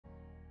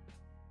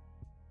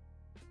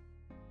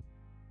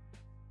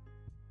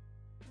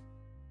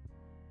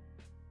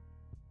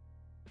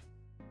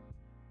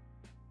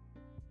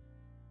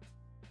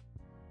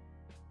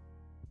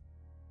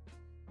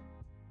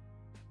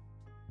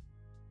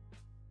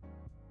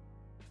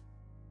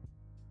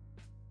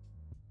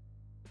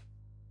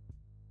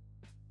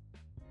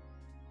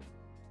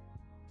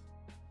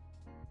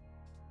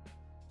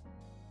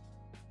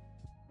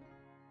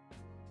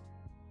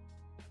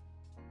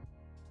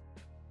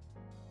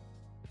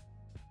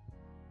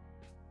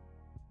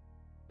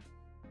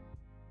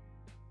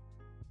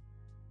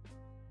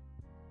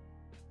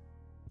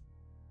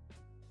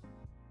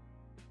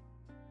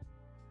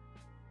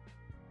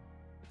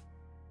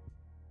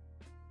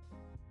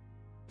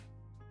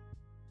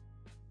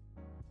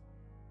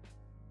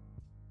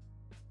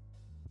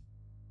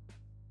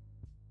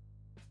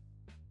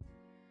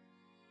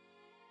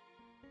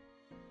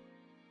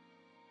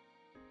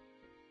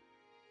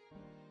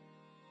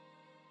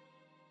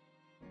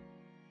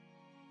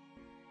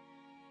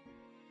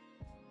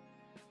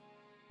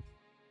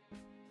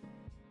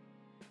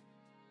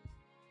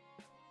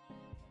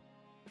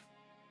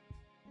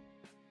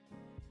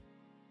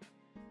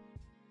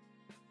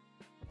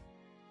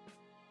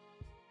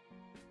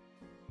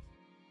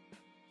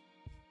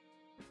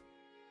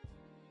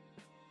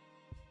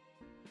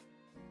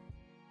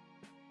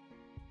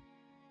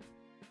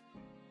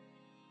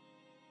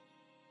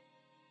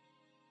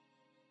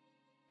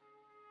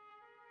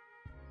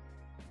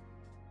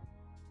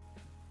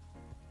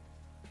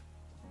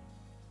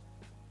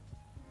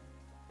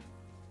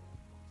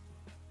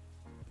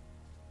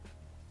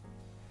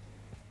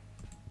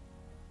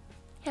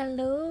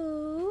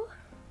Hello.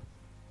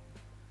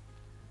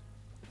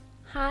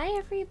 Hi,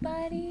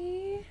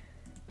 everybody.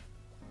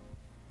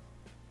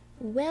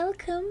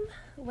 Welcome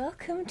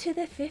to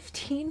the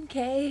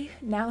 15K,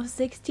 now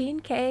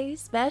 16K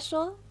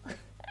special.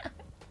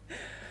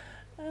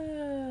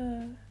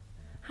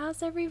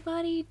 How's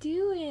everybody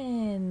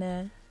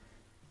doing?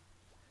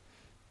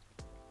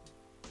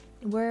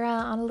 We're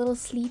on a little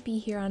sleepy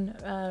here on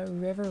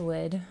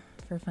Riverwood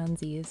for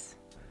funsies,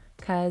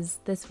 because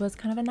this was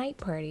kind of a night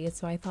party,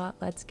 so I thought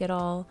let's get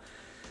all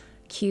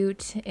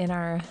cute in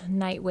our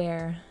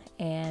nightwear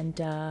and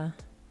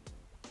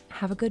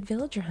have a good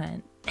villager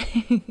hunt.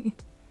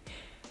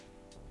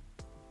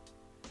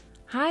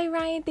 Hi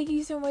Ryan, thank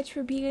you so much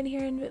for being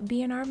here and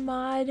being our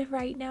mod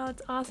right now.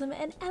 It's awesome.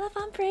 And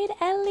Elephant Parade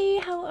Ellie,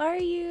 how are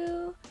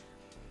you?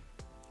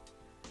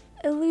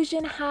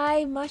 Illusion,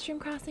 hi. Mushroom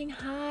Crossing,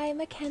 hi.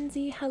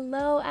 Mackenzie,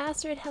 hello.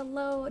 Astrid,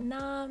 hello.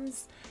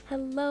 Noms,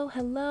 hello,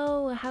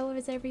 hello. How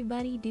is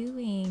everybody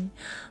doing?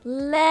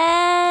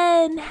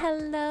 Len,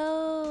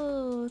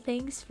 hello.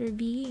 Thanks for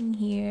being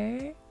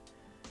here.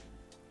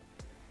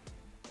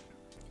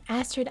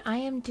 Astrid, I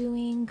am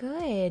doing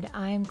good.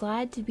 I'm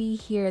glad to be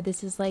here.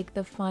 This is like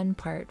the fun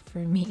part for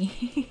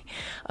me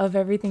of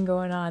everything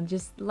going on.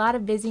 Just a lot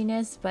of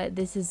busyness, but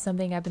this is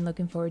something I've been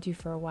looking forward to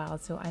for a while,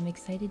 so I'm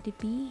excited to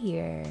be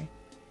here.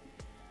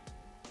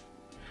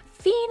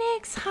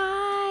 Phoenix,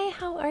 hi!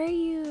 How are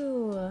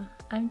you?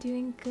 I'm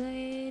doing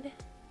good.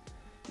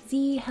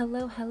 Z,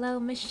 hello, hello.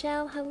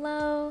 Michelle,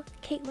 hello.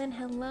 Caitlin,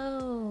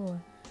 hello.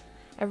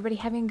 Everybody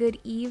having a good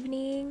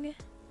evening?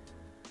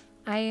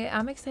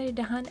 I'm excited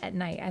to hunt at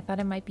night. I thought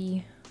it might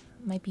be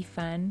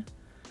fun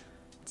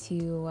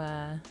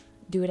to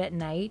do it at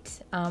night.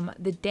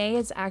 The day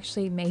is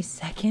actually May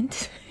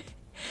 2nd.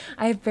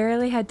 I've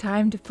barely had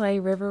time to play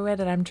Riverwood,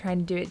 and I'm trying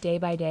to do it day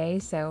by day,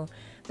 so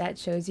that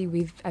shows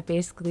you I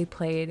basically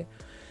played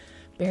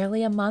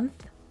barely a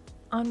month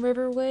on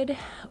Riverwood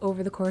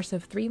over the course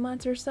of 3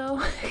 months or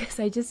so, because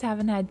I just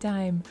haven't had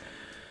time.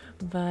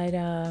 But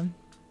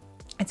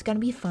it's gonna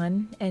be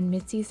fun, and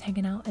Mitzi's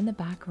hanging out in the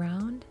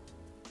background.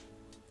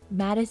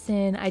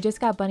 Madison, I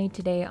just got Bunnie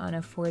today on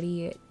a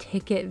 40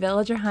 ticket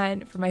villager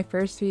hunt for my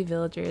first 3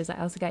 villagers.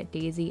 I also got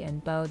Daisy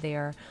and Bo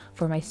there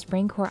for my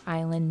Springcore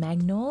Island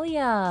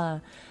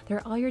Magnolia.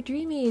 They're all your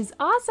dreamies.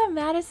 Awesome,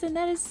 Madison.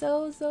 That is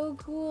so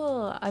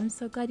cool. I'm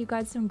so glad you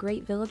got some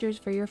great villagers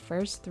for your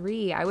first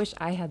 3. I wish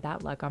I had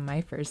that luck on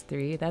my first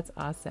 3. That's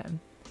awesome.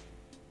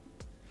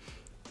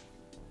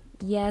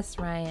 Yes,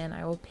 Ryan,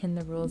 I will pin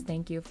the rules.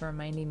 Thank you for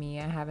reminding me.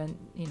 I haven't,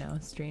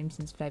 streamed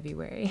since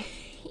February.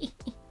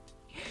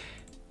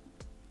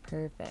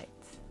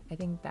 Perfect. I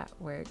think that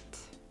worked.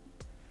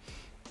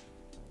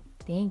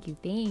 Thank you,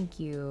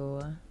 thank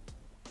you.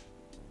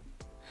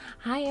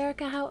 Hi,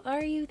 Erica, how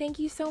are you? Thank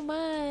you so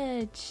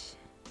much.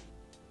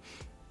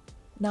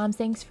 Noms,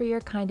 thanks for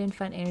your kind and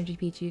fun energy,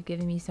 Peachie. You've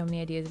given me so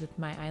many ideas with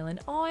my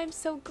island. Oh, I'm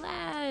so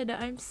glad.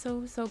 I'm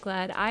so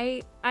glad.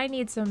 I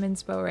need some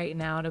inspo right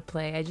now to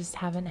play. I just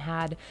haven't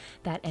had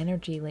that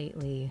energy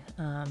lately.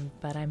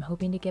 But I'm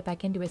hoping to get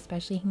back into it,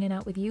 especially hanging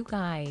out with you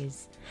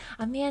guys.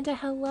 Amanda,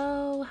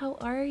 hello. How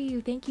are you?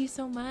 Thank you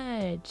so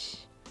much.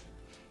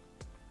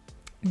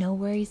 No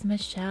worries,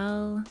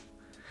 Michelle.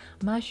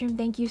 Mushroom,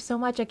 thank you so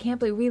much. I can't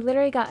believe we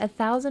literally got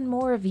 1,000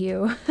 more of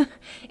you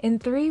in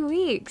 3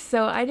 weeks.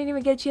 So I didn't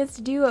even get a chance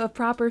to do a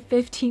proper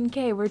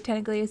 15K. We're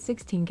technically a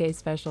 16K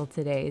special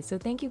today. So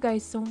thank you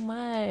guys so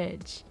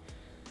much.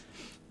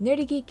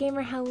 Nerdy Geek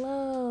Gamer,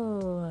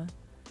 hello.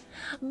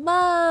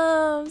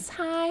 Moms,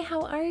 hi,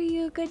 how are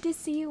you? Good to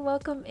see you.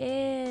 Welcome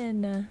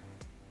in.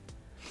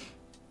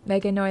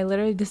 Megan, no, I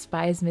literally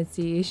despise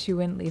Mitzi. She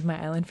wouldn't leave my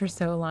island for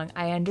so long.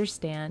 I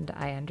understand.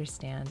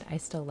 I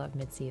still love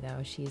Mitzi,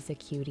 though. She's a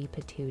cutie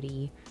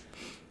patootie.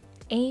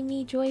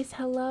 Amy, Joyce,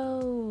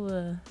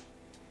 hello.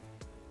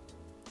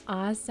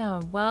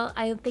 Awesome. Well,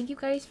 I thank you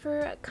guys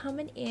for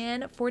coming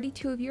in.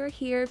 42 of you are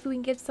here. If we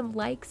can give some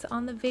likes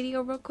on the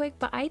video real quick,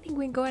 but I think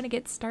we can go ahead and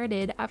get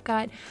started. I've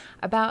got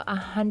about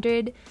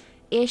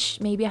 100-ish,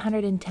 maybe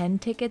 110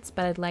 tickets,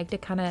 but I'd like to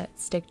kind of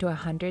stick to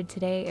 100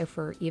 today if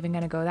we're even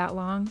going to go that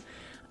long.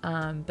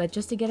 But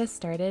just to get us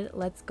started,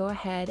 let's go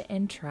ahead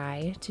and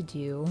try to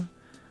do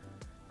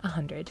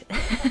 100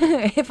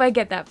 if I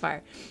get that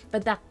far.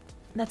 But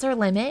that's our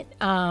limit.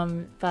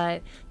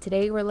 But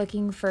today we're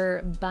looking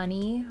for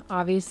Bunnie,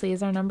 obviously,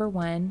 is our number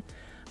 1.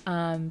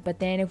 But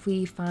then if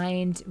we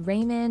find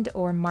Raymond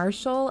or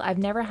Marshall, I've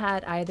never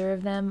had either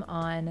of them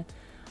on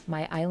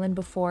my island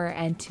before,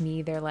 and to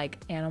me they're like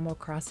Animal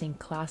Crossing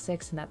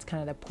classics, and that's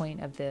kind of the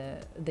point of the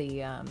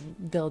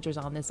villagers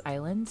on this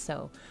island.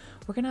 So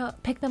we're gonna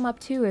pick them up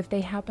too if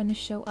they happen to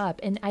show up,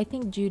 and I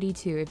think Judy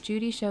too. If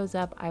Judy shows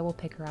up, I will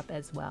pick her up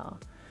as well.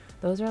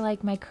 Those are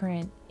like my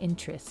current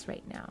interests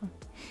right now.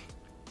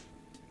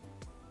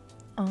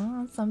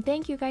 Awesome.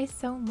 Thank you guys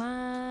so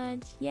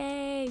much.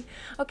 Yay.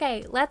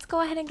 Okay, let's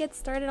go ahead and get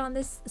started on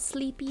this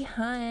sleepy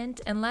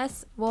hunt.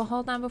 Unless, well,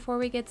 hold on before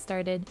we get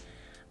started.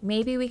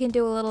 Maybe we can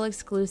do a little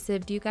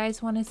exclusive. Do you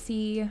guys want to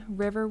see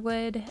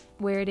Riverwood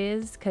where it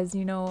is? Because,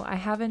 you know, I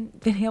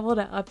haven't been able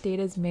to update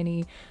as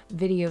many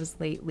videos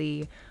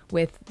lately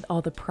with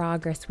all the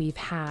progress we've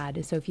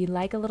had. So if you'd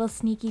like a little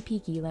sneaky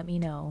peeky, let me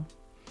know.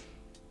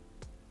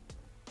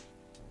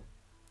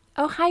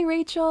 Oh, hi,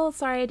 Rachel.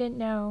 Sorry, I didn't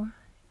know.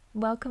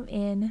 Welcome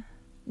in.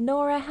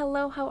 Nora,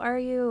 hello. How are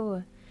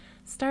you?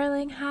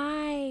 Starling,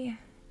 hi.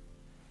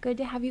 Good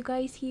to have you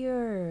guys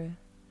here.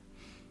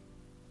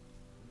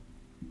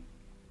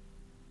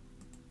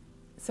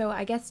 So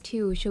I guess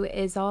too,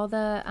 is all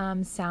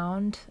the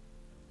sound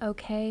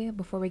okay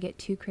before we get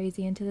too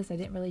crazy into this? I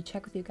didn't really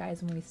check with you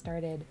guys when we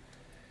started.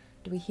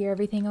 Do we hear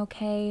everything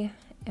okay?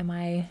 Am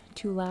I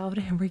too loud?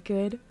 Are we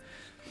good?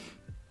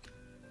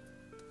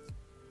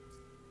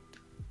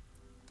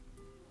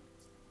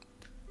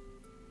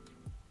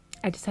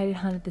 I decided to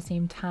hunt at the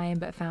same time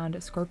but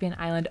found Scorpion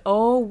Island.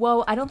 Oh,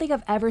 whoa. I don't think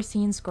I've ever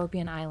seen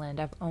Scorpion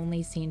Island. I've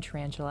only seen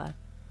Tarantula.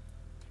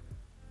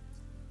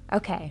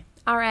 Okay.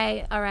 All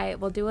right.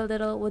 We'll do a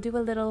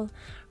little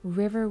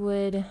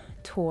Riverwood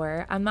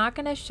tour. I'm not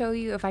going to show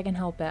you, if I can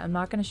help it, I'm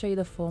not going to show you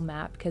the full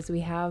map because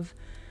we have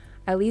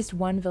at least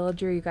one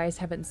villager you guys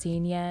haven't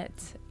seen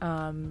yet.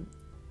 And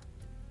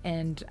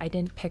I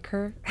didn't pick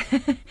her.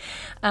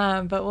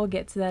 But we'll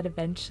get to that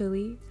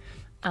eventually.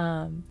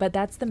 But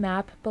that's the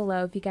map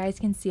below. If you guys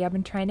can see, I've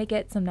been trying to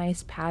get some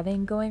nice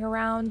pathing going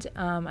around.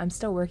 I'm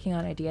still working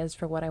on ideas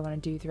for what I want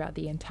to do throughout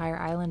the entire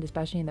island,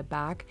 especially in the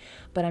back,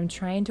 but I'm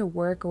trying to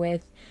work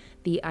with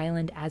the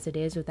island as it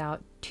is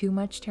without too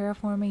much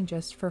terraforming,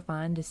 just for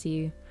fun to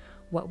see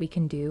what we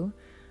can do.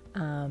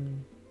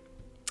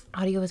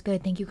 Audio was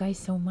good. Thank you guys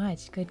so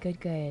much.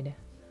 Good.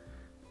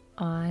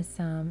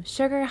 Awesome.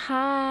 Sugar,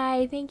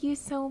 hi. Thank you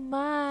so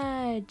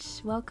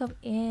much. Welcome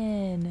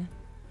in.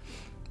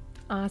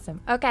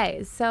 Awesome.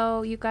 Okay,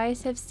 so you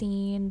guys have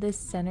seen this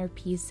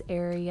centerpiece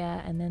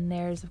area, and then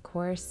there's, of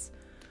course,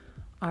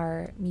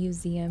 our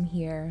museum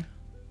here.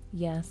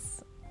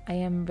 Yes, I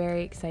am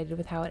very excited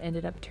with how it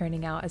ended up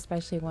turning out,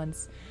 especially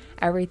once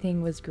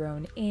everything was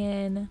grown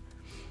in.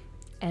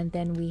 And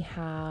then we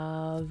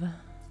have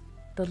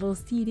the little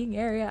seating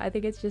area. I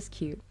think it's just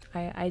cute.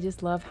 I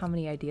just love how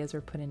many ideas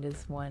were put into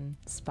this one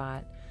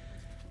spot.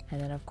 And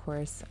then, of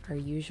course, our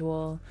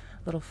usual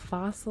little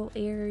fossil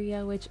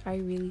area, which I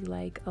really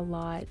like a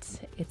lot.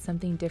 It's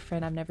something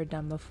different I've never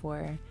done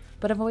before,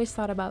 but I've always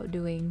thought about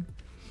doing.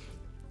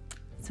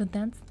 So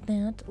that's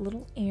that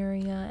little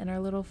area, and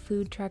our little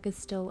food truck is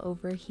still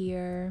over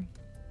here.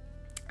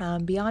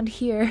 Beyond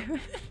here.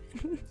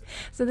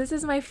 So this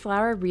is my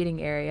flower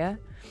breeding area.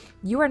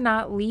 You are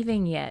not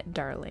leaving yet,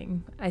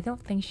 darling. I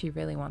don't think she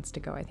really wants to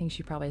go. I think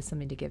she probably has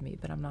something to give me,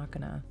 but I'm not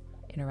gonna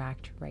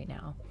interact right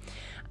now.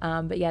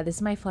 But yeah, this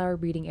is my flower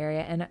breeding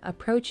area, and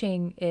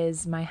approaching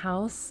is my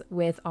house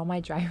with all my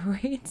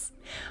driveways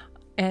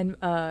and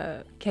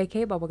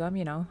KK bubblegum,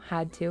 you know,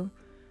 had to.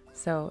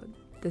 So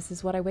this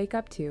is what I wake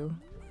up to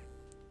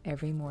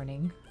every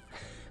morning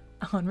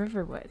on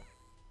Riverwood.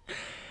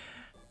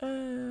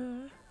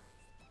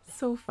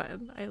 So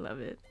fun. I love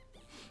it.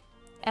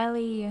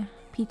 Ellie,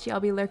 Peachie,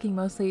 I'll be lurking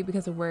mostly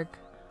because of work,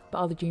 but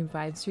all the dream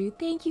vibes for you.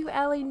 Thank you,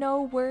 Ellie.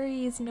 No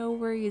worries.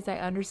 I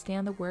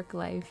understand the work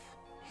life.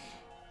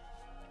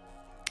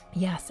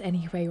 Yes,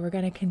 anyway, we're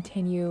going to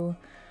continue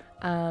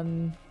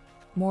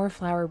more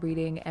flower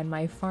breeding and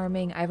my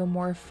farming. I have a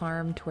more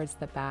farm towards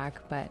the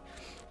back, but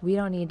we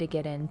don't need to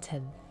get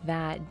into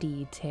that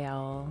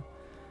detail.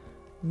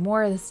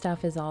 More of the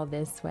stuff is all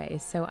this way.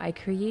 So I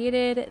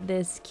created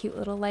this cute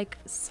little like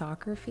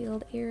soccer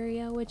field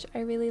area, which I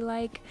really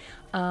like.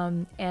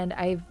 And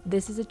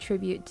this is a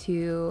tribute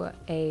to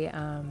a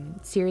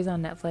series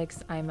on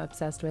Netflix I'm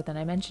obsessed with, and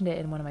I mentioned it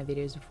in one of my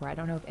videos before. I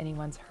don't know if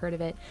anyone's heard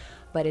of it,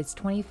 but it's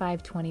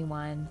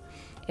 2521.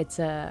 It's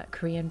a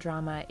Korean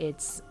drama.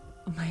 It's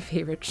my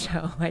favorite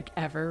show like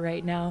ever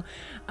right now.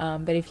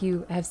 But if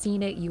you have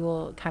seen it, you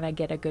will kind of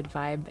get a good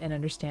vibe and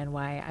understand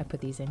why I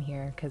put these in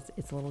here, because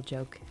it's a little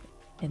joke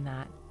in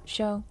that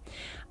show.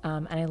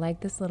 And I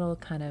like this little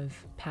kind of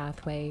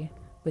pathway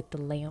with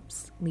the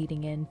lamps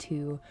leading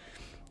into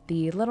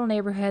the little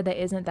neighborhood that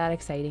isn't that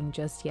exciting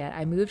just yet.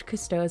 I moved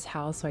Cousteau's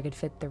house so I could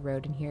fit the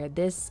road in here.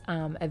 This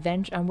I'm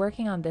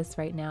working on this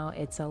right now.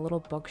 It's a little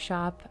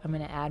bookshop. I'm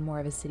going to add more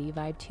of a city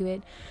vibe to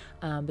it.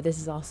 But this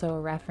is also a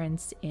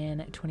reference in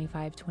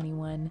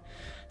 2521.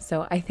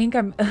 So I think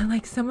I'm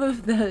like, some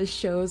of the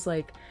show's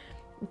like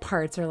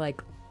parts are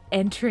like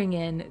entering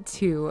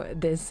into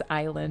this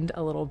island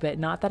a little bit.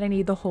 Not that I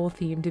need the whole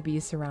theme to be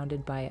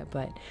surrounded by it,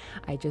 but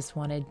I just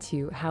wanted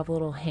to have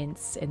little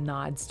hints and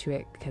nods to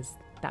it because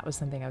that was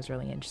something I was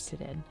really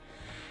interested in.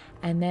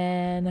 And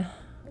then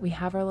we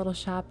have our little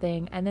shop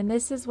thing, and then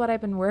this is what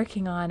I've been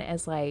working on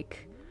as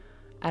like,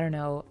 I don't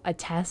know, a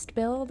test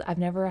build. I've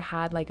never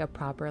had like a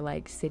proper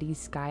like city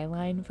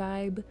skyline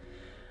vibe,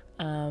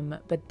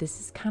 but this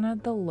is kind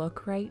of the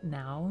look right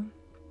now.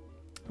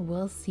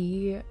 We'll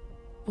see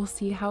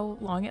how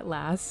long it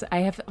lasts. I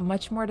have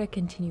much more to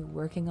continue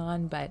working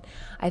on, but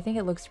I think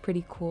it looks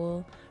pretty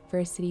cool for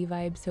a city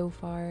vibe so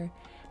far.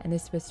 And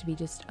this is supposed to be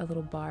just a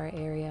little bar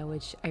area,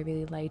 which I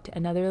really liked.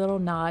 Another little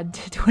nod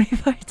to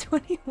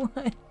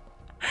 2521.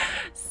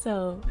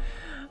 So,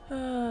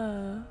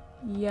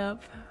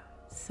 yep.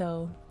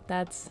 So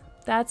that's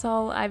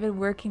all I've been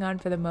working on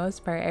for the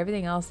most part.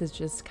 Everything else is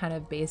just kind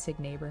of basic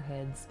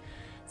neighborhoods.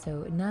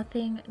 So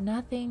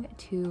nothing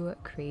too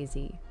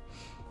crazy.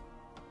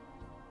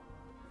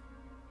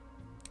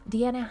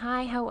 Deanna,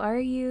 hi, how are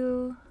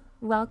you?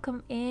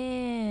 Welcome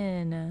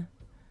in.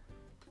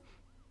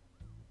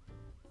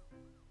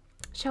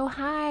 Show,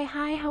 hi,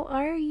 how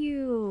are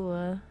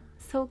you?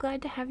 So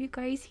glad to have you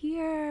guys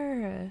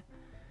here.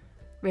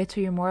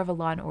 Rachel, you're more of a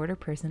Law and Order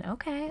person.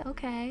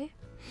 Okay.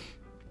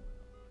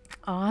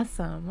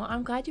 Awesome. Well,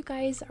 I'm glad you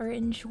guys are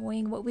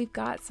enjoying what we've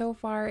got so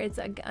far. It's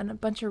a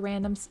bunch of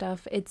random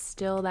stuff. It's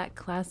still that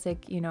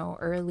classic, you know,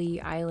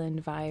 early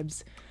island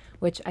vibes,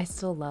 which I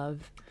still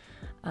love.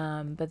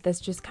 But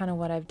that's just kind of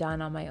what I've done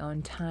on my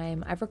own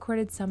time. I've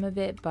recorded some of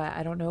it, but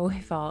I don't know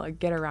if I'll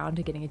get around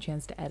to getting a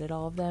chance to edit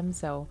all of them.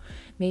 So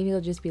maybe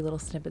it'll just be little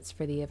snippets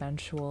for the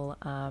eventual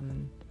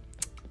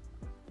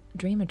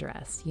dream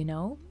address, you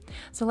know?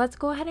 So let's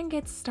go ahead and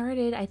get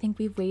started. I think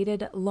we've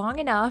waited long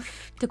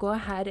enough to go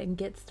ahead and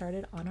get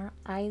started on our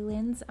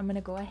islands. I'm gonna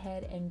go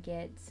ahead and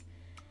get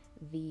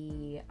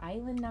the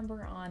island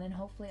number on, and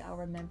hopefully I'll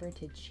remember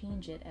to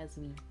change it as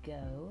we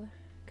go,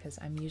 because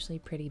I'm usually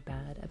pretty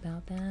bad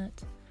about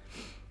that.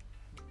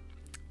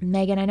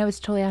 Megan, I know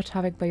it's totally off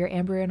topic, but your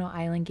Amberino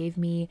Island gave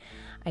me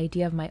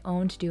idea of my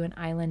own to do an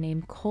island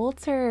named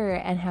Coulter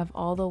and have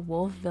all the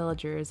wolf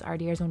villagers.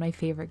 RDR is one of my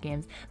favorite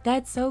games.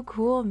 That's so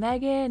cool,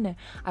 Megan.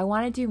 I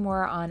want to do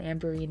more on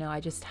Amberino. I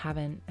just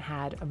haven't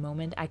had a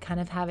moment. I kind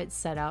of have it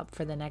set up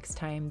for the next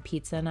time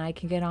Pizza and I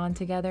can get on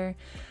together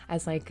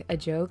as like a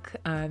joke.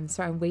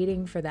 So I'm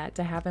waiting for that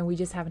to happen. We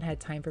just haven't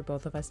had time for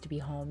both of us to be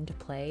home to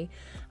play.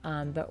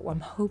 But I'm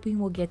hoping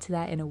we'll get to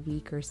that in a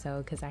week or so,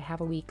 because I have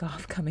a week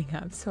off coming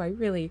up. So I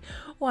really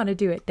want to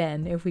do it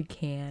then if we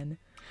can.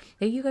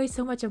 Thank you guys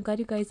so much. I'm glad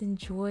you guys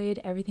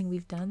enjoyed everything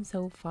we've done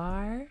so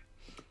far.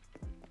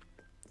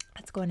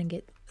 Let's go ahead and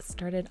get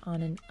started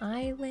on an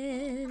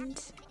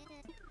island.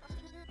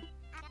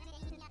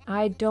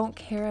 I don't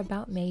care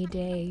about May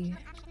Day,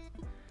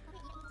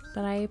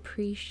 but I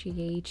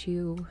appreciate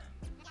you.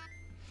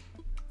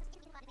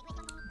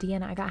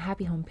 Deanna, I got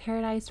Happy Home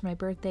Paradise for my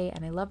birthday,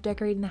 and I love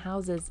decorating the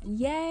houses.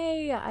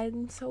 Yay!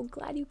 I'm so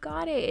glad you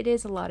got it. It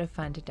is a lot of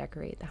fun to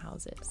decorate the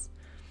houses.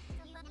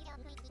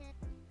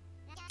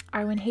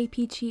 Arwen, hey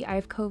Peachie, I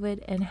have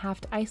COVID and have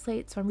to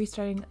isolate, so I'm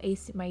restarting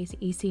my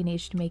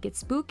ACNH to make it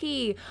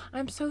spooky.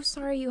 I'm so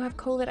sorry you have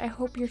COVID. I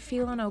hope you're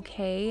feeling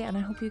okay, and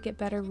I hope you get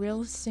better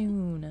real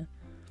soon.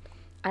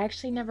 I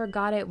actually never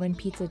got it when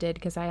Pizza did,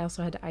 because I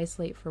also had to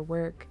isolate for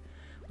work,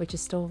 which is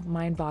still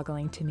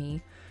mind-boggling to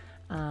me.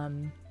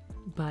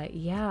 But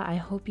yeah, I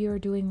hope you're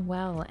doing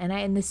well.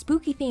 And the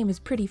spooky theme is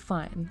pretty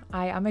fun.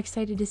 I'm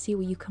excited to see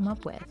what you come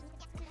up with.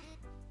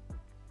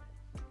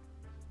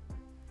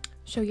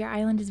 Show, your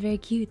island is very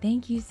cute.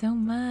 Thank you so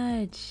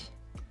much.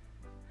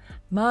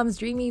 Mom's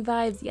dreamy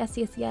vibes. Yes.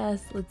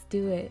 Let's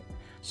do it.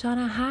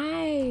 Shauna,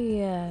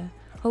 hi.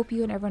 Hope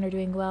you and everyone are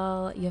doing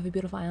well. You have a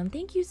beautiful island.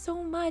 Thank you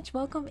so much.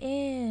 Welcome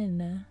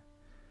in.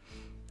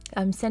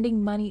 I'm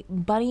sending Bunnie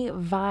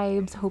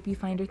vibes. Hope you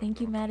find her.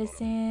 Thank you,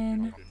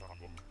 Madison.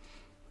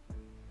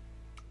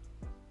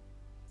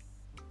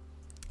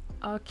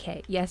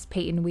 Okay. Yes,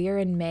 Peyton, we are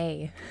in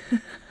May.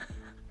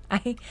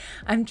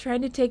 I'm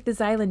trying to take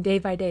this island day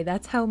by day.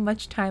 That's how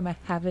much time I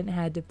haven't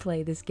had to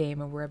play this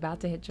game, and we're about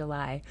to hit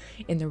July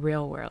in the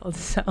real world.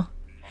 So,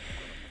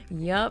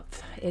 yup,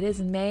 it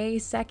is May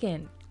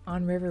 2nd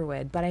on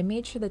Riverwood, but I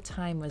made sure the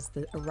time was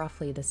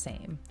roughly the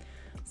same.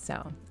 So,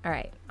 all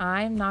right,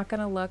 I'm not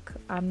going to look.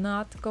 I'm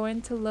going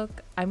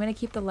to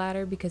keep the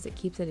ladder because it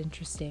keeps it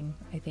interesting,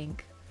 I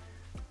think.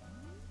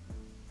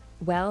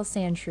 Well,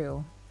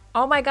 Sandshrew.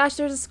 Oh my gosh,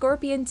 there's a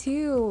scorpion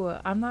too.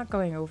 I'm not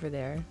going over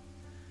there.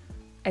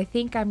 I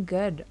think I'm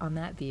good on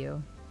that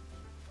view.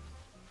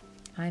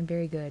 I'm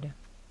very good.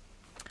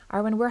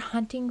 Arwen, we're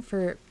hunting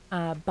for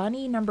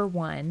Bunnie number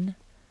 1.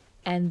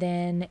 And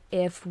then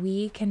if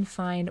we can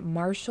find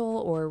Marshall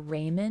or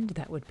Raymond,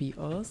 that would be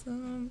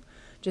awesome.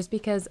 Just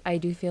because I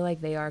do feel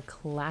like they are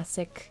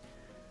classic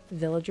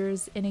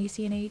villagers in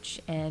ACNH,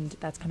 and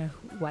that's kind of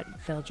what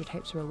villager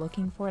types we're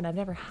looking for. And I've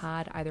never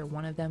had either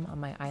one of them on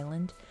my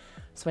island.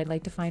 So I'd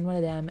like to find one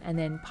of them, and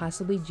then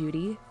possibly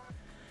Judy,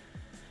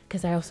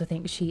 because I also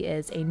think she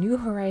is a New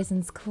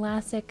Horizons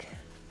classic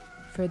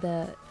for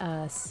the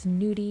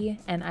snooty,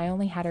 and I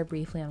only had her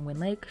briefly on Wind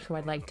Lake, so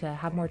I'd like to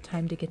have more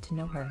time to get to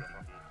know her.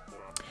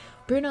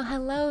 Bruno,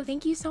 hello.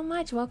 Thank you so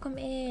much. Welcome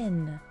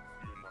in.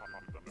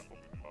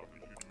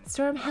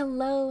 Storm,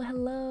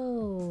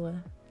 hello.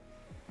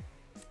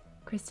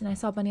 Kristen, I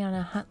saw Bunnie on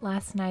a hunt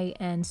last night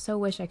and so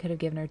wish I could have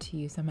given her to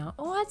you somehow.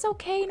 Oh, that's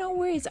okay. No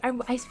worries.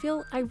 I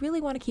feel I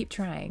really want to keep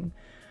trying.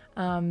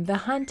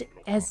 The hunt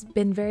has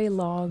been very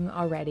long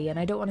already, and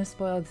I don't want to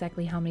spoil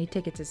exactly how many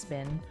tickets it's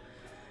been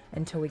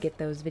until we get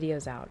those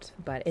videos out.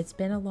 But it's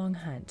been a long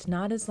hunt.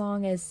 Not as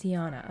long as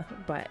Sienna,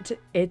 but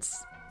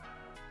it's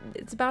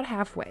it's about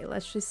halfway.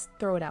 Let's just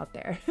throw it out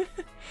there.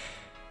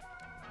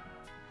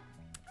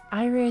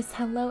 Iris,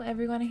 hello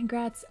everyone and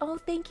congrats. Oh,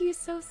 thank you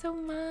so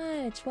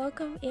much.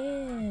 Welcome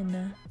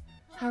in.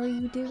 How are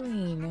you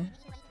doing?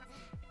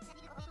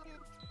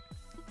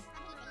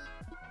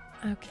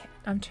 Okay,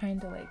 I'm trying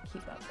to like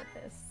keep up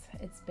with this.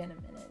 It's been a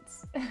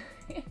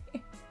minute.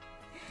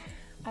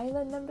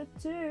 Island number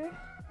 2.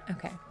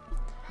 Okay.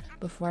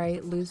 Before I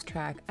lose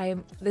track,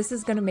 this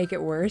is gonna make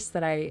it worse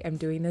that I am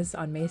doing this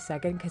on May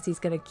 2nd because he's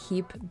gonna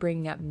keep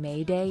bringing up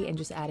May Day and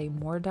just adding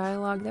more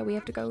dialogue that we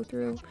have to go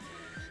through.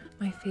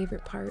 My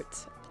favorite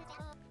part.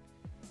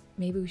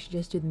 Maybe we should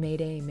just do the May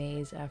Day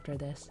maze after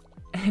this.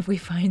 If we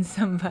find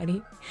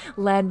somebody.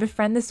 Len,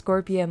 befriend the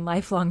scorpion,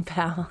 lifelong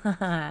pal.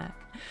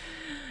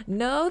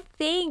 No,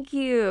 thank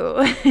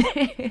you.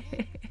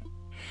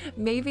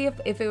 Maybe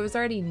if it was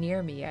already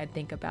near me, I'd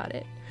think about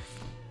it.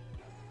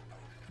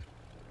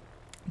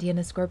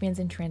 Deanna, scorpions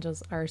and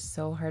tarantulas are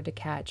so hard to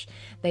catch.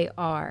 They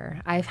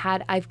are.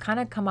 I've kind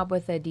of come up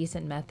with a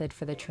decent method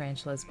for the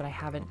tarantulas, but I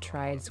haven't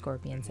tried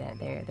scorpions yet.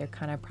 They're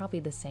kind of probably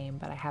the same,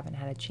 but I haven't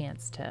had a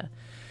chance to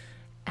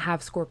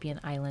have Scorpion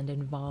Island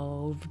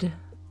involved.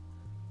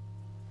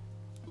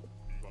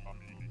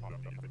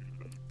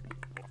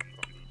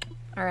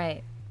 All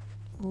right.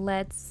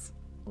 Let's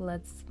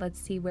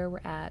see where we're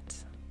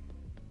at.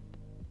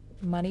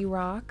 Money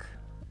Rock.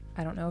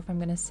 I don't know if I'm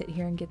gonna sit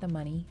here and get the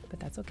money, but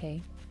that's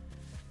okay.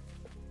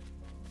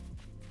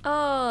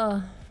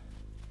 Oh,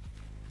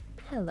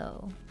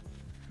 hello,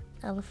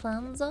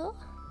 Alfonso.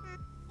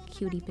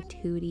 Cutie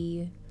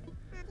patootie.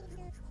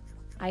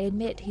 I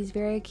admit he's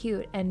very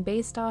cute, and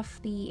based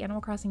off the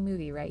Animal Crossing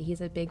movie, right? He's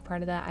a big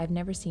part of that. I've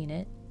never seen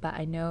it, but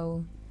I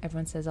know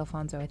everyone says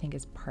Alfonso, I think,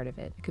 is part of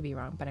it. I could be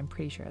wrong, but I'm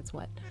pretty sure that's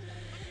what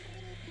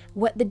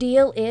the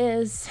deal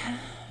is.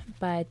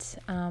 But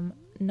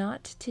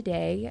not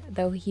today,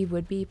 though he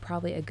would be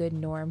probably a good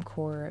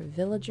normcore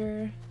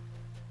villager.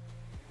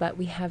 But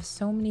we have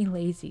so many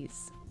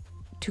lazies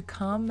to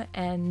come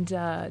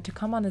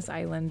on this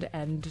island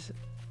and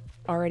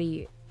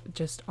already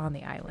just on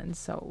the island,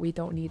 so we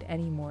don't need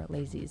any more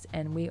lazies,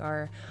 and we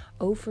are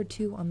 0 for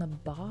 2 on the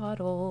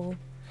bottle.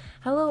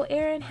 Hello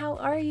Aaron, how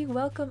are you?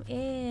 Welcome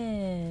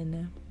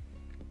in.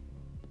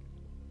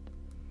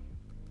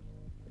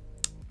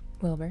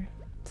 Wilbur,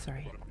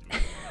 sorry.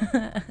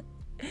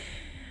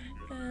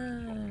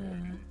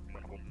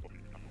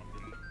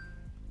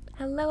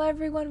 Hello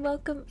everyone,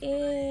 welcome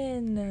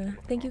in.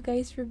 Thank you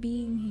guys for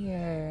being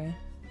here.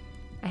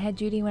 I had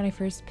Judy when I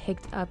first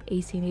picked up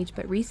ACNH,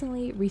 but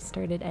recently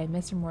restarted. I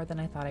miss her more than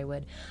I thought I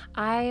would.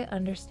 I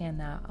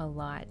understand that a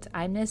lot.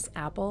 I miss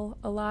Apple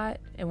a lot,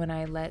 and when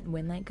I let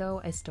Winlet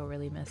go, I still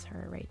really miss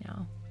her right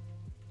now.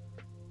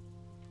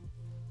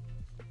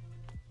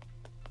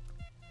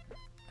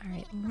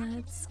 Alright,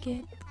 let's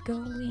get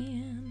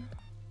going.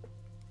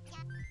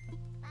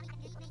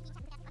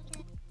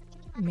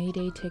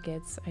 Mayday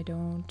tickets. I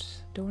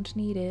don't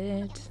need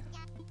it.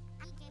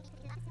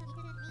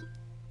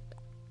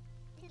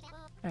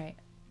 Alright,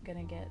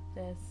 gonna get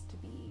this to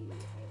be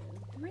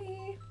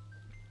 3.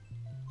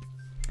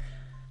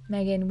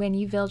 Megan, when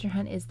you villager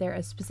hunt, is there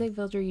a specific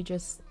villager you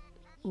just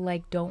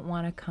like don't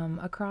want to come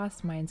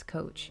across? Mine's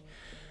Coach.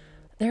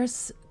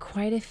 There's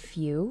quite a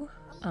few.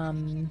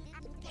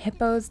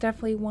 Hippo's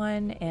definitely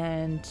one,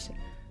 and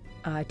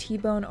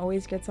T-Bone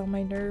always gets on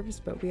my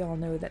nerves, but we all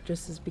know that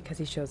just is because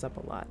he shows up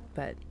a lot.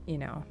 But, you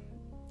know,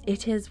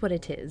 it is what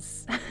it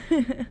is.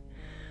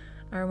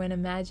 Arwen,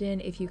 imagine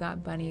if you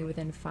got Bunnie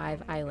within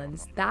 5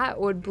 islands. That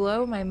would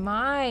blow my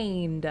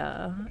mind.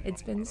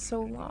 It's been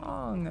so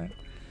long.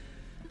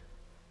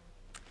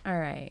 All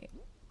right.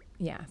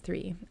 Yeah,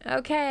 3.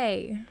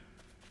 Okay.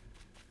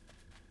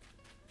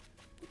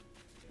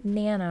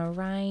 Nana,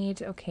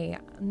 right? Okay,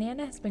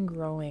 Nana has been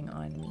growing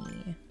on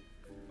me.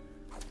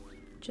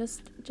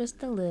 Just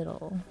a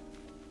little.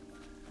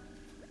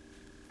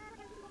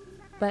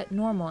 But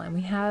normal, and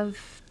we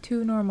have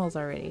 2 normals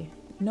already.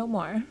 No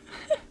more.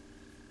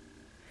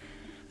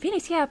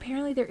 Phoenix, yeah,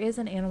 apparently there is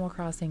an Animal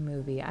Crossing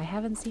movie. I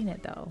haven't seen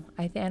it though.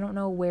 I don't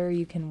know where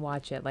you can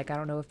watch it. Like, I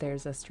don't know if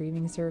there's a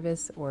streaming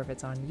service or if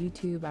it's on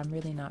YouTube. I'm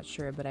really not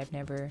sure, but I've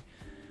never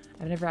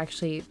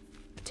actually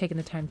taken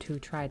the time to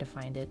try to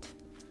find it.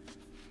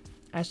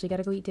 Ashley,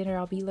 gotta go eat dinner.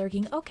 I'll be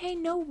lurking. Okay,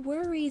 no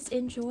worries.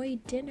 Enjoy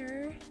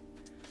dinner.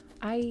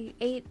 I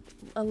ate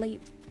a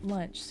late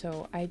lunch,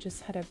 so I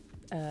just had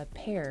a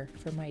pear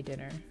for my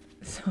dinner.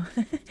 So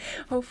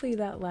hopefully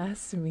that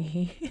lasts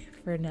me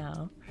for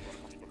now.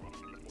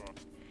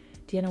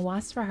 Deanna,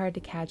 wasps are hard to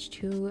catch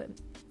too.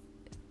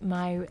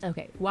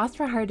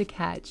 Wasps are hard to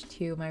catch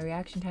too. My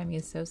reaction time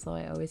is so slow.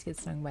 I always get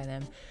stung by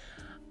them.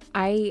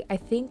 I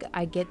think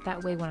I get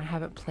that way when I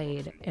haven't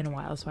played in a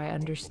while, so I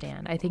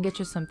understand. I think it's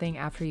just something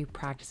after you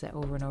practice it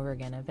over and over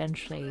again,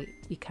 eventually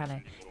you kind of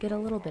get a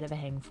little bit of a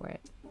hang for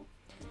it.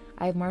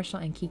 I have Marshall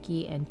and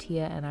Kiki and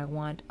Tia, and I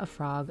want a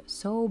frog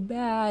so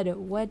bad.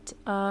 What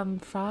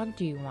frog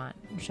do you want,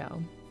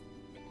 Show?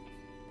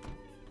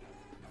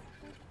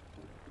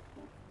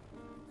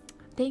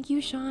 Thank you,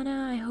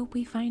 Shauna. I hope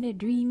we find it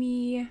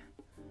dreamy.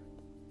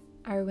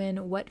 Arwen,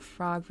 what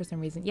frog for some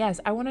reason? Yes,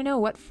 I want to know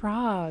what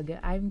frog.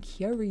 I'm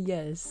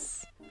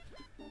curious.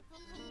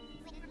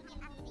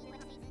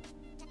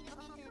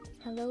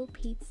 Hello,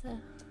 pizza.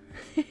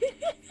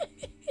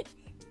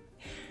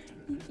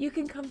 You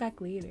can come back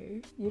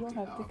later. You don't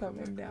have to come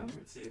in now.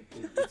 It's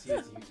you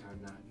time,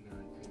 not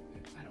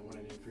I don't want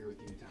to interfere with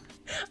you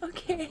time.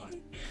 Okay.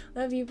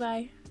 Love you,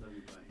 bye. Love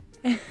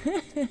you,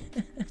 bye.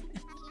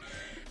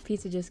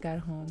 Pizza just got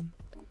home.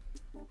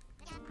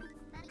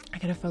 I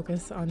gotta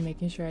focus on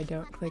making sure I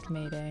don't click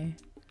Mayday.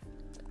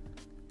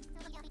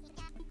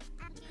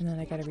 And then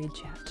I gotta read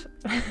chat.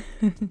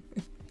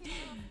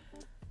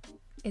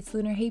 It's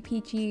Lunar. Hey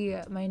Peachy,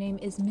 my name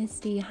is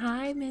Misty.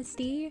 Hi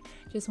Misty.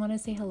 Just want to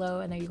say hello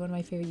and that you're one of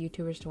my favorite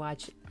YouTubers to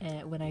watch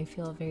when I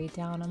feel very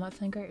down. I'm not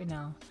feeling great right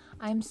now.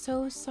 I'm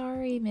so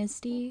sorry,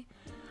 Misty.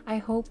 I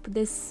hope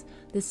this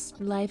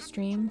live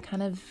stream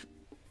kind of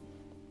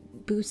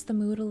boosts the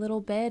mood a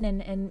little bit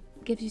and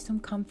gives you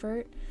some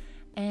comfort.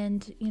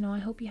 And, you know, I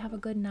hope you have a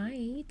good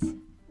night.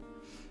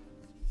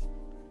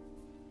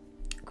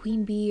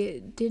 Queen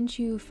Bee, didn't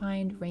you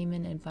find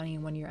Raymond and Bunnie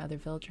in one of your other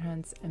villager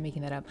hunts? I'm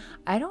making that up.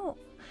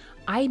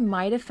 I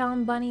might have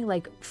found Bunnie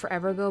like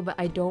forever ago, but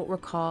I don't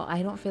recall.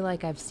 I don't feel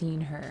like I've seen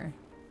her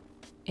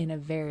in a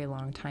very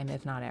long time,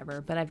 if not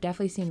ever. But I've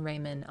definitely seen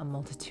Raymond a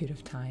multitude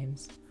of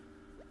times.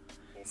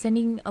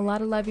 Sending a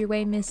lot of love your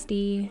way,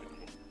 Misty.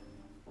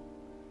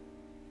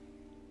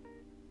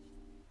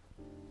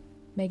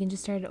 Megan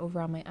just started over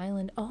on my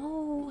island.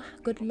 Oh,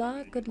 good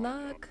luck, good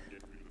luck.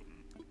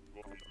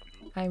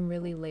 I'm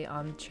really late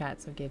on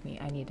chat, so give me,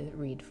 I need to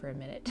read for a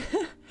minute.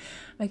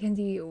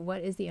 Mackenzie,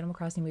 what is the Animal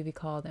Crossing movie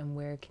called and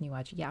where can you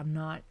watch it? Yeah, I'm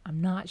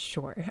not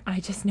sure. I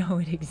just know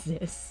it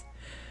exists.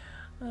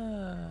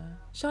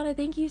 Shauna,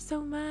 thank you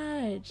so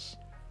much.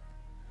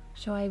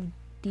 So I have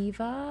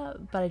Diva,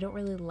 but I don't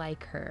really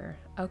like her.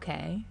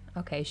 Okay,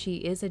 she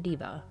is a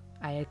diva.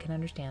 I can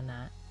understand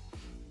that.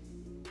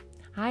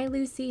 Hi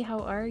Lucy, how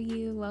are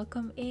you?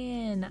 Welcome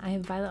in. I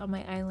have Violet on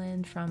my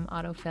island from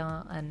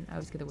Autofill and I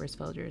always get the worst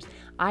villagers.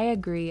 I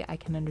agree, I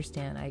can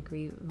understand. I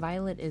agree.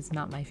 Violet is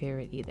not my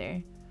favorite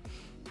either.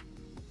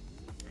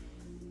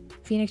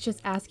 Phoenix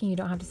just asking, you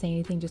don't have to say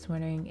anything, just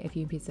wondering if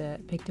you and Pizza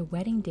picked a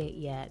wedding date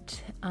yet.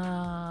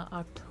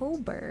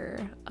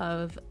 October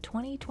of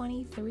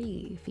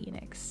 2023,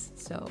 Phoenix.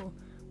 So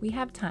we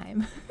have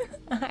time.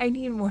 I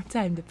need more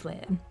time to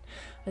plan.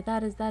 But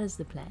that is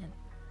the plan.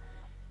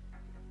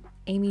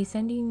 Amy,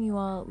 sending you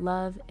all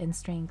love and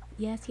strength.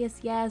 Yes,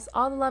 yes, yes.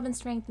 All the love and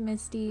strength,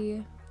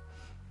 Misty.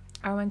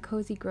 Arwen,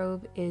 Cozy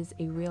Grove is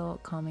a real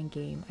calming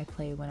game I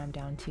play when I'm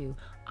down too.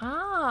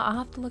 Ah, I'll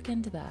have to look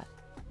into that.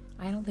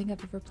 I don't think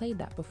I've ever played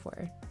that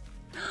before.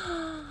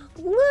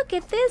 Look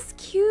at this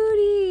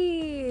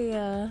cutie!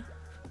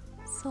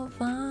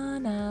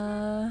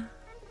 Sylvana.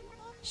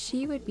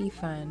 She would be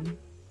fun.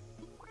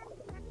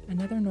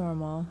 Another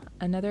normal.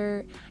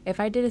 Another... If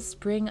I did a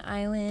spring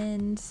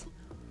island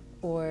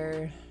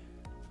or...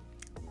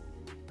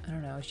 I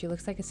don't know, she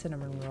looks like a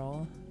cinnamon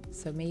roll,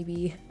 so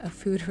maybe a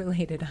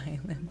food-related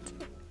island.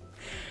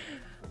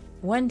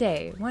 One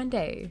day,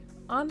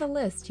 on the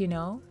list, you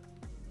know?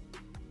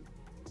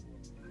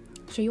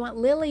 So you want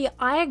Lily?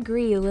 I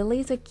agree,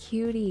 Lily's a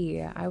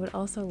cutie. I would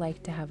also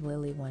like to have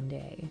Lily one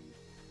day.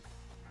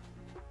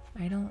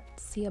 I don't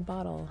see a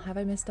bottle. Have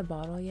I missed a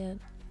bottle yet?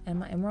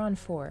 And we're on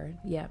 4.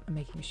 Yeah, I'm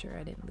making sure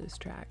I didn't lose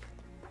track.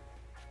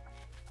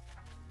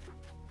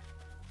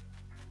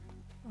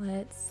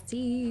 Let's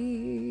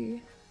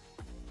see.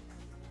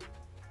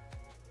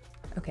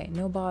 Okay,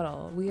 no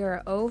bottle. We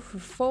are 0 for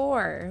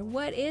 4.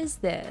 What is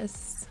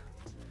this?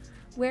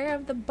 Where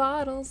have the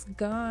bottles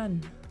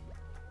gone?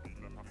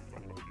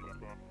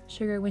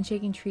 Sugar, when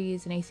shaking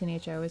trees in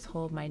ACNH, I always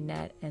hold my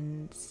net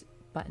and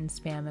button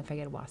spam if I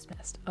get a wasp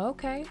nest.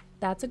 Okay,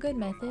 that's a good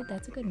method.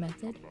 That's a good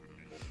method.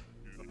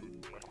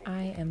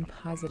 I am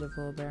positive,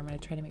 Wilbur. I'm going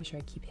to try to make sure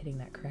I keep hitting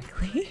that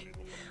correctly.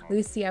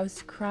 Lucy, I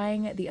was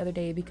crying the other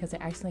day because I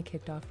accidentally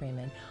kicked off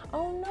Raymond.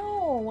 Oh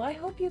no! I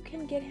hope you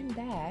can get him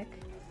back.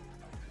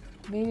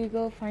 Maybe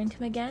go find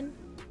him again?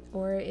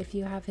 Or if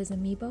you have his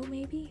amiibo,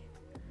 maybe?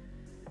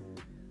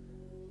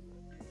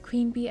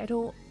 Queen Bee, I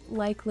don't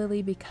like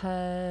Lily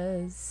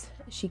because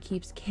she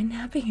keeps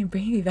kidnapping and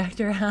bringing me back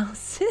to her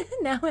house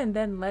now and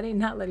then,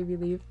 not letting me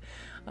leave.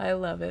 I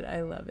love it.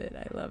 I love it.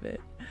 I love it.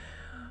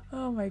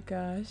 Oh my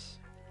gosh.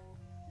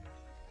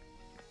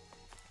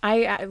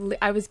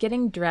 I was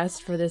getting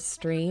dressed for this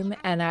stream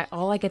and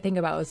all I could think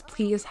about was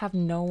please have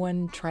no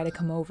one try to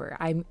come over.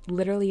 I'm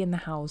literally in the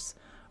house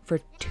for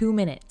 2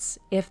 minutes,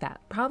 if that.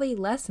 Probably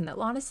less than that.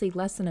 Honestly,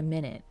 less than a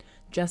minute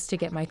just to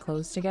get my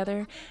clothes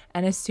together.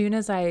 And as soon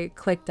as I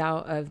clicked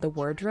out of the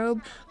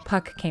wardrobe,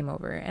 Puck came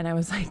over and I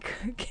was like,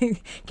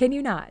 can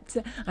you not?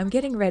 I'm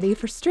getting ready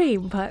for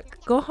stream,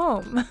 Puck. Go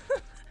home.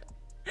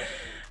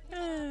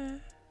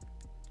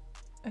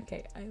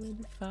 Okay,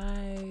 Island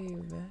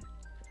 5.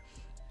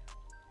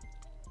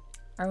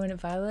 Arwen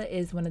Violet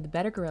is one of the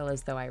better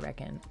gorillas though, I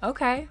reckon.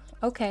 Okay,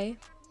 okay.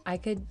 I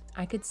could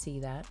see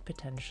that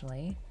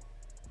potentially.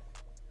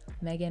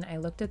 Megan, I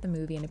looked at the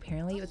movie and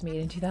apparently it was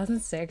made in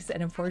 2006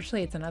 and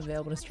unfortunately it's not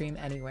available to stream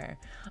anywhere.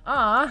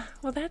 Ah,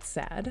 well that's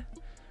sad.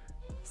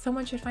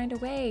 Someone should find a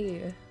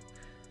way.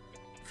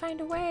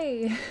 Find a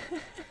way.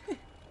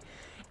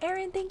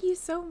 Aaron, thank you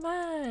so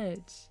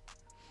much.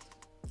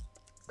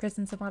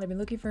 Kristen Savant, I've been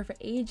looking for her for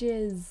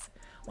ages.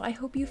 Well, I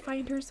hope you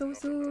find her so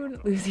soon.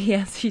 Lucy,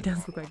 yes, she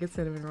does look like a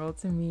cinnamon roll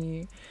to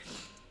me.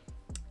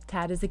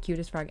 Tad is the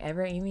cutest frog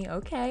ever, Amy.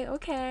 Okay,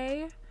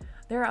 okay.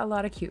 There are a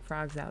lot of cute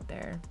frogs out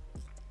there.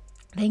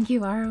 Thank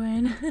you,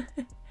 Arwen.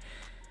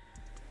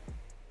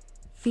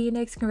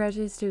 Phoenix,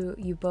 congratulations to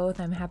you both.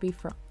 I'm happy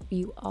for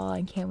you all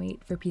and can't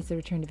wait for Pizza to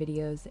return to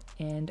videos.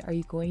 And are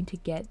you going to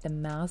get the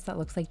mouse that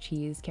looks like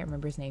cheese? Can't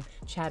remember his name.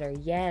 Chatter.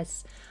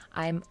 Yes,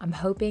 I'm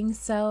hoping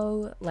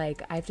so.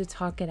 Like, I have to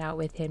talk it out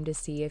with him to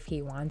see if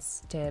he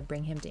wants to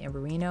bring him to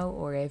Amberino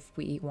or if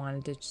we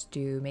wanted to just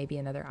do maybe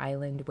another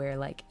island where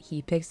like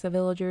he picks the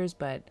villagers,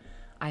 but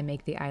I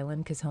make the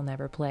island because he'll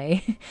never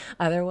play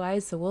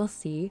otherwise. So we'll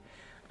see.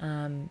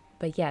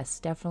 But yes,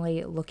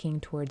 definitely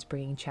looking towards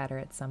bringing Chatter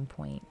at some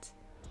point.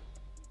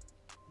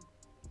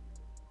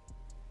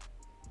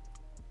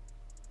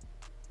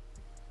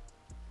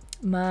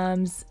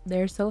 Moms,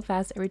 they're so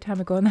fast. Every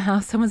time I go in the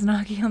house, someone's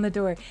knocking on the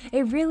door.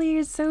 It really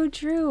is so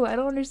true. I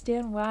don't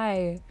understand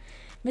why.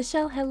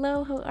 Michelle,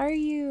 hello. How are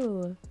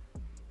you?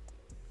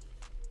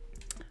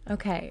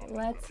 Okay,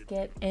 let's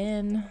get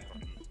in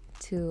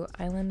to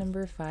island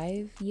number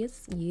 5.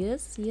 Yes.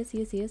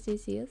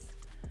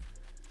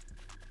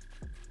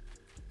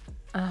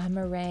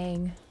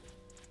 Meringue.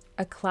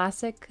 A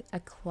classic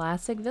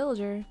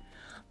villager,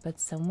 but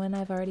someone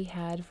I've already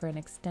had for an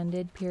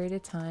extended period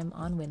of time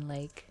on Wind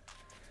Lake.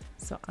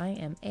 So I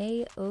am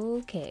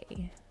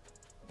a-okay.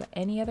 But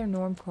any other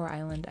normcore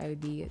island, I would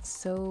be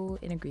so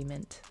in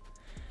agreement.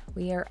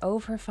 We are 0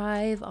 for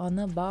 5 on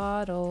the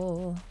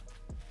bottle.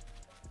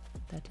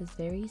 That is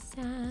very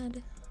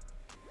sad.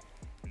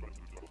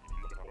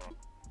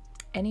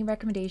 Any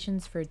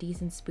recommendations for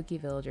decent spooky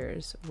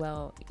villagers?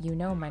 Well, you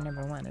know my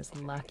number 1 is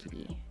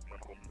Lucky.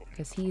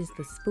 Because he's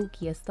the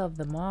spookiest of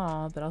them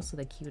all, but also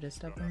the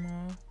cutest of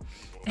them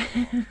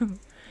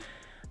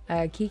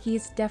all.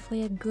 Kiki's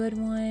definitely a good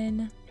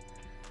one.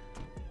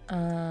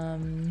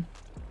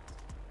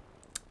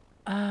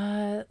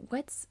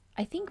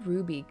 I think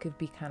Ruby could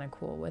be kind of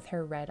cool with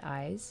her red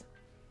eyes.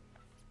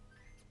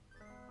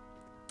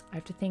 I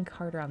have to think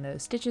harder on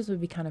those. Stitches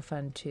would be kind of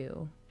fun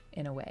too,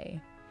 in a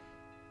way.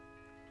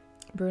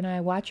 Bruna,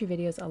 I watch your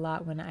videos a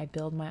lot when I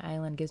build my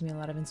island. Gives me a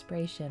lot of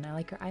inspiration. I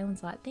like your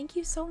islands a lot. Thank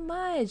you so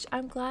much.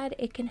 I'm glad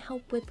it can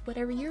help with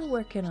whatever you're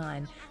working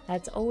on.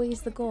 That's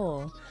always the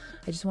goal.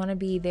 I just want to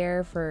be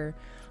there for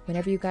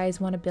whenever you guys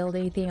want to build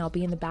anything. I'll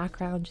be in the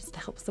background just to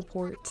help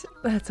support.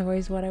 That's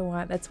always what I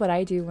want. That's what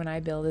I do when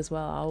I build as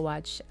well. I'll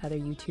watch other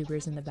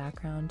YouTubers in the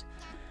background.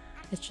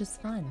 It's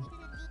just fun.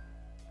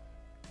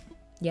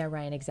 Yeah,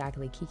 Ryan,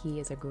 exactly. Kiki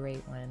is a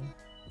great one.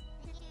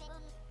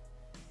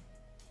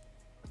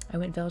 I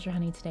went villager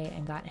hunting today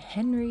and got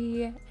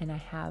Henry, and I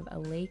have a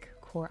lake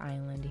core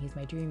island. He's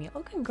my dreamy.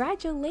 Oh,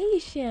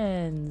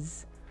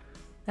 congratulations!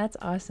 That's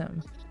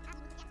awesome.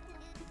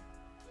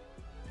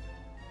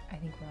 I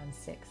think we're on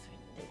 6. We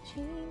need to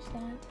change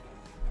that.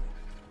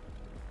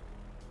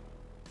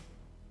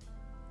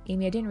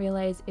 Amy, I didn't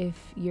realize if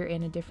you're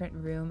in a different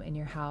room in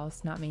your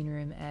house, not main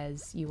room,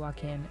 as you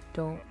walk in,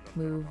 don't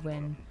move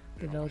when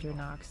the villager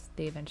knocks.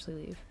 They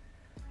eventually leave.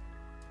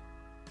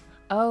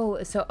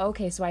 Oh, so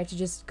okay, so I have to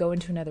just go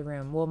into another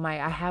room. Well, I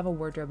have a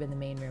wardrobe in the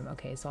main room.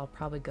 Okay, so I'll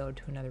probably go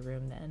to another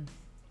room then.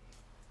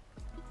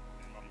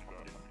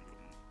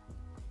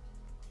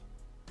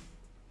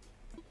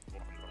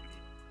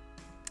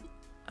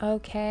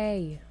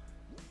 Okay.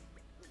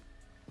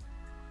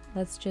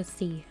 Let's just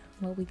see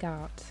what we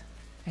got.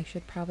 I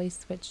should probably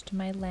switch to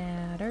my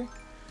ladder,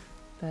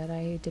 but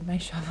I did my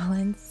shovel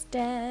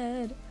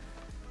instead.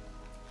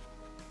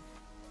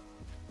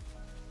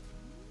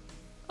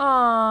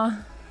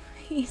 Aww.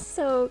 He's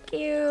so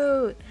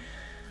cute.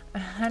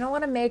 I don't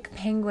want to make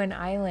Penguin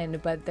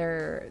Island, but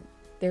they're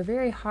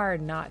very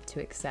hard not to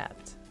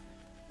accept.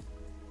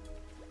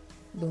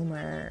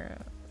 Boomer.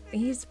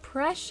 He's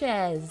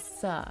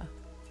precious.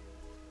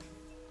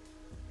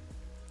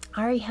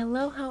 Ari,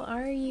 hello, how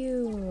are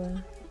you?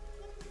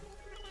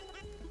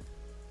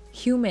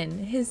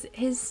 Human. His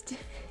thing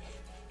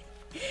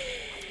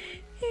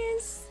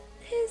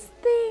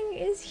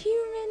is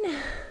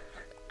human.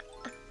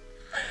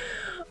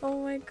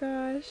 Oh my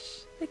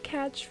gosh, the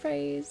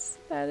catchphrase.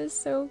 That is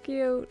so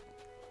cute.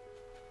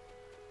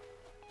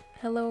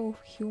 Hello,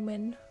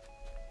 human.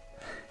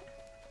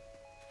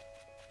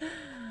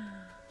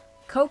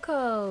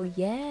 Coco,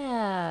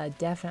 yeah,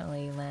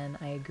 definitely, Len.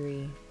 I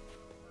agree.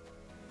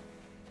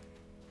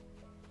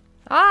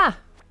 Ah!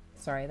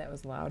 Sorry, that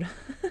was loud.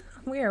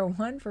 We are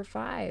 1 for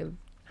 5.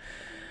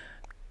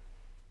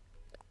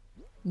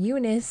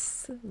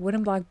 Eunice,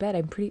 wooden block bed.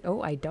 I'm pretty.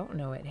 Oh, I don't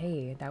know it.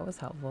 Hey, that was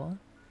helpful.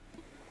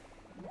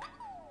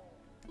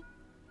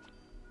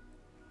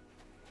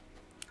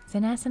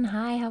 Sanasan,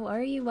 hi, how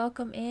are you?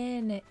 Welcome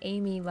in.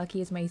 Amy,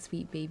 Lucky is my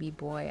sweet baby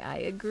boy. I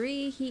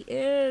agree, he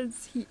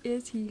is. He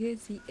is, he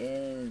is, he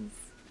is.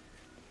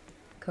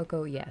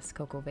 Coco, yes,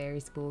 Coco, very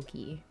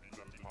spooky.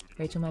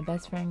 Rachel, my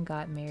best friend,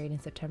 got married in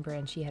September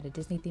and she had a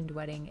Disney-themed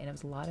wedding and it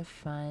was a lot of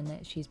fun.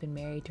 She's been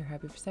married to her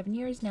hubby for 7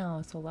 years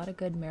now, so a lot of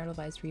good marital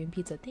vibes for you and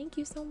pizza. Thank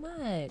you so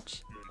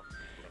much.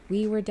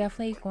 We were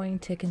definitely going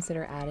to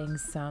consider adding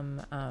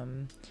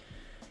some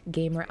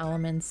gamer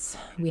elements.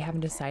 We haven't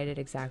decided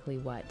exactly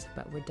what,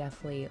 but we're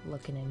definitely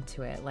looking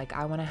into it. Like,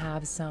 I want to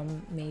have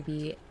some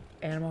maybe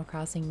Animal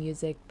Crossing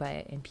music,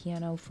 but in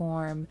piano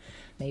form,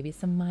 maybe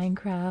some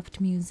Minecraft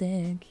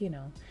music, you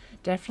know.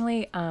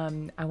 Definitely,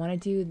 I want to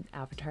do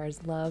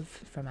Avatar's Love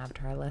from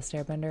Avatar: Last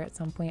Airbender at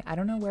some point. I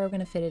don't know where we're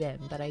going to fit it in,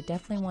 but I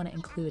definitely want to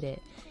include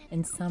it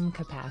in some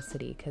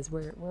capacity because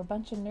we're a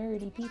bunch of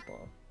nerdy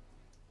people.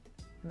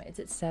 Is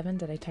it 7?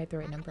 Did I type the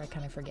right number? I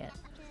kind of forget.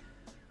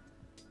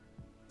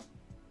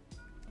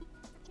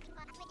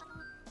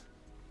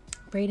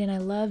 Brayden, I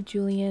love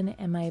Julian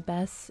and my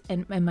best,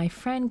 and my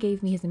friend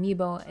gave me his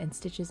amiibo and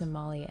Stitches and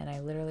Molly, and I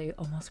literally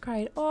almost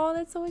cried. Oh,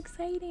 that's so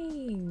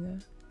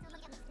exciting.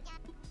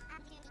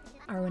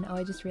 Arwen, oh,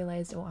 I just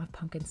realized, oh, I have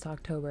pumpkins to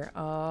October.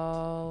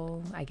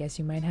 Oh, I guess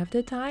you might have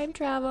to time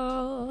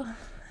travel.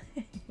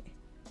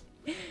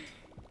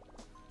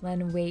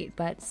 Len, wait,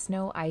 but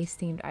snow ice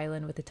themed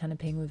island with a ton of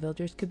penguin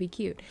villagers could be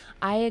cute.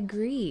 I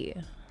agree.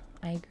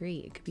 I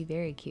agree. It could be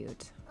very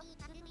cute.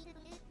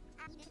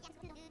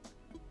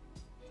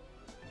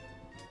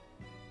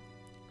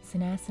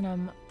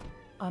 Sinasanam,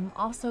 I'm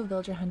also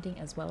villager hunting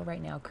as well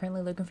right now.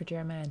 Currently looking for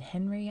Jeremiah and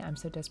Henry. I'm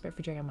so desperate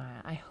for Jeremiah.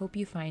 I hope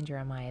you find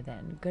Jeremiah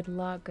then. Good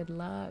luck, good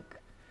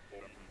luck.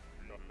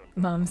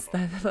 Mom's,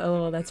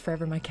 that's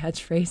forever my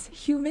catchphrase.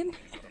 Human.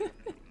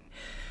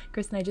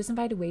 Kristen, I just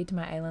invited Wade to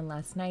my island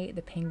last night.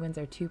 The penguins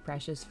are too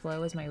precious.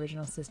 Flo is my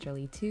original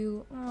sisterly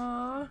too.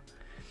 Aww.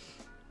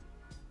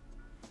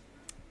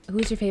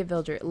 Who's your favorite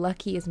villager?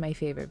 Lucky is my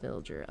favorite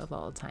villager of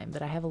all time,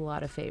 but I have a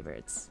lot of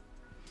favorites.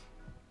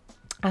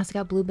 I also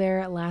got Blue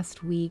Bear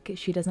last week.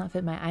 She does not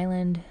fit my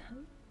island,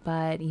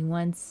 but he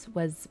once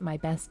was my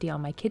bestie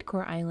on my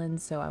Kidcore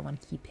island, so I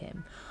want to keep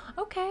him.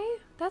 Okay,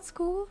 that's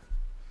cool.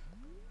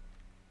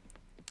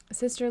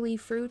 Sisterly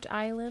Fruit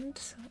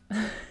Island.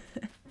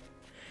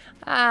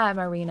 Ah,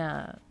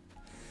 Marina.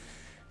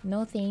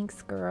 No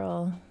thanks,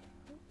 girl.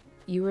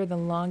 You were the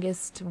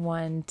longest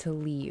one to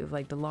leave,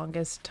 like the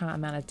longest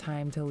amount of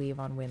time to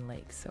leave on Wind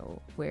Lake,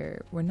 so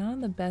we're not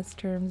on the best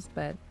terms,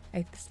 but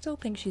I still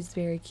think she's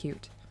very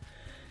cute.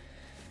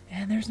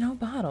 And there's no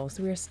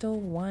bottles. We are still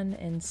 1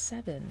 and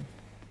 7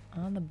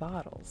 on the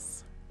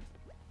bottles.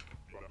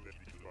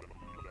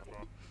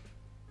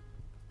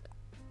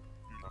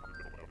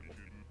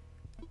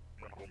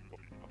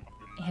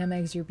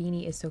 Hamex, your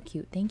beanie is so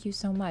cute. Thank you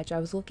so much. I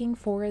was looking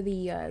for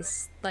the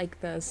like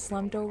the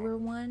slumped over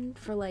one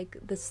for like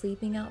the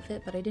sleeping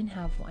outfit, but I didn't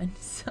have one,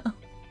 so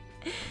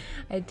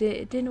it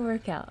didn't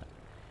work out.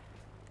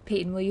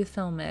 Peyton, will you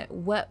film it?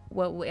 What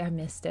I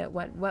missed it.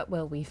 What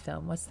will we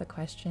film? What's the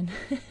question?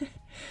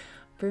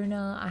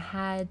 Bruno, I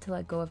had to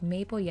let go of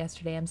Maple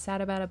yesterday. I'm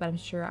sad about it, but I'm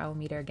sure I will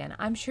meet her again.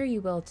 I'm sure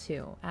you will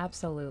too.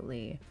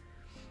 Absolutely.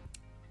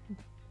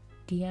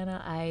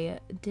 Deanna, I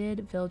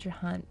did villager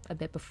hunt a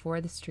bit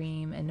before the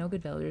stream and no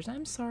good villagers.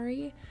 I'm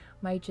sorry.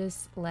 Might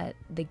just let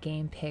the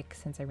game pick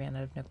since I ran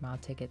out of Nook Mile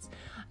tickets.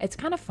 It's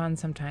kind of fun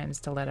sometimes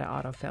to let it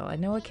autofill. I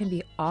know it can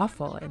be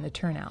awful in the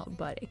turnout,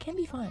 but it can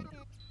be fun.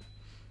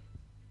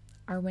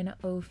 Arwen,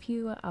 oh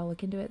phew, I'll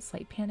look into it.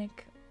 Slight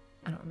panic.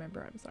 I don't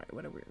remember. I'm sorry.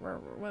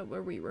 What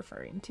were we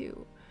referring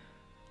to?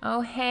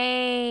 Oh,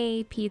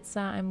 hey,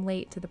 Pizza. I'm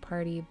late to the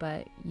party,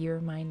 but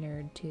you're my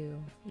nerd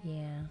too.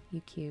 Yeah,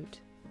 you cute.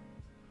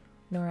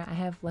 Nora, I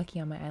have Lucky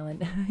on my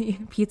island.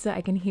 Pizza,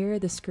 I can hear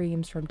the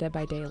screams from Dead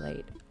by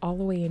Daylight all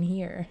the way in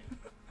here.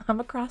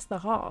 I'm across the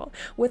hall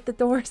with the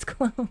doors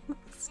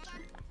closed.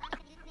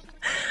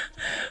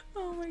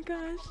 Oh my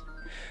gosh.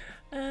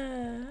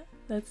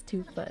 That's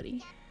too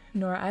funny.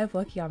 Nora, I have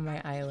Lucky on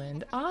my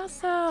island.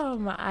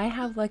 Awesome! I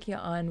have Lucky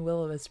on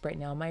Will-O-Wisp right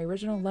now. My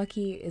original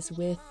Lucky is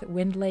with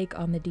Wind Lake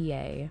on the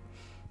DA.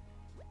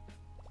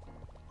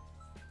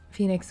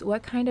 Phoenix,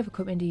 what kind of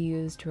equipment do you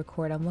use to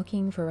record? I'm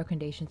looking for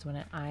recommendations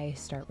when I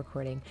start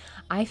recording.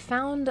 I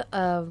found,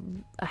 I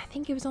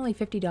think it was only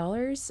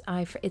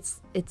 $50.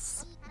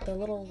 It's the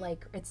little,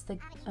 like, it's the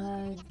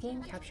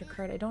game capture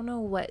card. I don't know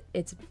what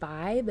it's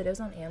by, but it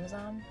was on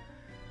Amazon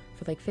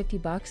for like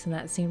 $50, and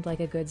that seemed like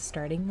a good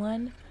starting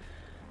one.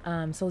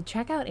 So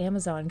check out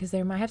Amazon because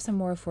they might have some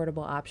more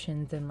affordable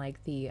options than like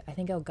I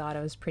think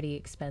Elgato is pretty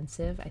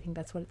expensive. I think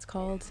that's what it's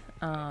called.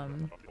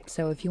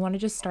 So if you want to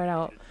just start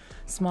out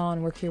small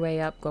and work your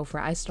way up, go for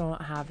it. I still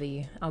don't have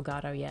the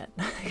Elgato yet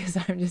because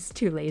I'm just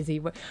too lazy.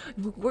 But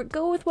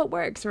go with what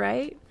works,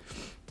 right?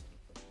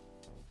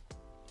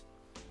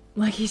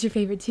 Lucky's your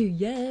favorite too.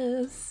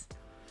 Yes.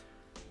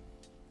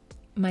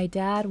 My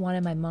dad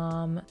wanted my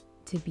mom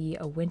to be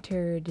a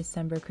winter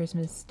December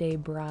Christmas Day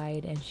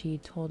bride, and she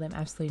told him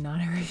absolutely not.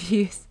 I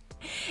refuse.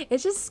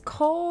 It's just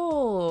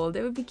cold. cold.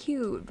 It would be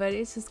cute, but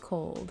it's just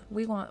cold.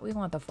 We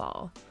want the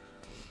fall.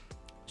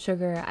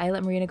 Sugar, I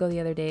let Marina go the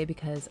other day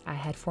because I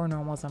had 4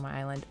 normals on my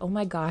island. Oh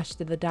my gosh,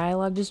 did the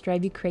dialogue just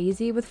drive you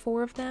crazy with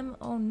 4 of them?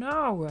 Oh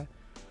no.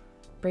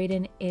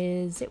 Brayden,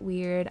 is it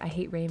weird? I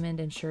hate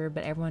Raymond and sure,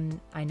 but everyone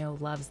I know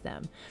loves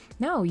them.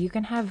 No, you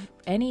can have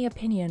any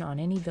opinion on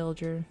any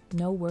villager.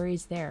 No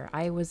worries there.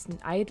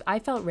 I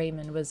felt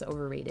Raymond was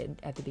overrated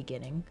at the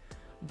beginning,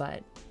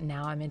 but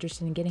now I'm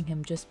interested in getting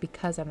him just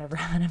because I've never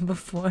had him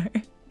before.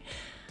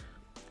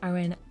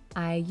 Arwen,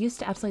 I used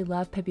to absolutely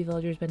love peppy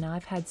villagers, but now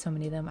I've had so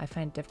many of them, I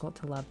find it difficult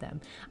to love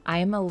them. I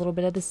am a little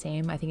bit of the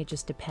same. I think it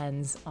just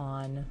depends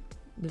on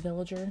the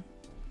villager,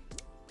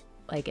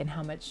 like, and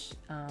how much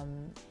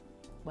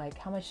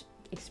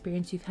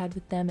experience you've had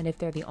with them, and if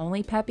they're the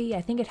only peppy.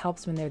 I think it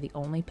helps when they're the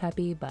only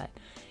peppy, but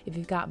if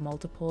you've got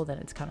multiple, then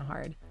it's kind of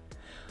hard.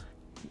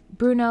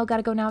 Bruno,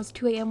 gotta go now. It's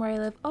 2 a.m. where I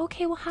live.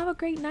 Okay, well, have a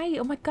great night.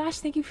 Oh my gosh,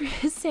 thank you for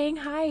saying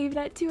hi even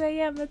at 2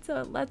 a.m.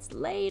 That's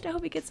late. I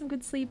hope you get some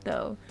good sleep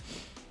though.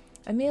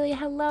 Amelia,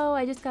 hello.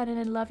 I just got in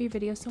and love your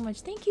video so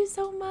much. Thank you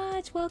so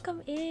much.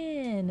 Welcome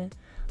in.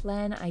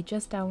 Len, I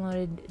just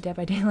downloaded Dead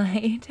by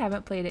Daylight.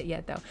 Haven't played it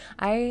yet though.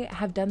 I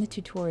have done the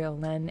tutorial,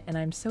 Len, and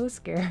I'm so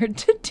scared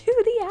to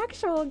do the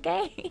actual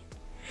game.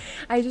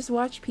 I just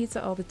watch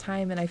Pizza all the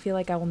time and I feel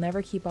like I will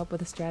never keep up with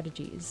the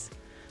strategies.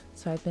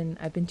 So I've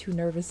been too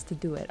nervous to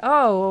do it.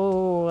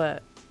 Oh,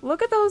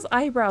 look at those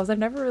eyebrows. I've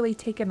never really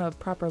taken a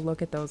proper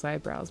look at those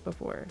eyebrows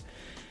before.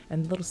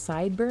 And little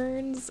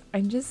sideburns.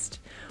 I'm just,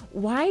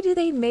 why do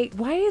they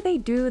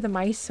do the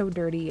mice so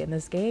dirty in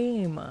this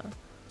game?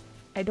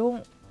 I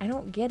don't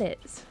get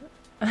it.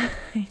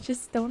 I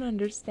just don't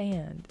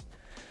understand.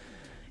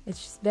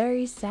 It's just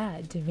very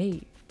sad to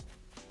me.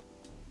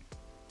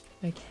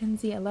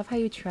 Mackenzie, I love how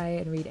you try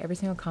and read every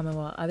single comment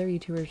while other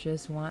YouTubers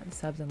just want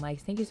subs and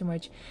likes. Thank you so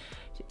much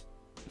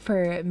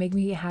for making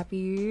me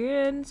happy,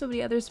 and so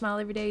many others smile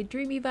every day.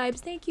 Dreamy vibes,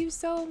 thank you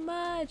so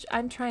much.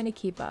 I'm trying to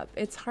keep up.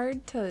 It's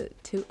hard to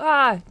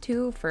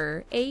 2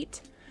 for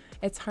 8.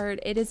 It's hard.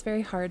 It is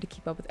very hard to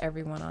keep up with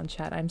everyone on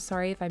chat. I'm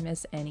sorry if I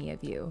miss any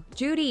of you.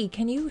 Judy,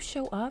 can you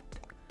show up?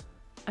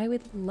 I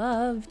would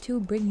love to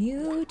bring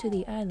you to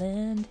the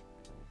island.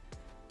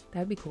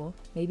 That'd be cool.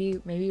 Maybe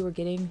we're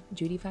getting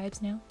Judy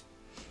vibes now.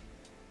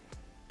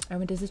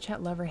 Armin, does the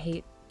chat love or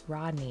hate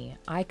Rodney?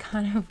 I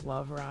kind of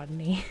love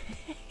Rodney.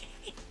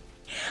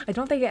 I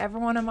don't think I ever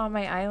want him on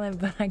my island,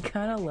 but I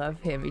kind of love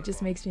him. He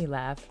just makes me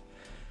laugh.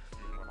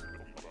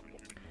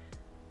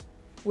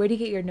 Where do you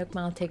get your Nook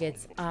Mile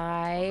tickets?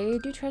 I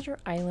do Treasure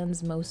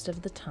Islands most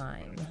of the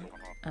time.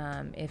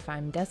 If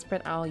I'm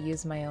desperate, I'll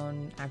use my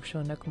own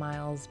actual Nook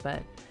Miles,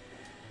 but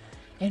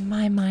in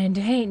my mind,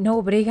 ain't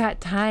nobody got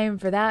time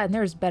for that, and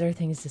there's better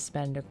things to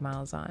spend Nook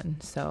Miles on.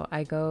 So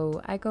I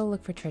go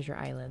look for Treasure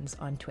Islands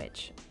on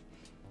Twitch.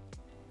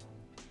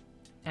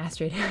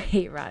 Astrid,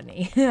 hate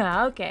Rodney.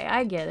 Okay,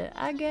 I get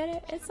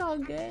it. It's all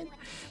good.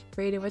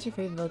 Brayden, what's your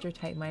favorite villager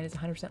type? Mine is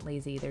 100%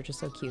 lazy. They're just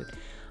so cute.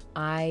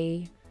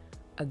 I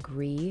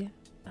agree.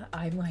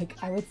 I'm like,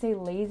 I would say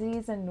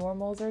lazies and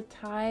normals are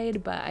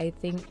tied, but I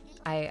think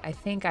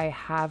I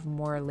have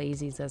more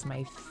lazies as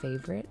my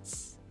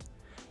favorites.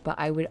 But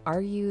I would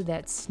argue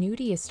that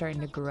Snooty is starting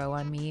to grow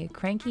on me.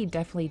 Cranky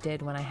definitely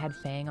did when I had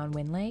Fang on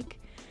Wind Lake,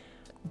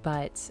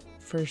 but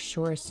for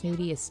sure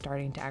Snooty is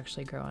starting to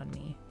actually grow on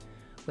me,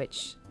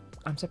 which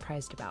I'm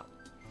surprised about.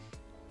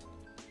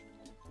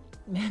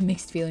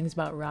 Mixed feelings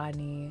about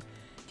Rodney.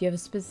 Do you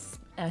have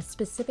a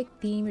specific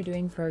theme you're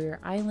doing for your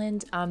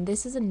island?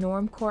 This is a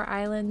normcore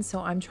island, so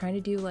I'm trying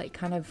to do like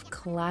kind of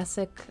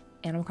classic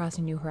Animal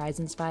Crossing New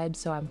Horizons vibes.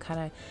 So I'm kind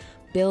of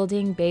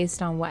building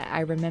based on what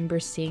I remember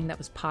seeing that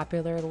was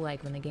popular,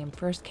 like when the game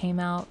first came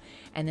out,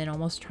 and then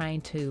almost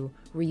trying to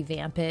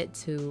revamp it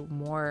to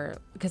more,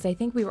 because I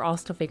think we were all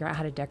still figuring out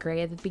how to decorate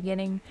at the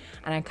beginning,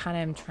 and I kind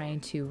of am trying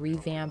to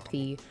revamp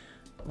the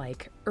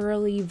like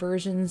early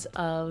versions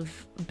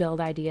of build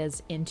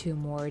ideas into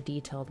more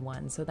detailed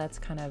ones. So that's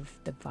kind of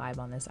the vibe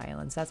on this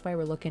island. So that's why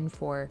we're looking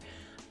for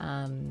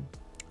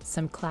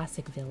some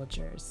classic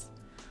villagers.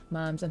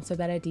 Moms, I'm so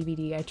bad at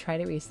DVD. I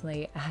tried it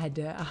recently. I had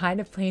to hide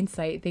in plain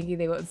sight thinking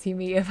they won't see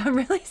me if I'm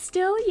really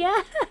still.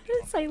 Yes,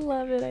 I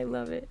love it. I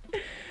love it.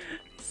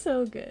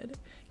 So good.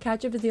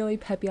 Ketchup is the only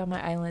peppy on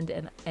my island,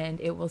 and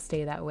it will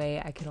stay that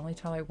way. I can only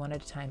tolerate one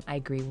at a time. I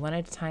agree. One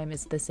at a time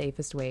is the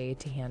safest way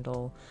to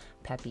handle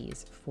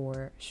peppies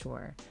for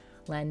sure.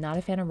 Len, not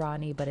a fan of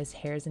Rodney, but his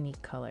hair is a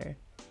neat color.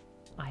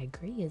 I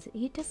agree.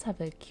 He does have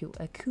a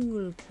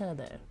cool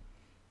color.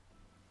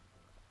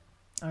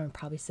 Or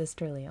probably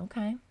sisterly.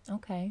 Okay.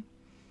 Okay.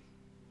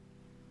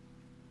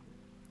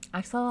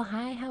 Axel,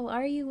 hi. How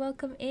are you?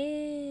 Welcome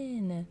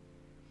in.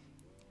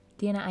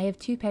 Deanna, I have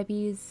 2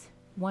 peppies.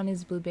 One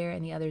is Blue Bear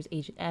and the other is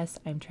Agent S.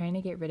 I'm trying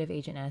to get rid of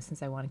Agent S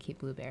since I want to keep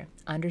Blue Bear.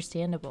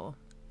 Understandable.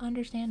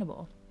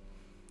 Understandable.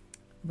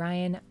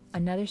 Ryan,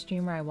 another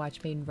streamer I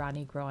watch made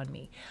Rodney grow on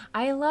me.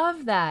 I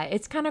love that.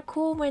 It's kind of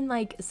cool when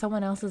like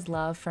someone else's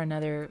love for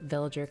another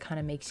villager kind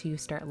of makes you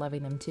start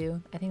loving them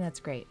too. I think that's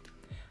great.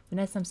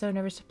 Vanessa, I'm so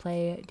nervous to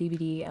play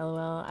DVD,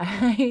 lol.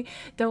 I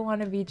don't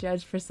want to be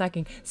judged for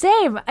sucking.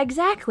 Same,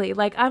 exactly.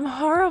 Like, I'm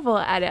horrible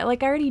at it.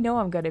 Like, I already know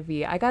I'm gonna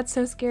be. I got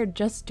so scared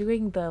just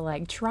doing the,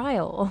 like,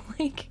 trial.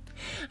 Like,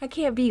 I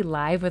can't be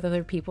live with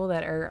other people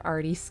that are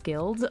already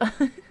skilled.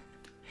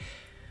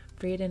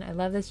 Braden, I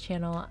love this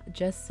channel.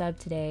 Just subbed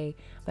today,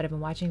 but I've been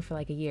watching for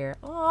like a year.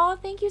 Oh,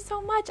 thank you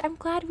so much. I'm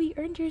glad we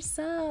earned your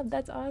sub.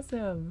 That's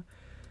awesome.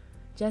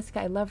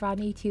 Jessica, I love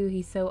Rodney too.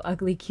 He's so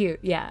ugly cute.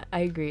 Yeah, I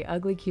agree.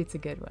 Ugly cute's a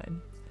good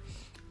one.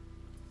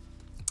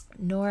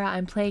 Nora,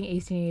 I'm playing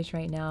ACNH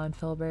right now, and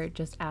Philbert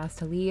just asked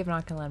to leave. I'm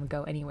not going to let him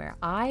go anywhere.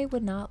 I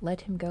would not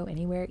let him go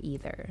anywhere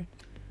either.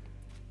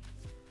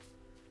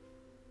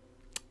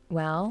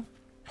 Well,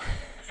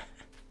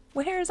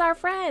 where's our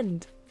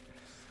friend?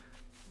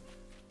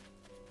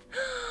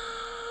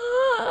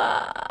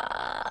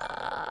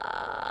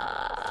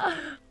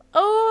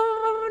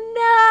 Oh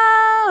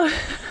no!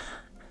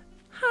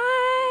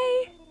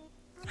 Hi!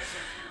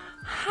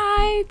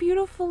 Hi,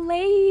 beautiful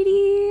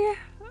lady!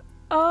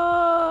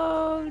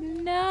 Oh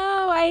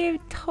no, I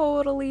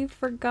totally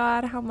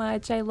forgot how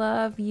much I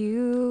love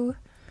you.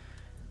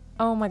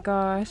 Oh my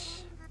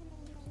gosh.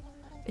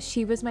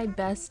 She was my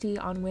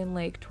bestie on Wind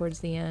Lake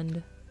towards the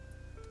end.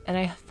 And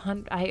I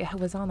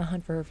was on the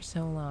hunt for her for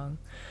so long.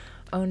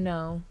 Oh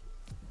no.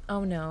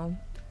 Oh no.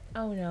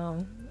 Oh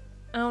no.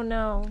 Oh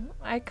no.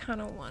 I kind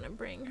of want to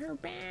bring her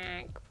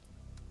back.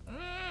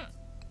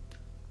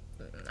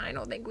 I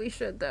don't think we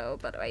should though,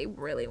 but I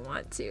really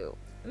want to.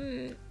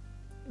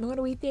 What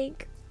do we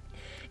think?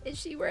 Is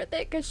she worth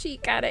it? Because she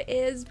kind of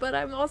is, but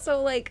I'm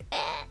also like,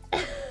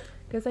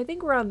 because I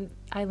think we're on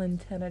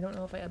Island 10. I don't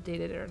know if I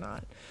updated it or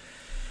not.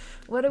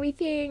 What do we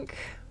think?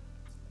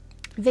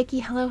 Vicky,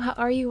 hello, how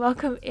are you?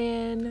 Welcome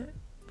in.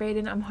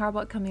 Brayden, I'm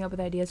horrible at coming up with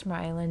ideas for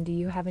my island. Do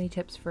you have any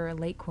tips for a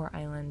lake core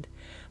island?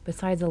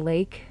 Besides a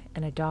lake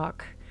and a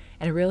dock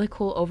and a really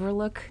cool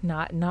overlook?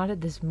 Not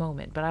at this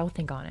moment, but I will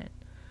think on it.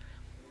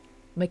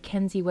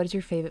 Mackenzie, what is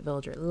your favorite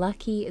villager?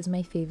 Lucky is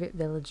my favorite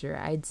villager.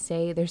 I'd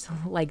say there's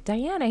like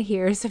Diana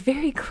here is a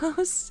very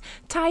close,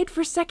 tied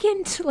for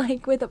second,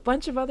 like with a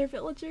bunch of other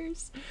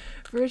villagers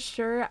for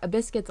sure.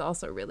 Biscuit's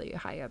also really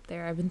high up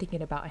there. I've been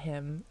thinking about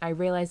him. I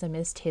realized I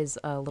missed his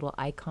little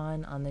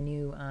icon on the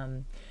new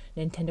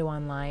Nintendo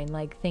Online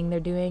like thing they're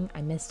doing.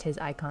 I missed his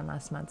icon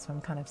last month, so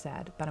I'm kind of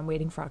sad, but I'm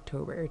waiting for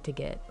October to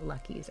get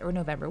Lucky's, or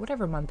November,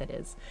 whatever month it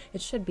is.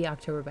 It should be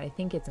October, but I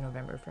think it's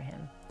November for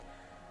him.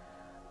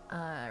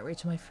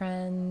 Rachel, my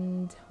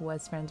friend,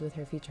 was friends with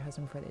her future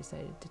husband before they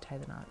decided to tie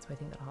the knot, so I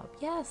think that'll help.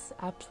 Yes,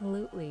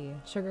 absolutely.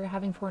 Sugar,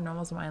 having 4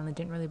 normals on my island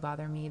didn't really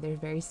bother me. They're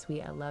very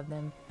sweet. I love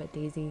them. But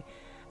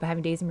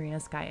having Daisy, Marina,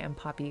 Sky, and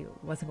Poppy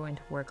wasn't going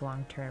to work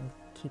long term.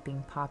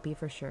 Keeping Poppy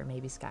for sure,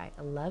 maybe Sky.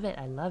 I love it.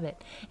 I love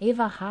it.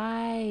 Ava,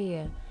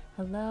 hi.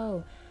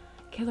 Hello.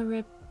 Killer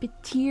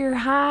Repeteer,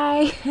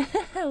 hi.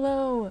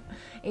 Hello.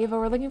 Ava,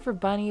 we're looking for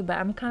Bunnie, but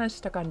I'm kind of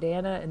stuck on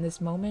Diana in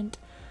this moment.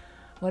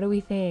 What do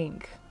we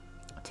think?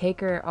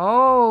 Take her.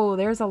 Oh,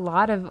 there's a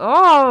lot of,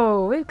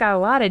 we've got a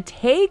lot of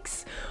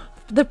takes.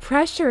 The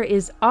pressure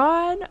is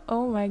on.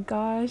 Oh my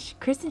gosh.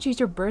 Kristen, she's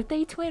your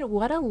birthday twin.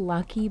 What a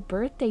lucky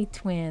birthday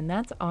twin.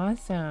 That's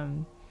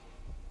awesome.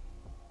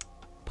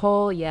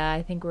 Poll. Yeah,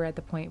 I think we're at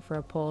the point for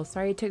a poll.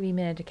 Sorry it took me a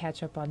minute to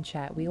catch up on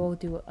chat. We will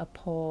do a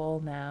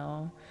poll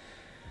now.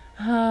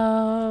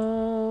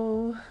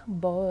 Oh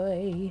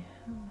boy.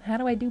 How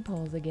do I do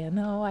polls again?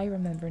 Oh, I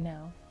remember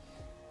now.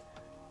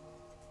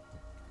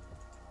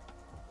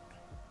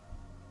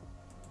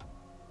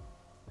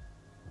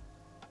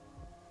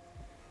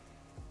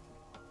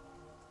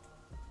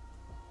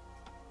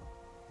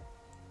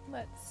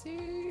 Let's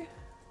see.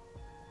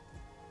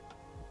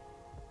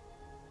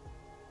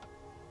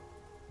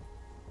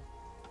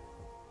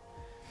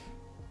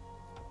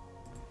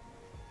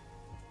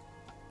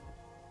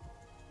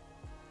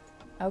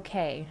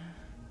 Okay.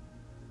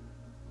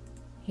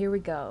 Here we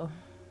go.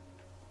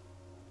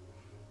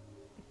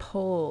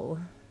 Poll.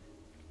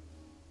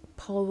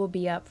 Poll will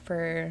be up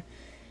for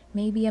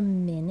maybe a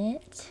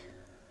minute.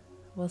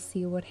 We'll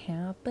see what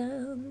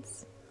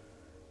happens.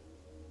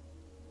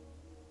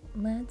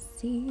 Let's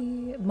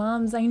see.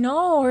 Moms, I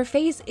know her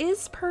face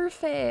is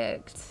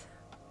perfect.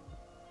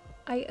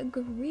 I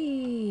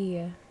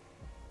agree.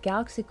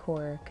 Galaxy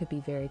Core could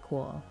be very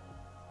cool.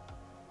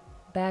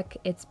 Beck,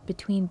 it's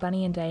between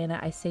Bunnie and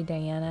Diana. I say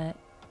Diana.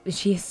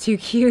 She is too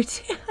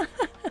cute.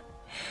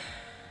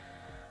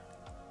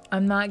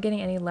 I'm not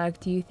getting any luck.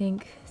 Do you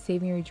think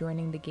saving or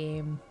rejoining the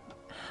game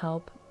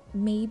help?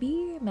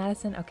 Maybe.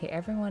 Madison. Okay,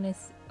 everyone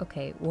is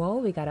okay. Whoa,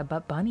 we got a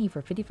Bunnie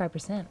for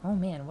 55%. Oh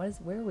man,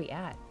 where are we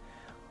at?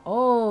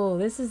 Oh,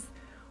 this is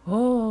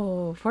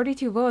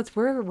 42 votes.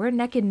 We're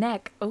neck and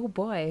neck. Oh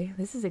boy,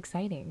 this is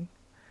exciting.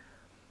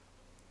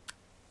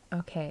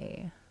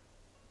 Okay.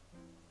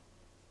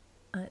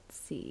 Let's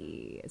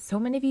see. So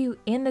many of you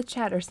in the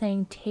chat are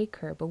saying take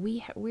her, but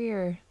we've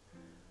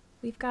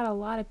got a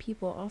lot of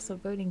people also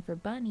voting for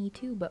Bunnie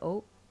too, but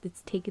oh,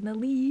 it's taking the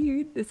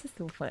lead. This is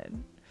so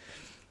fun.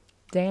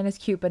 Diana's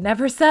cute, but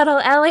never settle,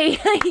 Ellie.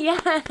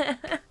 Yeah.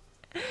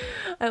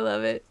 I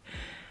love it.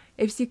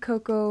 If see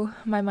Coco,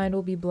 my mind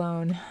will be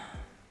blown.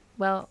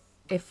 Well,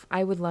 if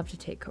I would love to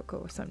take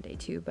Coco someday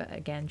too, but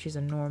again, she's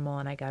a normal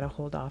and I gotta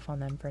hold off on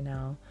them for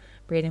now.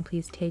 Brayden,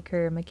 please take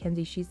her.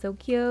 Mackenzie, she's so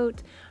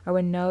cute.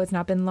 Arwen, no, it's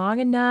not been long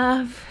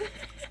enough.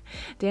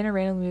 Dana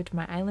randomly moved to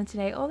my island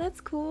today. Oh, that's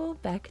cool.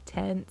 Beck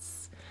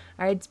tense.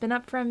 Alright, it's been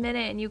up for a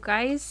minute and you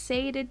guys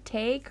say to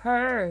take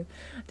her.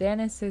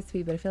 Dana is so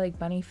sweet, but I feel like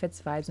Bunnie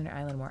fits vibes on your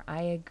island more.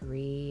 I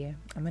agree.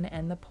 I'm gonna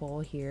end the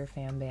poll here,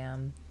 fam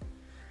bam.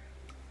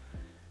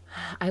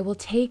 I will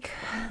take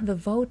the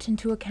vote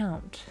into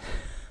account.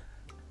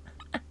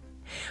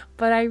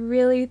 But I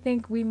really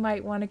think we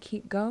might want to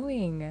keep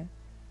going.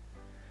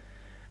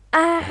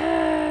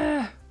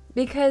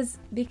 Because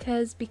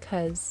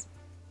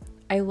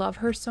I love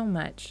her so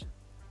much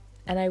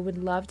and I would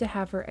love to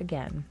have her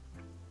again.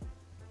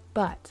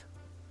 But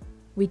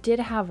we did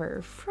have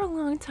her for a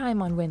long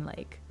time on Wind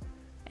Lake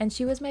and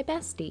she was my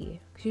bestie.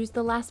 She was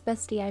the last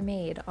bestie I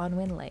made on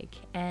Wind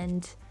Lake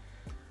and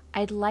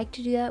I'd like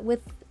to do that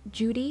with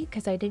Judy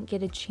because I didn't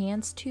get a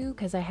chance to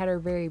because I had her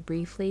very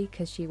briefly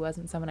because she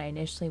wasn't someone I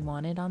initially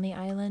wanted on the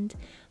island.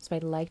 So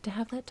I'd like to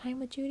have that time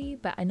with Judy,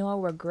 but I know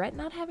I'll regret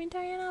not having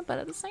Diana, but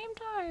at the same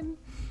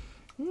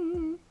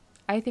time,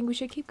 I think we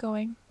should keep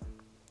going.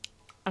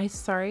 I'm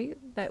sorry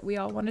that we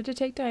all wanted to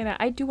take Diana.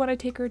 I do want to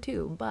take her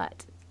too,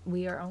 but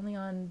we are only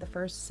on the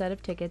first set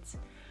of tickets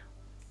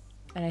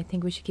and I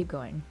think we should keep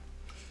going.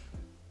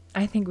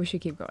 I think we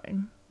should keep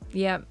going.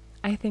 Yep.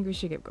 I think we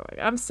should keep going.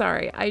 I'm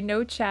sorry. I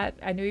know chat.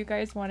 I know you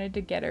guys wanted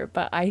to get her,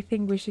 but I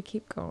think we should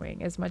keep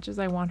going as much as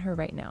I want her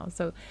right now.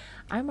 So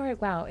I'm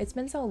alright. Wow. It's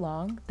been so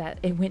long that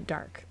it went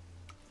dark.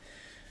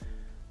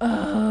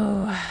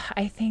 Oh,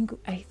 I think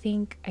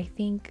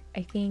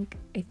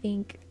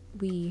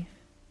we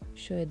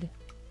should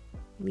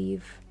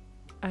leave.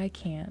 I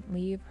can't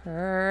leave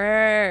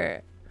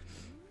her.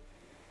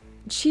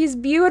 She's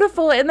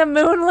beautiful in the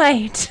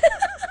moonlight.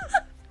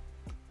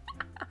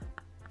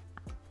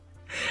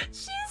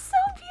 She's so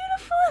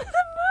beautiful in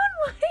the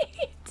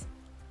moonlight.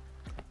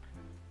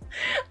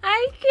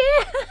 I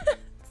can't.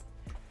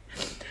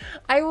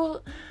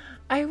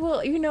 I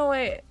will, you know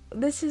what?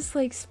 This is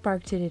like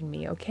sparked it in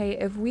me, okay?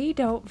 If we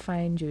don't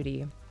find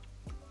Judy,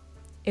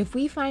 if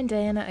we find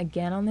Diana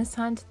again on this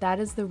hunt, that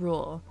is the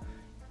rule.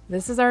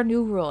 This is our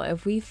new rule.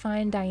 If we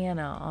find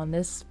Diana on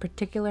this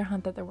particular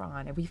hunt that they're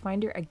on, if we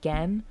find her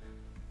again,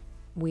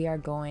 we are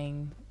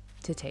going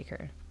to take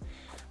her.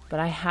 But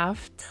I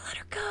have to let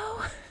her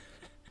go.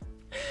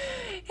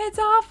 It's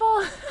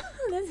awful.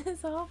 This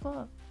is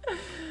awful.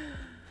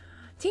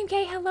 Team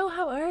K, hello,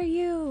 how are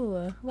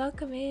you?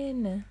 Welcome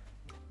in.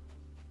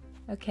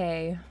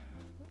 Okay.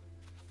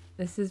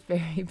 This is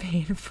very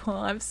painful.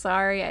 I'm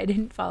sorry I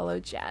didn't follow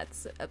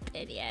chat's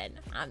opinion.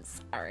 I'm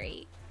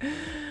sorry.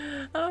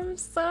 I'm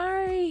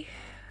sorry.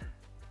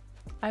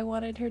 I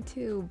wanted her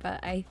too,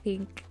 but I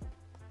think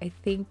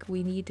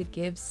we need to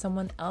give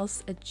someone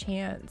else a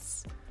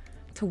chance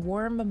to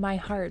warm my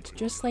heart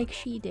just like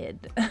she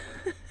did.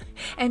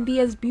 And be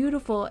as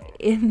beautiful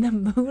in the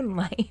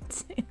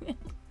moonlight.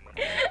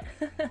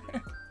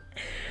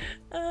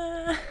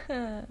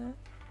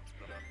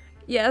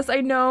 Yes,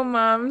 I know,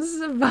 moms.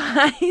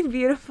 Bye,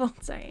 beautiful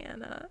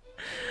Diana.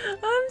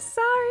 I'm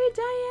sorry,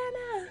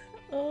 Diana.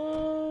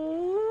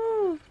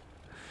 Oh.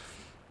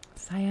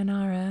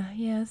 Sayonara.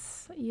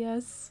 Yes,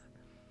 yes.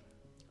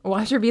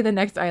 Watch her be the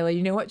next island.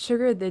 You know what,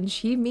 Sugar? Then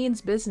she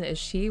means business.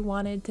 She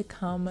wanted to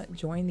come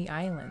join the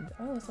island.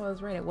 Oh, so I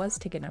was right. It was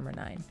ticket number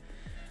 9.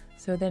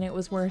 So then it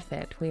was worth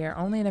it. We are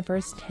only in the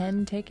first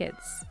 10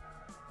 tickets.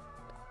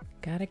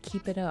 Gotta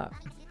keep it up.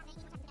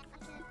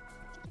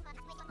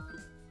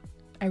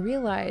 I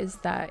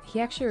realized that he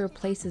actually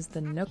replaces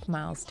the Nook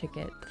Miles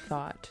ticket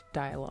thought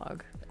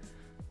dialogue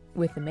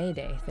with the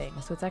Mayday thing.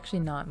 So it's actually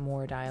not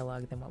more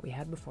dialogue than what we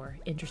had before,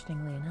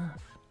 interestingly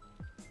enough.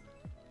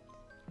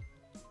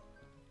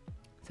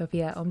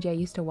 Sophia, OMG, I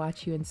used to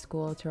watch you in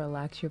school to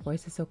relax. Your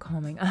voice is so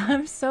calming.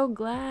 I'm so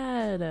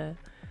glad.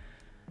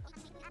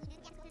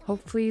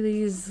 Hopefully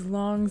these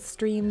long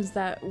streams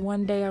that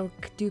one day I'll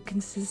do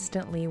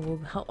consistently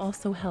will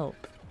also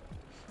help.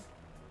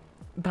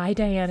 Bye,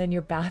 Diana, in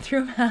your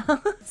bathroom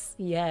house.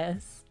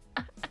 Yes.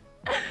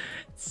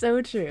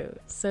 So true.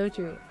 So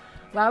true.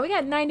 Wow, we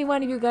got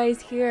 91 of you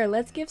guys here.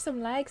 Let's give some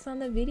likes on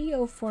the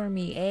video for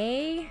me,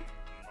 eh?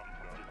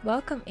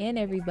 Welcome in,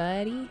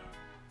 everybody.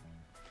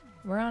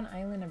 We're on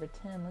island number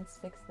 10. Let's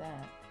fix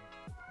that.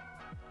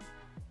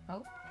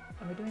 Oh.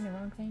 Am I doing the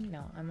wrong thing?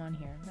 No, I'm on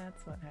here.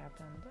 That's what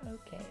happened.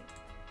 Okay.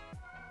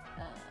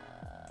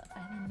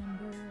 Island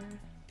number...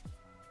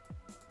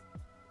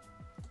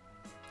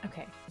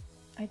 Okay.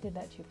 I did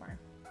that too far.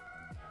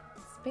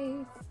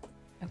 Space.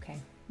 Okay.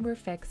 We're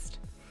fixed.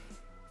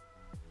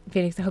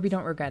 Phoenix, I hope you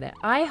don't regret it.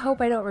 I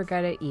hope I don't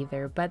regret it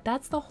either, but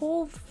that's the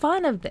whole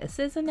fun of this,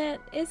 isn't it?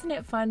 Isn't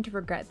it fun to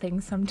regret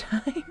things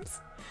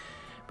sometimes?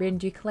 Brandon,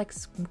 do you collect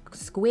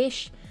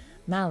squishmallows?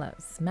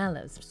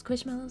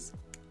 Squishmallows?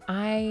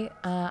 I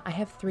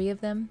have 3 of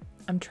them.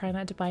 I'm trying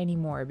not to buy any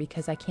more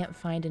because I can't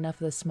find enough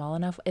of the small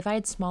enough. If I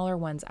had smaller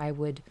ones, I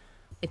would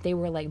if they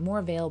were like more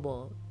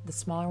available, the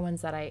smaller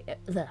ones that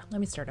let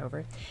me start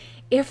over.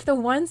 If the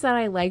ones that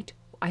I liked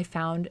I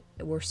found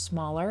were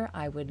smaller,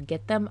 I would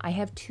get them. I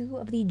have 2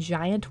 of the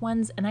giant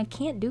ones and I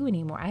can't do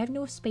anymore. I have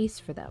no space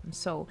for them.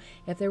 So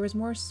if there was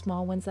more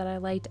small ones that I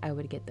liked, I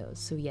would get those.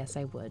 So yes,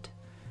 I would.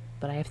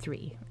 But I have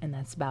 3 and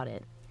that's about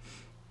it.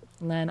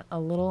 Len, a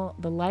little,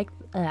 like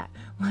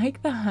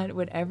the hunt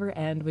would ever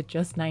end with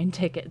just 9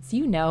 tickets.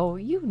 You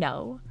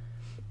know.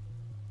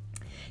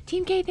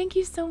 Team K, thank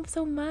you so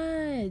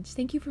much.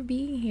 Thank you for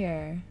being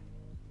here.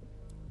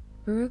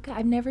 Baruka,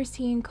 I've never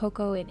seen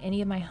Coco in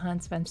any of my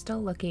hunts, but I'm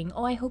still looking.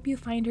 Oh, I hope you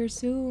find her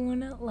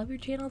soon. Love your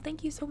channel.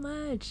 Thank you so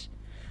much.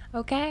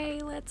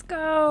 Okay, let's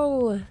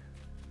go.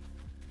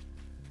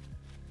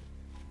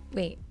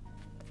 Wait,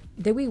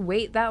 did we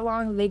wait that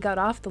long? They got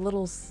off the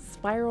little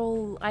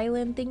spiral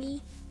island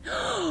thingy?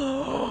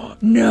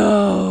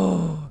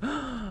 No.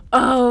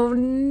 Oh,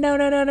 no.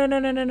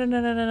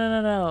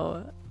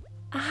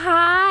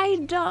 Hi,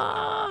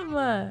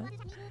 Dom.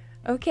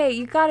 Okay,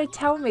 you gotta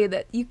tell me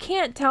that you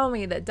can't tell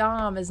me that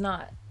Dom is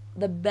not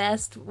the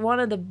best, one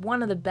of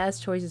the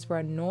best choices for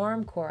a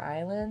normcore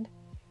island.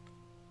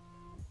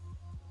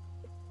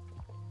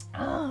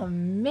 Oh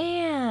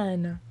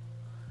man,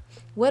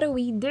 what do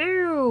we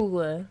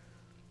do?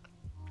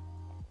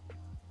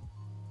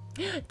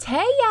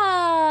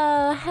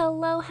 Taya,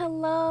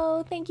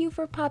 hello. Thank you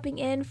for popping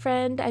in,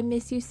 friend. I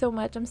miss you so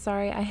much. I'm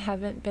sorry I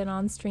haven't been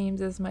on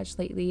streams as much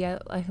lately. I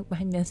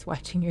miss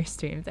watching your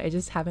streams. I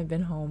just haven't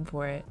been home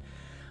for it.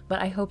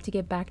 But I hope to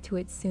get back to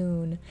it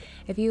soon.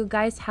 If you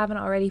guys haven't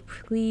already,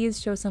 please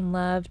show some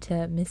love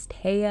to Miss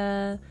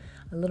Taya,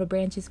 Little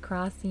Branches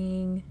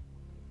Crossing.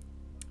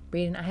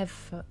 Brayden, I have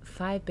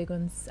 5 big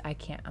ones.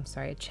 I'm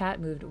sorry.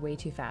 Chat moved way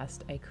too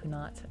fast. I could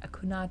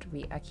not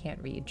read. I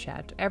can't read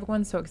chat.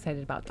 Everyone's so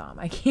excited about Dom.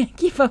 I can't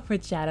keep up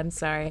with chat. I'm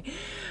sorry.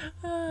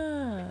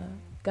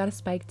 Got a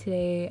spike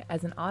today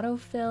as an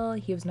autofill.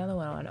 He was another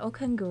one on. Oh,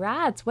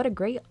 congrats. What a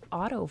great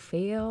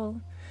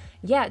autofill.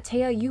 Yeah,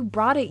 Taya, you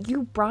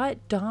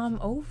brought Dom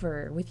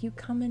over with you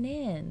coming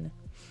in.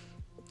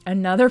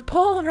 Another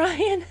poll,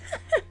 Ryan.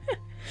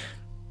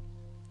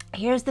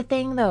 Here's the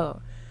thing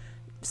though.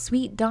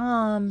 Sweet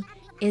Dom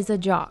is a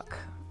jock.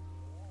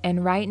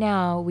 And right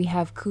now we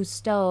have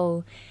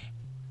Cousteau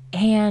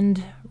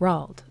and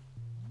Rald.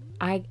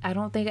 I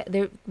don't think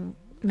they're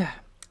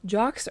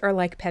jocks are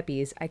like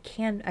peppies. I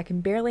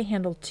can barely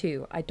handle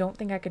 2. I don't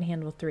think I can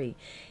handle 3.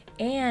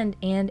 And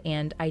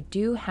I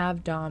do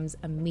have Dom's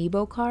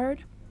amiibo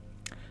card.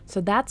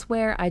 So that's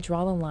where I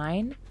draw the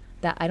line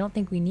that I don't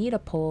think we need a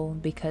poll,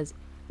 because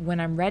when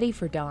I'm ready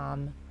for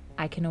Dom,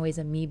 I can always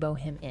amiibo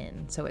him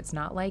in. So it's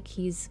not like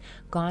he's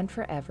gone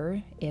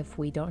forever if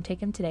we don't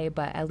take him today,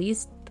 but at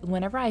least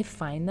whenever I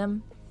find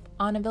them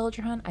on a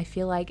villager hunt, I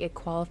feel like it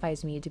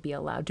qualifies me to be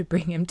allowed to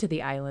bring him to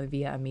the island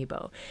via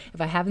amiibo.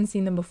 If I haven't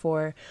seen them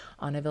before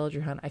on a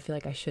villager hunt, I feel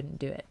like I shouldn't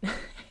do it.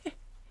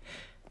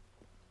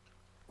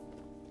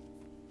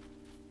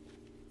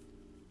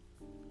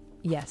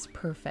 Yes,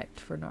 perfect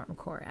for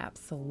normcore.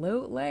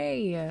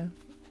 Absolutely.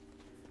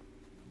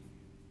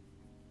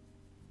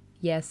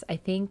 Yes, I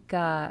think,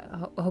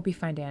 I hope you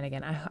find Dan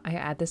again. I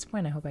at this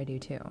point, I hope I do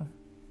too.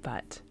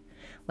 But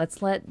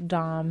let's let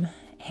Dom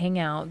hang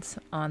out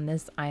on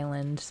this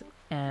island.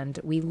 And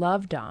we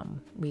love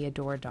Dom. We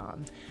adore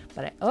Dom.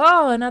 But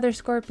oh, another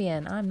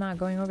scorpion. I'm not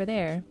going over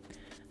there.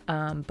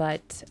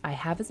 But I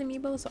have his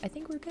amiibo, so I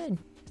think we're good.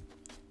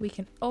 We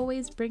can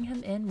always bring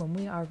him in when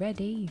we are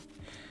ready.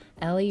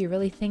 Ellie, you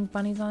really think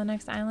Bunnie's on the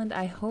next island?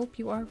 I hope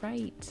you are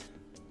right.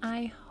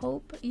 I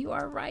hope you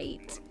are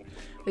right.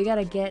 We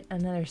gotta get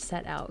another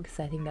set out because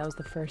I think that was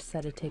the first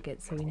set of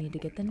tickets, so we need to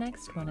get the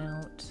next one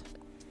out.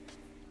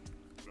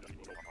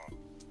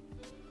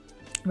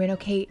 Right,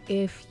 okay,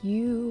 if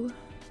you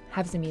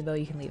have some amiibo,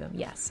 you can leave them.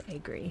 Yes, I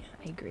agree.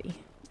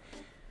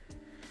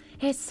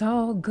 It's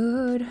all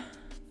good.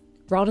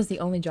 Rald is the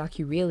only jock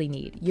you really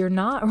need. You're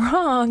not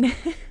wrong.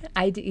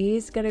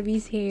 He's gonna be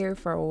here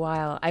for a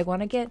while. I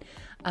want to get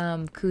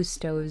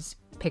Cousteau's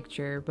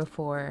picture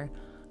before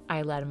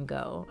I let him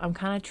go. I'm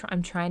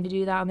trying to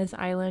do that on this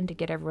island to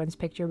get everyone's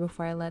picture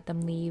before I let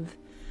them leave.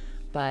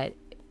 But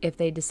if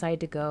they decide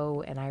to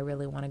go and I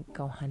really want to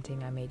go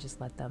hunting, I may just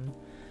let them.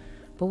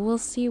 But we'll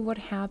see what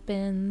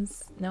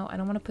happens. No, I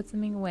don't want to put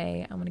something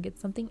away. I want to get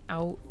something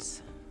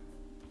out.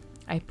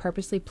 I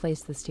purposely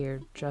placed this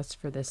here just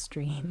for this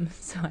stream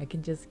so I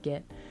can just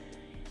get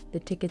the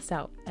tickets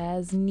out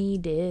as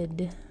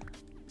needed.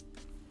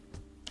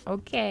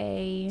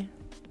 Okay.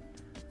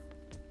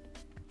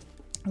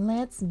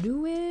 Let's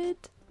do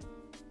it.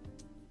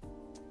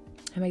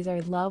 I'm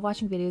excited. I love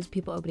watching videos of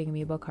people opening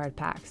amiibo card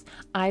packs.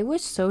 I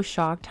was so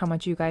shocked how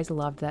much you guys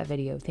loved that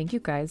video. Thank you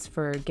guys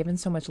for giving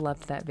so much love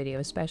to that video,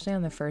 especially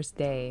on the first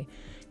day.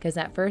 Because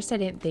at first I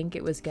didn't think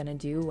it was going to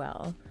do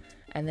well.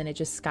 And then it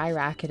just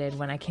skyrocketed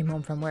when I came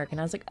home from work. And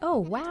I was like, oh,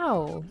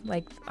 wow.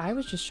 Like, I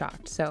was just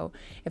shocked. So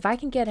if I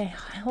can get a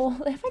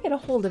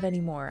hold of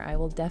any more, I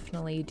will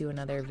definitely do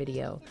another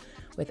video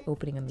with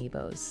opening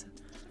amiibos.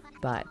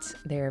 But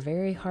they're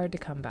very hard to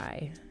come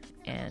by.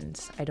 and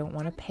I don't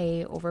want to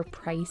pay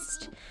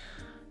overpriced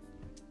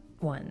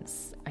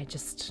ones. I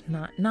just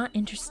not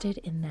interested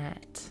in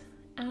that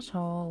at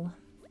all.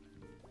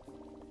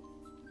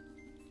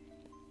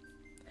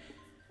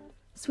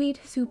 Sweet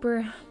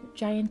super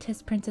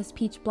giantess Princess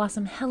Peach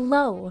Blossom,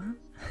 hello.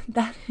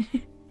 That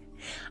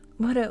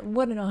what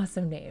an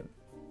awesome name.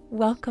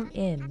 Welcome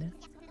in.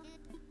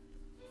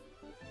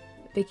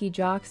 Vicky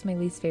Jocks, my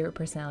least favorite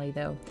personality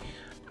though.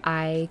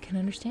 I can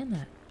understand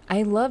that.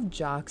 I love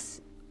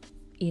Jocks,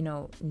 you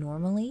know,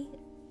 normally,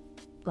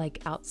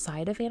 like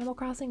outside of Animal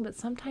Crossing, but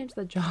sometimes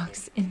the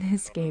Jocks in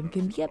this game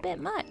can be a bit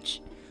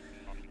much.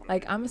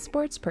 Like, I'm a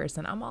sports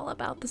person, I'm all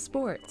about the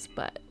sports,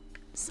 but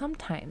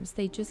sometimes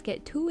they just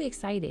get too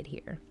excited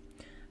here.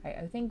 All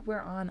right, I think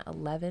we're on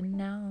 11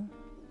 now.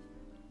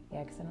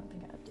 Yeah, because I don't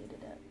think I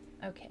updated it.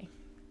 Okay.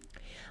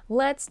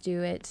 Let's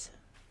do it.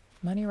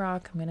 Money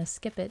Rock, I'm gonna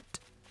skip it.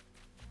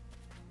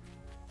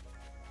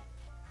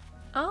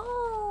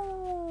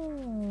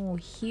 Oh,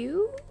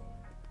 Hugh?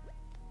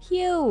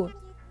 Hugh!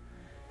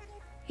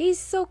 He's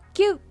so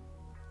cute!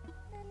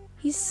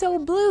 He's so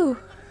blue!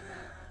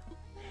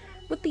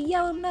 With the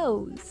yellow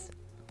nose.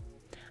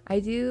 I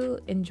do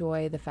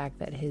enjoy the fact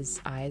that his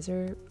eyes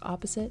are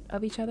opposite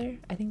of each other.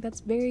 I think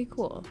that's very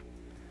cool.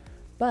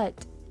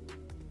 But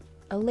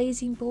a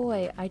lazy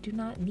boy I do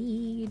not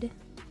need.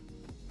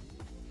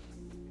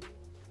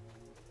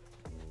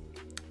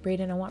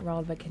 Brayden, I want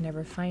Ronald but can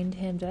never find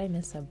him. Did I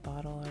miss a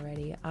bottle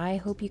already? I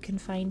hope you can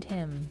find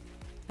him.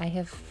 I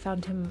have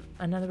found him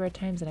a number of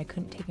times and I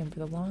couldn't take him for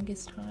the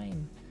longest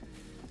time.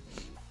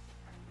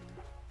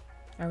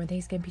 Alright,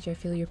 thanks again, Peach. I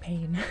feel your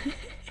pain.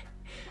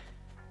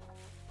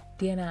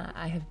 Deanna,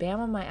 I have Bam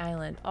on my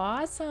island.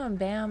 Awesome!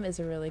 Bam is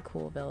a really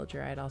cool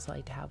villager. I'd also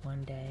like to have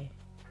one day.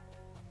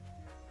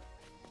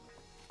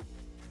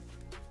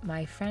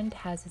 My friend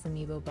has his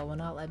amiibo but will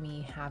not let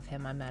me have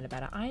him. I'm mad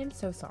about it. I am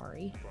so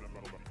sorry.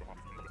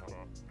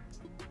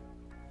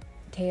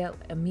 Taya,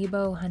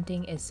 amiibo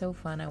hunting is so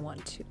fun. I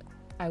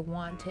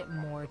want it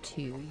more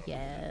too.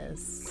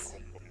 Yes.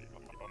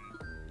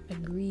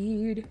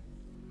 Agreed.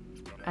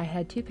 I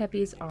had 2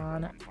 peppies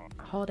on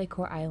Holiday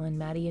Core Island,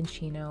 Maddie and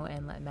Chino,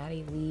 and let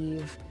Maddie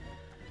leave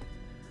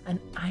an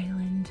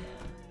island.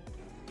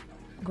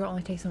 Girl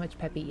only takes so much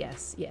peppy.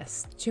 Yes,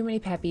 yes. Too many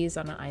peppies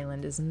on an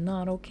island is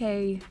not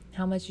okay.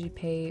 How much did you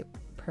pay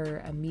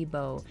per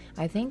amiibo?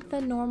 I think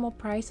the normal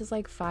price is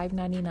like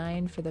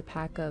 $5.99 for the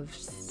pack of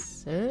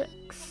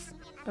 6,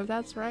 if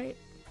that's right.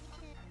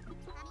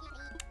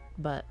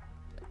 But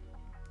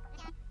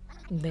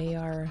they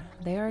are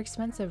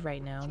expensive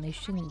right now, and they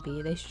shouldn't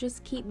be. They should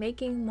just keep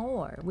making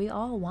more. We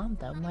all want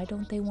them. Why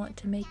don't they want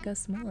to make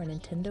us more?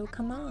 Nintendo,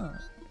 come on.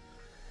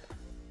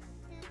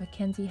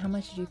 Mackenzie, how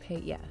much did you pay?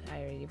 Yeah, I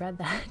already read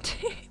that.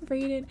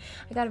 Brayden,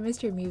 I got a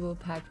Mr. Amiibo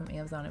pack from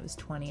Amazon. It was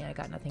 20 and I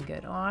got nothing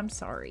good. Oh, I'm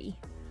sorry.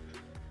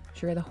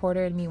 Sure, the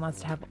hoarder in me wants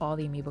to have all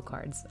the Amiibo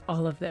cards.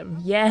 All of them.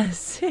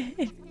 Yes!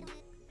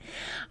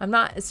 I'm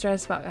not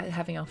stressed about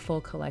having a full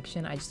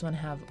collection. I just want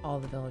to have all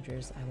the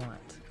villagers I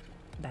want.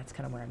 That's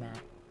kind of where I'm at.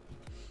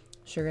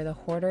 Sugar, the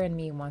hoarder in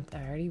me wants...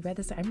 I already read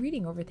this. I'm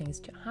reading over things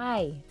too.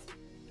 Hi.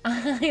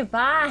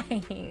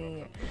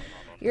 Bye.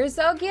 You're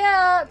so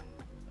cute.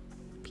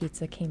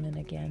 Pizza came in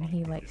again.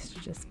 He likes to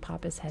just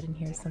pop his head in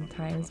here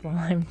sometimes while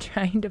I'm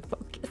trying to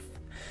focus.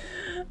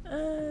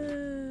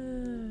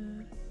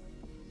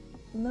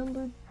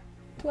 Number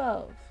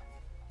 12.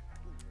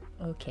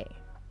 Okay.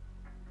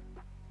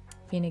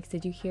 Phoenix,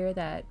 did you hear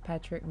that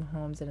Patrick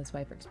Mahomes and his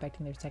wife are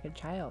expecting their second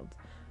child?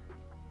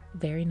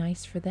 Very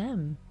nice for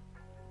them.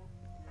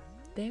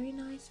 Very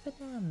nice for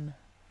them.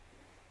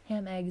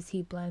 Ham eggs,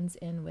 he blends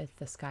in with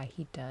the sky.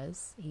 He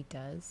does. He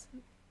does.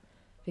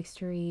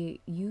 Victory,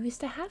 you used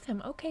to have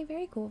him. Okay,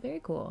 very cool. Very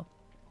cool.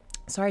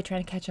 Sorry,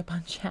 trying to catch up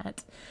on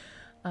chat.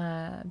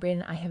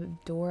 Brayden, I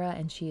have Dora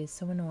and she is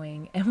so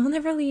annoying and will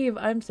never leave.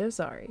 I'm so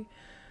sorry.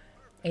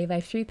 Ava, I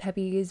have 3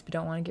 peppies but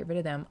don't want to get rid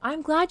of them.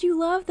 I'm glad you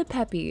love the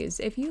peppies.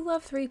 If you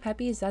love 3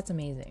 peppies, that's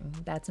amazing.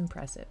 That's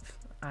impressive.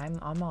 I'm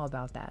all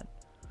about that.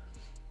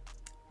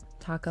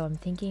 Taco, I'm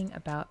thinking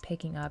about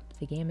picking up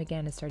the game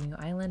again and starting a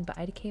new island, but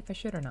IDK if I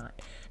should or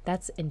not.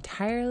 That's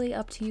entirely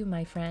up to you,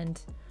 my friend.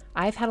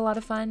 I've had a lot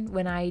of fun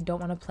when I don't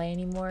want to play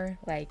anymore.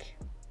 Like,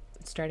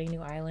 starting a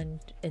new island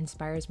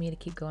inspires me to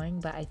keep going,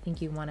 but I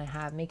think you want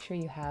to make sure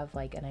you have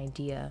like an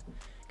idea,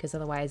 because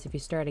otherwise if you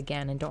start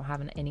again and don't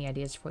have any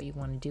ideas for what you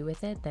want to do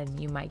with it, then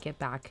you might get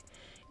back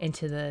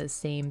into the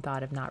same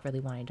thought of not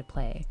really wanting to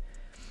play.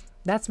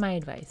 That's my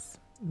advice,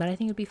 but I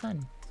think it'd be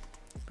fun.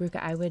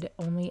 Bruca, I would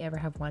only ever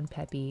have 1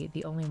 peppy.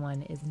 The only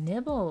one is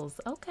Nibbles.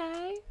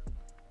 Okay.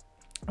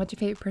 What's your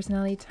favorite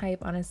personality type?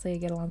 Honestly, I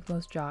get along with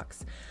most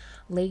jocks.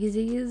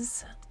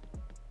 Lazies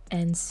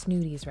and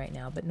snooties right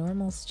now, but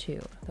normals too.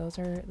 Those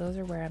are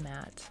where I'm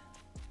at.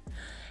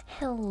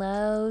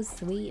 Hello,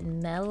 sweet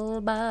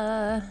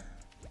Melba.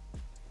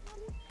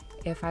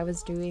 If I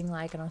was doing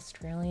like an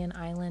Australian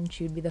island,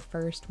 she'd be the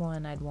first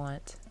one I'd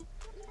want.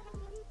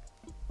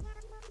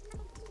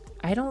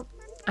 I don't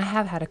I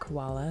have had a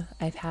koala.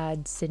 I've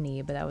had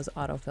Sydney, but that was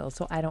autofill,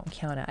 so I don't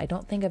count it. I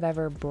don't think I've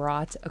ever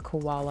brought a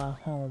koala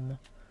home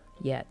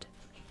yet.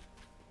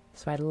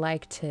 So I'd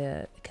like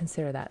to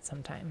consider that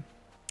sometime.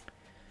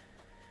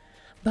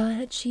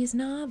 But she's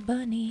not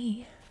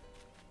Bunnie.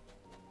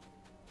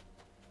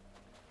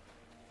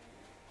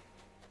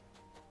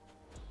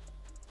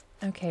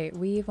 Okay,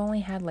 we've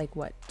only had like,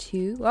 what,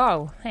 2?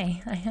 Oh,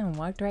 hey, I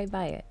walked right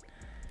by it.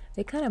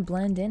 They kind of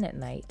blend in at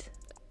night.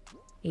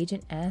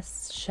 Agent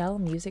S, Shell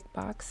Music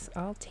Box,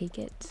 I'll take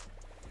it.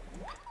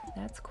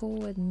 That's cool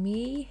with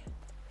me.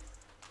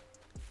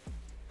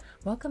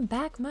 Welcome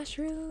back,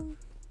 Mushroom.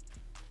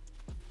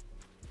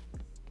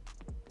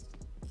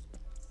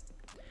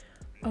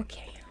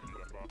 Okay.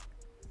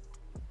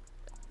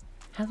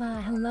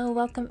 Hello,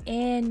 welcome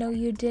in. No,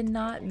 you did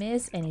not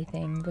miss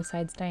anything.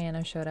 Besides,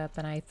 Diana showed up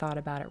and I thought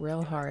about it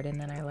real hard and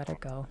then I let her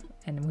go.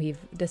 And we've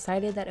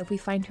decided that if we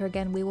find her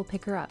again, we will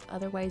pick her up.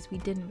 Otherwise, we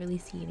didn't really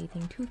see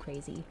anything too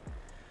crazy.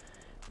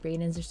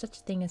 Brayden, is there such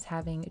a thing as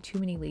having too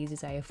many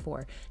lazies? I have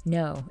 4.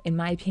 No, in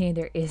my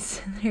opinion,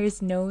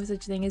 there's no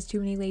such thing as too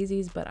many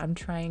lazies, but I'm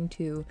trying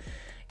to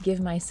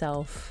give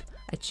myself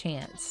a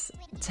chance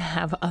to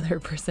have other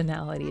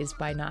personalities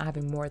by not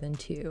having more than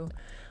 2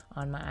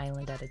 on my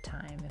island at a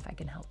time if I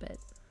can help it.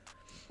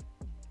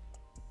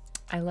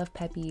 I love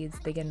peppies.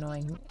 They get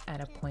annoying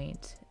at a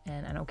point,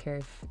 and I don't care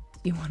if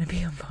you want to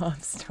be a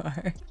pop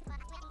star.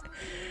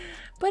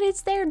 But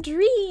it's their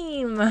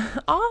dream!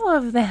 All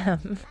of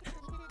them!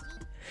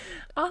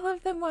 All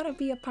of them want to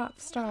be a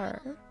pop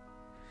star.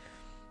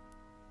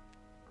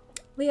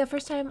 Leah,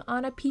 first time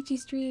on a Peachie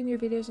stream, your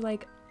videos are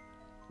like...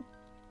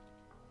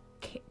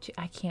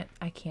 I can't,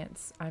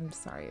 I'm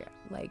sorry.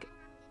 Like...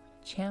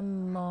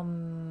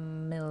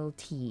 chamomile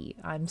tea.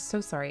 I'm so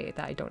sorry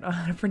that I don't know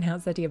how to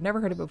pronounce that tea. I've never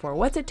heard it before.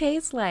 What's it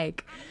taste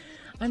like?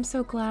 I'm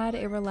so glad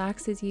it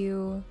relaxes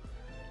you.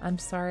 I'm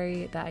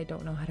sorry that I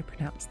don't know how to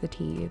pronounce the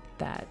tea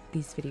that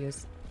these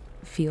videos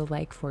feel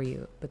like for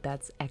you, but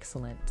that's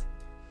excellent.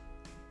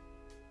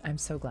 I'm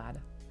so glad.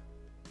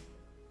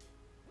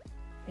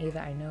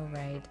 Ava, I know,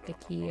 right?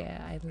 Vicky,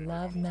 I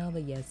love Melba.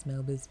 Yes,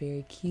 Melba's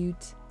very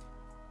cute.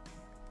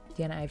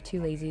 Again, I have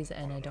 2 lazies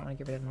and I don't want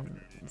to get rid of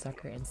them.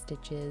 Zucker and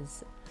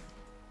Stitches.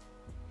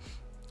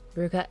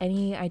 Veruca,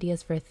 any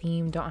ideas for a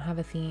theme? Don't have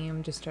a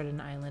theme. Just started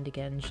an island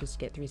again. Just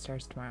get 3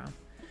 stars tomorrow.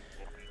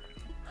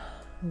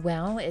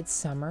 Well, it's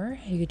summer.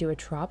 You could do a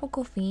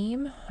tropical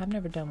theme. I've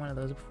never done one of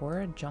those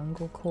before. A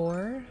jungle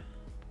core.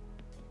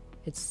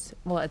 It's,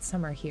 well, it's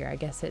summer here. I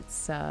guess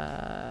it's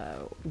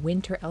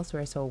winter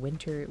elsewhere, so a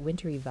wintry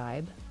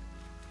vibe.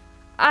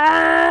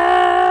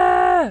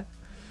 Ah!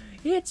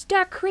 It's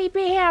the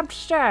creepy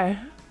hamster!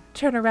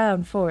 Turn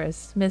around for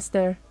us,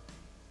 mister.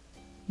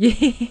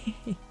 He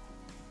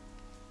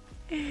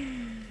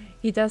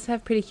does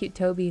have pretty cute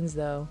toe beans,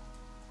 though.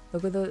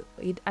 Look at the...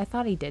 I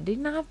thought he did. Did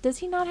he not have, does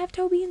he not have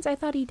toe beans? I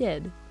thought he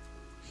did.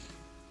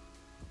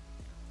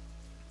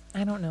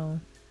 I don't know.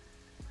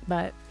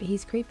 But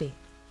he's creepy.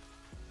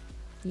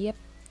 Yep.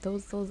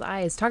 Those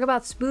eyes. Talk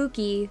about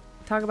spooky.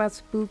 Talk about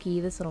spooky,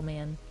 this little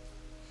man.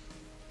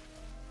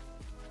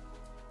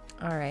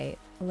 Alright.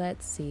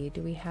 Let's see.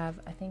 Do we have...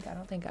 I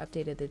don't think I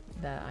updated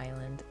the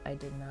island. I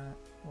did not.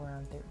 We're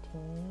on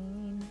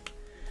 13.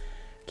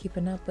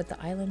 Keeping up with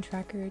the island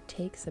tracker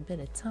takes a bit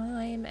of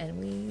time, and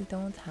we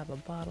don't have a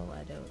bottle,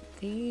 I don't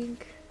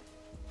think.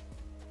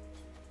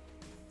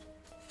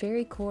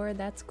 Fairy core,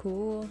 that's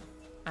cool.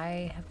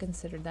 I have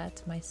considered that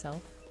to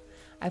myself.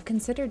 I've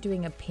considered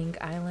doing a pink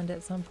island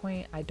at some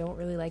point. I don't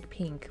really like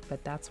pink,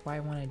 but that's why I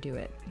want to do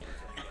it.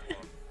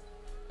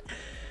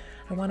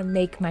 I want to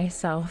make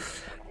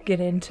myself get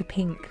into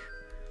pink.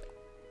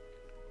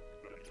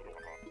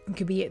 It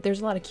could be...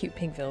 There's a lot of cute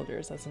pink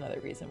villagers. That's another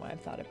reason why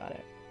I've thought about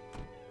it.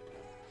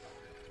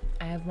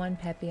 I have 1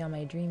 Peppy on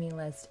my dreamy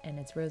list, and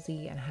it's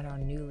Rosie, and I had her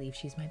on New Leaf.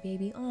 She's my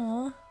baby.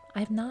 Aww.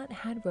 I've not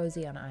had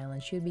Rosie on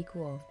Island. She would be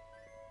cool.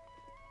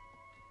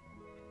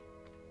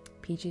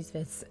 Peachie's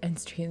vids and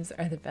streams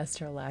are the best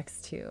to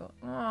relax too.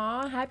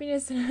 Aww,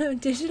 happiness in a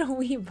digital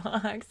Wii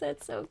box.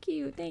 That's so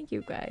cute. Thank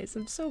you guys.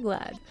 I'm so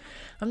glad.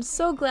 I'm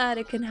so glad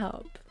it can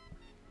help.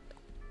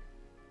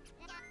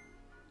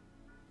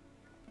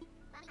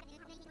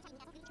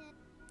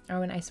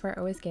 Oh, and I swear I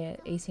always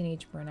get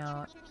ACNH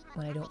burnout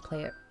when I don't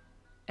play it.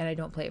 And I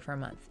don't play it for a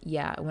month.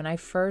 Yeah, when I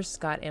first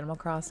got Animal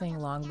Crossing,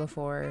 long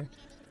before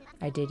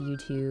I did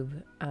YouTube,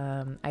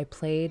 I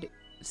played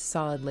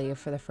solidly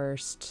for the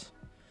first,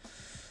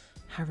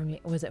 however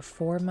many, was it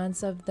 4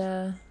 months of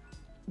the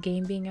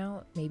game being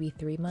out? Maybe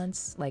 3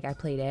 months. Like, I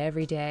played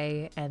every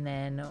day, and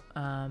then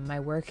my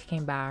work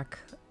came back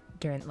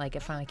during, like,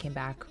 it finally came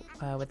back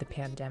with the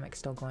pandemic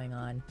still going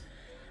on.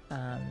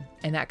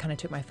 And that kind of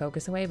took my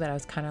focus away, but I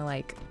was kind of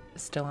like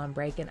still on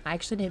break, and I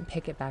actually didn't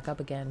pick it back up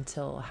again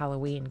until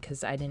Halloween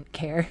because I didn't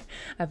care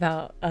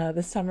about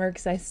the summer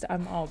because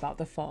I'm all about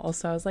the fall.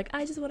 So I was like,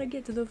 I just want to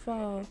get to the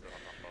fall.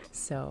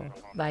 So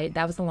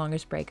that was the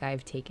longest break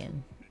I've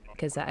taken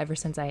because ever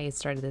since I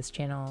started this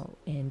channel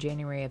in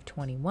January of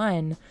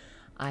 21,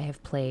 I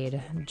have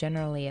played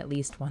generally at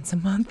least once a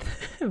month,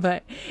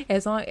 but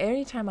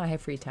anytime I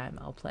have free time,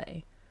 I'll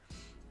play.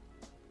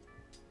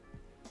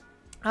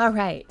 All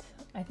right,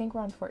 I think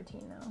we're on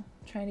 14 now.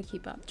 Trying to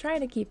keep up,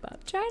 trying to keep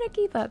up, trying to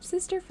keep up.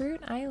 Sister Fruit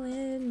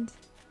Island.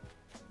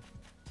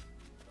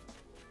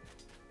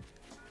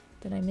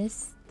 Did I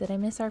miss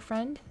our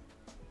friend?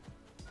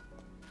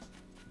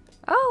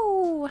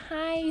 Oh,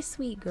 hi,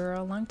 sweet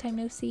girl. Long time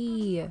no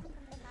see.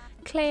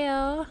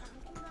 Cleo.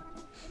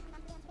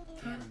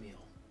 Chamomile.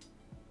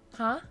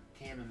 Huh?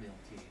 Chamomile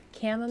tea.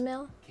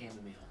 Chamomile?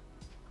 Chamomile.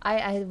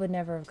 I would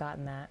never have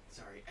gotten that.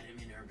 Sorry, I didn't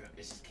mean to interrupt.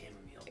 It's just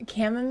chamomile.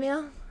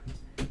 Chamomile?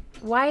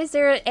 Why is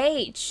there an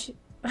H?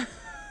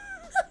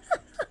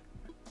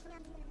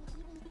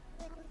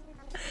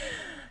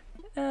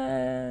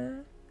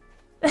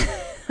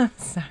 I'm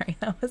sorry,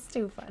 that was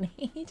too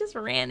funny. He just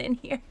ran in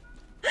here.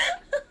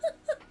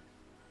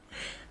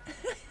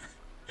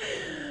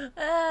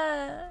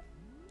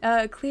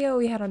 Cleo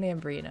we had on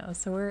Ambrino,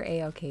 so we're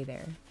a-okay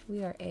there.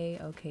 We are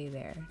a-okay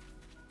there.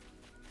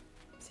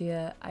 So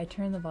yeah, I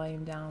turn the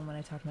volume down when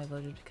I talk to my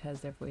villagers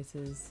because their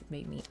voices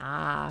make me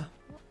I'm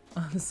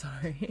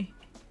sorry.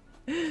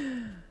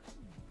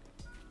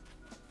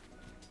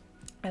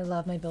 I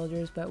love my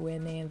villagers, but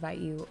when they invite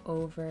you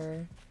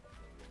over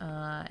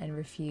and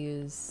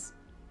refuse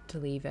to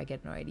leave, I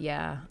get annoyed.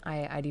 Yeah,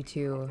 I do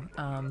too.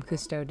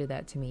 Cousteau did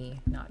that to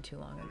me not too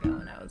long ago,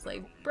 and I was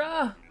like,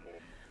 bruh.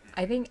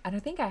 I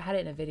don't think I had it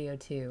in a video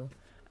too,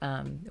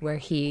 where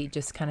he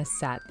just kind of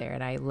sat there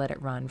and I let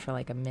it run for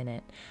like a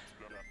minute,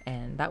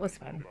 and that was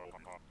fun.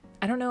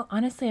 I don't know,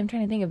 honestly, I'm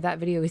trying to think if that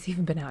video has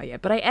even been out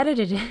yet, but I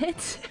edited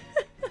it.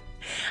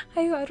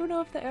 I don't know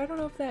if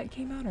that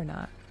came out or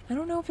not. I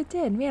don't know if it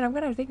did. Man, I'm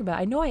gonna think about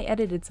it. I know I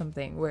edited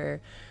something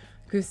where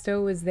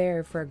Cousteau was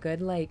there for a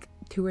good like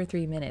 2 or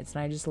 3 minutes,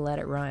 and I just let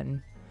it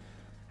run.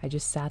 I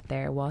just sat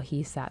there while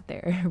he sat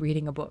there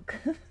reading a book.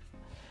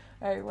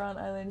 All right, we're on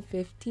island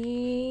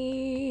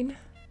 15.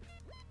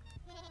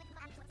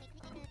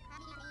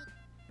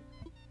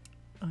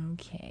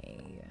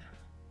 Okay.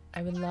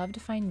 I would love to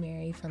find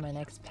Mary for my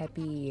next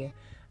peppy.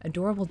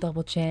 Adorable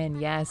double chin.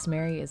 Yes,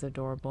 Mary is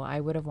adorable. I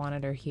would have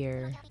wanted her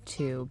here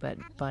too, but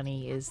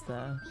Bunnie is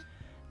the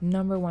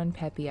 #1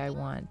 peppy I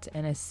want.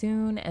 And as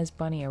soon as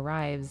Bunnie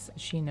arrives,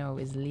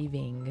 Shino is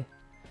leaving.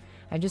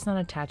 I'm just not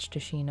attached to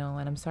Shino,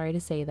 and I'm sorry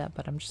to say that,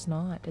 but I'm just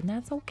not. And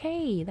that's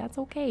okay. That's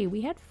okay. We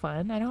had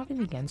fun. I don't have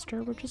anything against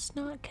her. We're just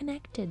not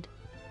connected.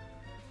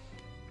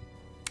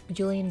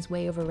 Julian's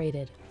way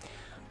overrated.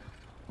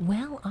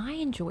 Well, I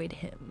enjoyed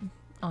him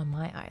on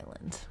my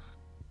island,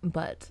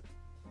 but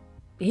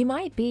he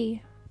might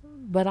be.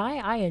 But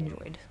I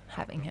enjoyed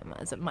having him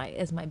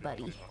as my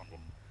buddy.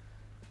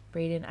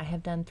 Brayden, I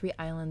have done 3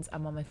 islands.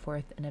 I'm on my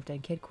 4th, and I've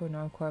done Kid Core,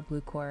 Normcore,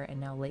 Blue Core, and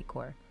now Lake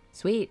Core.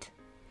 Sweet.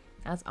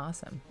 That's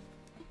awesome.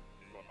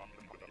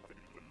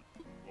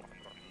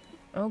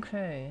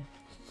 Okay,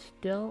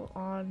 still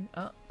on.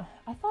 Oh,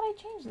 I thought I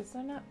changed this.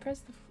 I'm not press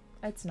the.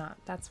 It's not.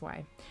 That's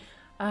why.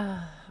 I'm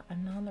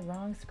on the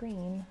wrong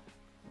screen.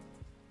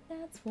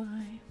 That's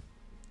why.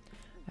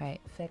 All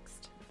right,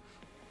 fixed.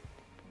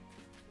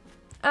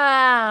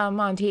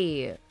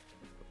 Monty.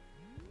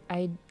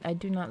 I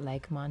do not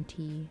like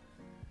Monty.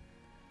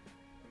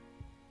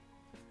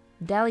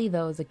 Deli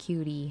though is a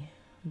cutie,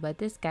 but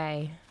this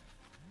guy,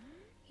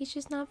 he's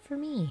just not for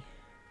me.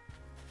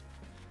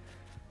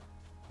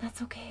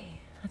 That's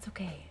okay. That's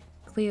okay.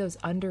 Cleo's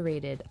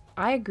underrated.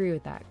 I agree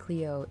with that.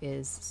 Cleo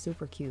is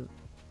super cute.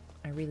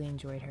 I really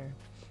enjoyed her.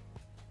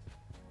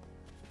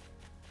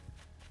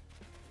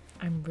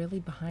 I'm really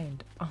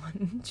behind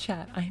on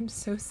chat. I'm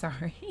so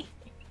sorry.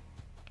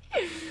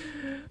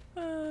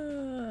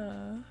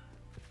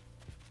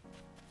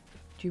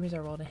 Dreamers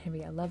are rolled and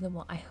heavy. I love them.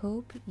 Well, I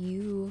hope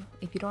you,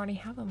 if you don't already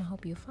have them, I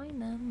hope you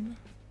find them.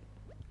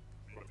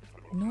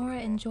 Nora,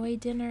 enjoy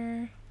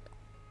dinner.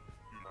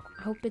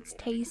 Hope it's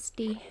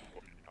tasty.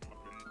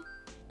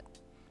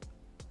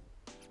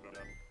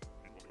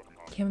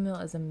 Chamomile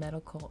is a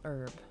medical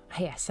herb.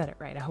 Hey, I said it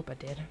right. I hope I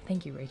did.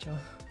 Thank you, Rachel.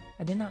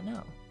 I did not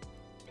know.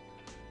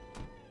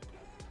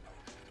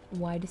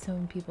 Why do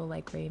some people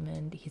like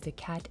Raymond? He's a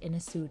cat in a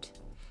suit.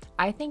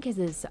 I think his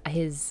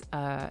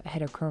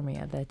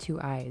heterochromia, the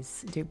 2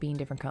 eyes being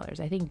different colors.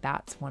 I think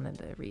that's one of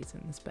the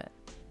reasons, but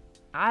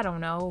I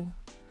don't know.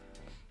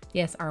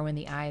 Yes, Arwen,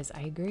 the eyes.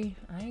 I agree.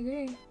 I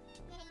agree.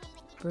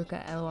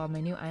 Bruca, LOL,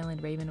 my new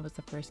island, Raven, was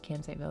the first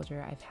campsite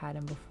villager. I've had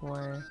him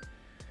before,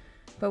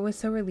 but was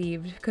so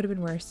relieved. Could have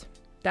been worse.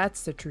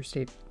 That's the true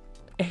state.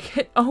 It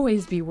could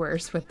always be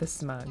worse with the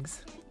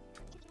smugs.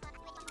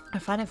 I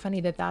find it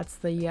funny that that's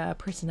the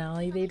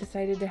personality they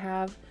decided to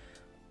have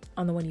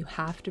on the one you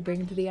have to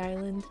bring to the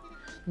island.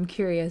 I'm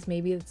curious,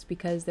 maybe it's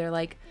because they're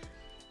like,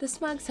 the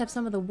smugs have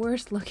some of the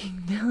worst looking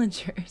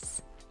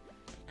villagers.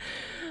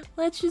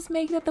 Let's just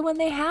make that the one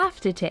they have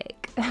to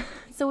take.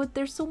 So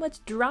there's so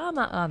much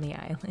drama on the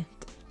island.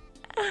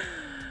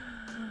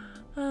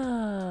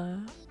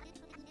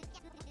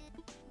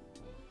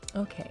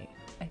 Okay,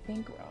 I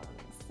think we're on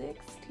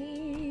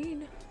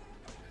 16.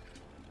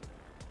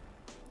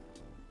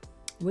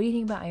 What do you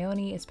think about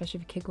Ione, especially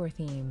for Kikor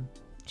theme?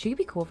 She could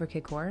be cool for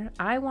Kikor.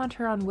 I want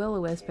her on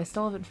Will-O-Wisp. I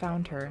still haven't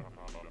found her.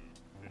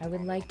 I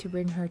would like to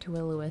bring her to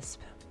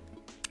Will-O-Wisp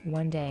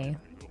one day.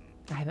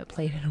 I haven't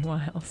played in a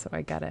while, so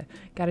I gotta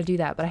do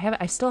that. But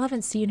I still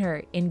haven't seen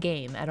her in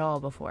game at all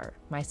before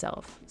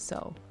myself.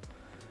 So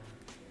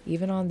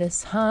even on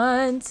this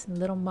hunt,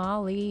 little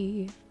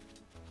Molly,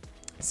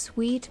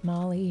 sweet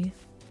Molly,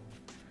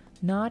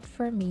 not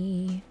for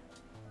me.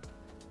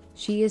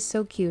 She is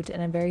so cute,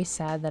 and I'm very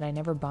sad that I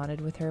never bonded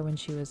with her when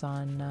she was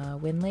on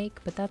Wind Lake,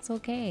 but that's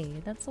okay.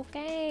 That's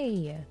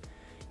okay.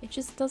 It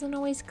just doesn't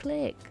always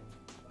click.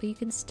 But you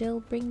can still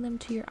bring them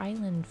to your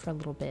island for a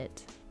little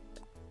bit.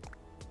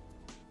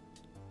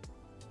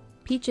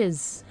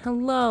 Peaches,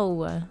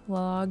 hello.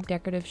 Log,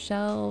 decorative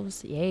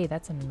shelves. Yay,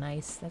 that's a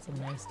nice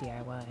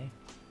DIY.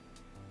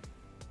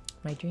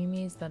 My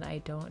dreamies that I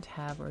don't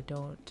have or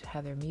don't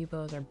have their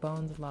amiibos are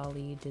Bones,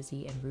 Lolly,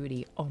 Dizzy, and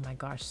Rudy. Oh my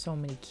gosh, so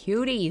many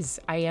cuties.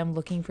 I am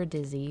looking for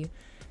Dizzy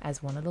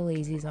as one of the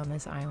lazies on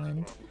this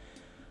island.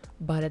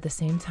 But at the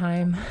same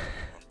time,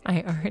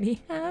 I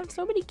already have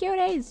so many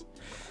cuties.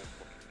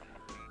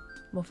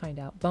 We'll find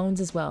out.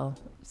 Bones as well,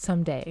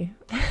 someday.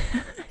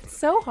 It's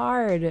so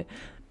hard.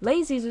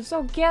 Lazies are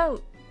so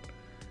cute.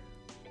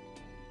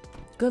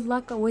 Good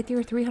luck with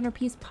your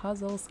 300-piece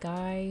puzzle,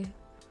 Sky.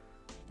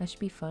 That should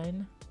be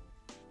fun.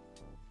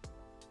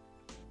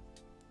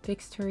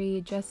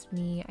 Victory, just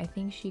me. I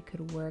think she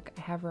could work.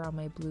 I have her on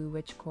my blue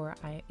witch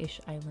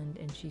core-ish island,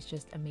 and she's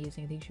just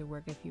amazing. I think she'll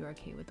work if you're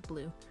okay with the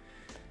blue.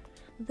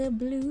 The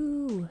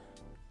blue.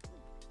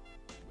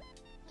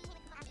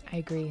 I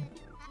agree.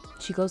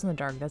 She glows in the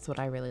dark. That's what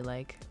I really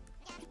like.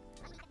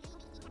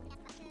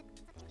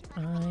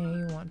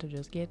 I want to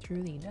just get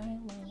through the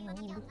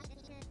dialogue.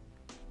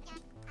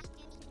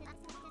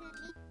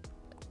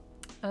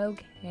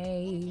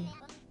 Okay.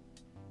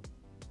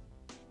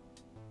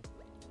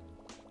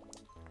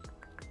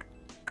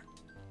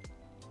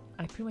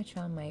 I pretty much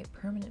found my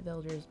permanent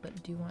villagers,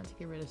 but do want to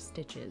get rid of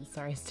Stitches.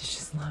 Sorry,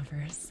 Stitches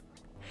lovers.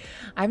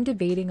 I'm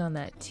debating on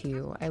that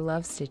too. I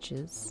love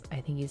Stitches. I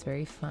think he's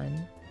very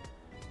fun,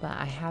 but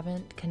I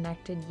haven't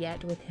connected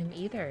yet with him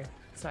either.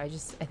 So I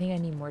think I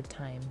need more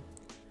time,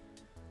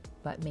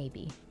 but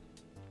maybe.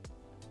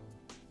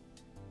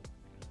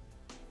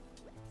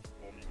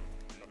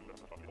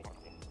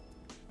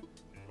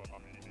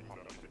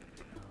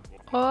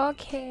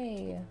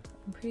 Okay,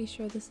 I'm pretty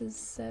sure this is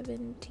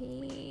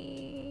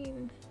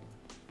 17.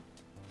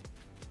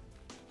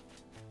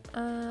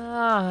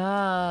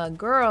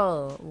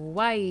 Girl,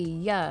 why?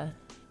 Yeah,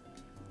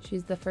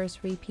 she's the first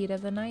repeat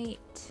of the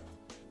night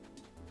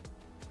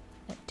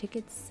at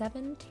ticket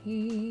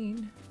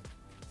 17.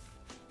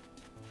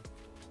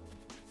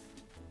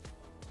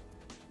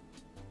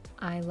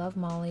 I love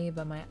Molly,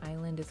 but my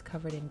island is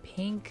covered in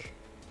pink.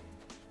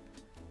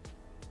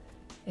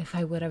 If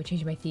I would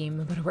change my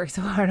theme, but it works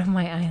so hard on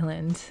my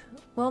island.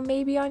 Well,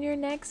 maybe on your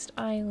next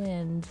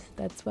island.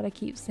 That's what I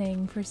keep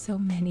saying for so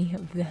many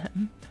of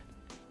them.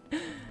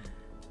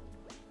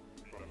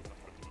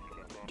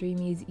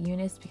 Dreamy's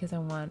Eunice because I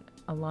want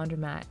a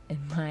laundromat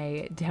in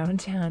my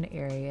downtown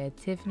area.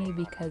 Tiffany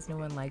because no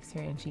one likes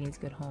her and she needs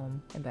a good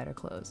home and better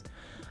clothes.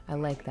 I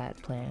like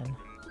that plan.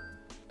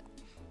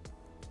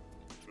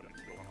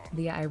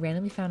 Leah, I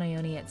randomly found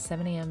Ione at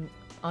 7 a.m.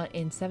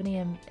 In 7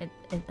 a.m.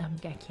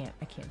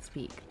 I can't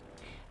speak.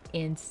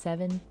 In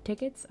 7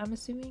 tickets, I'm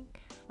assuming,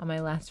 on my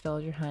last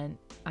villager hunt.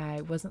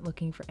 I wasn't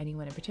looking for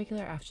anyone in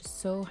particular. I was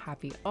just so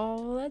happy.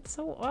 Oh, that's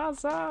so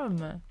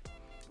awesome.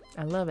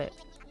 I love it.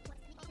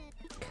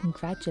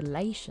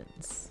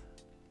 Congratulations.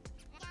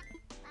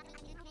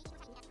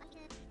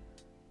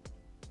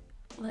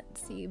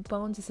 Let's see.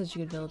 Bones is such a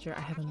good villager. I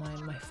have in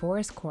mind my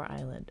forest core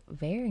island.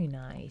 Very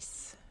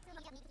nice.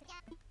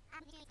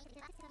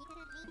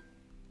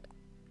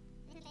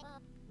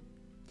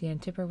 Dan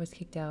Tipper was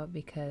kicked out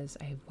because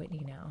I have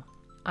Whitney now.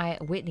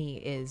 Whitney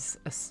is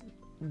a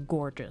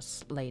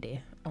gorgeous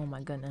lady. Oh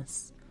my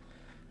goodness.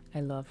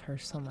 I love her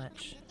so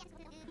much.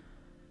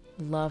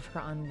 Love her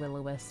on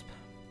Will-O-Wisp.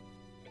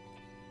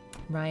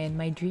 Ryan,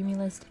 my dreamy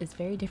list is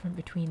very different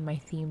between my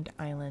themed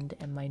island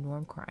and my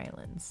normcore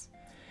islands.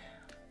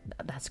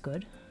 That's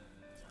good.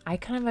 I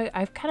kind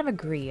of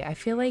agree. I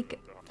feel like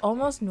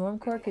almost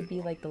normcore could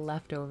be like the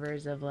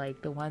leftovers of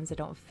like the ones that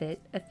don't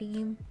fit a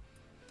theme.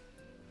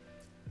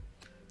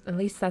 At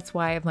least that's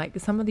why I'm like,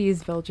 some of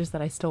these villagers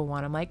that I still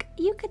want, I'm like,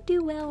 you could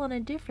do well on a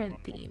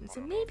different theme,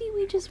 so maybe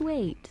we just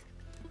wait.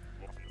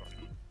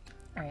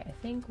 Alright, I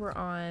think we're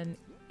on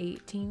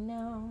 18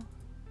 now.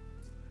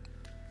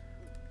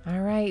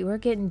 Alright, we're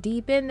getting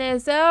deep in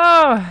this.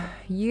 Oh,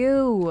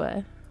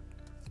 you.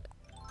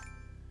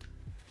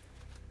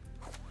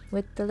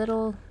 With the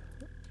little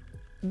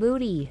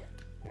booty.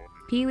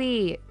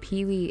 Pee-wee.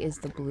 Pee-wee is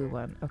the blue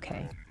one.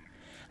 Okay.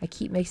 I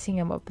keep mixing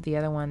him up with the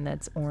other one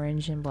that's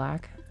orange and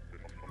black.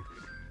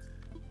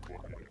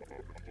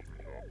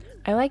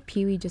 I like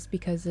Pee-wee just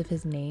because of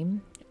his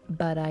name,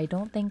 but I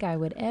don't think I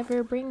would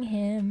ever bring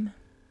him.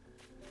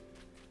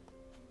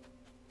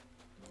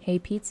 Hey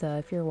Pizza,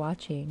 if you're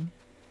watching,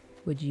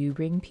 Would you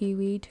bring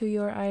Pee-wee to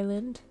your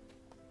island?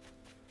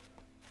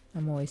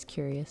 I'm always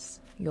curious.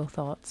 Your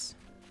thoughts?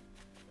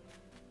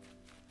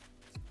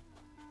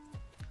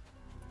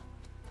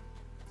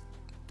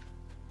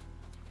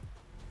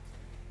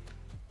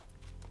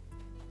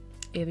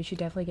 Yeah, we should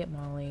definitely get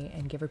Molly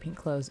and give her pink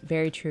clothes.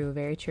 Very true,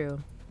 very true.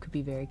 Could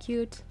be very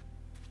cute.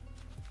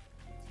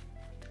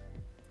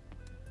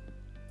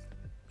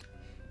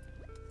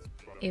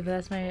 Ava,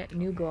 that's my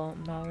new goal.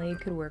 Molly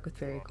could work with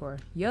Fairy Core.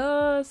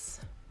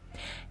 Yes!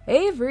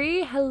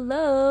 Avery,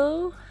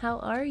 hello! How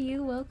are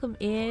you? Welcome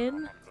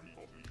in.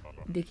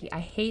 Vicky, I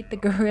hate the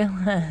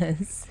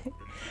gorillas.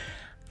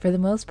 For the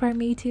most part,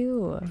 me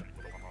too.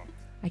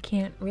 I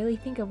can't really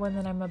think of one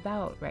that I'm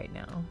about right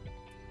now.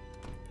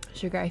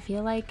 Sugar, I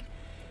feel like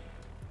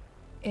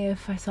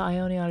if I saw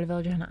Ione on a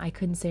villager hunt, I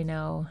couldn't say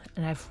no,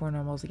 and I have 4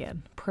 normals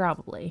again.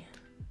 Probably.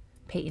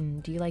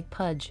 Peyton, do you like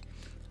Pudge?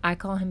 I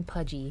call him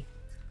Pudgy.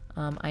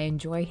 I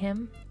enjoy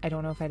him. I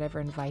don't know if I'd ever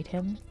invite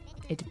him.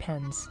 It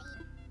depends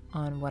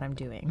on what I'm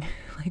doing,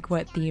 like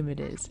what theme it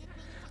is.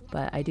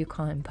 But I do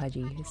call him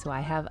Pudgy, so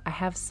I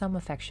have some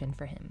affection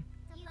for him.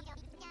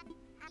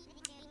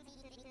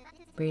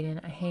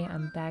 Brayden, hey,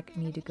 I'm back. I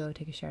need to go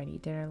take a shower and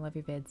eat dinner. Love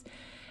your vids.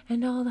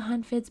 And all the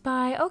hunt vids.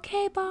 Bye.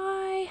 Okay,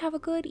 bye. Have a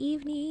good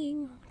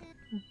evening.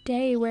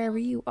 Day, wherever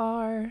you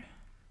are.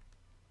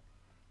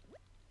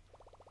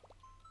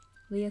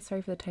 Leah,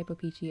 sorry for the typo,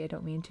 Peachy. I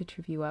don't mean to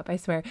trip you up. I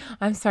swear.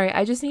 I'm sorry.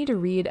 I just need to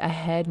read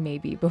ahead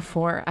maybe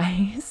before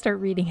I start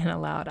reading it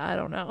aloud. I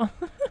don't know.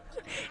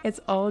 It's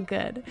all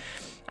good.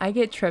 I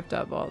get tripped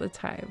up all the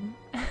time.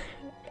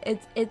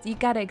 It's you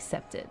gotta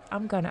accept it.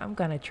 I'm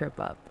gonna trip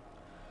up.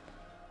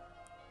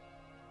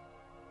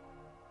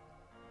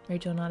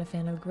 Rachel, not a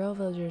fan of girl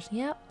villagers.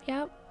 Yep.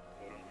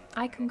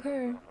 I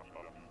concur.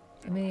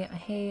 Amelia,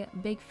 hey,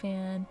 big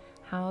fan.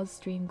 How's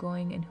stream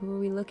going and who are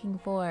we looking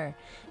for?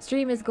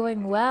 Stream is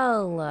going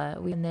well.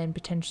 And then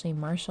potentially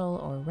Marshall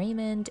or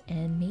Raymond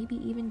and maybe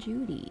even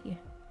Judy.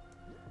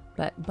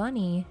 But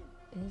Bunnie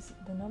is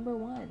the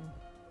 #1.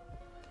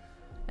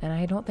 And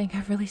I don't think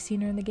I've really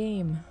seen her in the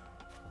game.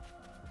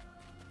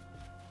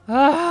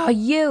 Ah,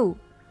 you!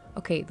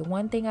 Okay, the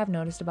one thing I've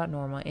noticed about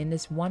Norma in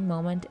this one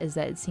moment is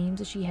that it seems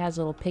that she has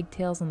little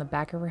pigtails on the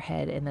back of her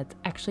head, and that's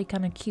actually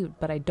kind of cute,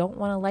 but I don't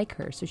want to like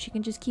her, so she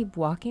can just keep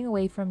walking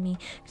away from me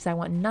because I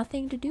want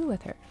nothing to do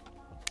with her.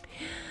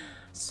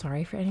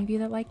 Sorry for any of you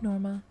that like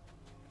Norma.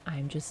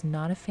 I'm just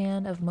not a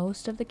fan of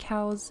most of the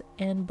cows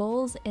and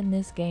bulls in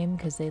this game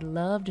because they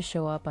love to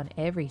show up on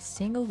every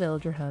single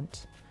villager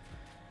hunt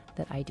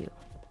that I do.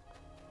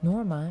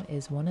 Norma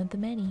is one of the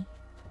many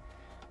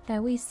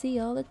that we see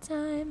all the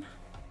time.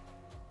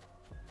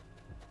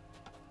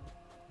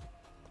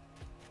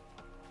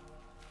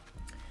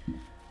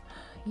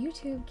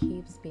 YouTube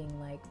keeps being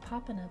like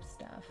popping up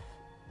stuff.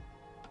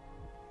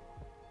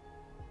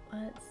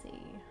 Let's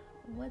see.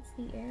 What's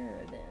the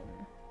error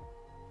then?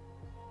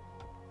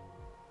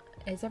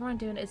 Is everyone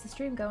doing, is the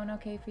stream going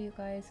okay for you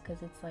guys?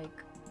 Because it's like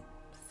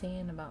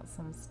saying about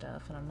some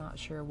stuff and I'm not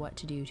sure what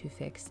to do to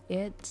fix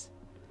it.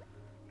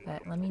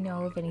 But let me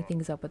know if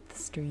anything's up with the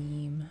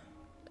stream.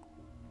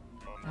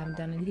 I haven't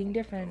done anything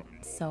different,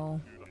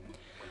 so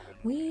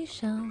we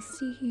shall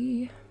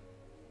see.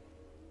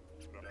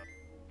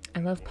 I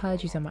love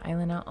Pudge. He's on my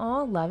island now.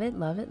 Oh, love it,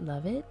 love it,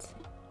 love it.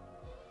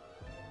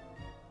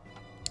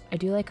 I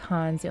do like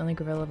Hans, the only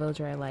gorilla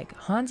villager I like.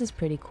 Hans is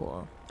pretty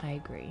cool. I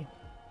agree.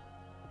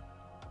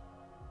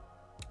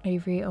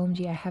 Avery,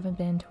 OMG, I haven't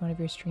been to one of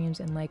your streams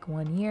in like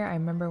 1 year. I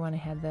remember when I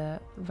had the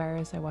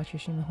virus, I watched your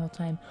stream the whole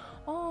time.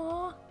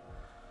 Aww.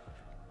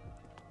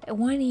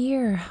 1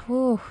 year.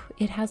 Whoa,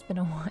 it has been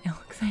a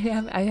while because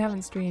I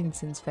haven't streamed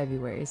since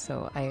February,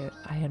 so I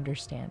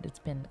understand. It's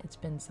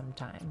been some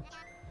time.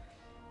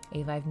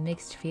 Ava, I've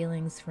mixed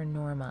feelings for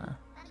Norma.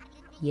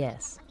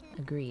 Yes,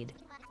 agreed.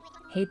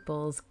 Hate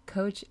bulls.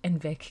 Coach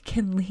and Vic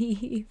can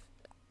leave.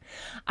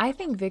 I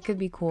think Vic could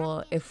be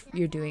cool if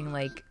you're doing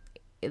like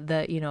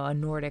a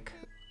Nordic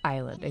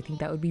island. I think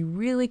that would be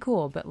really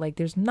cool, but like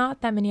there's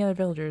not that many other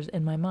villagers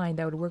in my mind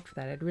that would work for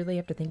that. I'd really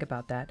have to think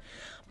about that.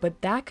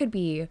 But that could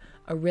be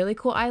a really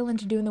cool island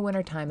to do in the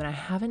wintertime, and I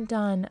haven't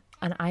done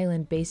an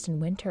island based in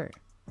winter.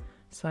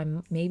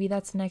 So maybe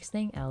that's the next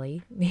thing,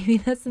 Ellie. Maybe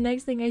that's the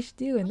next thing I should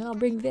do, and then I'll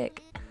bring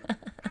Vic.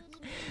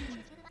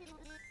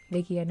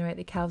 Vicky, I know, right?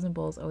 The cows and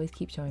bulls always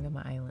keep showing up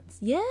my islands.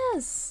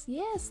 Yes,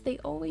 they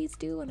always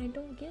do, and I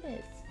don't get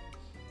it.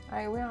 All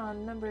right, we're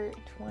on number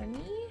 20.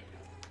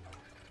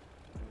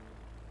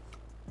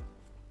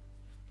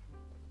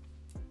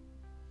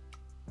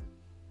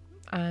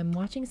 I'm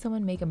watching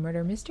someone make a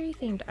murder mystery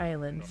themed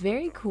island.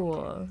 Very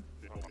cool.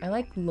 I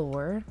like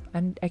lore.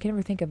 I can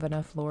never think of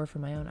enough lore for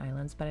my own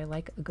islands, but I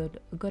like a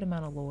good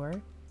amount of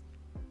lore.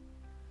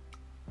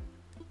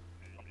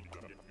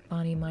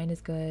 Bonnie, mine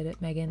is good.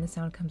 Megan, the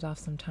sound comes off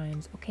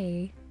sometimes.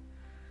 Okay.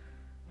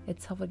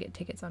 It's helpful to get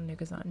tickets on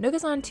Nukazon.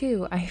 Nukazon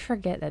too! I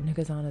forget that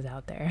Nukazon is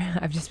out there.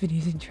 I've just been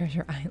using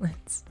Treasure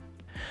Islands.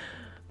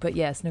 But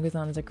yes,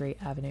 Nukazon is a great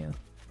avenue.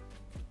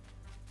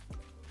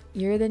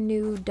 You're the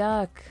new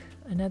duck.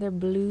 Another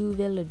blue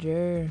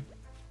villager.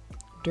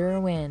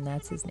 Derwin,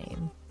 that's his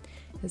name.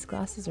 His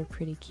glasses are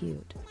pretty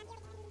cute.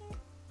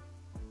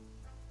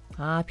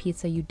 Ah,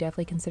 pizza, you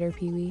definitely consider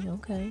Pee-wee?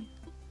 Okay.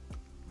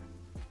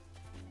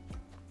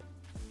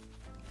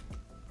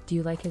 Do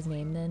you like his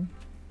name then?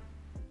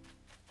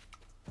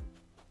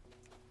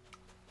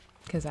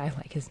 Because I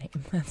like his name.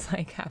 That's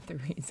like half the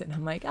reason.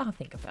 I'm like, I'll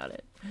think about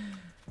it.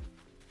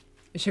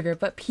 Sugar,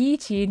 but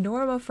Peachie,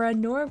 Norma for a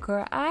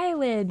normcore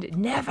island.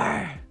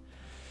 Never!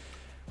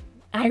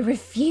 I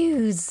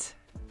refuse!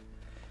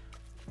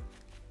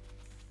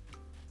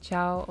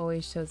 Chow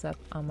always shows up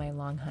on my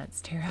long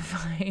hunts.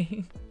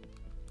 Terrifying.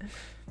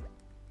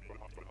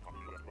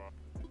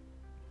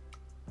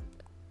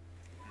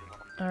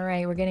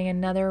 Alright, we're getting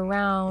another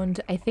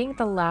round. I think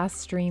the last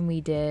stream we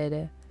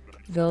did,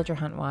 villager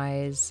hunt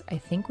wise, I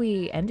think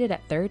we ended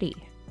at 30.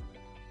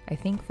 I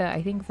think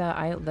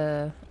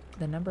the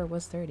number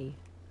was 30.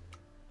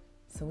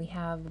 So we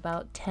have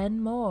about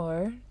 10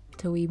 more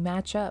till we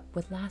match up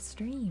with last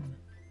stream.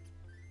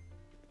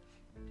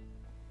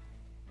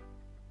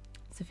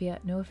 Sophia,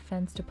 no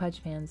offense to Pudge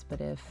fans,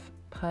 but if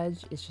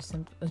Pudge is just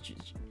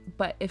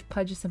if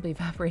Pudge just simply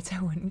evaporates,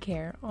 I wouldn't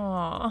care.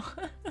 Aww.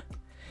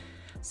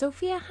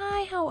 Sophia,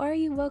 hi, how are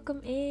you?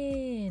 Welcome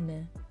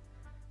in.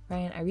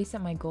 Ryan, I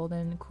reset my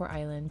golden core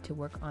island to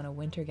work on a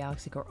winter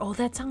galaxy core. Oh,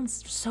 that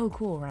sounds so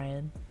cool,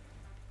 Ryan.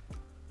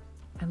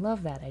 I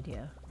love that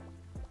idea.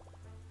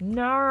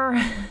 No,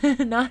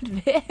 not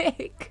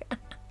Vic.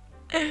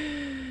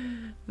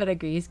 But I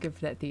agree, he's good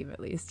for that theme at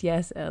least.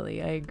 Yes,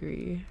 Ellie, I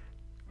agree.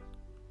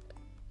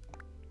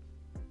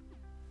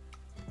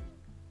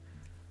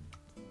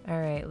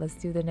 Alright, let's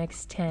do the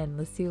next 10.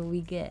 Let's see what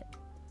we get.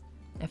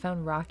 I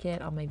found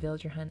Rocket on my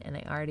villager hunt and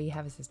I already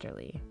have a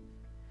sisterly.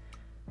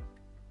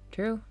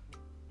 True.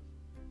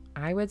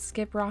 I would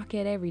skip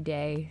Rocket every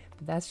day,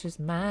 but that's just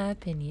my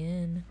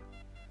opinion.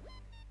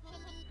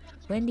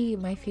 Wendy,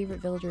 my favorite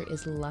villager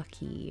is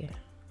Lucky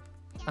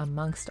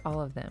amongst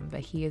all of them, but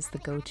he is the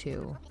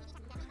go-to.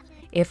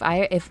 If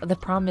the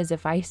problem is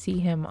if I see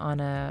him on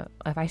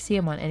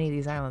any of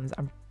these islands,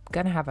 I'm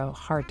gonna have a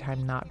hard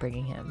time not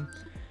bringing him.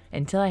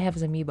 Until I have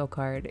his amiibo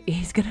card,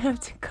 he's gonna have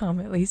to come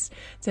at least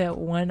to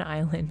one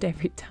island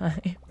every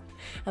time.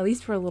 At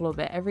least for a little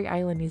bit. Every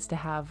island needs to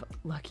have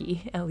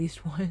Lucky at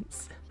least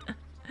once.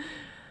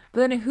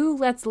 But then who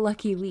lets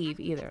Lucky leave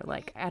either?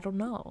 Like, I don't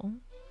know.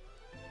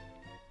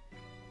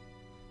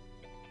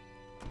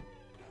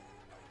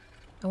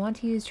 I want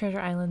to use treasure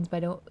islands, but I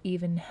don't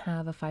even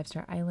have a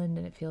 5-star island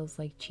and it feels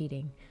like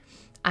cheating.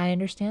 I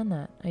understand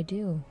that. I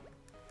do.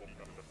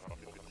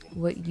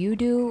 What you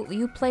do,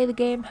 you play the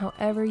game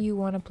however you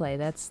want to play.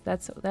 That's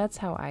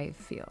how I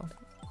feel.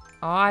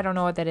 Oh, I don't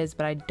know what that is,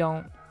 but I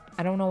don't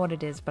know what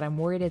it is, but I'm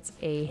worried it's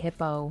a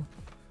hippo.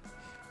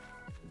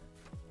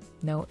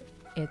 No,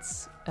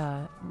 it's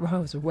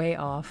Rose, way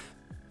off.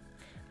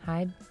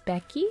 Hi,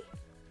 Becky.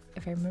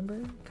 If I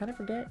remember, kind of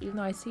forget, even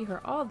though I see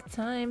her all the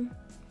time.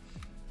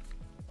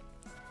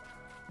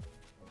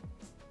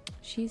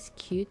 She's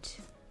cute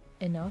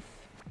enough,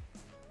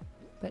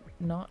 but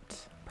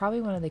not.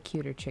 Probably one of the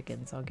cuter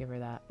chickens, I'll give her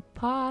that.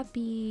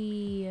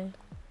 Poppy!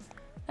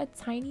 A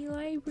tiny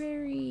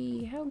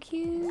library! How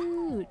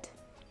cute!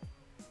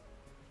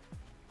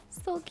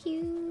 So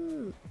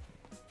cute!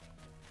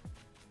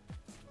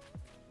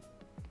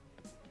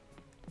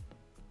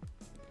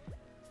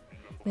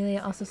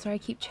 Amelia, also sorry I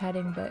keep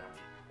chatting, but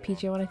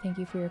Peachie, I want to thank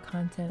you for your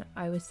content.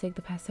 I was sick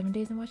the past 7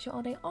 days and watched you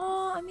all day.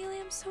 Oh,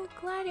 Amelia, I'm so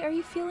glad. Are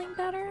you feeling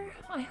better?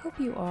 I hope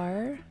you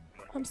are.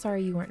 I'm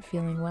sorry you weren't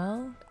feeling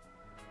well.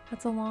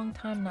 That's a long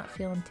time not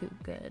feeling too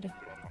good.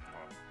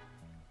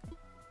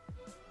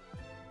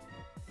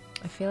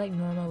 I feel like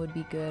Norma would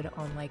be good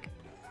on like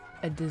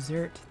a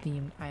dessert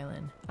themed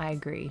island. I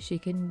agree. She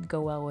can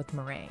go well with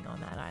meringue on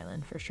that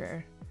island for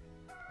sure.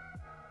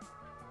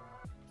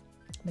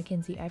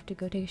 Mackenzie, I have to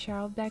go take a shower.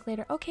 I'll be back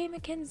later. Okay,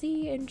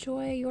 Mackenzie,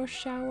 enjoy your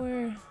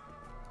shower.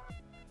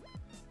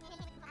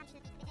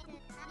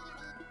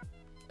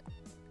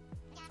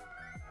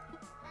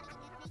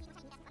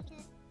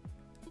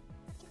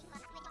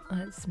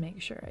 Let's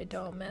make sure I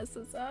don't mess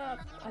this up.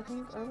 I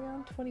think are we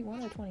on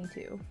 21 or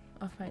 22?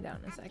 I'll find out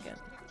in a second.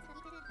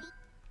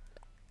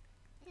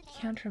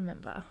 Can't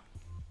remember.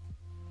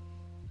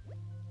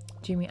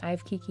 Jimmy, I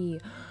have Kiki.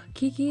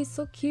 Kiki is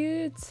so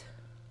cute.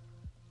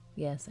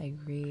 Yes, I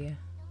agree.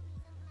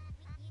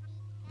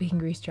 Being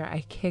grease jar,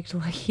 I kicked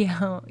Lucky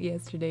out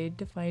yesterday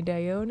to find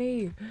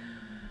Ione.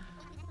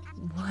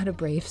 What a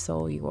brave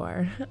soul you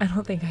are. I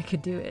don't think I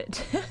could do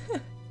it.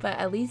 But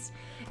at least,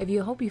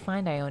 hope you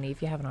find Ione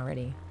if you haven't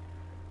already.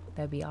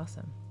 That'd be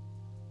awesome.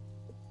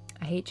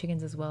 I hate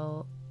chickens as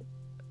well,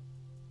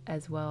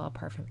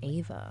 apart from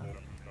Ava.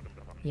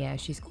 Yeah,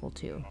 she's cool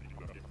too.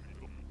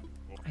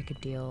 I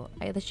could deal.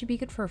 That should be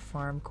good for a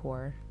farm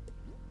core.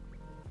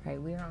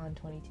 Right, we are on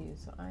 22,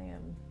 so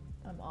I'm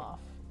off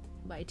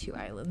by 2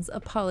 islands.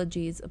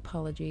 Apologies.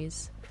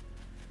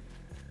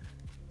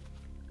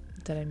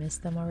 Did I miss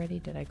them already?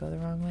 Did I go the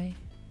wrong way?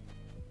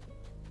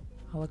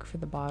 I'll look for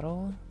the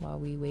bottle while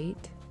we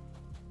wait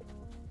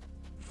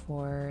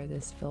for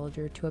this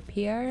villager to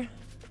appear.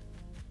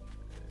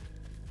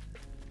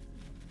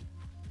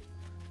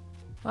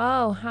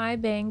 Oh, hi,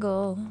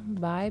 Bangle.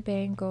 Bye,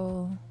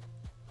 Bangle.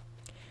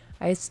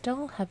 I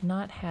still have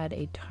not had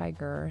a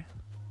tiger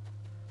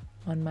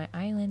on my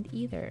island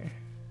either.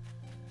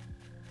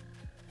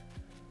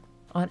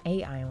 On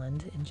a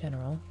island in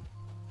general.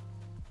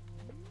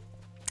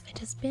 It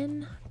has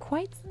been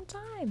quite some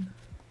time.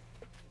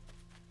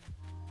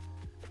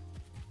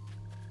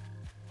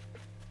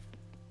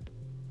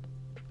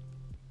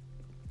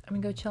 I'm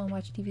gonna go chill and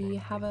watch TV.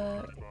 Have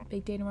a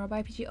big day tomorrow.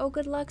 Bye, Peachie. Oh,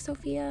 good luck,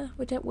 Sophia,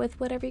 with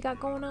whatever you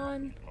got going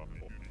on.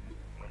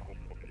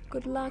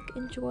 Good luck.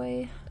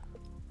 Enjoy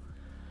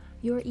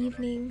your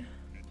evening.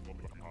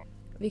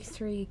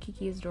 Victoria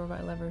Kiki is adorable.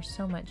 I love her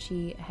so much.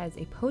 She has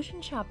a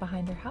potion shop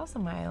behind her house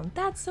on my island.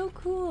 That's so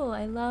cool.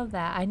 I love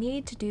that. I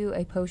need to do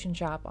a potion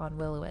shop on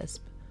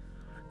Will-O-Wisp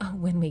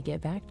when we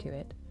get back to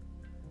it.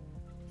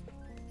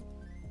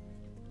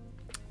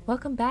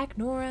 Welcome back,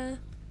 Nora.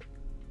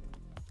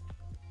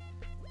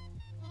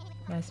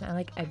 I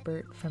like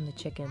Egbert from the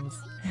chickens.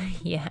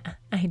 Yeah,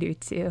 I do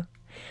too.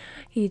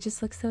 He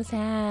just looks so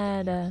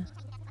sad.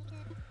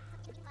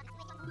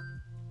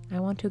 I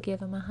want to give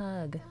him a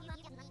hug.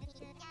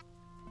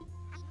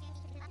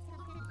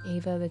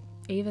 Ava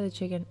the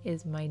chicken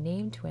is my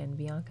name twin.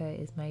 Bianca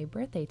is my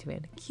birthday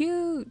twin.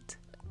 Cute!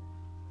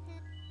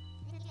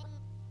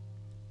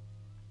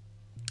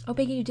 Oh,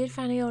 Bacon, you did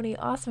find Ione.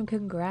 Awesome,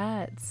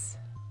 congrats.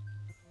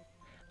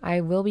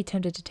 I will be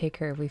tempted to take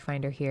her if we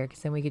find her here,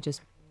 because then we could just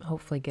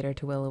hopefully get her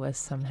to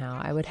Will-O-Wisp somehow.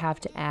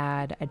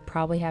 I'd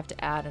probably have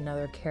to add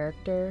another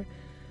character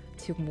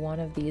to one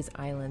of these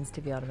islands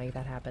to be able to make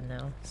that happen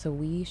now. So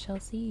we shall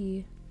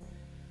see.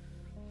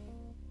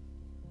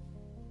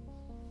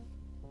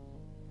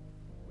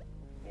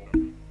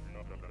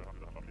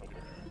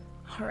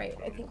 Alright,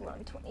 I think we're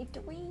on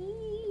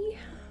 23.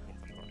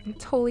 I'm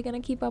totally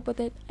gonna keep up with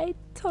it. I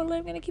totally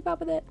am gonna keep up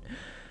with it.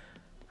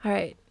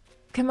 Alright.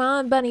 Come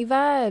on, Bunnie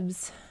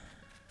vibes.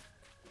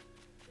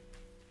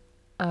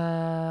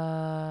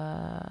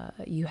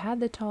 You had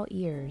the tall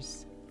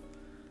ears.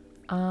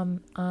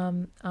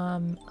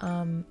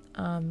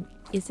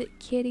 Is it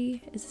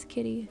Kitty? Is this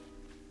Kitty?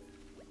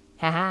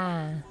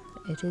 Haha,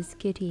 it is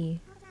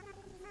Kitty.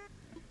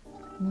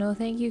 No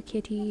thank you,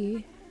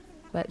 Kitty.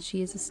 But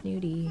she is a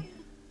snooty.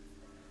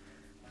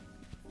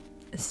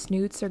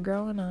 Snoots are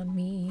growing on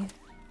me.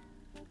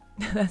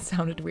 That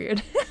sounded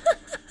weird.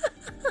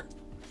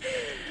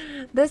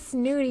 The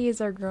snooties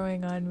are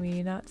growing on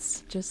me, not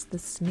just the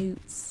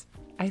snoots.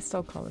 I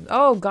still call them.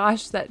 Oh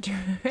gosh, that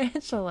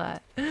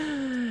tarantula.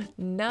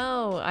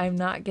 No, I'm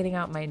not getting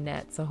out my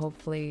net, so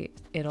hopefully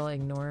it'll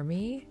ignore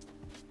me.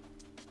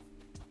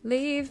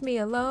 Leave me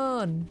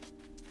alone.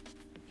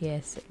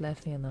 Yes, it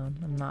left me alone.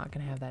 I'm not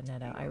gonna have that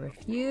net out. I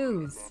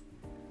refuse.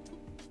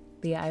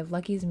 But yeah, I have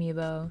Lucky's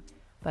amiibo,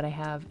 but I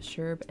have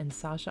Sherb and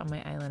Sasha on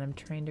my island. I'm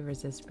trying to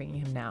resist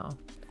bringing him now.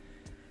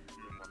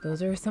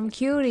 Those are some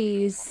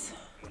cuties.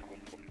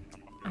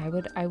 I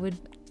would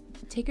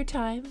take your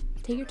time.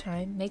 Take your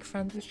time. Make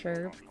friends with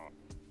Sherb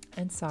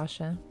and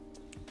Sasha.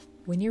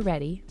 When you're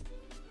ready,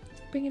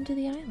 bring him to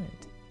the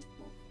island.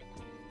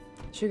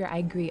 Sugar, I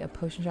agree. A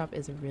potion shop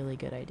is a really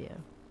good idea.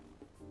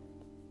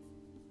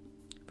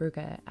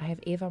 Bruca, I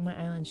have Ava on my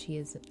island. She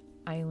is an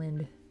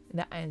island,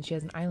 and she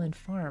has an island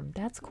farm.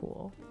 That's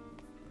cool.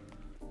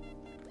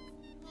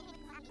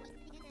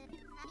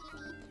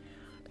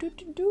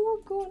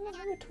 Going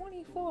number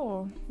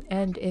 24.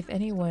 And if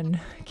anyone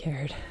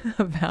cared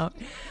about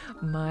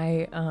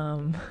my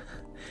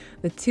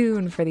the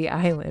tune for the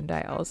island,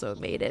 I also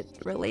made it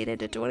related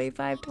to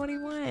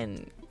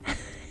 2521.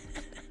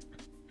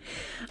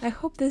 I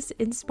hope this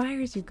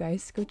inspires you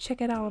guys. Go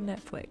check it out on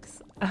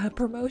Netflix.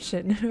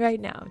 Promotion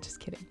right now. Just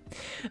kidding.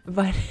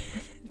 But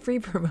free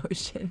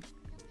promotion.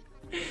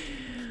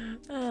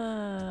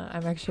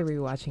 I'm actually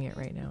rewatching it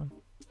right now.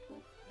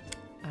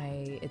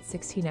 It's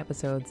 16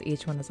 episodes.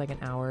 Each one is like an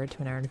hour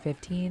to an hour and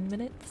 15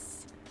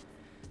 minutes.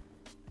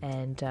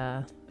 And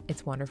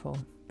it's wonderful.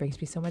 Brings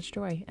me so much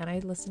joy. And I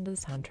listen to the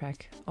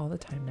soundtrack all the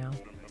time now.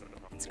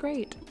 It's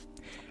great.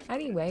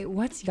 Anyway,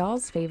 what's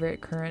y'all's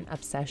favorite current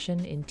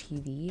obsession in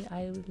TV?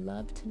 I would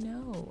love to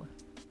know.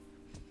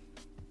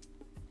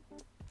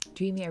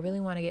 Dreamy, I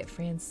really want to get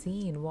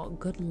Francine. Well,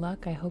 good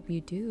luck. I hope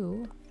you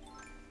do.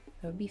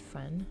 That would be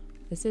fun.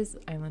 This is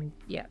Island,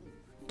 yeah,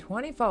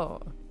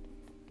 24.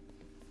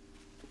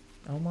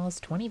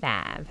 Almost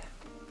 25.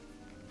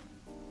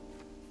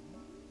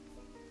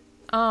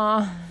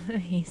 Aw,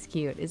 he's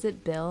cute. Is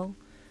it Bill?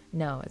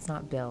 No, it's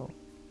not Bill.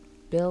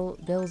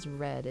 Bill's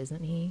red,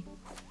 isn't he?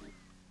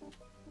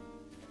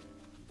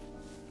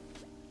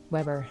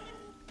 Weber.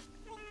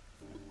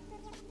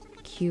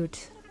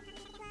 Cute.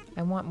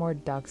 I want more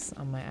ducks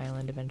on my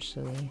island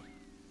eventually.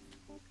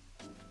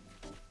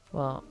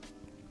 Well,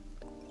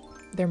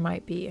 there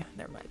might be a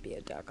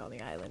duck on the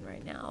island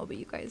right now, but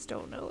you guys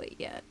don't know it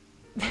yet.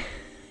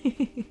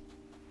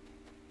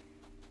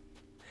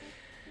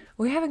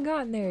 We haven't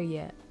gotten there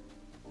yet.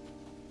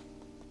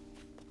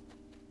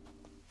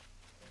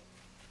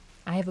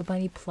 I have a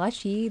bunny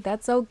plushie.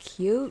 That's so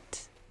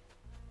cute.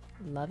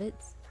 Love it.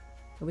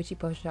 The witchy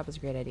potion shop is a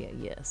great idea.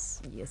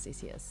 Yes. Yes,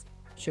 yes, yes.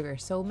 sugar.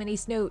 So many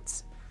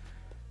snoots.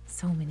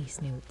 So many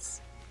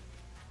snoots.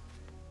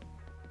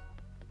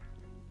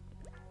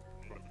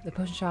 The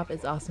potion shop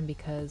is awesome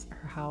because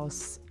her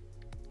house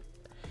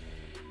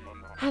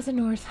has a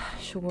North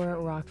Shore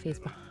rock face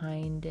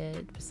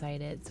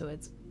beside it, so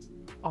it's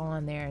all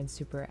on there and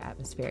super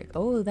atmospheric.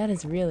 Oh, that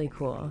is really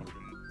cool.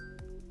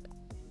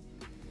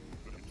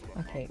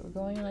 Okay, we're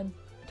going on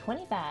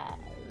 25.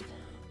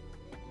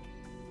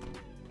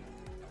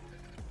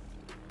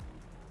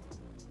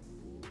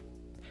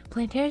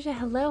 Plantasia,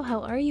 hello,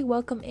 how are you?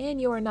 Welcome in.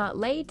 You are not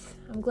late.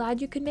 I'm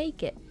glad you could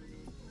make it.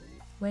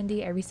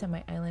 Wendy, I reset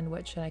my island.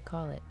 What should I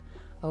call it?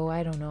 Oh,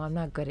 I don't know. I'm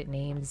not good at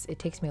names. It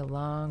takes me a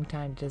long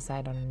time to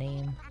decide on a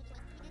name.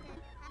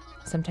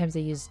 Sometimes I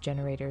use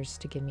generators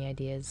to give me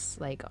ideas,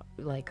 like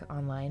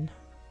online.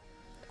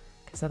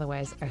 Because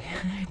otherwise, I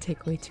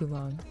take way too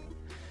long.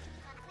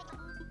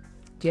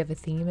 Do you have a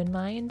theme in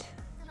mind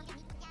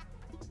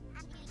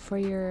for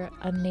your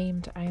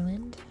unnamed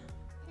island?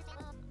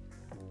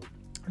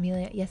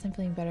 Amelia, yes, I'm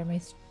feeling better.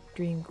 My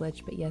stream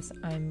glitched, but yes,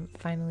 I'm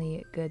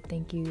finally good.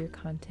 Thank you. Your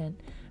content,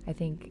 I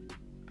think,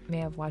 may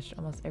have watched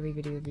almost every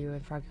video of you in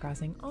Frog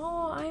Crossing.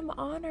 Oh, I'm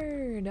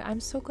honored. I'm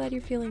so glad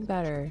you're feeling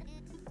better.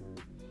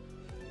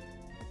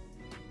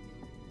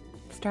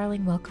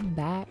 Starling, welcome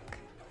back.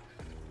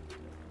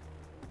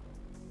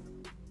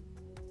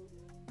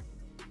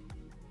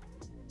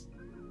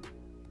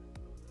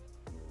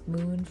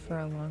 Moon for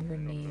a longer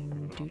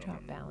name,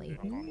 Dewdrop Valley.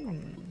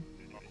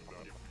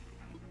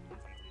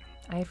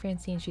 I have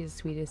Francine, she's the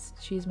sweetest.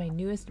 She's my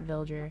newest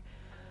villager.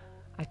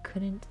 I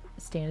couldn't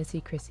stand to see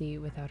Chrissy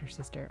without her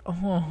sister.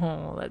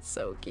 Oh, that's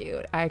so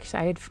cute. I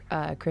had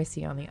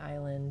Chrissy on the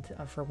island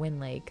for Wind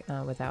Lake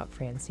without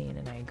Francine,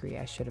 and I agree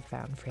I should have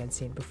found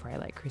Francine before I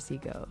let Chrissy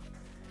go.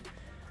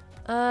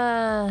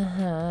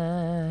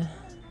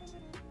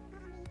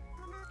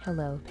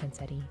 Hello,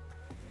 Pensetti.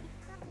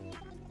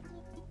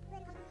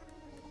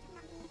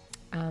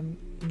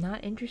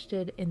 Not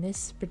interested in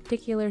this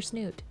particular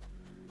snoot.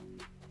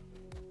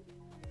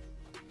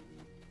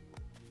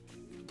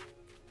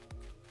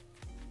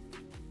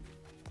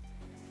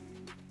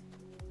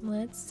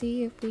 Let's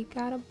see if we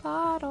got a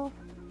bottle.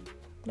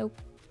 Nope.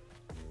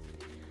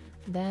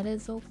 That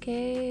is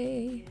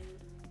okay.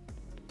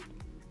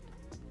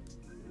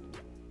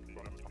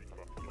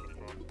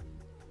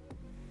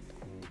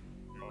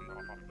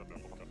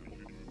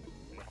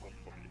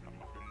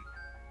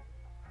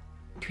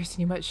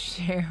 Kristen, you must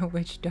share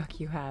which duck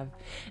you have.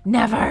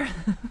 Never!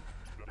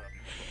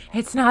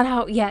 It's not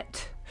out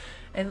yet.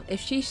 And if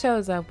she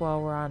shows up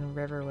while we're on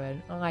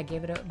Riverwood, oh, I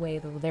gave it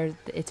away.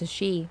 It's a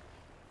she.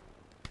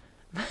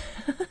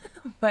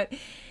 But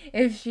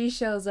if she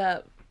shows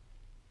up,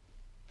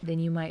 then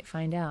you might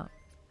find out.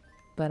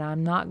 But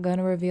I'm not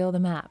gonna reveal the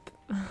map.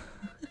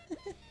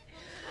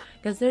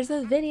 Because there's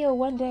a video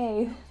one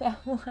day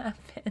that will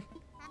happen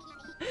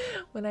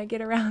when I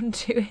get around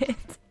to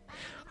it.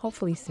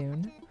 Hopefully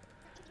soon.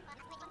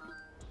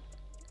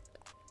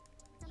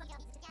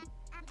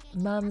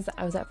 Mums,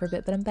 I was out for a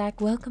bit, but I'm back.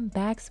 Welcome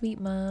back, sweet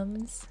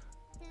mums.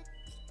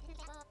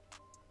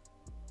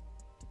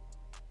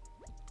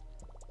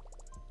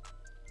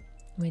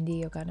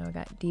 Wendy, Ogano, I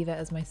got Diva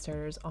as my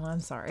starters. Oh,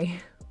 I'm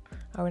sorry.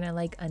 Or when I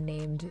like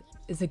unnamed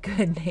is a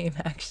good name,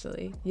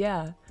 actually.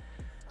 Yeah,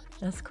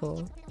 that's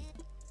cool.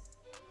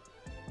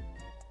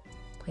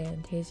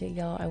 Plantasia,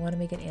 y'all, I want to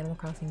make an Animal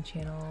Crossing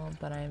channel,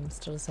 but I'm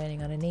still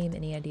deciding on a name.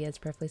 Any ideas?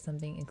 Preferably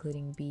something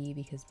including B,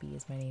 because B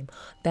is my name.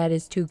 That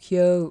is too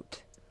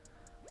cute.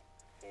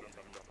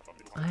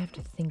 I have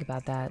to think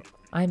about that.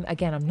 I'm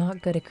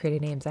not good at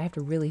creating names. I have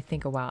to really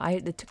think a while.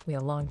 It took me a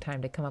long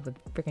time to come up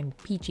with freaking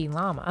Peachie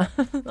Llama.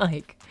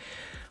 Like,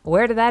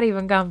 where did that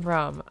even come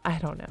from? I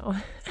don't know.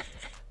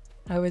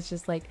 I was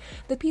just like,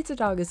 the pizza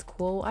dog is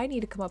cool. I need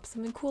to come up with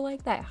something cool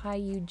like that. Hi,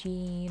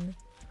 Eugene.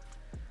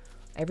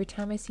 Every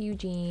time I see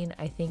Eugene,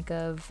 I think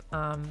of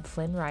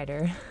Flynn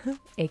Rider,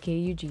 aka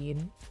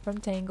Eugene from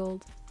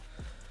Tangled.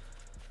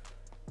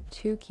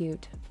 Too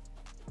cute.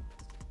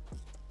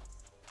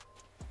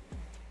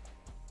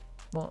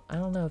 Well, I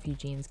don't know if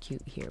Eugene's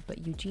cute here,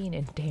 but Eugene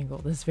in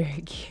Tangled is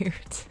very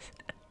cute.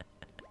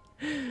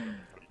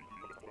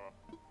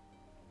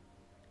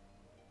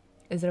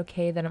 Is it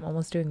okay that I'm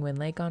almost doing Wind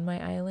Lake on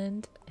my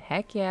island?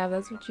 Heck yeah, if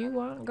that's what you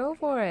want. Go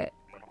for it.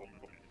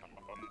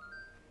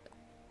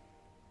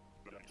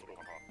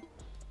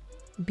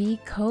 Bee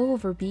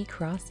Cove or Bee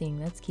Crossing.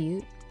 That's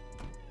cute.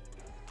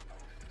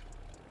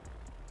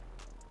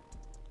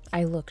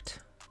 I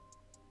looked.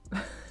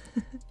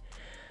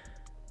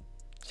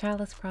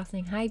 Childless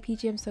Crossing. Hi,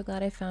 Peachie. I'm so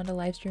glad I found a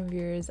live stream of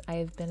yours.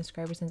 I've been a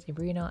subscriber since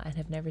Embryo and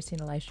have never seen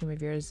a live stream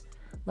of yours.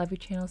 Love your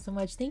channel so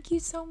much. Thank you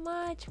so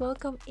much.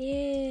 Welcome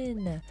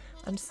in.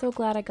 I'm so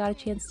glad I got a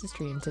chance to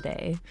stream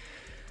today,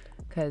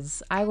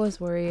 because I was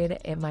worried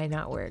it might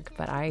not work,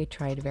 but I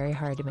tried very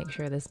hard to make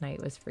sure this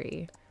night was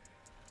free,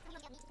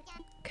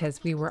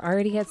 because we were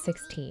already at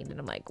 16 and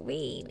I'm like,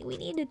 we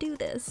need to do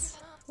this.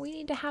 We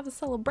need to have a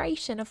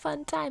celebration, a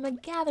fun time, a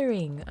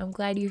gathering. I'm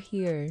glad you're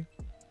here.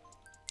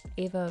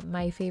 Ava,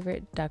 my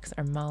favorite ducks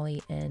are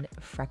Molly and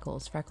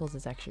Freckles. Freckles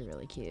is actually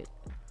really cute.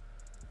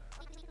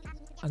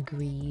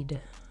 Agreed.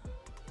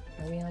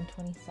 Are we on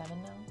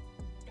 27 now?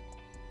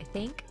 I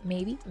think.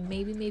 Maybe.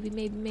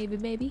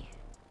 Maybe.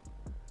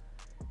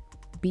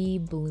 Bee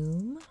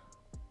Bloom.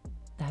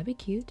 That'd be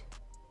cute.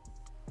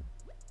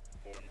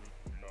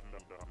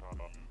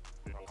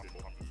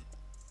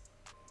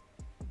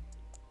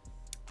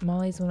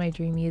 Molly's one of my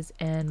dreamies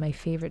and my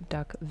favorite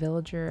duck,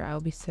 Villager.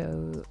 I'll be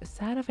so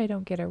sad if I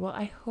don't get her. Well,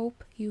 I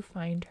hope you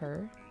find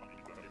her.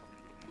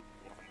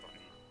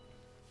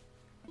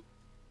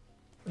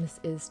 This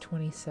is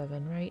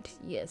 27, right?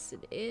 Yes,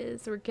 it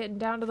is. We're getting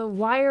down to the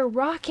wire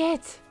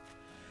rocket.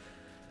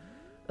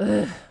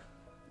 Ugh.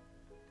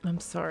 I'm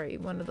sorry.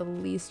 One of the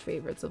least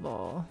favorites of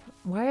all.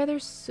 Why are there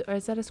so, or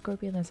is that a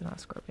scorpion? That's not a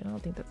scorpion. I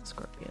don't think that's a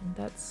scorpion.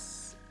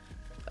 That's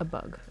a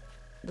bug.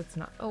 That's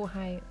not. Oh,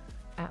 hi,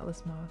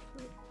 Atlas Moth.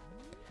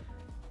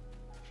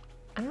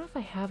 I don't know if I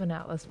have an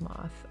Atlas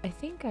Moth. I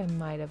think I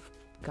might have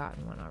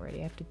gotten one already.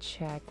 I have to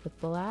check with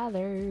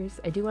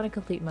Blathers. I do want to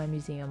complete my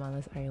museum on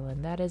this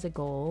island. That is a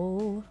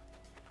goal.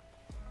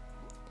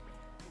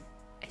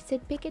 I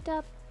said pick it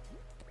up.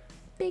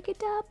 Pick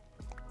it up.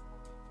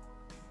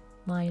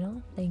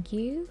 Lionel, thank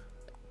you.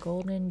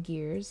 Golden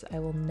gears. I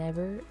will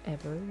never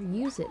ever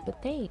use it,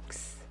 but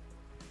thanks.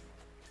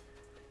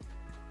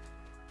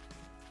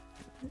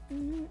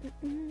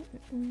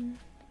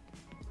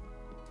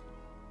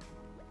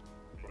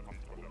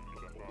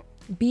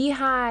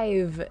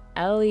 Beehive,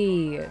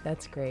 Ellie.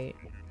 That's great.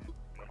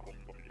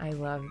 I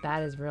love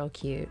that. Is real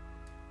cute.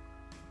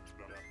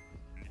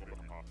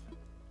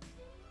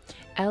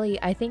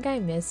 Ellie, I think I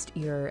missed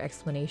your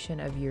explanation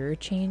of your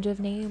change of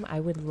name. I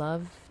would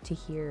love to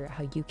hear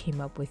how you came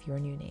up with your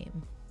new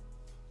name.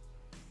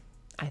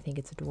 I think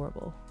it's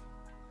adorable.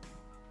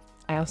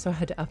 I also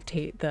had to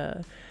update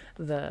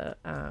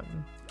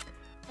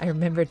I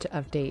remembered to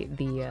update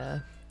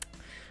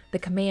the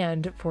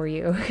command for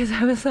you because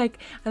I was like,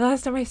 the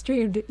last time I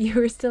streamed, you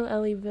were still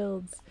Ellie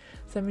Builds,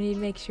 so I'm gonna need to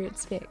make sure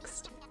it's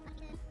fixed.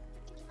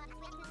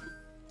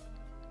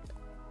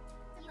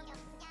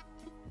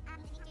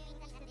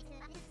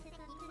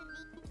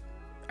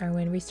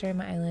 Arwen, restarting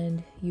my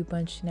island. You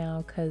bunch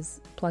now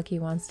because Plucky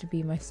wants to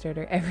be my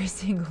starter every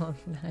single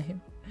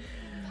time.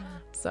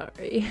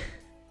 Sorry.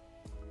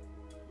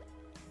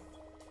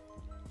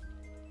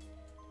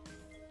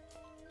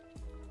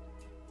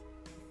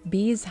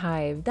 Bees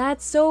Hive.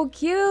 That's so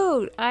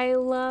cute. I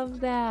love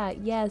that.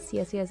 Yes.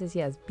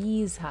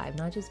 Bees Hive.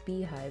 Not just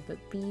Beehive, but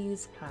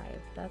Bees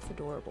Hive. That's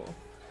adorable.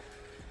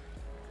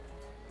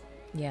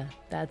 Yeah,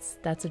 that's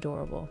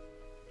adorable.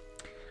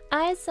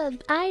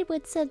 I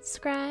would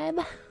subscribe.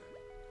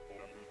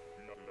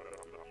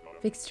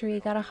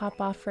 Victory, gotta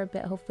hop off for a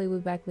bit. Hopefully we'll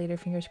be back later.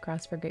 Fingers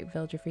crossed for a great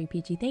villager for you,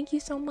 Peachie. Thank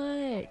you so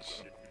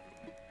much.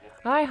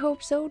 I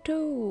hope so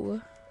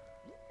too.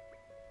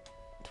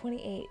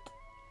 28.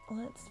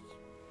 Let's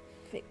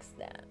fix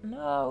that.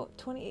 No,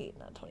 28,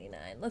 not 29.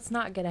 Let's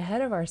not get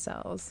ahead of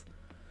ourselves.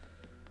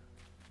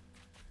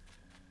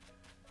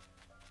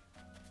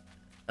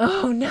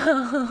 Oh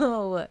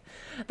no!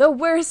 The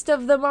worst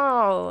of them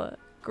all!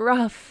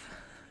 Gruff.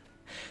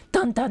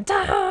 Dun dun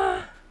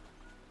dun!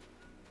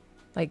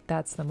 Like,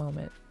 that's the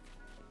moment.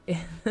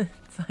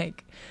 It's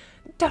like,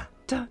 da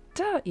da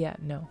da! Yeah,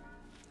 no.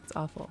 It's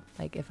awful.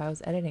 Like, if I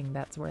was editing,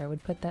 that's where I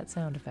would put that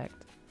sound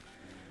effect.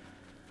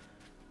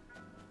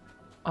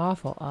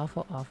 Awful,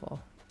 awful, awful.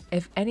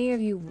 If any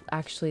of you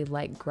actually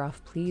like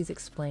Gruff, please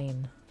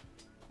explain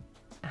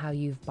how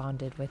you've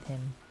bonded with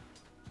him.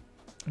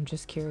 I'm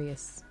just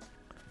curious.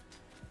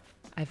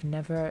 I've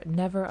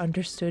never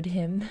understood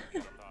him.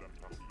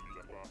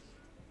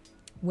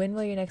 When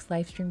will your next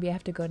live stream be? I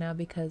have to go now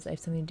because I have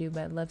something to do,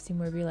 but I'd love to see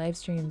more of your live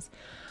streams.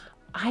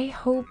 I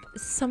hope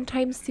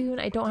sometime soon.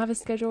 I don't have a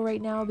schedule right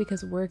now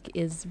because work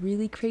is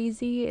really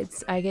crazy.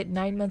 I get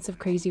 9 months of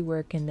crazy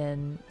work and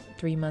then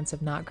 3 months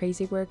of not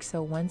crazy work.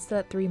 So once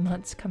that 3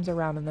 months comes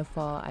around in the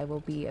fall, I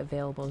will be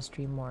available to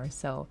stream more.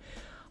 So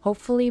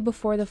hopefully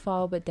before the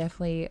fall, but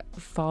definitely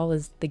fall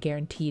is the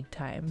guaranteed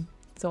time.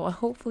 So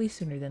hopefully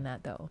sooner than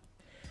that though.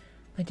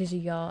 My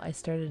digi y'all, I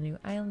started a new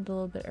island a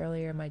little bit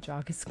earlier. My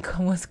jock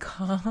was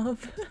calm.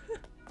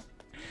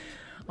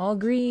 All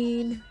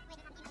green.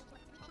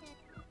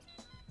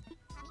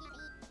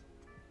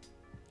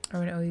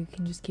 Oh, you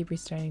can just keep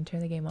restarting. Turn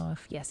the game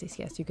off. Yes.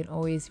 You can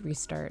always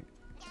restart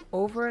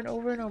over and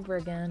over and over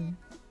again.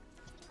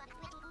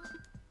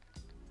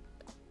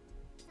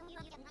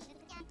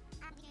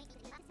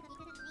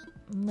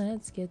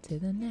 Let's get to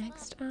the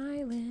next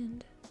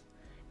island.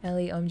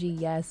 Ellie, OMG,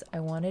 yes, I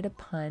wanted a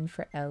pun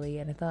for Ellie,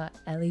 and I thought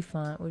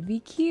elephant would be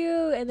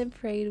cute, and then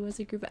prayed was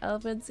a group of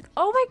elephants.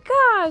 Oh my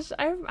gosh,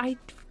 I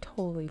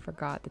totally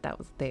forgot that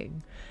was a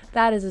thing.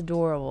 That is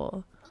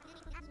adorable.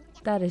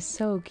 That is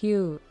so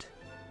cute.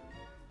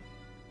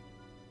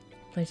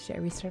 I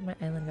restarted my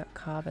island, got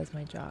Cobb as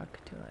my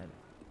jock to it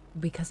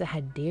because it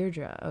had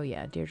Deirdre. Oh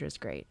yeah, Deirdre's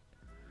great.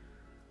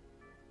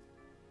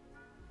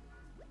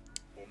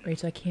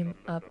 Rachel, I came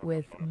up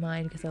with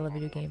mine because I love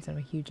video games. I'm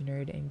a huge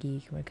nerd and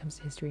geek when it comes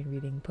to history and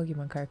reading,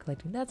 Pokemon card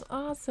collecting. That's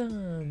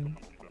awesome.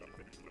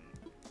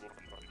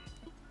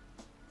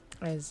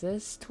 Is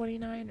this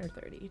 29 or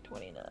 30?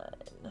 29.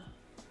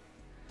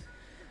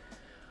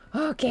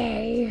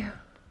 Okay.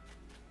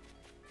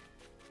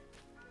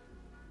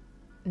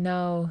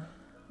 No,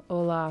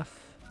 Olaf,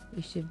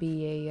 you should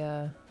be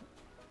a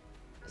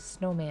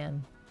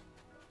snowman,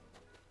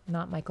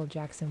 not Michael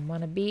Jackson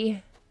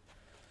wannabe.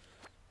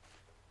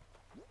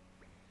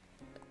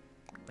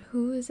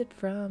 Who is it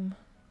from?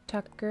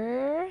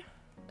 Tucker?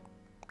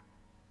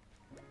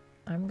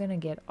 I'm gonna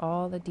get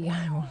all the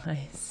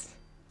DIYs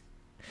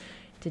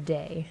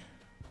today.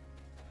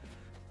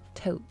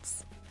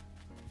 Totes.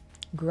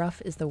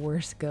 Gruff is the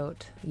worst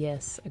goat.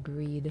 Yes,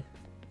 agreed.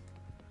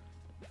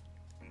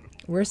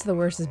 Worst of the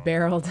worst is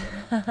barreled.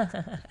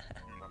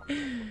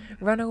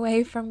 Run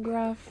away from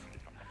Gruff.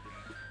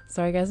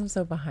 Sorry guys, I'm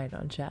so behind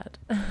on chat.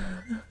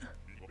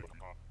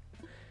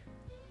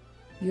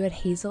 You had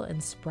Hazel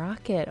and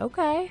Sprocket.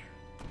 Okay.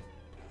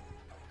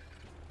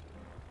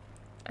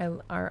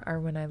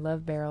 When I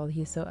love Barreled,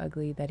 he's so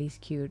ugly that he's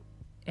cute.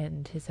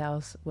 And his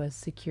house was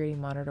security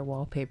monitor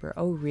wallpaper.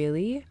 Oh,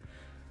 really?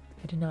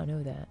 I did not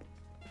know that.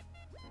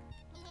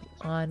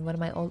 On one of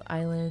my old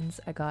islands,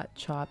 I got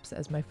Chops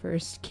as my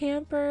first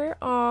camper.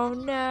 Oh,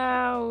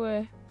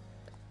 no.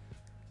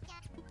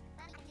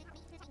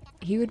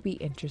 He would be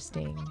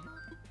interesting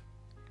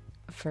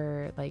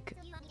for, like...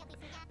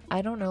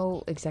 I don't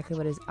know exactly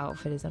what his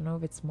outfit is. I don't know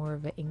if it's more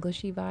of an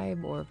Englishy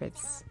vibe or if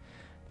it's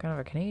kind of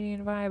a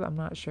Canadian vibe. I'm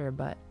not sure,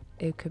 but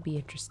it could be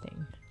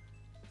interesting.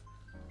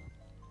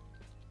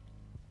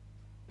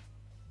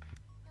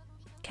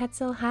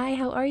 Ketzel, hi,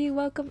 how are you?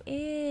 Welcome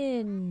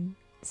in.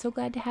 So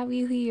glad to have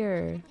you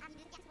here.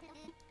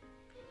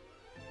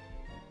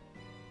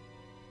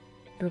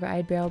 I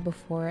had barreled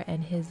before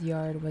and his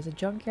yard was a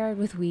junkyard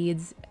with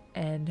weeds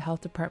and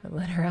health department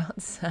litter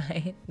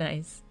outside.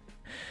 Nice.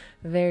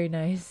 Very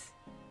nice.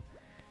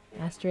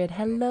 Astrid,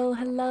 hello,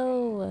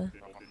 hello.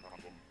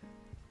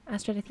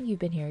 Astrid, I think you've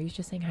been here. You're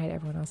just saying hi to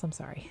everyone else. I'm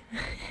sorry.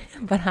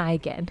 But hi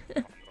again.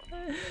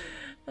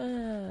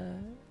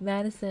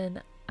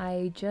 Madison,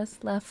 I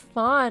just left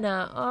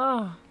Fauna.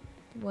 Oh,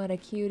 what a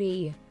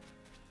cutie.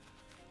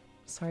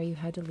 Sorry you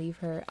had to leave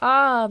her.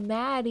 Ah,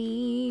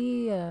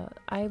 Maddie.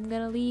 I'm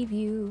gonna leave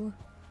you.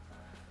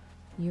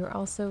 You're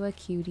also a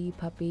cutie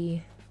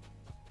puppy.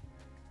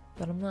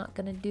 But I'm not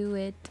gonna do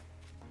it.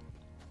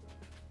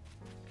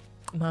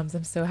 Moms,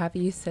 I'm so happy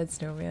you said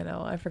snowman.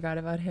 Oh, I forgot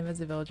about him as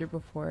a villager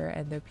before,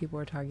 and the people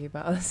were talking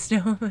about a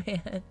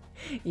snowman.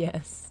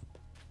 Yes.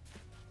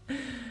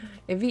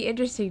 It'd be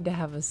interesting to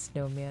have a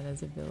snowman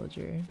as a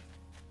villager.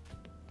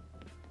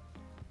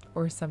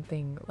 Or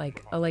something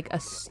like a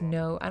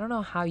snow. I don't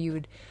know how you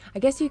would. I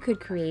guess you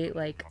could create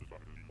like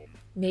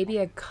maybe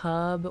a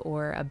cub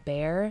or a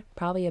bear.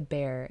 Probably a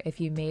bear. If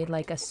you made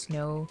like a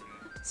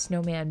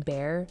snowman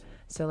bear.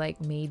 So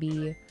like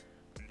maybe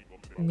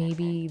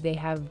they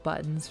have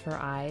buttons for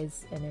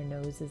eyes and their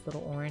nose is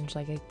little orange,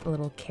 like a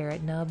little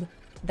carrot nub.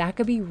 That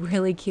could be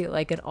really cute,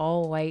 like an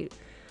all white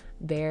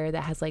bear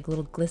that has like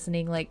little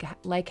glistening, like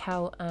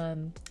how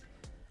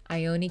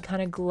Ione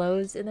kind of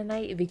glows in the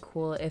night. It'd be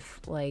cool if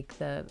like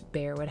the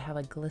bear would have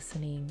a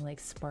glistening like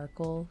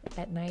sparkle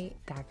at night.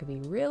 That could be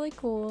really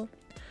cool.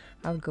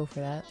 I would go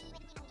for that.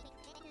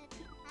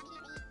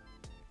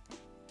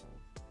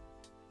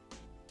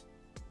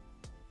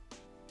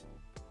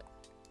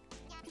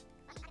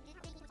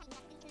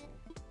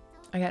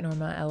 I got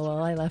Norma,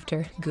 lol, I left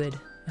her. Good.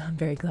 I'm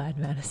very glad,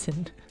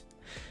 Madison.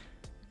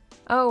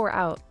 Oh, we're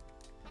out.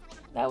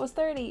 That was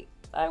 30.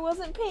 I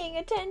wasn't paying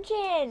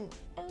attention.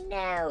 Oh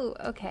no.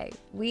 Okay,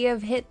 we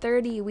have hit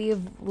 30. We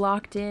have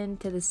locked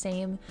into the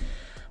same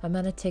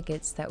amount of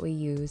tickets that we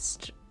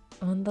used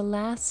on the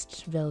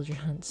last villager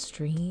hunt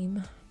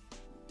stream.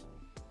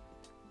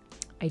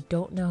 I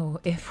don't know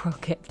if we'll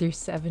get through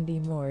 70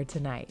 more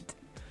tonight.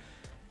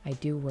 I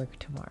do work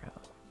tomorrow,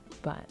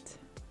 but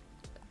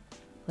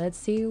let's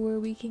see where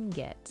we can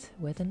get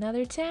with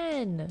another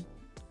 10.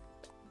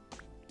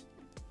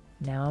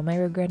 Now am I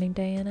regretting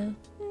Diana?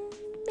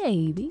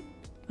 Maybe.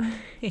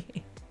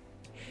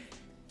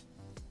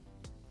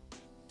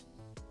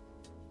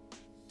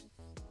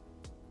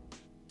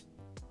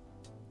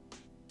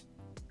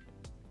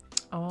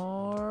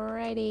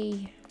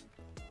 Alrighty.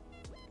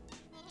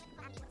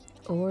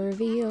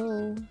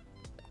 Orville.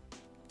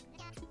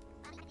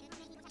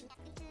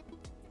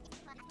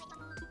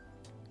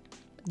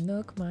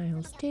 Nook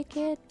Miles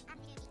ticket.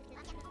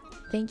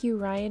 Thank you,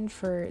 Ryan,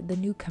 for the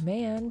new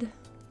command.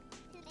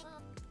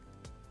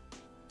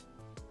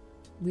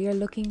 We are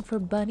looking for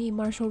Bunnie,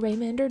 Marshall,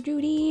 Raymond, or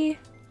Judy.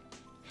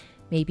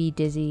 Maybe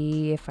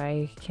Dizzy if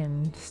I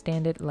can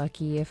stand it.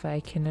 Lucky if I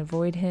can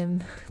avoid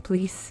him,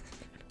 please.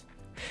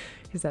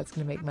 Because that's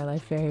going to make my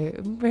life very,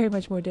 very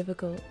much more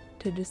difficult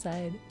to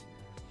decide.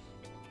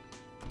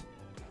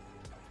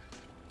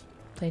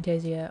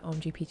 Plantasia,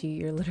 OMG Peachy,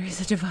 you're literally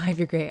such a vibe.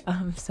 You're great.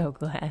 I'm so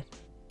glad.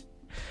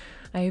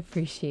 I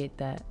appreciate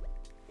that.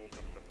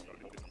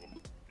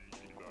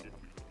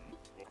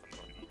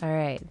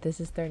 Alright,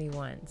 this is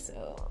 31,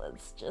 so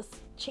let's just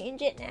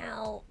change it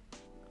now.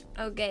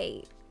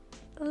 Okay.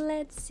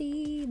 Let's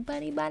see.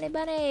 Bunnie, Bunnie,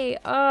 Bunnie.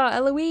 Oh,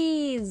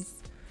 Eloise.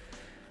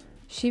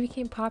 She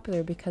became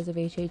popular because of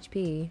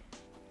HHP.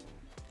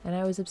 And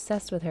I was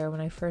obsessed with her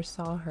when I first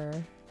saw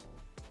her.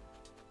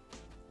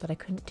 But I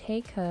couldn't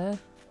take her.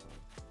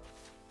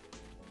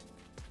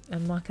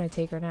 I'm not going to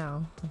take her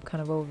now. I'm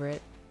kind of over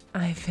it.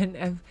 I've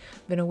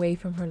been away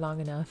from her long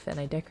enough, and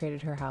I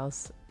decorated her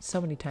house so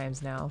many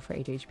times now for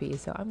HHP,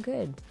 so I'm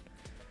good.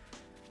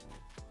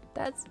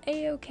 That's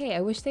a-okay.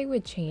 I wish they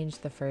would change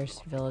the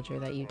first villager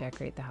that you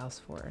decorate the house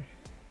for.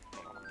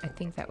 I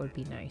think that would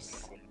be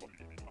nice.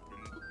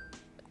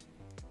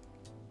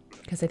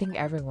 Because I think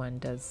everyone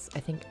does.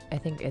 I think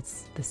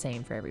it's the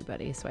same for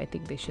everybody, so I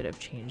think they should have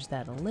changed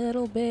that a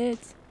little bit.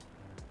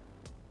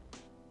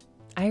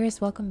 Iris,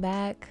 welcome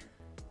back.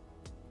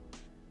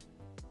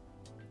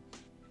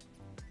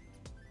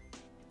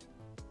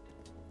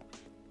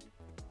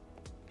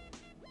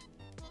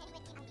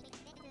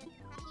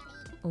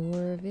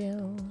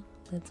 Orville.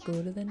 Let's go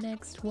to the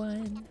next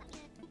one.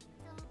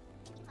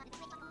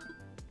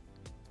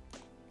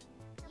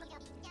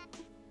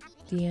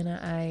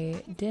 Deanna,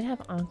 I did have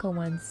Anka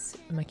once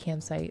in my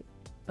campsite,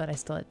 but I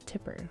still had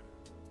Tipper.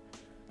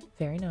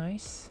 Very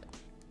nice.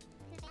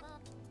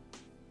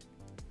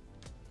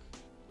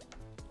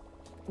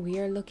 We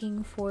are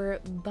looking for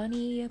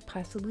Bunnie,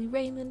 possibly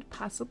Raymond,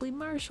 possibly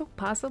Marshall,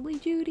 possibly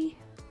Judy.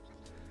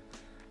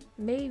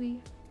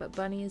 Maybe, but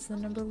Bunnie is the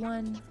number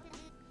one.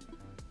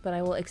 But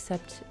I will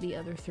accept the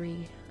other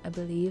three, I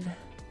believe.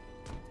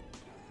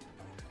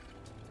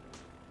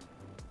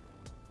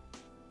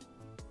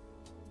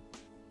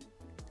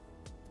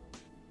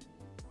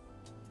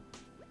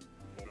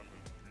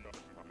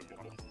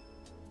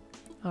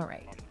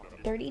 Alright,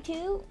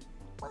 32.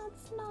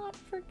 Let's not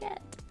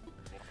forget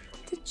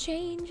to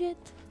change it.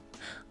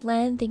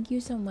 Len, thank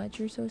you so much.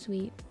 You're so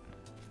sweet.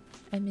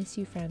 I miss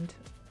you, friend.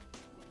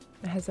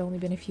 It has only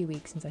been a few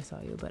weeks since I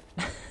saw you, but...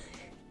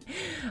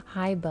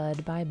 Hi,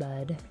 bud. Bye,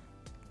 bud.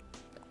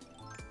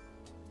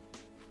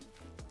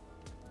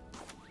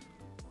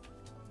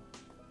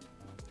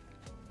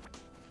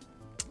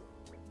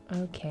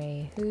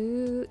 Okay,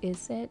 who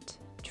is it?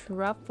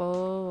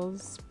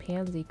 Truffles.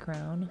 Pansy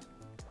crown.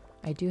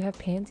 I do have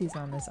pansies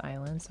on this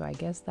island, so I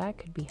guess that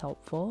could be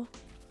helpful.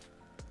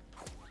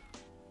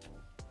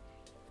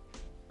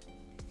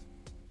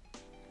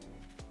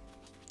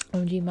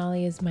 OMG,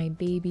 Molly is my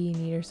baby.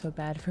 Need her so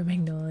bad for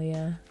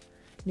Magnolia.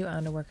 New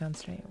on to work on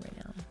starting right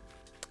now.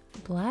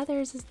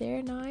 Blathers is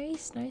there.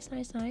 Nice, nice,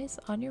 nice, nice.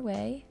 On your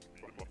way.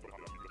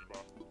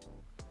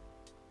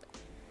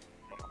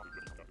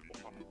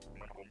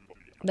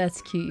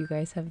 That's cute. You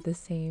guys have the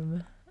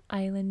same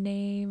island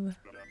name.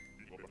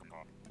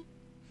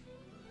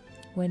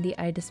 Wendy,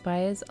 I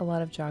despise a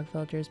lot of jog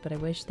villagers, but I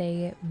wish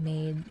they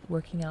made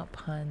working out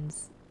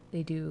puns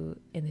they do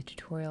in the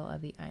tutorial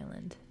of the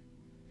island.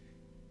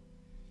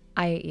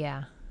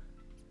 Yeah.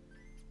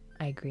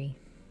 I agree.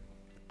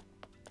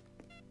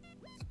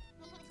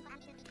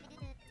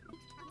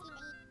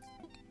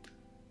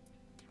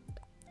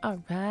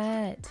 All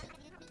right.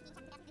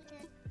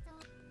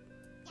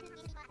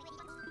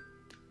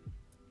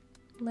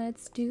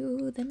 Let's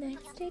do the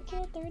next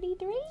ticket,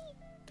 33.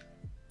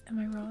 Am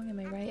I wrong? Am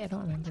I right? I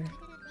don't remember.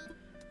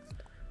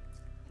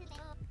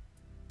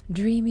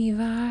 Dreamy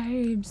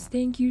vibes.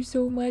 Thank you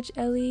so much,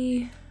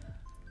 Ellie.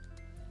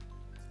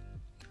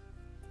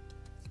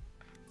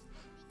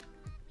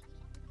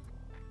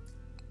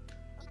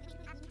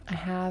 I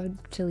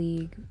have to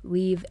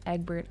leave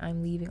Egbert.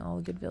 I'm leaving all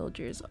the good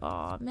villagers.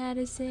 Aw,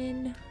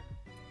 Madison.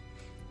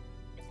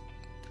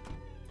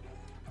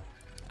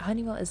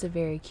 Honeywell is a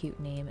very cute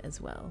name as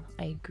well.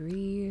 I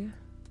agree.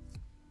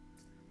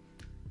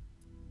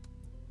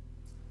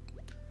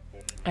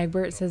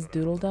 Egbert says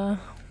Doodle-da.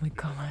 Oh my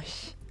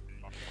gosh.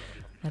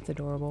 That's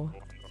adorable.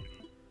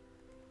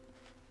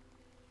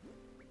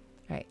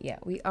 Alright, yeah,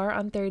 we are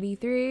on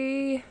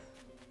 33.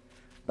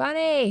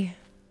 Bunnie!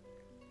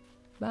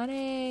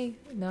 Bunnie!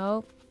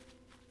 Nope.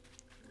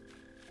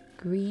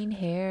 Green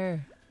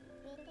hair.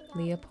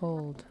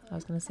 Leopold. I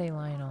was gonna say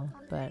Lionel,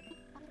 but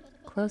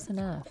close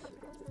enough.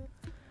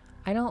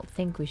 I don't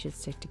think we should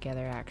stick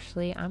together,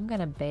 actually. I'm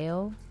gonna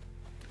bail.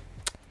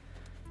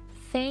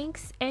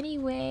 Thanks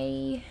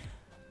anyway.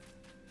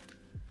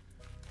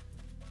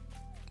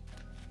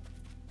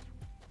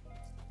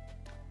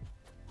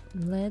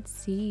 Let's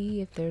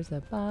see if there's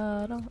a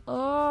bottle.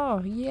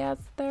 Oh, yes,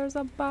 there's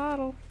a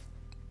bottle.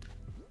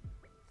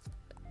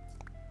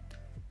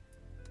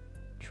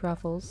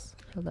 Truffles.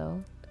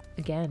 Hello.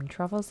 Again,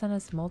 Truffles sent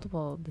us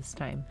multiple this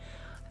time.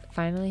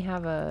 Finally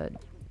have a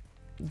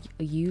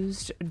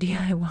used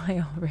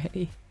DIY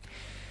already.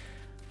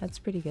 That's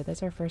pretty good.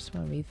 That's our first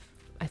one.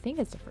 I think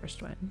it's the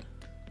first one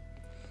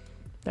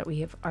that we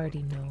have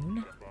already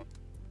known.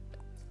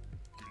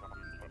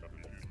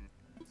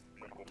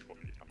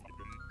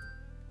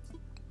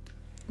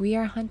 We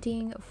are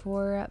hunting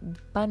for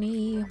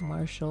Bunnie,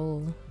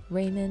 Marshall,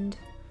 Raymond,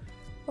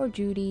 or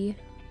Judy,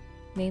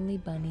 mainly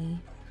Bunnie.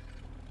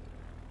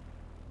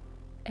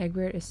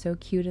 Egbert is so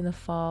cute in the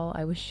fall.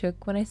 I was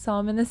shook when I saw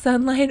him in the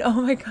sunlight.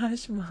 Oh my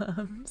gosh,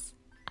 moms.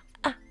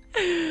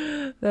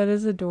 That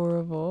is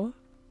adorable.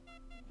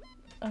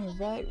 All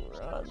right,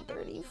 we're on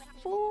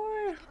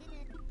 34.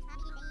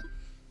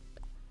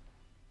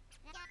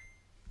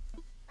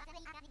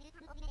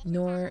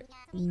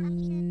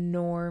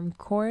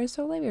 Normcore is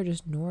so lame, or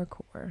just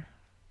normcore?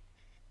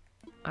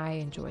 I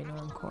enjoy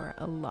normcore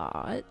a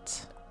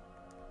lot.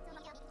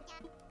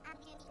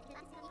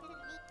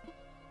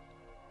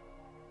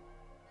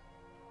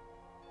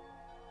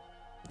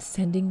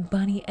 Sending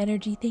Bunnie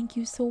energy. Thank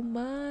you so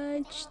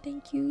much.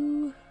 Thank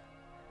you.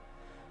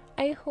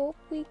 I hope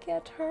we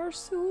get her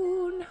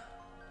soon.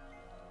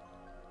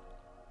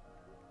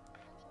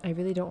 I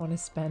really don't want to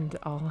spend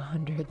all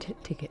 100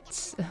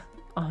 tickets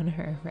on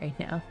her right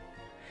now.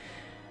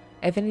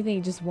 If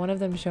anything, just one of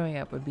them showing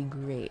up would be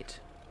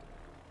great.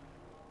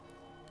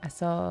 I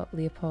saw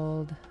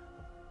Leopold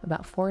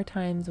about 4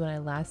 times when I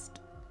last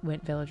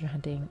went villager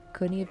hunting.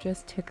 Couldn't he have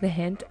just took the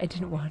hint? I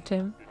didn't want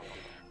him.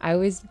 I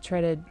always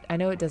try to, I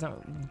know it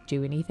doesn't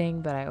do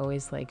anything, but I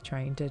always like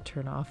trying to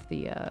turn off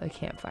the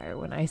campfire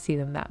when I see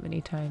them that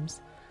many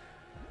times.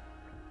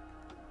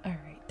 All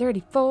right,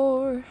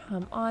 34,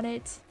 I'm on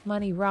it.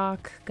 Money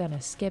Rock,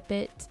 gonna skip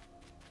it.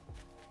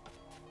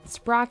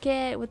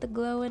 Sprocket with the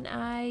glowing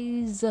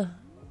eyes.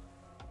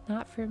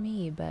 Not for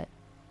me, but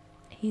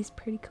he's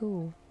pretty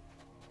cool.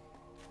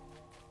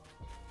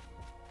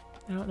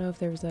 I don't know if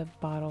there was a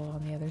bottle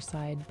on the other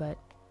side, but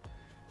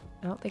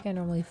I don't think I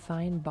normally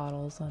find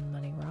bottles on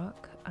Money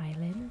Rock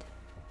Island.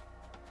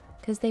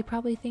 Because they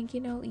probably think,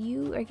 you know,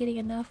 you are getting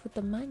enough with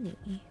the money,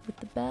 with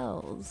the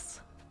bells.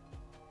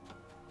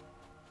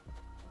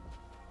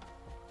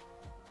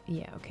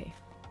 Yeah, okay.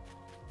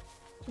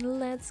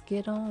 Let's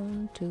get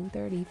on to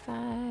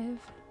 35.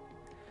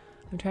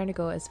 I'm trying to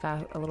go as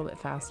fast, a little bit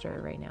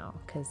faster right now,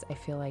 because I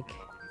feel like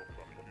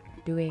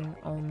doing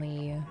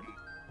only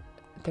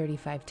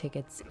 35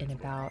 tickets in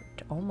about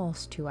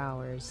almost 2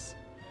 hours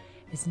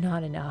is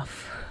not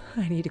enough.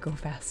 I need to go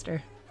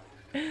faster.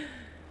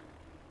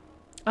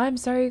 I'm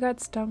sorry you got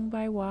stung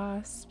by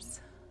wasps.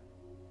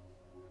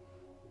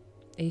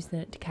 I use the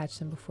net to catch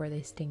them before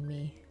they sting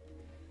me.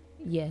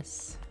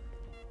 Yes.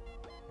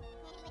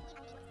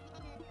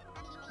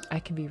 I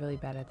can be really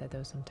bad at that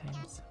though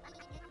sometimes.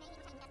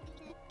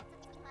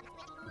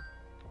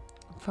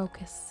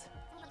 Focus.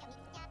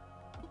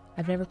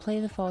 I've never played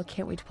in the fall.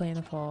 Can't wait to play in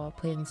the fall.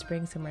 Played in the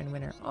spring, summer, and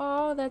winter.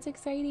 Oh, that's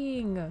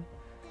exciting.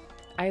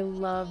 I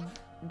love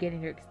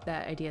getting to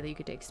that idea that you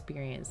get to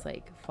experience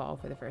like fall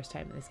for the first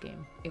time in this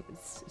game. It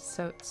was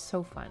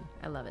so fun.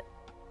 I love it.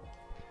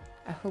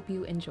 I hope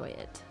you enjoy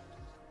it,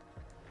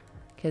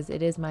 because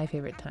it is my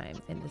favorite time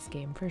in this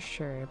game for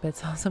sure, but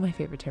it's also my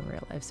favorite time in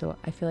real life, so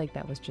I feel like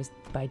that was just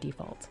by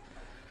default.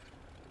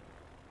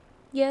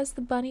 Yes,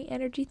 the bunny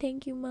energy.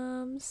 Thank you,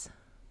 moms.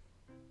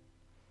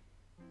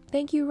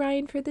 Thank you,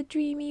 Ryan, for the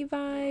dreamy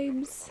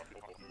vibes.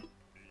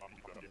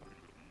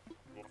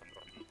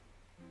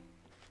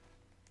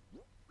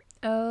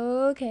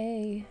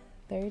 Okay,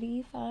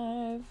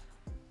 35.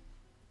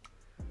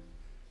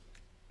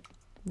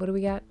 What do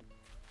we got?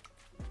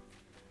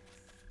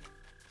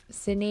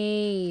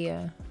 Sydney.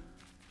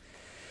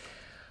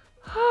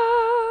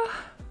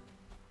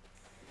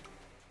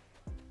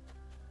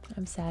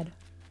 I'm sad.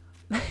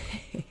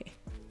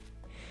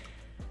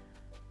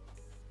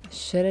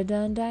 Should have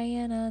done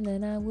Diana,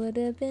 then I would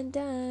have been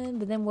done.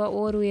 But then what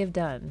would we have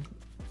done?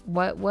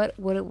 What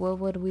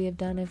would we have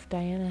done if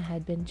Diana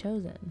had been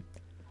chosen?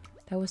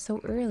 That was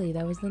so early.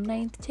 That was the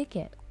 9th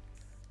ticket.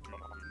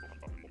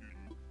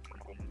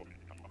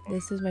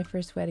 This is my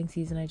first wedding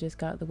season. I just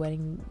got the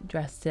wedding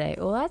dress today.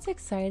 Well, that's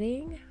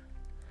exciting.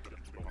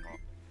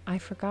 I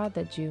forgot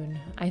that June.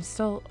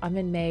 I'm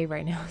in May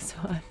right now, so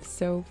I'm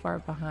so far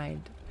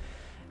behind.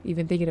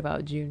 Even thinking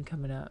about June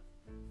coming up.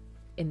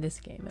 In this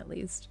game, at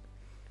least.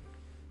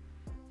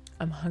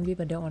 I'm hungry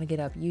but don't want to get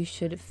up. You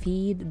should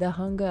feed the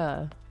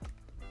hunger.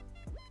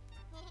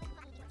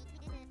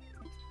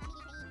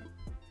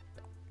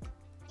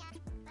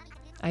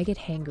 I get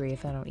hangry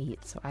if I don't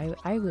eat, so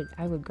I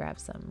would grab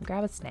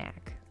a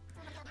snack.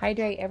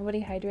 Hydrate, everybody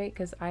hydrate,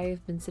 because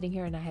I've been sitting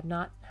here and I have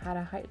not had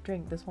a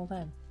drink this whole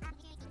time.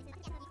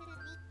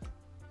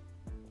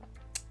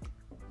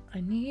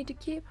 I need to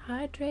keep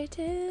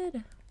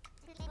hydrated.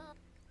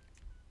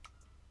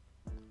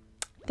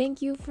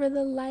 Thank you for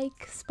the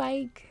like,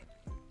 Spike.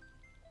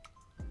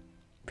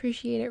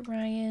 Appreciate it,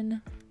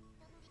 Ryan.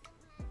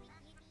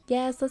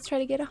 Yes, let's try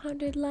to get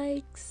 100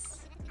 likes.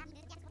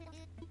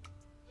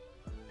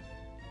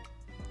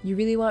 You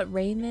really want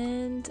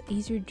Raymond?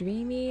 He's your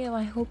dreamy. Oh,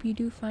 I hope you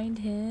do find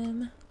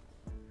him.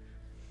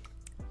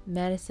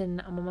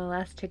 Madison, I'm on my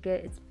last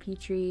ticket. It's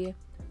Peachie.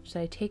 Should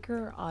I take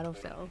her or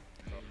autofill?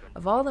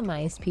 Of all the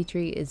mice,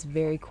 Peachie is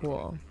very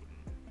cool.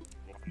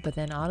 But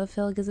then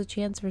autofill gives a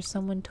chance for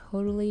someone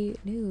totally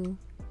new.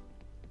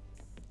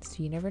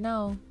 So you never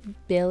know.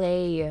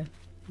 Billy.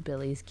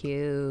 Billy's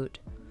cute.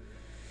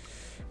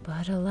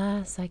 But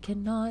alas, I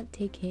cannot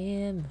take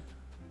him.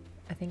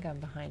 I think I'm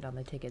behind on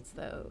the tickets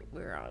though.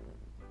 We're on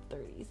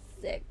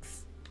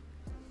 36.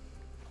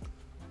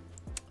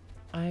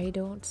 I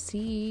don't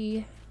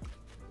see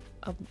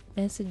a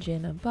message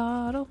in a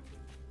bottle.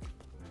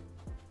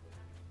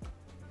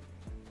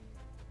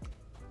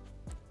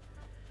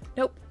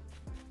 Nope.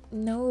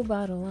 No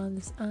bottle on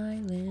this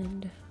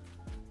island.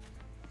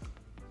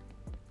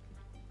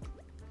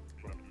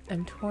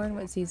 I'm torn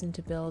what season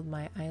to build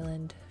my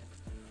island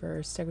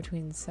for, stuck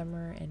between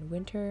summer and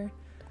winter.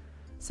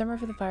 Summer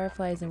for the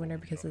fireflies and winter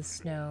because of the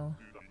snow.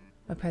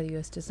 My part of the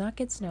US does not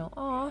get snow.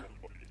 Aw.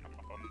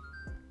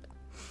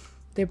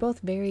 They're both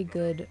very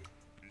good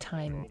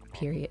time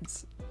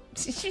periods.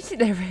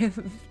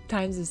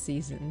 Times of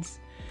seasons.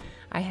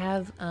 I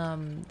have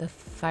the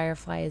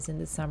fireflies in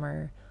the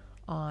summer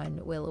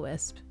on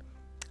Will-O-Wisp.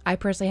 I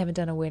personally haven't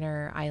done a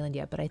winter island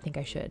yet, but I think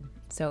I should.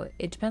 So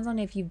it depends on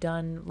if you've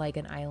done like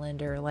an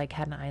island or like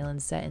had an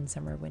island set in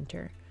summer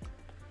winter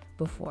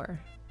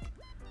before.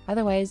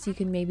 Otherwise, you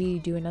can maybe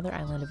do another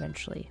island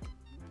eventually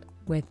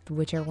with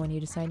whichever one you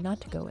decide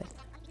not to go with.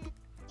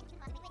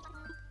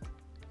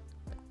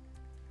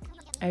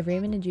 I have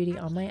Raymond and Judy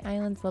on my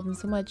islands. Love them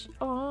so much.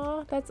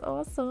 Aw, that's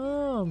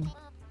awesome.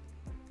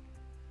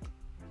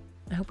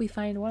 I hope we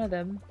find one of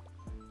them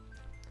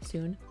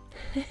soon.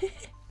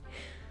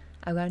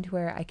 I've gotten to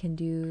where I can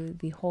do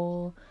the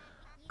whole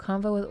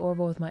convo with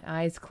Orville with my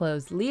eyes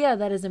closed. Leah,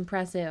 that is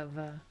impressive.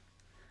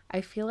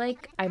 I feel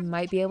like I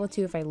might be able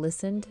to if I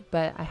listened,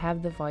 but I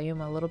have the volume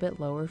a little bit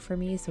lower for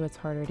me, so it's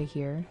harder to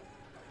hear.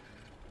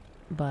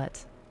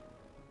 But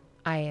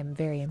I am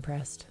very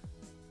impressed.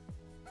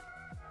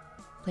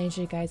 Playing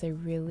shit, guys,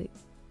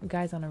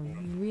 guys, on a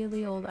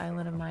really old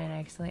island of mine, I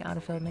accidentally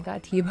autofilled and I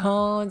got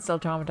T-boned. Still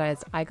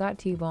traumatized. I got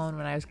T-boned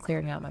when I was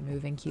clearing out my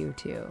moving queue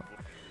too.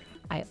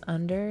 I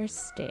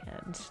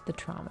understand the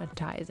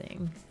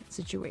traumatizing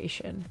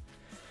situation.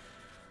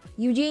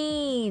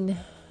 Eugene!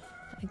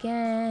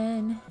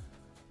 Again.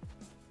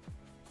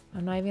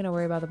 I'm not even gonna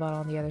worry about the bottle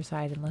on the other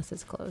side unless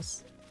it's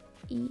close.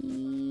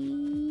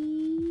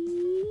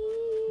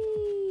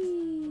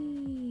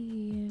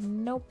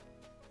 Nope.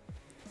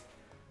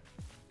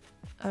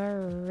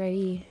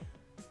 Alrighty.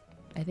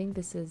 I think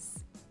this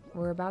is...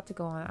 We're about to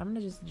go on... I'm gonna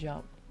just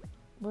jump.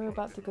 We're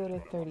about to go to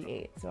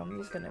 38, so I'm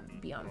just gonna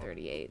be on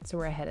 38, so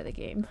we're ahead of the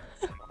game.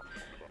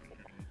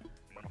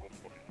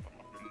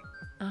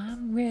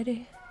 I'm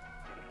ready.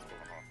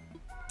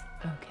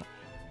 Okay.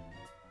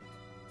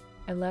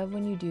 I love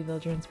when you do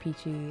Vildren's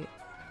Peachie.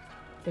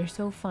 They're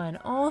so fun.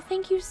 Oh,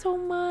 thank you so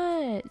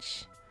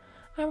much.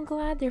 I'm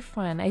glad they're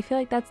fun. I feel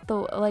like that's the,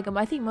 like,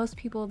 I think most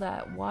people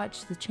that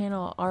watch the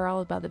channel are all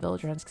about the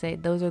Vildrens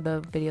because those are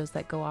the videos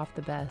that go off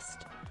the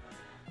best.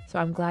 So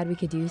I'm glad we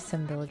could do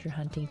some villager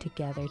hunting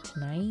together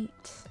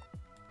tonight.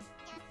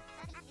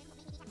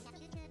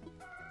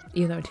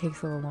 Even though it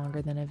takes a little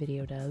longer than a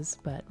video does,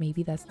 but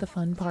maybe that's the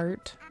fun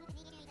part.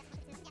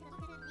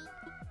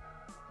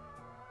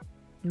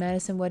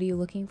 Madison, what are you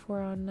looking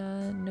for on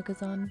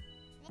Nookazon?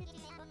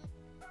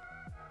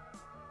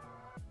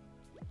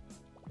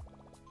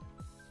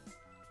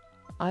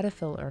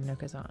 Autofill or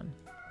Nookazon?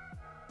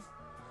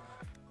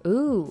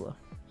 Ooh,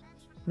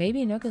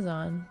 maybe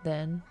Nookazon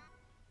then.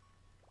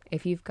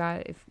 If you've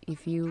got,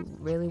 if you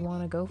really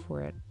want to go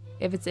for it,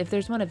 if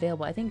there's one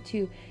available. I think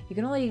too, you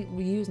can only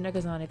use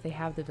Nookazon if they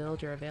have the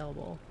villager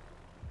available.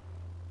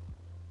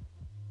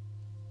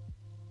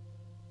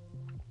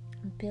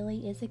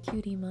 Billy is a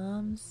cutie,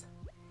 moms.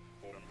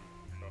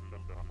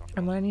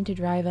 I'm learning to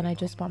drive and I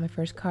just bought my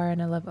first car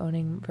and I love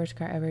owning first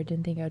car ever.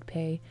 Didn't think I would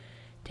pay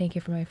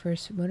 10K for my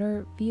first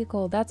motor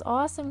vehicle. That's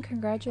awesome.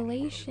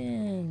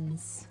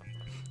 Congratulations.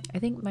 I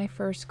think my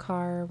first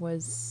car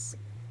was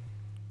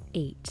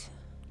 8.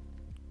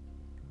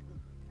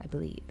 I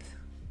believe.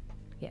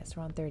 Yes,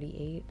 we're on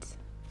 38.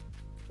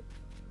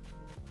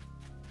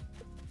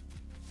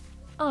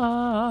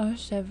 Ah,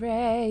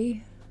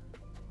 Chevrolet.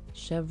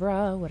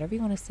 Chevra, whatever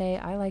you want to say.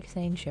 I like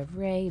saying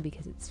Chevrolet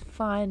because it's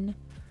fun.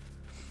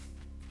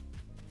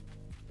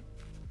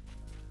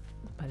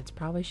 But it's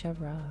probably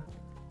Chevra.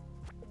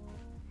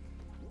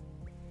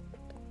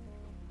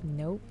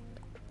 Nope.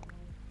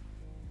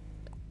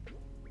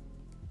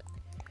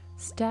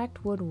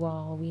 Stacked wood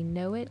wall. We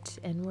know it.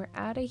 And we're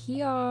out of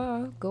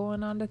here.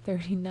 Going on to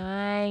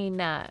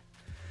 39.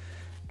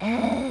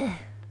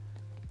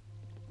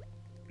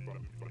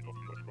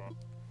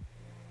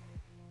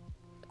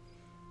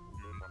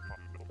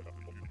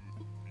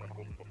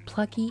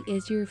 Plucky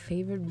is your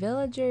favorite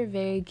villager.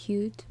 Very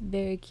cute.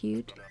 Very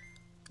cute.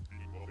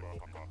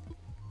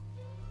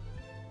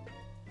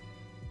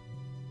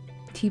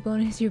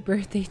 T-Bone is your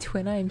birthday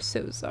twin. I'm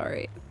so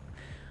sorry.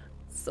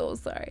 So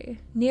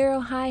sorry. Nero,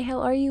 hi. How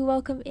are you?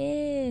 Welcome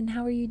in.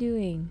 How are you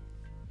doing?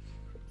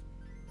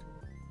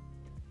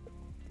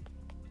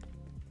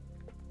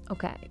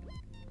 Okay.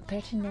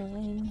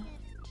 39.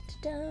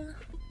 Da-da-da.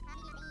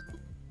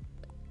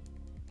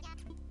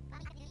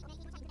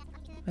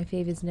 My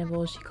fave is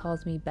Nibble. She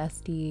calls me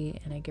bestie,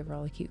 and I give her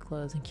all the cute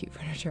clothes and cute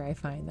furniture I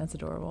find. That's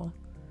adorable.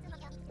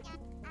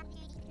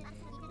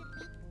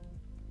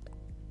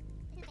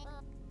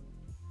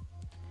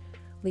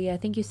 Leah, I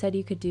think you said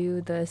you could do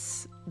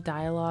this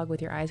dialogue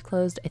with your eyes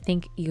closed. I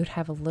think you'd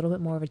have a little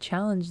bit more of a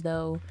challenge,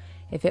 though,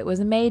 if it was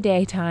a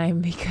Mayday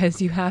time,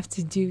 because you have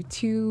to do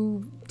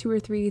two or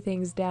three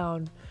things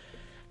down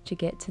to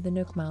get to the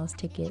Nook Miles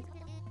ticket.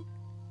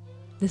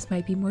 This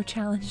might be more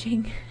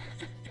challenging.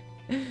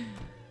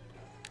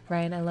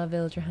 Ryan, I love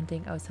villager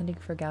hunting. I was hunting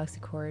for Galaxy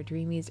Core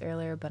Dreamies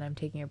earlier, but I'm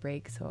taking a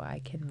break so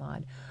I can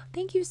mod.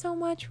 Thank you so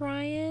much,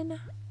 Ryan.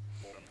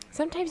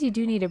 Sometimes you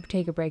do need to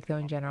take a break though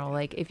in general.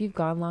 Like if you've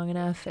gone long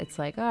enough, it's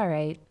like, all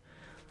right,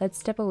 let's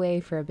step away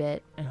for a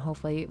bit and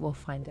hopefully we'll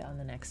find it on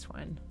the next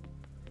one.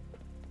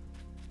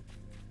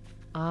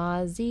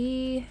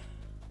 Ozzy.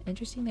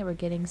 Interesting that we're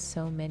getting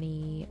so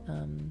many,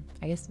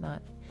 I guess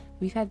not.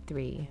 We've had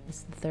 3. This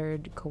is the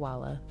 3rd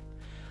koala.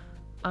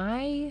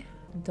 I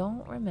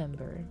don't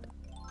remember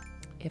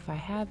if I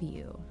have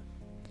you.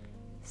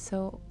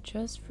 So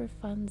just for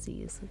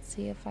funsies, let's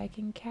see if I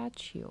can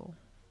catch you.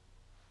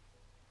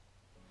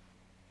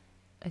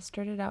 I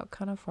started out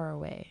kind of far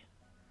away.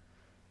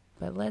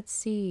 But let's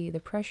see, the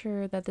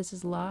pressure that this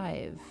is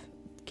live.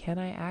 Can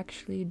I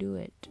actually do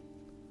it?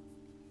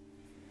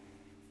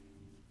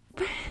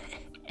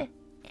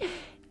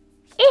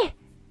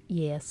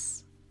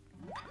 Yes.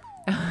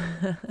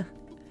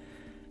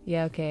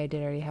 Yeah, okay, I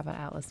did already have an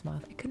Atlas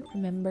moth. I couldn't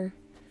remember.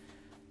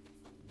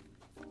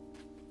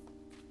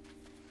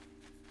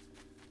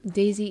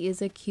 Daisy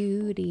is a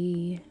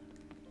cutie.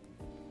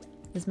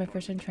 This is my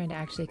first time trying to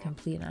actually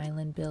complete an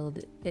island build.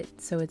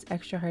 So it's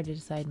extra hard to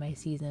decide my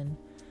season.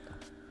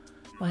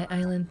 My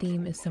island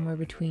theme is somewhere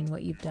between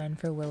what you've done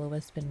for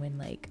Will-O-Wisp and Wind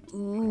Lake.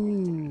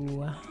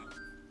 Ooh.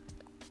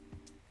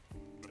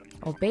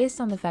 Well, based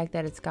on the fact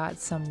that it's got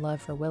some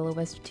love for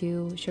Will-O-Wisp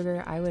too,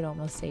 Sugar, I would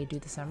almost say do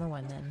the summer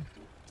one then.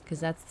 Because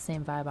that's the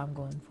same vibe I'm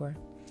going for.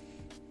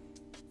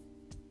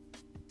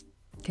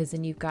 Because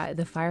then you've got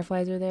the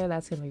fireflies are there.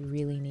 That's going to be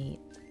really neat.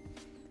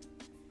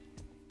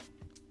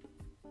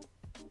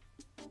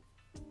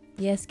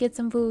 Yes, get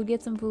some food,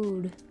 get some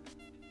food.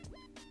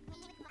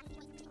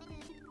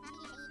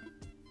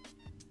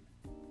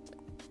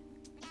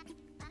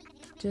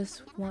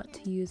 Just want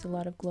to use a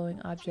lot of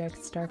glowing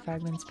objects, star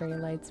fragments, fairy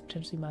lights,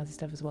 potentially mousy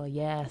stuff as well.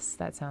 Yes,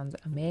 that sounds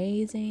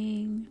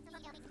amazing.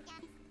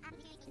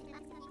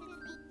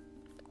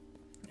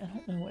 I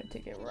don't know what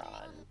ticket we're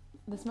on.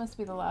 This must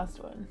be the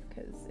last one,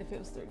 because if it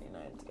was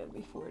 39, it's gotta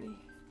be 40.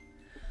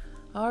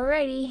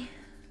 Alrighty.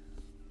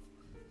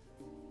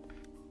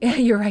 Yeah,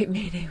 you're right,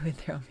 Mayday would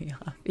throw me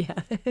off.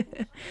 Yeah.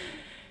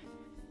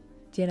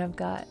 Jen, I've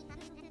got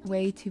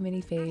way too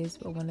many faves,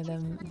 but one of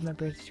them is my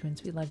birthday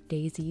twins. We love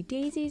Daisy.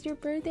 Daisy's your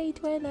birthday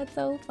twin. That's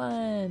so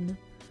fun.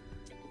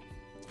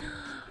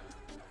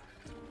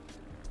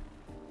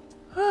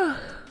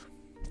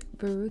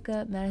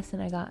 Baruka,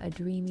 Madison, I got a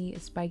dreamy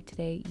spike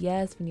today.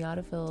 Yes,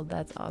 Vinyata filled.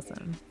 That's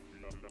awesome.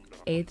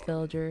 8th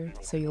villager,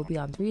 so you'll be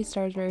on 3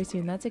 stars very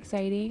soon. That's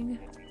exciting.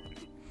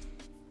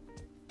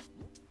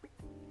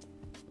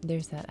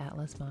 There's that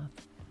Atlas moth.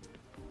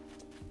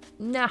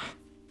 Nah,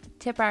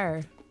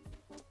 Tipper.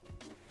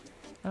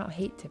 I don't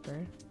hate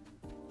Tipper,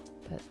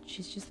 but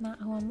she's just not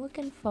who I'm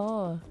looking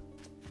for.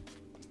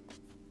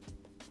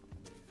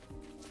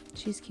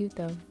 She's cute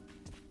though.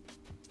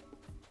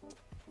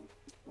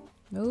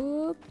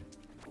 Oop.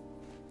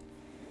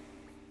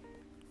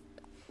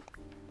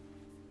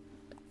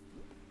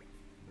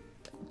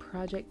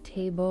 Project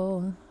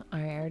table.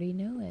 I already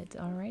know it.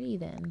 Alrighty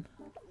then.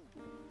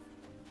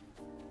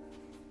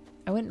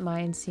 I wouldn't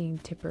mind seeing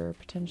Tipper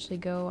potentially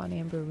go on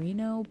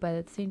Amberino, but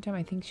at the same time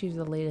I think she's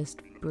the latest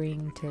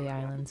bring to the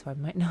island, so I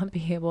might not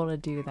be able to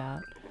do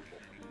that.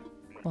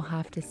 We'll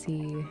have to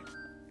see.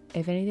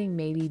 If anything,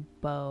 maybe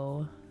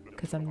Bo,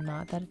 because I'm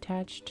not that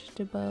attached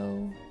to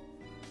Bo.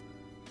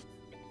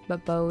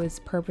 But Bo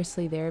is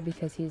purposely there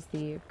because he's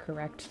the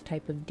correct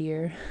type of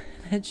deer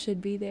that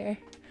should be there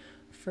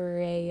for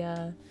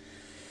a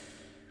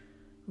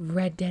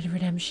Red Dead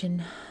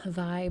Redemption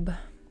vibe.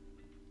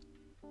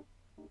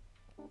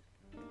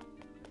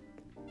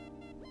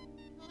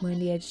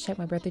 Wendy, I just checked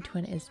my birthday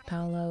twin is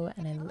Paolo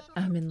and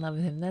I'm in love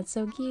with him. That's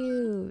so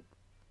cute.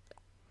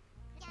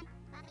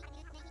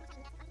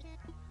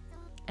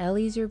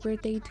 Ellie's your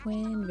birthday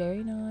twin.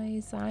 Very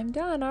nice. I'm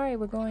done. Alright,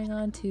 we're going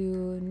on to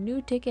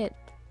new ticket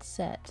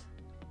set.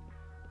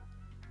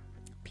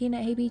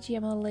 Peanut, hey Peachie,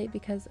 I'm a little late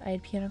because I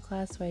had piano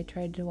class, so I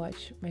tried to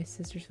watch my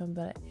sister's film,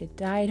 but it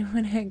died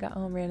when I got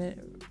home.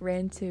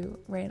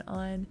 Ran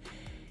on.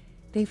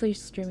 Thankfully you're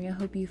streaming. I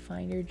hope you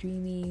find your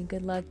dreamy.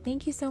 Good luck.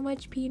 Thank you so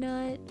much,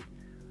 Peanut.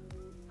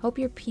 Hope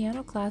your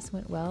piano class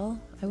went well.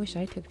 I wish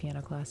I took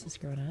piano classes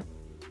growing up.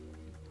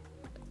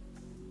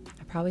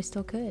 I probably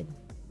still could.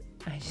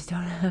 I just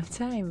don't have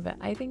time, but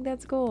I think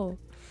that's cool.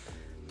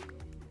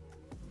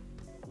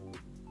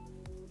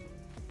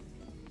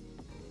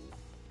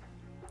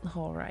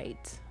 All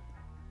right.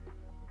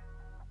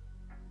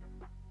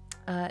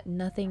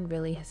 Nothing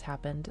really has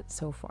happened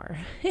so far.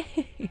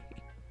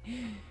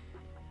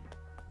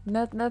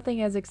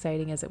 Nothing as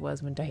exciting as it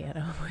was when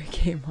Diana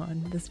came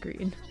on the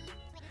screen.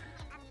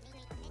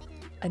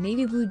 A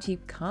navy blue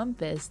Jeep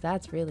Compass,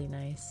 that's really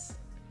nice.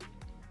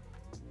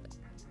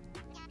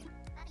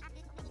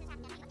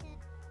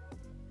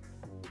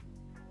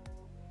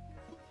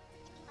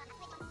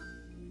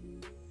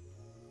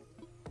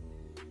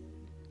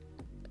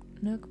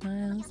 Nook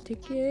Miles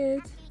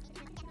tickets.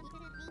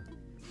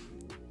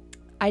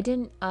 I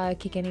didn't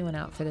kick anyone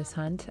out for this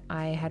hunt.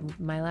 I had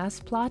my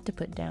last plot to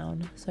put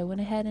down, so I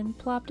went ahead and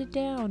plopped it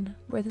down.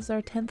 This is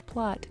our 10th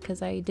plot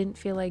because I didn't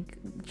feel like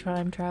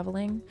I'm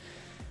traveling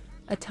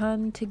a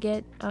ton to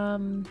get,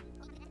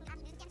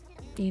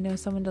 you know,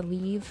 someone to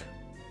leave.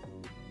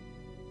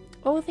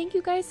 Oh, thank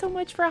you guys so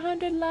much for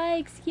 100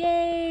 likes.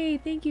 Yay!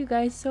 Thank you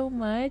guys so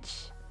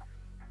much.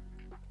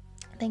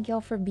 Thank y'all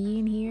for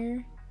being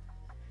here.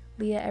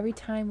 Leah, every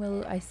time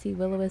I see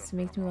Will-O-Wisp, it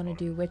makes me want to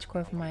do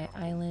Witchcore for my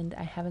island.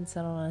 I haven't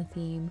settled on a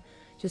theme,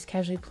 just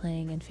casually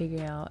playing and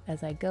figuring out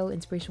as I go.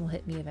 Inspiration will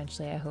hit me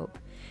eventually, I hope.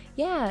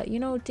 Yeah, you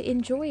know, to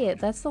enjoy it,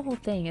 that's the whole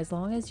thing. As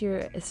long as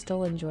you're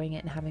still enjoying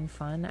it and having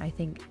fun, I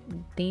think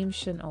themes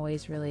shouldn't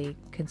always really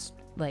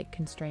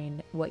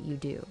constrain what you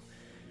do.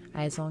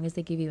 As long as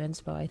they give you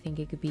inspo, I think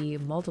it could be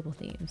multiple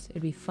themes.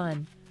 It'd be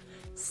fun.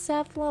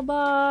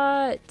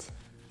 Cephalobot!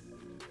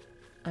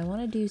 I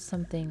want to do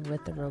something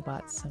with the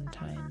robots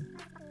sometime.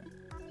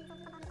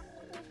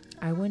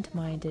 I wouldn't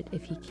mind it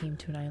if he came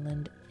to an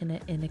island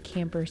in a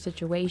camper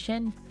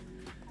situation.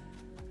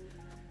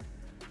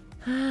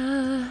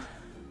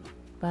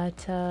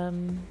 But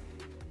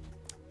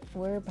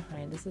we're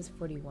behind. This is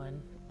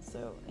 41,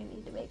 so I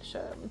need to make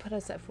sure I put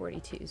us at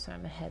 42, so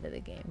I'm ahead of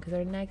the game because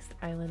our next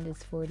island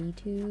is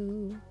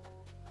 42.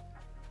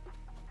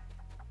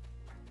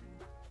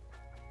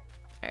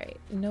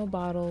 Alright, no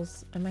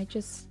bottles. I might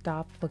just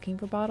stop looking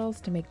for bottles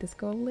to make this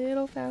go a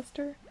little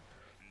faster.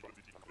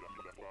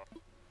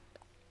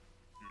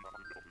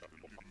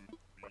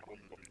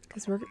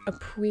 Because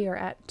we are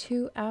at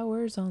 2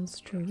 hours on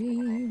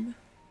stream.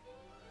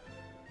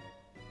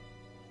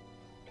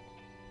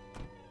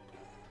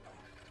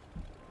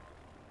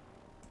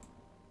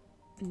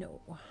 No.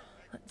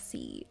 Let's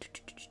see.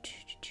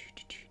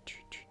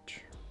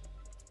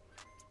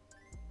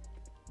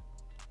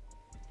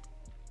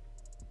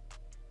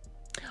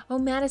 Oh,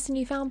 Madison,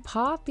 you found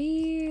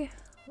Poppy.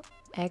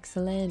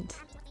 Excellent.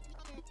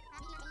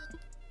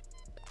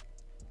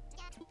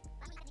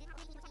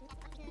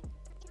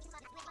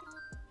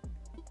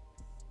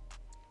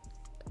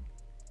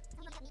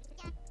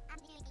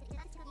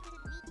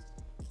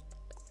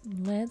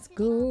 Let's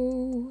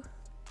go.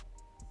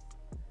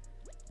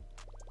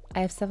 I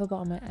have Cephalobot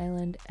on my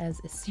island as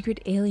a secret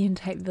alien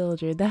type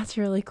villager. That's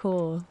really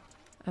cool.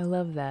 I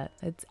love that.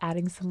 It's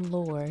adding some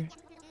lore.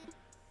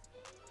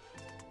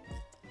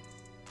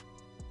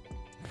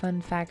 Fun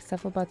fact,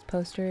 Cephalobot's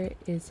poster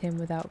is him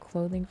without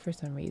clothing for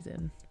some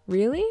reason.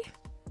 Really?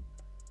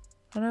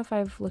 I don't know if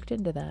I've looked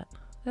into that.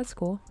 That's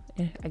cool.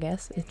 I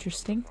guess.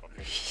 Interesting.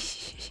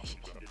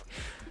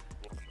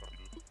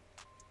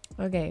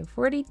 Okay,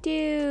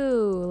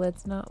 42.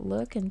 Let's not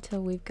look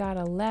until we've got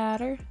a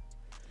ladder.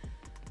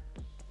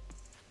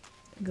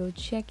 Go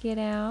check it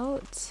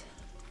out.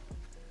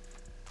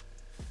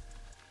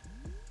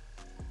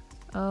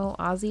 Oh,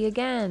 Ozzy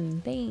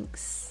again.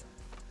 Thanks.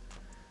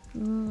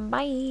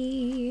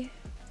 Bye.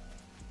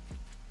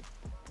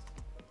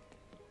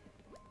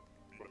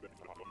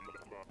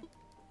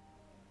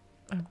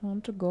 I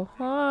want to go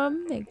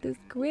home. Make this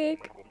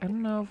quick. I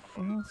don't know if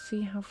we'll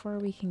see how far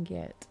we can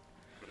get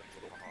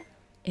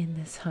in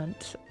this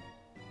hunt.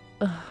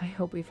 Ugh, I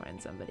hope we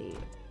find somebody.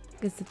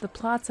 Because if the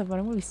plot's up, I'm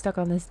going to be stuck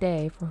on this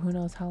day for who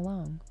knows how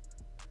long.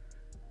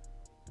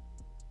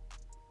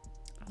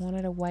 I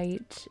wanted a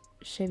white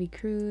Chevy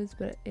Cruze,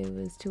 but it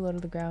was too low to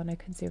the ground. I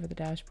couldn't see over the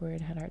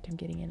dashboard. Had a hard time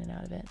getting in and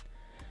out of it.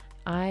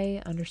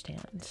 I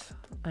understand.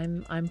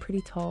 I'm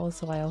pretty tall,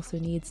 so I also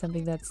need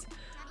something that's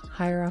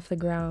higher off the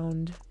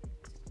ground.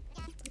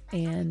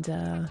 And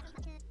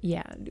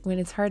yeah, when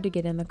it's hard to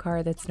get in the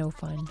car, that's no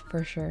fun,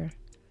 for sure.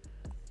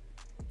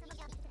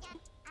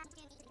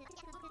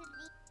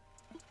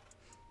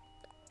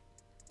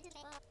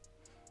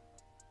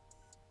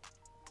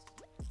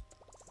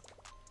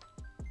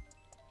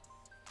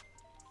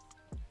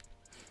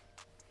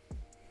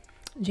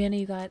 Jenna,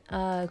 you got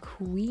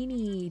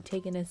Queenie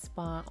taking a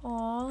spot.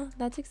 Aw,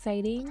 that's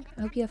exciting.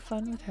 I hope you have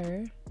fun with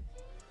her.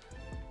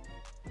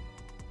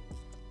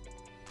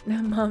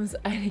 Mom's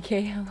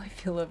IDK, how I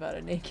feel about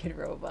a naked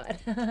robot.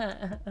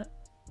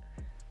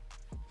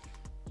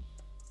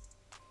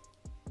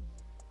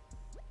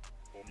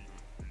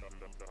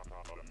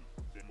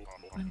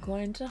 I'm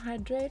going to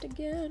hydrate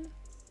again.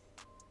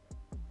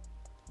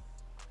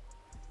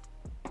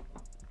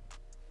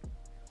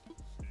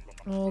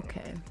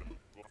 Okay.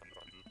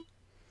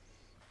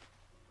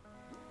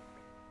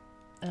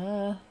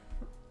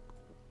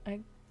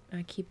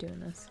 I keep doing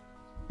this.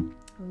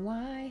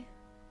 Why?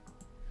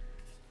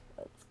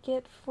 Let's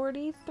get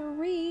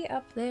 43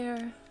 up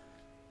there.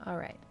 All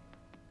right.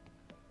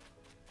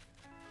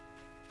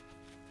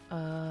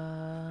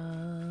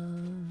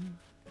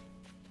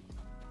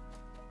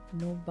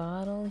 No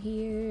bottle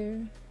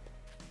here.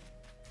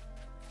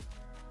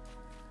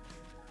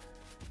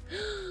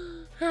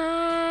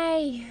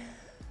 Hi.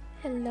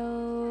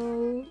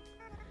 Hello.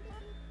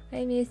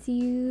 I miss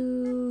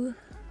you,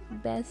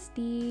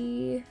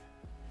 bestie.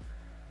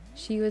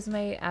 She was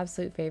my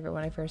absolute favorite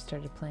when I first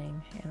started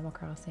playing Animal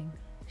Crossing.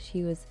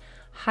 She was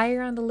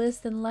higher on the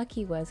list than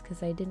Lucky was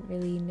because I didn't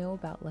really know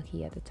about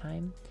Lucky at the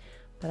time.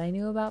 But I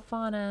knew about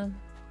Fauna.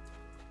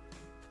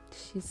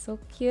 She's so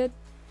cute.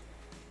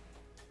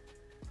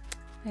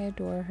 I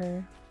adore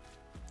her.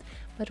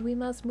 But we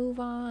must move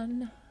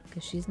on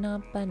because she's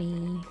not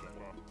Bunnie.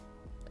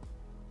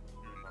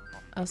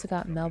 I also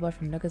got Melba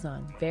from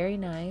Nookazon. Very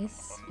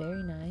nice.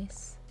 Very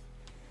nice.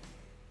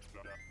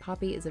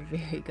 Poppy is a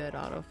very good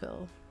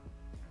autofill.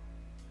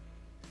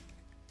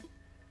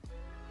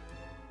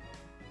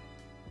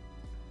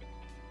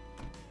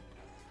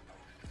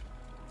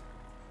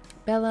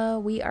 Bella,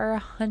 we are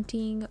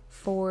hunting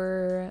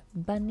for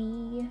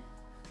Bunnie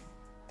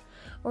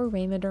or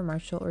Raymond or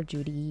Marshall or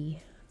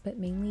Judy, but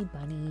mainly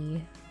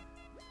Bunnie.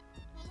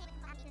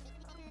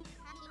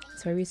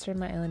 So I restarted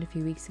my island a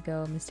few weeks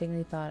ago.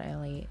 Mistakenly thought I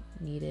only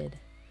needed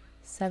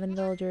 7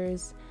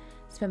 villagers.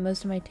 Spent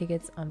most of my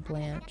tickets on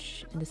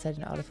Blanche and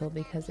decided to autofill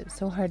because it was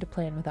so hard to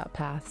plan without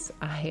paths.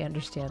 I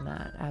understand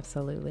that,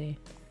 absolutely.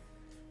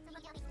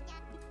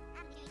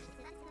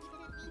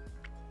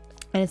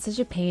 And it's such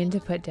a pain to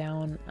put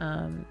down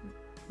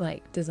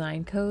like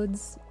design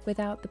codes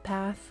without the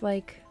path,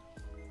 like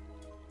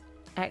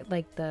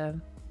the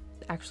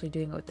actually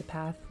doing it with the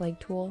path like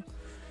tool.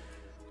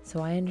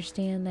 So I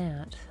understand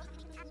that.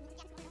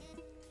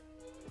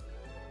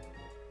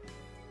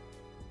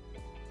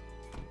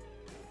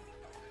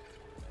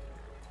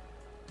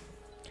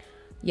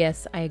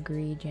 Yes, I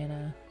agree,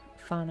 Jenna.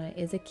 Fauna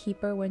is a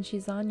keeper when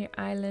she's on your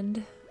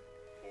island.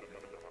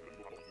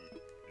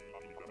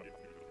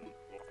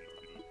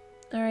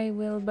 Alright,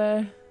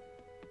 Wilbur.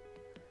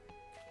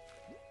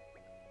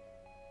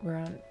 We're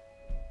on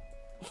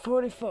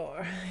 44.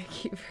 I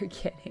keep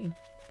forgetting.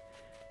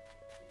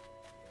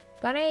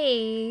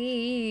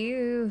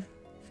 Bunnie!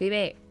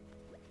 Phoebe!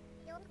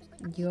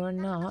 You're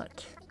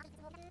not.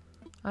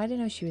 I didn't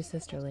know she was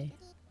sisterly.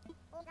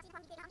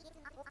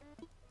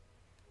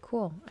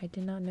 Cool. I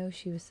did not know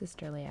she was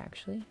sisterly,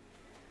 actually.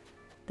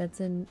 That's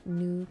a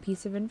new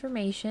piece of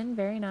information.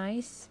 Very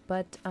nice.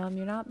 But,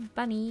 you're not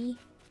Bunnie.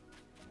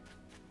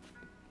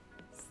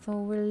 So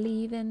we're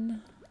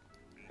leaving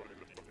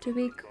to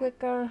be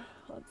quicker.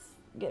 Let's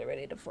get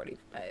ready to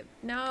 45.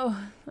 No,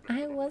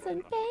 I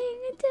wasn't paying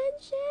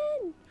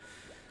attention.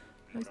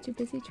 I was too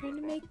busy trying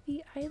to make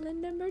the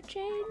island number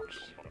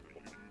change.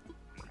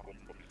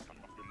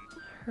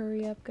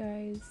 Hurry up,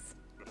 guys.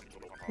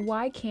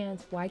 Why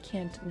can't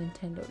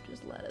Nintendo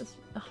just let us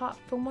hop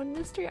from one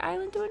mystery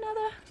island to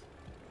another?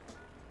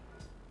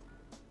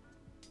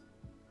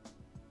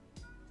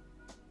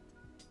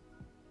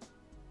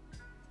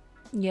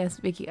 Yes,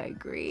 Vicky, I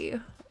agree.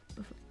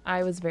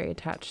 I was very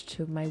attached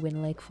to my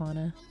Wind Lake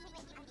fauna.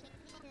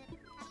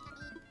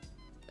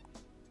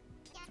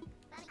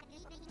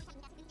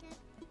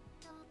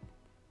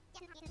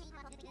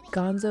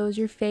 Gonzo is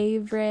your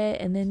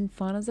favorite, and then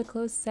Fauna's a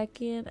close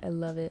second. I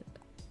love it.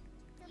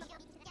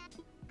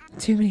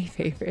 Too many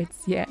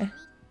favorites, yeah.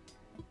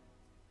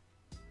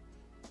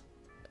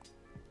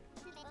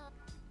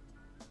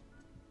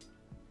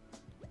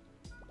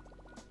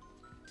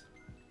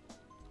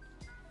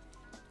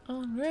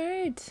 All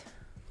right.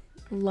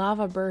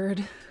 Lava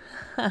bird.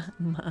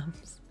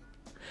 Moms.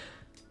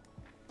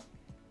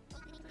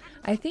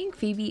 I think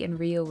Phoebe and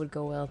Rio would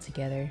go well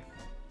together.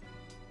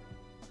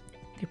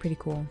 They're pretty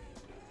cool.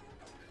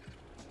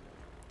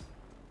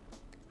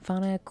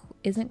 Fauna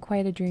isn't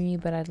quite a dreamy,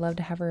 but I'd love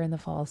to have her in the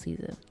fall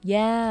season.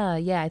 Yeah,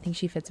 I think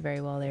she fits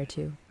very well there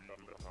too.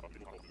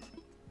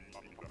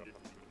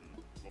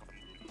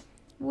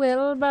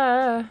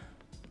 Wilbur!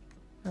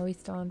 Are we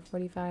still on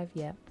 45?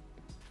 Yep.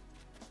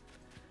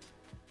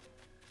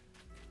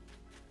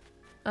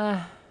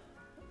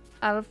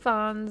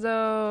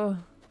 Alfonso!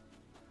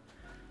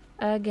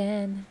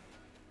 Again.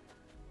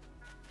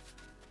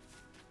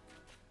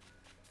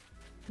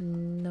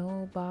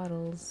 No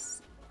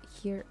bottles.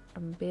 Here,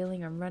 I'm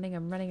bailing, I'm running.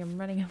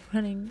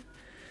 I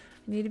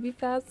need to be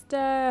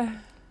faster.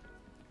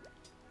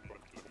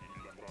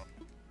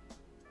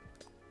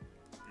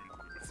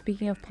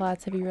 Speaking of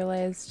plots, have you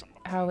realized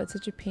how it's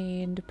such a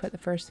pain to put the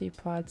first 3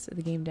 plots of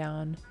the game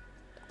down?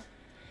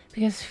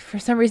 Because for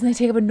some reason they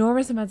take up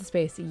enormous amounts of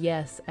space.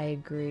 Yes, I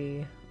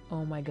agree.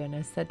 Oh my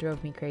goodness, that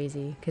drove me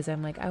crazy. Because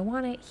I'm like, I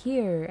want it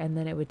here. And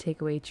then it would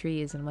take away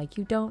trees. And I'm like,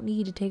 you don't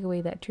need to take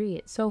away that tree.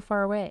 It's so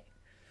far away.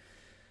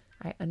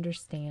 I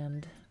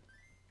understand.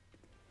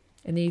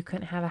 And then you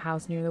couldn't have a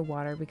house near the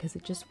water because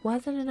it just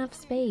wasn't enough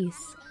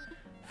space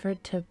for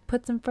it to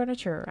put some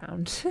furniture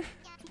around.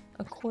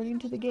 According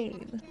to the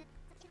game.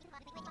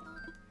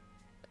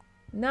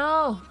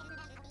 No!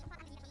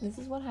 This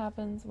is what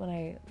happens when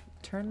I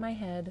turn my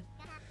head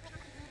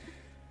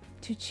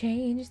to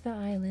change the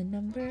island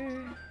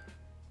number.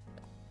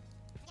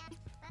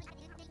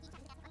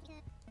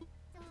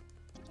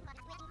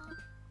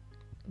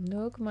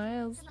 Nook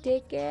Miles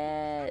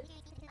ticket!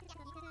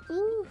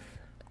 Oof!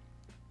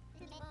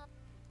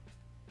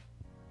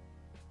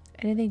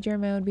 I didn't think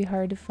Jeremiah would be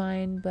hard to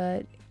find,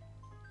 but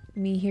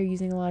me here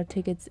using a lot of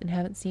tickets and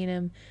haven't seen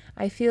him.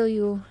 I feel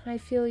you. I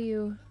feel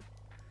you.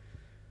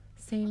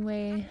 Same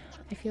way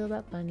I feel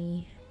about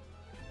Bunnie.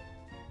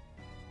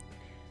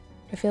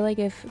 I feel like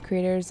if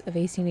creators of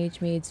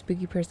ACNH made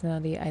spooky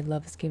personality, I'd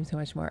love this game so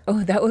much more.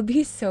 Oh, that would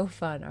be so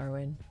fun,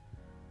 Arwen.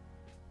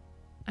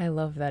 I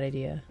love that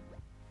idea.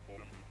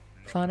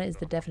 Fauna is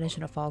the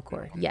definition of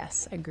fallcore.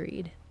 Yes,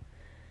 agreed.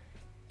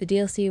 The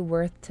DLC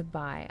worth to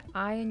buy.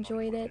 I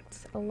enjoyed it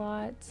a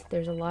lot.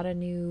 There's a lot of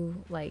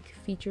new like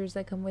features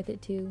that come with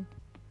it too.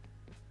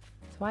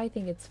 That's why I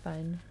think it's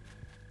fun.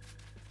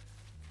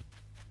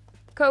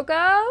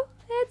 Coco?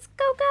 It's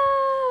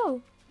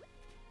Coco!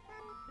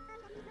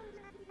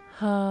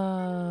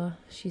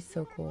 She's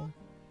so cool.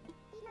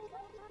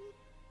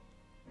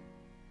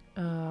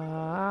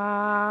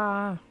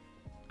 I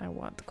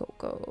want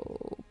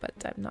Coco, but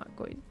I'm not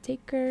going to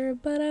take her,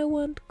 but I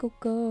want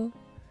Coco.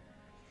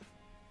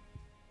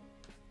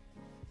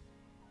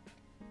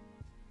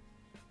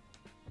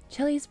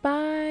 Shelly's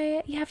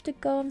bye. You have to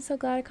go. I'm so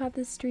glad I caught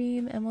this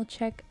stream, and we'll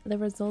check the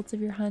results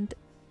of your hunt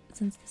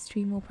since the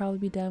stream will probably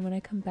be done when I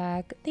come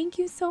back. Thank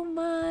you so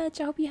much.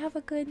 I hope you have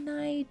a good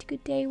night,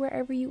 good day,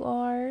 wherever you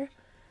are.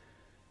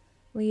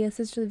 Leah,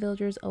 sisterly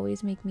villagers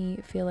always make me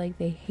feel like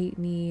they hate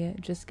me.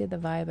 Just get the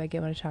vibe I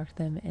get when I talk to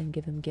them and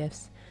give them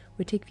gifts.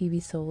 Would take Phoebe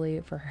solely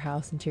for her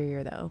house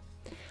interior though.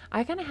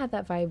 I kind of had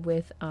that vibe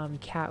with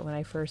Kat when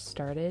I first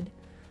started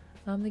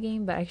the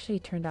game, but I actually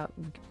turned out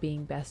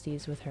being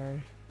besties with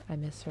her. I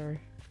miss her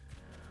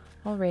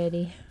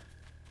already.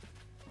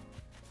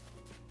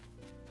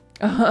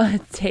 Oh,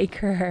 take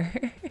her.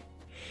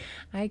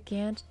 I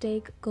can't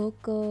take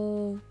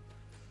Coco.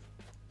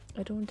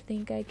 I don't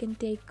think I can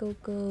take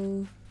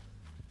Coco.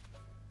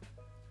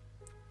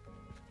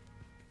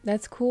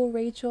 That's cool,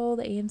 Rachel,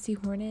 the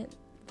AMC Hornet.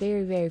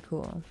 Very, very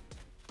cool.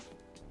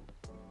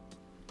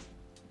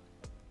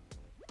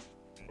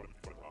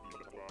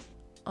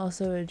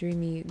 Also a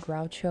dreamy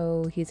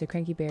Groucho. He's a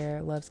cranky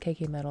bear, loves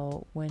KK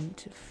metal,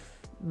 wouldn't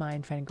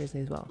mind finding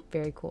Grizzly as well.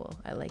 Very cool.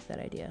 I like that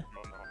idea.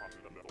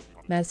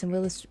 Madison,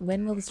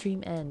 when will the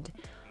stream end?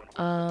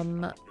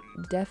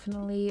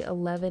 Definitely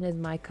 11 is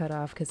my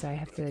cutoff because I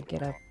have to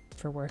get up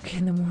for work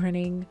in the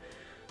morning.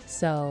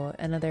 So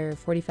another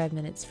 45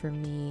 minutes for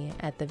me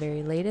at the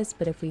very latest,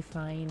 but if we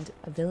find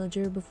a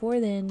villager before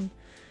then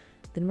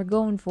we're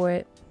going for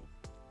it.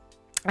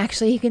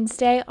 Actually, you can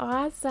stay.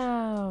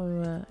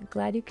 Awesome.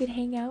 Glad you could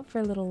hang out for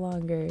a little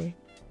longer.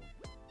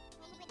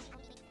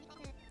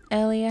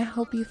 Ellie, I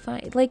hope you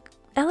find, like,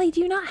 Ellie, do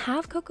you not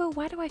have Coco?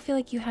 Why do I feel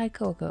like you had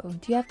Coco?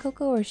 Do you have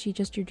Coco, or is she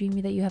just your dreamy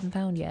that you haven't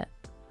found yet?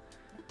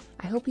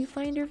 I hope you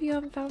find her if you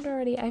haven't found her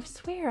already. I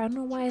swear, I don't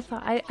know why I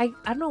thought, I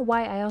don't know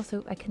why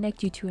I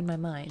connect you two in my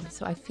mind.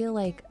 So I feel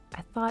like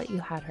I thought you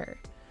had her.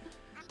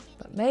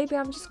 But maybe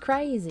I'm just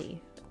crazy.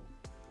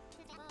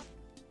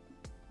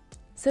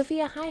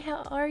 Sophia, hi,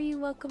 how are you?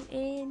 Welcome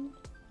in.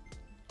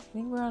 I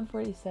think we're on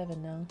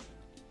 47 now.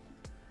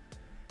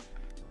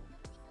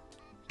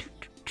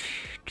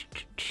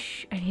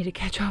 I need to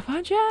catch up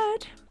on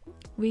chat.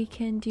 We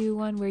can do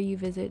one where you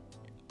visit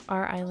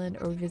our island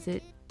or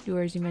visit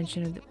yours. You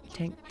mentioned the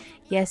tank.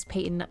 Yes,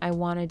 Peyton, I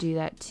want to do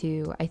that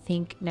too. I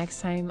think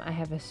next time I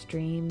have a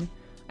stream,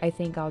 I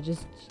think I'll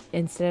just,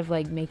 instead of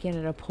like making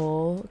it a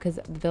poll, because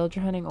villager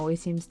hunting always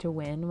seems to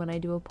win when I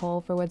do a poll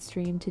for what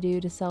stream to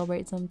do to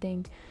celebrate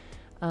something.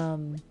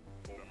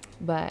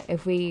 But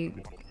if we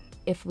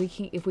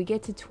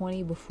get to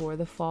 20 before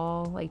the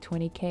fall, like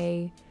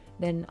 20k,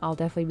 then I'll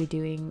definitely be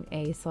doing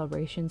a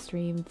celebration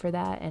stream for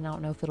that. And I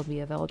don't know if it'll be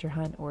a villager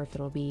hunt or if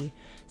it'll be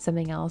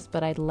something else,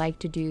 but I'd like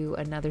to do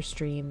another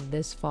stream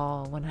this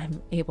fall when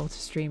I'm able to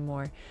stream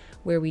more,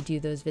 where we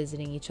do those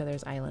visiting each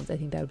other's islands. I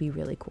think that would be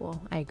really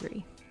cool. I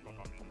agree.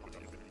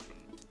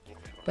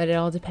 But it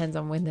all depends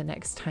on when the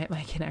next time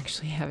I can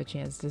actually have a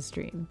chance to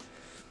stream.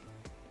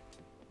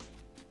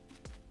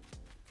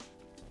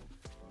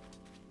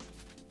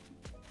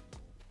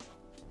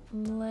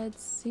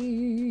 Let's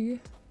see.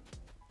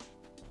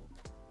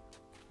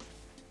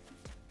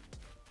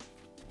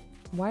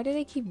 Why do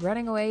they keep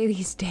running away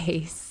these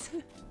days?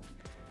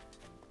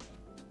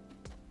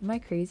 Am I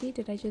crazy?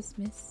 Did I just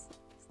miss?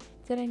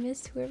 Did I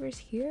miss whoever's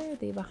here? Are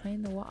they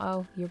behind the wall?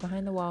 Oh, you're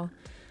behind the wall.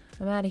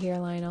 I'm out of here,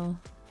 Lionel.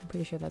 I'm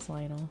pretty sure that's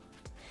Lionel.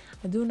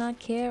 I do not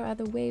care.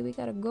 Either way, we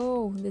gotta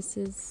go. This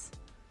is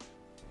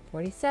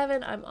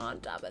 47. I'm on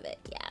top of it.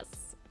 Yes.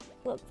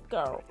 Let's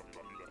go.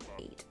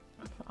 8.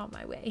 On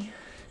my way.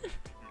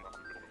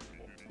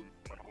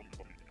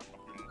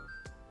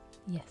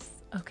 Yes.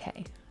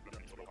 Okay.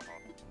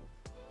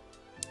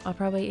 I'll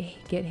probably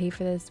get hate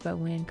for this, but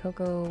when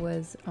Coco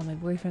was on my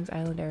boyfriend's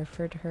island, I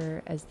referred to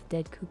her as the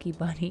dead cookie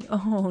bunny.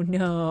 Oh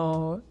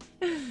no.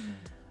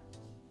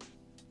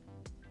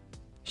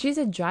 She's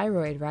a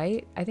gyroid,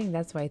 right? I think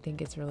that's why I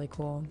think it's really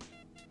cool.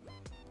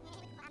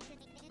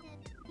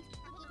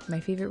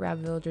 My favorite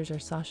rabbit villagers are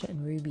Sasha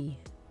and Ruby.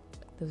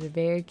 Those are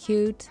very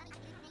cute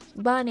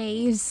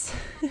bunnies.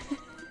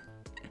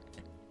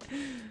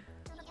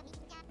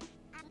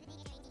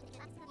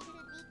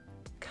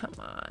 Come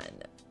on.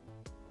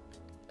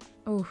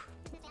 Oh,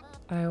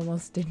 I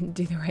almost didn't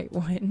do the right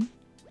one.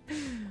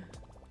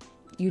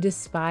 You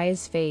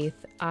despise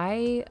Faith.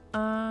 I'm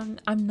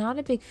not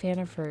a big fan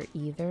of her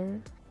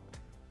either.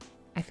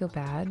 I I feel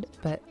bad,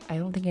 but I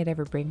don't think I'd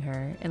ever bring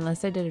her.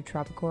 Unless I did a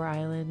tropical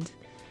island,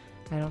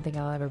 I don't think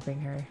I'll ever bring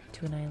her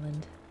to an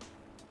island.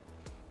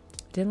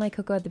 Didn't like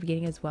Coco at the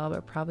beginning as well,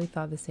 but probably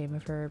thought the same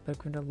of her, but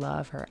grown to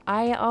love her.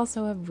 I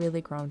also have really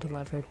grown to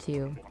love her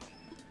too.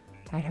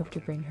 I'd hope to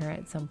bring her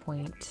at some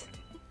point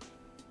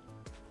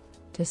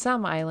to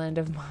some island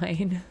of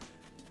mine.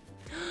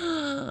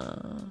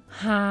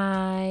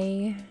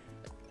 Hi.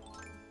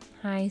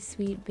 Hi,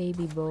 sweet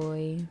baby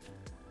boy.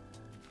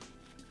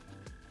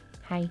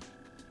 Hi.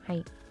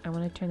 Hi. I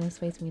want to turn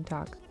this way so we can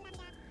talk.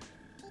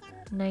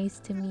 Nice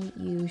to meet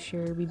you,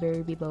 Sherby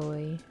Burby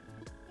boy.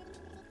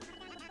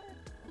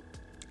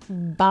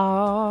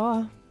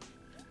 Bah.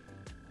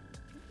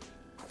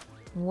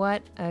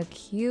 What a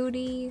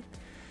cutie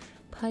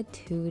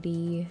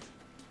patootie.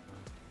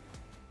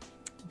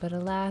 But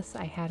alas,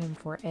 I had him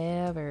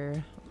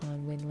forever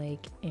on Wind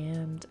Lake,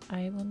 and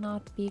I will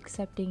not be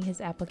accepting his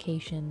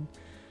application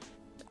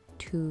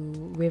to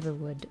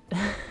Riverwood.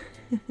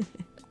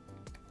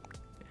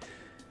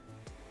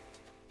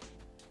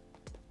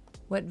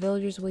 What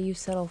villagers will you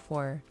settle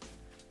for?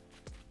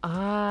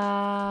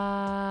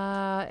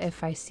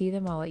 If I see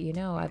them, I'll let you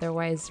know.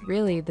 Otherwise,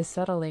 really, the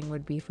settling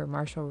would be for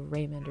Marshall,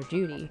 Raymond, or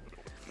Judy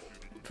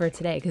for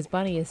today, because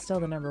Bunnie is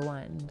still the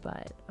 #1.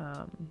 But,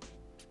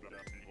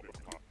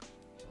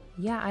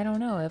 yeah, I don't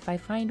know. If I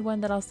find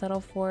one that I'll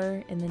settle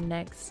for in the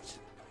next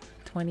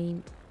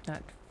 20,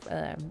 not,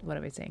 what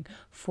am I saying?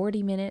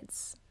 40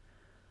 minutes,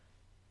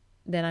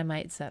 then I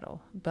might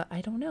settle. But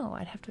I don't know.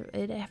 I'd have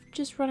to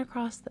just run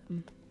across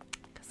them,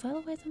 because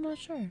otherwise I'm not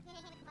sure.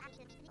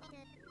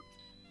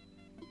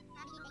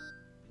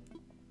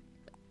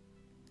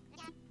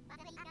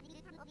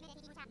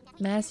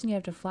 Madison, you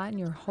have to flatten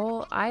your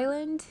whole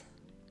island?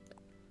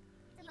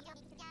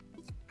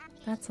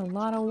 That's a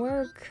lot of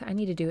work. I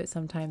need to do it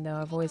sometime though.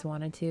 I've always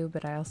wanted to,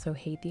 but I also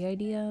hate the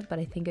idea. But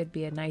I think it'd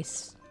be a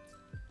nice,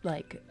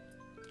 like,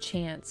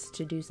 chance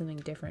to do something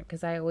different.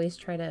 Because I always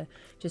try to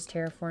just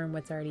terraform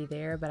what's already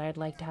there. But I'd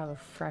like to have a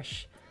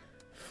fresh,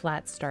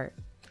 flat start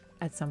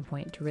at some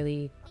point to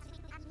really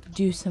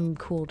do some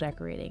cool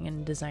decorating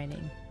and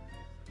designing.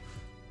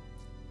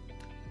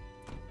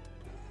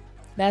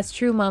 That's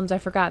true, Mums. I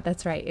forgot.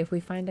 That's right. If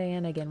we find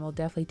Diana again, we'll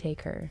definitely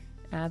take her.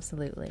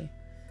 Absolutely.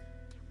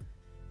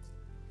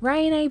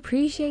 Ryan, I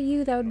appreciate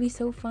you. That would be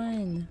so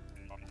fun.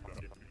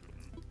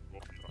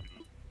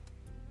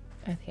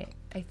 Okay.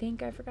 I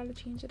think I forgot to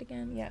change it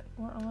again. Yeah,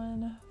 we're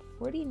on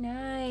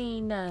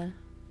 49.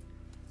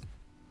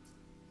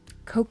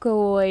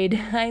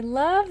 Cocoid. I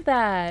love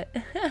that.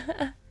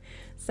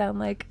 Sound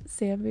like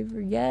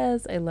sandpaper.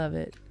 Yes, I love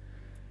it.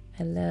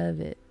 I love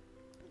it.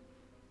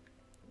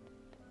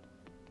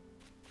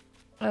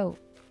 Oh,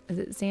 is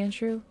it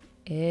Sandshrew?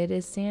 It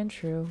is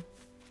Sandshrew.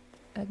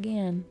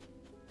 Again.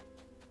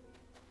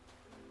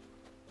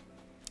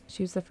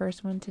 She was the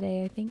first one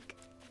today, I think.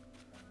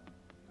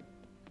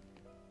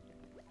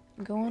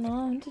 Going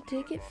on to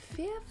ticket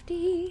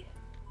 50.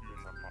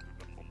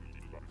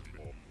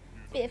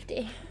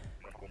 50.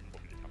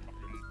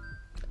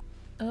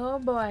 Oh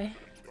boy.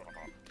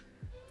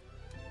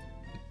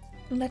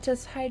 Let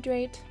us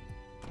hydrate.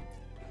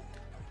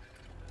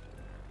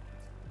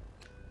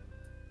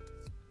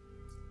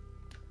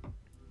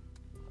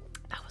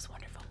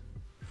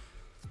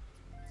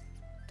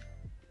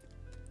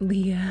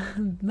 Leah,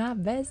 my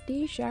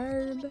bestie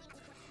Sharb.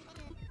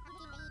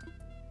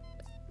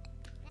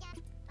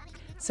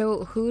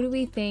 So who do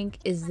we think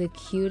is the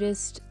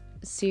cutest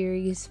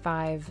Series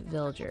 5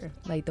 villager?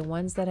 Like the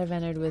ones that have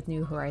entered with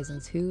New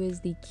Horizons. Who is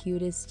the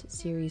cutest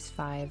Series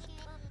 5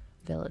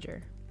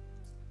 villager?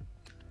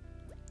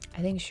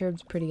 I think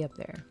Sherb's pretty up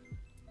there.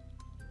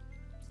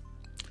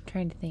 I'm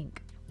trying to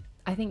think.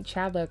 I think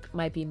Chadlock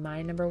might be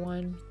my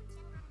 #1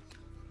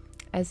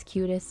 as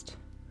cutest.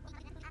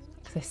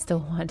 I still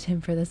want him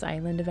for this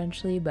island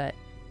eventually, but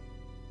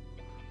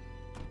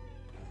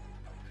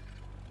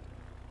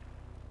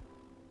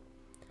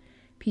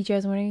Peachie, I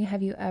was wondering,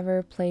 have you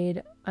ever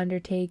played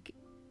Undertake?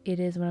 It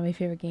is one of my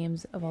favorite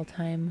games of all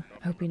time.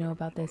 I hope you know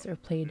about this or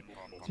played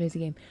this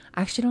amazing game.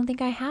 I actually don't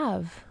think I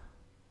have.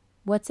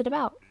 What's it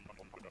about?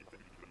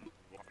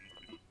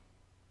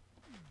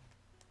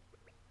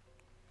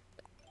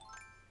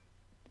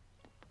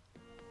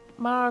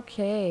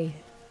 Okay.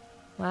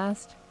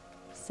 Last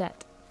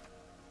set.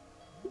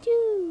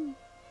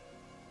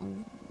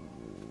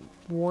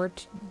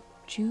 Wart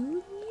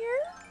Junior?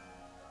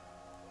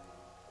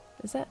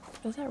 Is that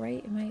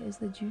right? Is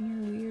the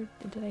junior weird?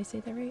 Did I say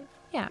that right?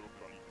 Yeah.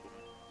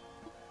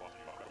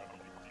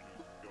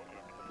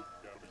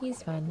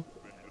 He's fun.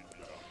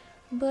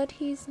 But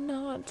he's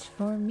not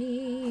for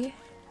me.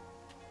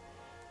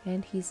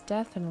 And he's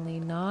definitely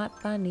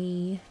not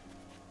Bunnie.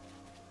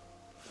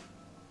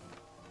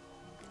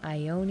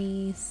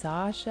 Ione,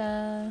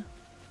 Sasha.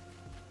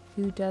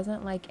 Who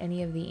doesn't like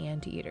any of the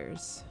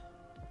anteaters?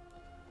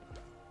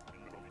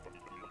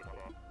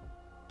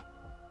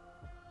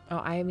 Oh,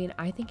 I mean,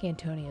 I think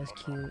Antonio's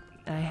cute.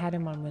 And I had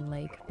him on Wind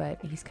Lake, but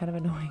he's kind of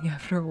annoying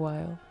after a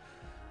while.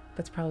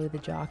 That's probably the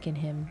jock in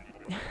him.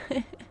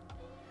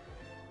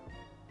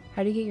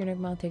 How do you get your Nook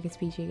Mile tickets,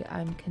 Peachie?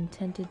 I'm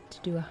contented to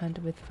do a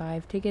hunt with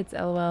 5 tickets.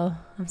 LOL.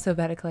 I'm so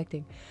bad at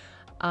collecting.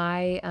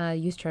 I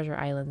use Treasure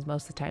Islands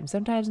most of the time.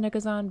 Sometimes Nook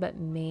is on, but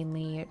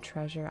mainly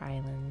Treasure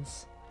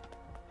Islands.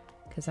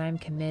 Because I'm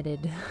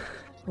committed.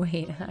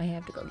 Wait, I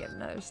have to go get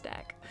another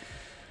stack.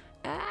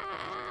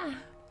 Ah!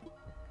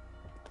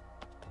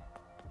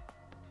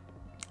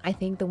 I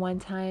think the one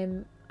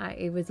time,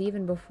 it was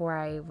even before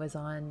I was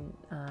on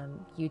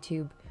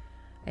YouTube,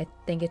 I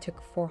think it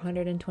took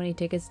 420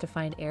 tickets to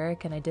find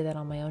Eric, and I did that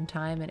on my own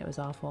time, and it was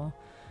awful.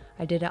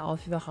 I did it all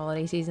through the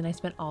holiday season. I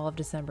spent all of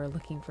December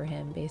looking for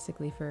him,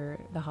 basically, for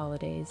the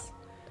holidays.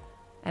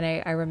 And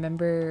I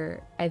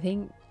remember, I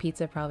think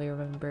Pizza probably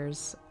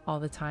remembers all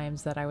the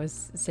times that I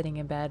was sitting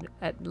in bed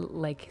at,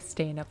 like,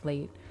 staying up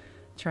late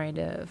trying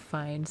to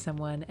find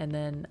someone, and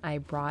then I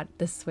brought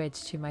the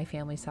Switch to my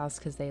family's house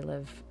because they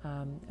live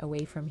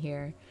away from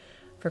here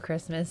for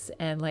Christmas,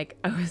 and like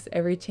I was,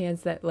 every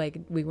chance that like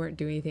we weren't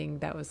doing anything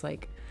that was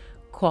like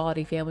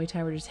quality family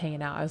time, we're just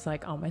hanging out, I was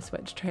like on my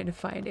Switch trying to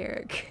find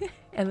Eric.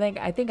 And like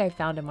I think I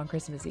found him on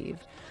Christmas Eve.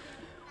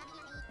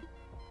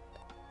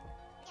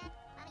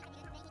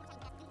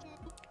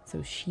 So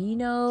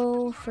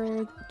Shino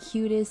for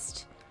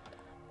cutest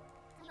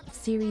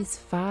Series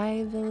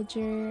 5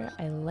 villager.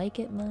 I like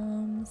it,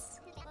 moms.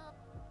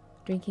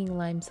 Drinking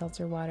lime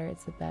seltzer water,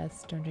 it's the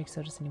best. Don't drink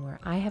sodas anymore.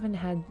 I haven't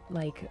had,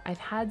 like, I've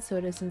had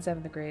soda since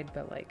 7th grade,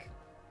 but like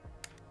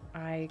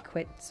I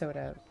quit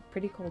soda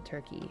pretty cold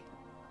turkey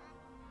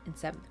in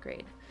 7th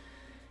grade,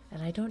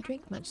 and I don't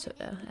drink much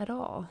soda at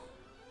all.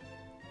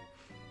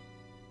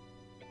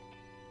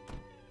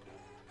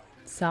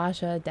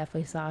 Sasha,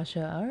 definitely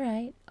Sasha. All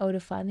right. Oh, to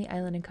flatten the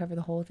island and cover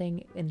the whole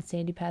thing in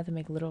sandy path and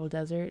make a literal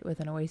desert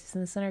with an oasis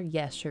in the center?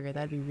 Yes, sugar.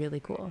 That'd be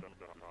really cool.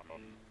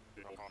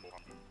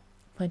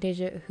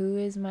 Plantasia, who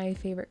is my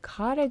favorite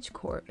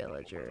cottagecore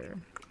villager?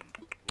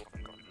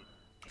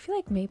 I feel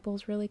like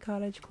Maple's really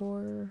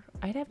cottagecore.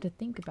 I'd have to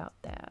think about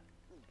that,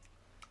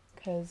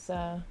 because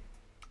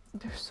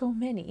there's so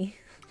many.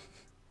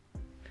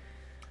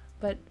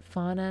 But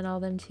Fauna and all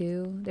them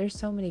too. There's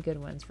so many good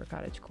ones for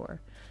cottagecore.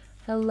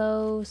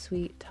 Hello,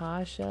 sweet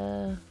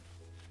Tasha.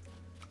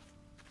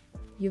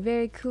 You're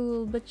very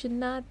cool, but you're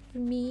not for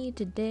me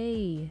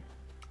today.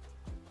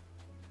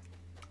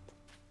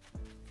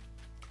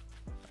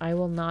 I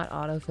will not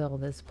autofill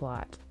this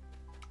plot.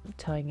 I'm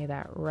telling you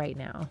that right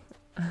now.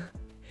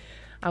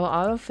 I will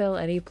autofill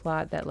any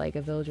plot that like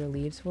a villager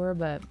leaves for,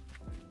 but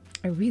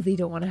I really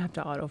don't want to have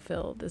to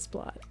autofill this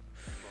plot.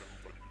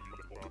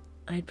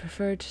 I'd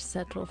prefer to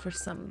settle for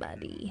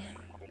somebody.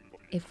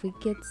 If we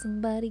get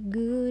somebody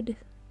good.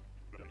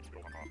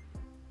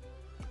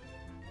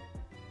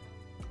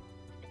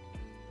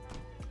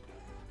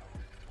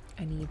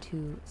 I need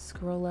to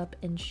scroll up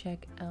and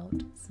check out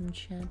some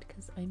chat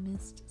because I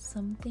missed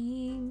some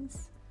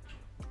things.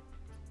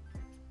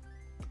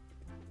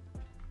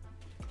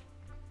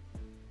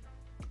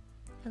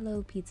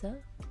 Hello, Pizza.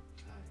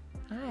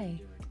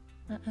 Hi.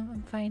 Hi.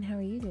 I'm fine. How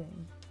are you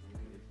doing?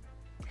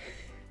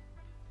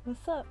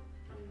 What's up?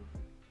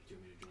 Do you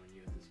want me to join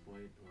you at this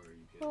point, or are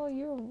you good? Oh,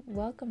 you're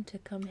welcome to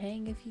come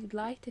hang if you'd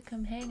like to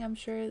come hang. I'm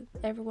sure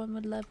everyone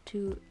would love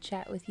to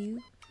chat with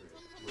you.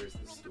 Where's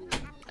the stool?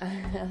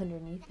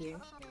 Underneath here.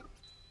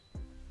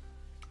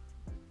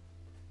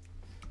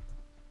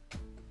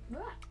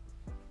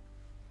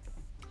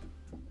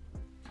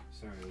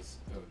 Sorry, I was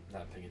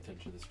not paying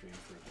attention to the stream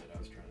for a bit. I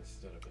was trying to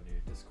set up a new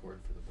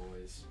Discord for the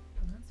boys.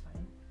 Oh, that's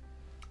fine.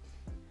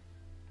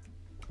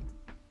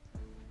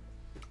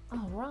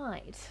 All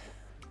right.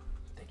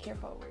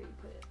 Careful where you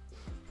put it.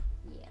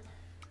 Yeah.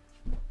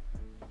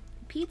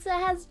 Pizza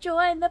has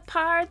joined the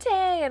party,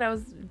 and I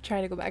was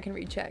trying to go back and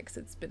recheck because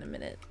it's been a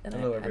minute, and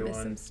Hello, I everyone.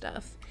 missed some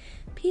stuff.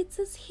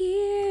 Pizza's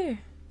here.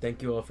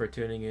 Thank you all for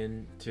tuning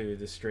in to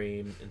the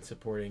stream and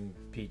supporting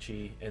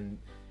Peachie, and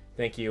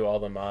thank you all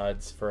the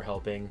mods for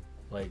helping.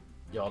 Like,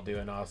 y'all do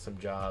an awesome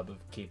job of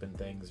keeping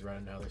things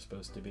running how they're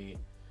supposed to be.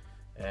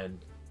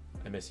 And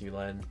I miss you,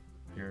 Len.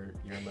 You're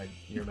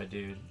my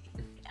dude.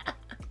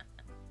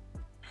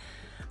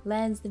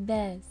 Len's the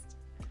best.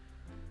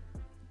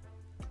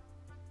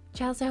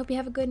 Charles, I hope you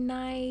have a good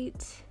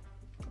night.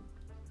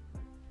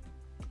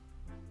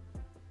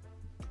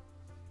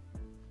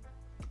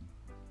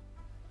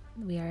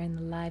 We are in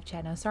the live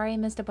chat now. Sorry I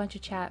missed a bunch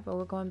of chat, but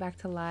we're going back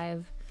to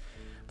live.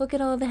 Look at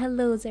all the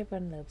hellos.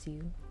 Everyone loves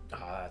you.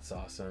 Ah, that's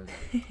awesome.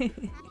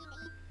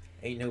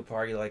 Ain't no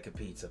party like a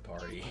pizza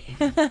party.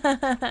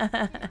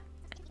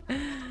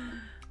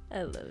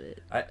 I love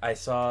it. I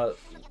saw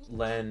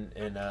Len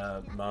and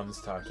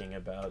Mums talking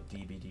about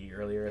DBD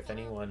earlier. If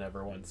anyone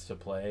ever wants to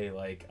play,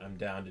 like, I'm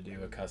down to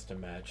do a custom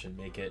match and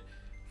make it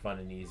fun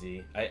and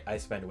easy. I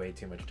spend way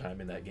too much time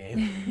in that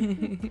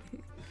game.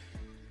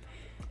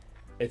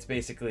 It's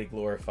basically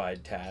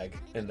glorified tag,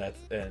 and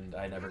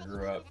I never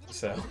grew up,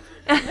 so.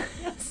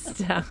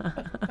 Stop.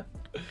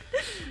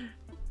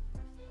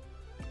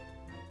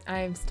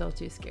 I'm still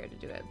too scared to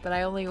do it, but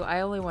I only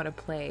want to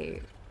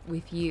play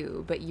with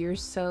you, but you're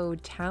so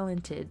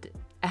talented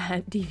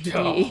at DVD.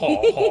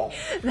 Oh,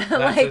 that, that's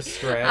like, a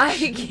stretch.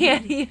 I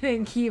can't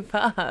even keep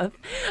up.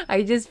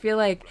 I just feel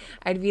like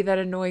I'd be that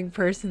annoying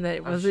person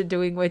that wasn't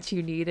doing what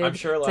you needed I'm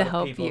sure a lot to of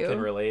help people you. can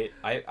relate.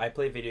 I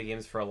play video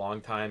games for a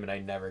long time and I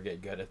never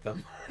get good at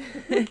them.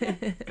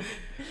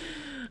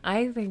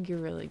 I think you're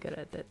really good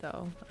at it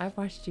though. I've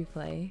watched you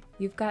play.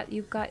 You've got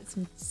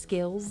some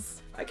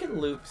skills. I can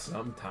loop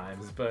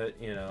sometimes, but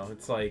you know,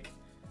 it's like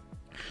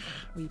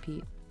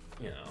Repeat.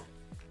 You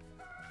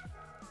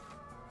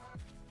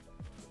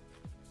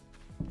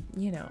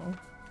know.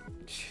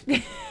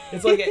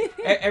 It's like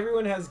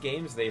everyone has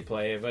games they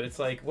play, but it's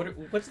like,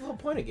 what's the whole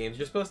point of games?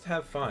 You're supposed to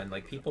have fun.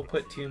 Like, people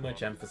put too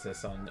much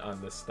emphasis on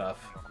this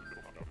stuff.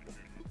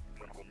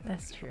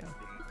 That's true.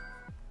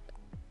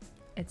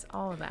 It's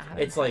all about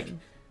having It's fun. like,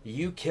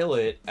 you kill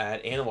it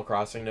at Animal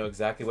Crossing, know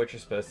exactly what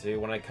you're supposed to do.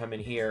 When I come in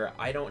here,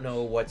 I don't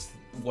know what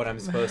I'm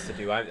supposed to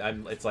do.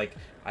 It's like,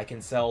 I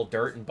can sell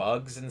dirt and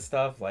bugs and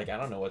stuff. Like, I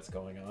don't know what's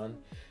going on.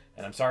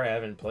 And I'm sorry I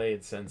haven't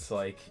played since,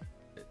 like,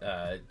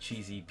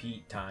 Cheesy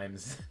Pete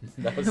times.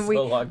 That was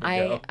so long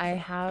ago. I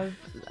have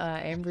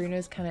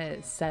Ambruno's kind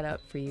of set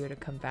up for you to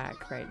come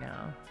back right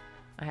now.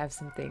 I have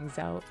some things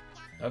out.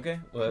 Okay,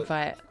 well,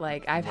 but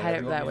like I've had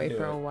it that way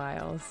for a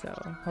while, so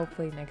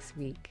hopefully next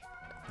week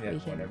we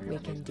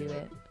can do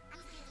it.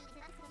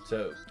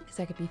 So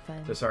that could be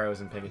fun. So sorry I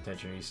wasn't paying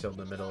attention. Are you still in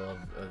the middle of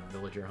a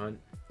villager hunt?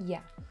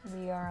 Yeah,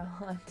 we are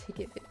on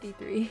ticket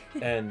 53.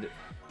 And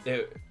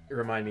it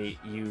remind me,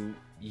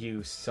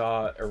 you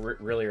saw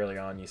really early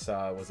on. You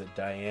saw, was it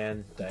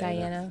Diana,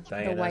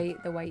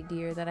 the white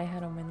deer that I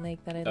had on Wind Lake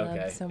that I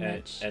loved so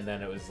much. And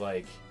then it was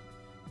like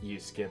you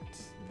skipped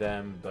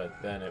them, but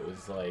then it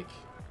was like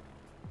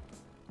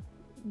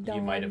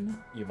you might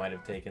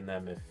have taken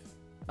them if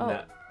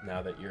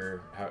now that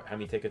you're how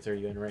many tickets are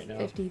you in right now?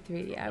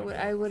 53.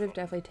 I would have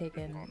definitely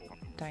taken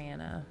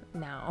Diana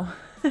now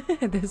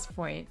at this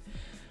point,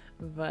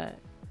 but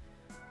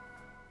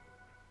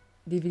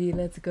DVD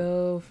Let's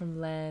Go from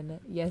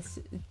Len. Yes,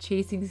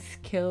 chasing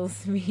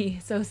kills me.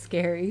 So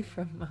scary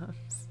from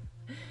Moms.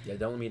 Yeah,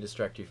 don't let me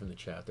distract you from the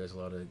chat. There's a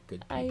lot of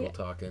good people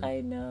talking.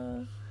 I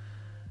know.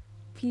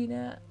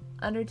 Peanut,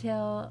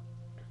 Undertale,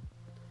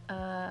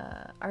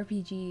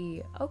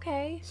 RPG.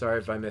 Okay. Sorry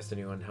if I missed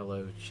anyone.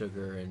 Hello,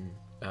 Sugar and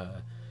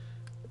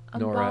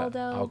Nora.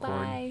 Baldo,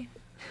 bye.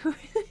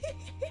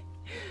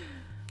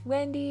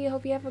 Wendy,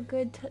 hope you have a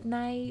good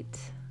night.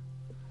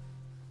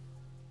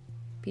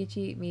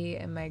 Peachie, me,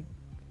 and my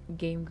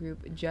game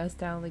group just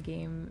downloaded the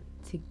game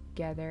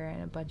together,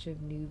 and a bunch of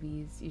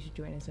newbies. You should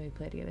join us when we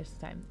play together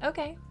sometime.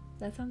 Okay,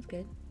 that sounds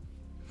good.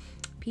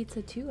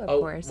 Pizza 2, of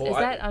course. Well, is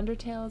that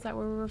Undertale? Is that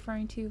what we're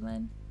referring to,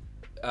 Len?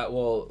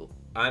 Well,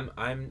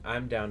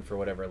 I'm down for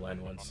whatever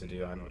Len wants to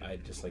do. I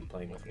just like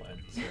playing with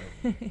Len. So.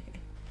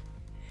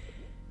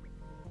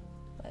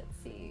 Let's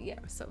see. Yeah,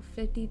 so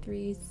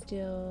 53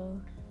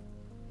 still.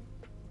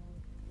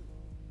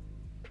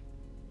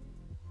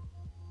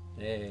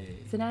 Hey.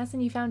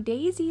 Zanasin, you found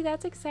Daisy.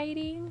 That's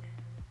exciting.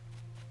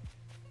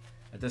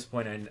 At this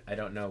point, I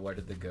don't know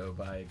whether to go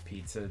by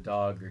Pizza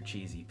Dog or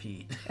Cheesy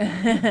Pete.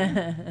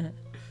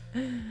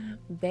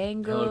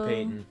 Bangle. Hello,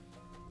 Peyton.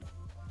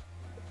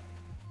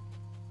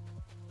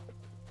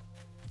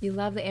 You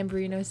love the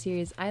Ambrino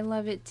series. I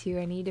love it too.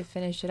 I need to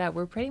finish it up.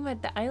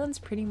 The island's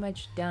pretty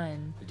much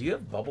done. Do you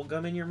have bubble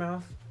gum in your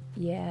mouth?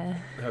 Yeah.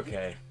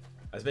 Okay.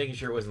 I was making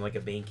sure it wasn't like a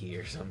binky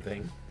or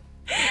something.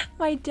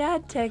 My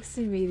dad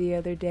texted me the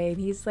other day and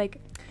he's like,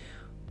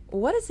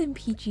 "What is in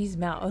Peachie's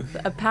mouth?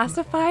 A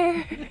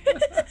pacifier?" I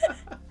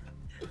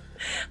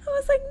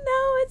was like,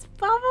 "No, it's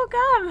bubble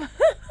gum."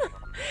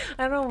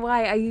 I don't know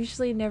why. I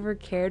usually never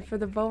cared for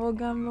the bubble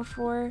gum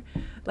before,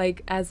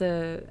 like as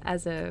a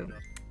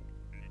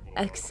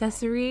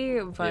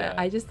accessory, but yeah.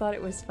 I just thought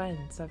it was fun,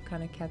 so I've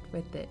kind of kept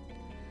with it.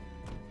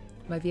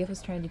 My VF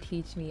was trying to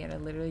teach me, and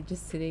I'm literally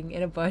just sitting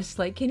in a bush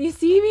like, "Can you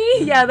see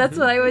me?" Yeah, that's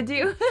what I would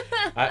do.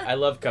 I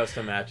love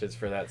custom matches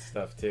for that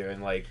stuff too,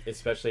 and like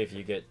especially if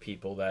you get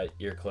people that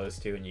you're close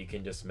to and you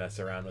can just mess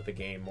around with the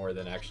game more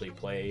than actually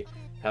play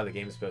how the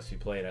game's supposed to be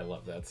played. I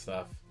love that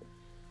stuff.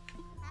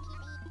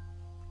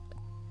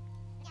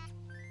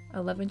 I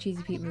love when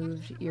Cheesy Pete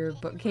moved your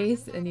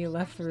bookcase and you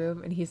left the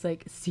room and he's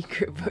like,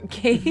 "Secret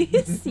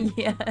bookcase."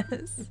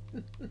 Yes.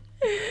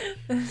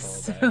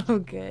 That's so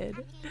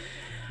good.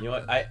 You know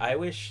what? I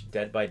wish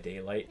Dead by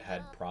Daylight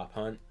had prop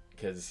hunt,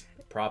 because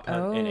prop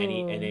hunt in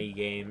any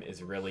game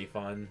is really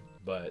fun,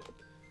 but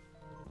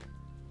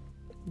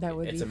that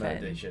would it's be a fun.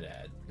 mode they should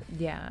add.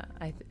 Yeah,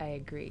 I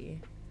agree.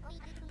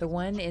 The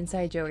one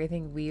inside joke I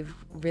think we've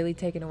really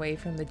taken away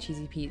from the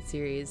Cheesy Pete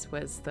series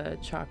was the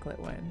chocolate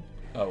one.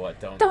 Oh, what?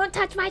 Don't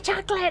touch my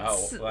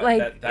chocolates! Oh, well,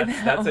 like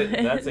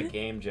that's a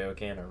game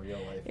joke and a real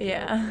life joke.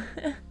 Yeah.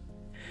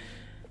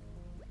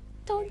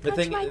 Don't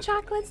touch my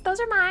chocolates. Those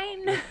are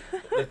mine.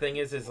 The thing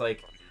is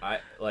like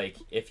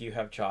if you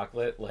have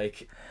chocolate,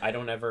 like I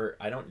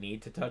don't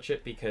need to touch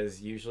it,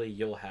 because usually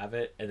you'll have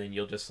it and then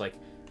you'll just like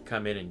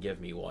come in and give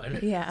me one.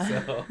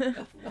 Yeah. So.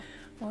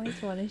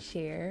 Always want to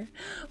share.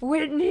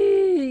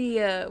 Whitney!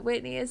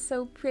 Whitney is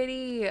so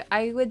pretty.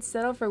 I would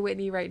settle for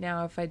Whitney right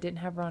now if I didn't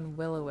have her on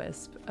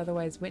Will-O-Wisp.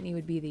 Otherwise, Whitney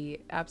would be the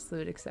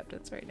absolute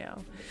acceptance right now.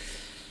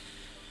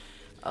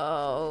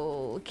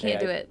 Oh, can't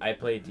do it. I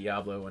played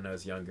Diablo when I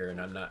was younger, and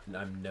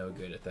I'm no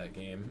good at that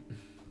game.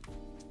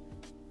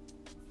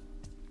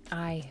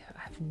 I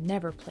have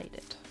never played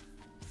it,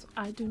 so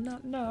I do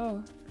not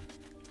know.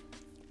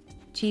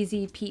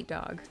 Cheesy Pete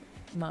Dog,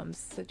 Mom's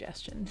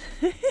suggestion.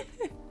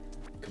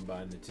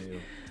 Combine the two.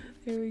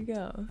 Here we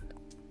go.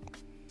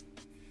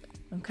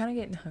 I'm kind of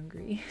getting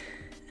hungry.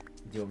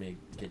 Do you want me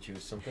to get you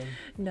something?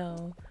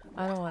 No,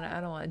 I don't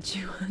want to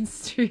chew on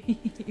stream.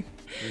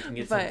 You can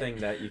get something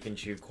that you can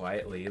chew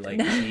quietly, like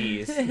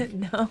cheese.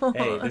 No.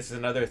 Hey, this is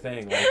another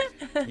thing.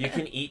 Like, you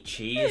can eat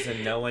cheese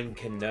and no one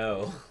can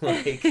know.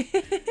 Like,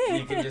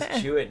 you can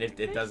just chew it and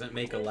it doesn't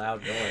make a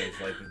loud noise.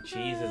 Like,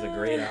 cheese is a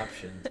great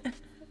option.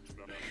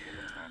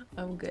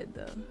 I'm good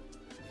though.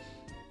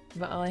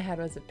 But all I had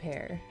was a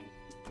pear.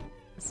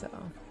 So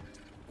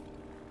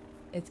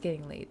it's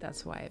getting late.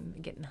 That's why I'm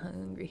getting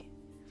hungry.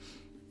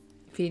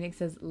 Phoenix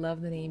says,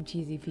 love the name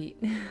Cheesy Pete.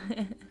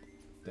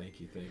 Thank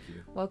you.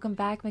 Welcome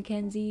back,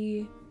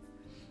 Mackenzie.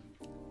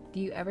 Do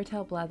you ever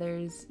tell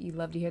Blathers you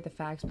love to hear the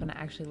facts but not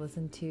actually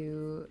listen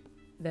to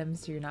them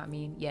so you're not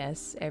mean?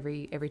 Yes,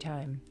 every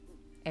time.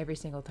 Every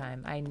single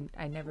time.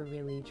 I never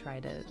really try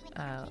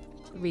to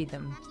read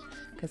them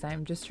because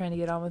I'm just trying to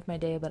get on with my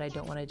day, but I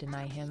don't want to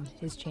deny him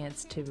his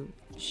chance to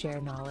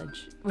share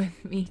knowledge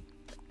with me.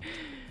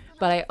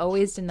 But I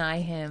always deny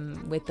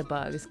him with the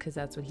bugs because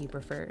that's what he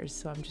prefers.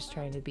 So I'm just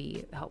trying to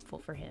be helpful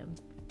for him.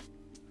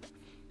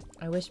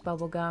 I wish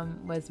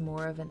bubblegum was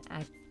more of an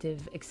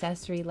active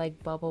accessory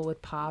like bubble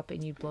with pop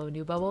and you'd blow a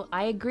new bubble.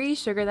 I agree,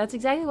 Sugar. That's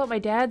exactly what my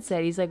dad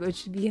said. He's like, it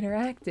should be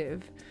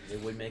interactive.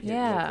 It would make it look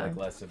like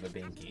less of a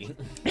binky.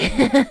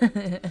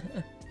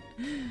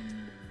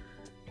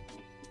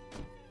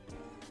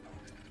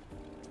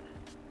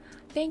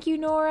 Thank you,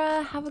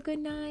 Nora. Have a good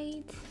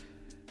night.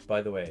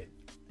 By the way,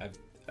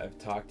 I've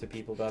talked to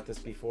people about this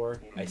before.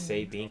 I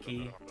say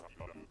binky.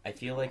 I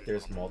feel like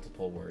there's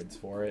multiple words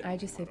for it. I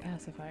just say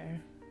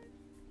pacifier.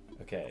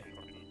 Okay.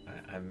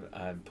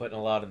 I'm putting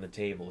a lot on the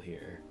table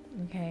here.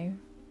 Okay.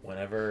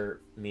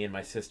 Whenever me and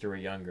my sister were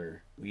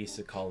younger, we used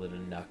to call it a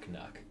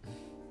nuck-nuck.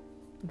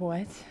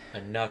 What? A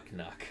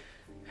nuck-nuck.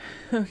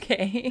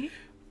 Okay.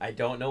 I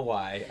don't know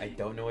why. I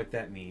don't know what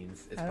that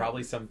means. It's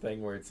probably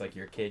something where it's like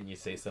you're a kid and you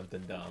say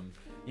something dumb.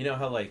 You know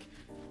how, like,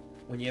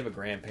 when you have a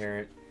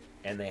grandparent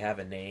and they have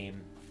a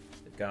name,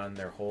 they've gone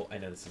their whole... I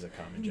know this is a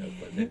common joke,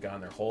 but they've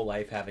gone their whole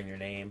life having your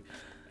name,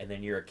 and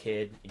then you're a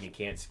kid and you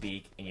can't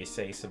speak and you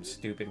say some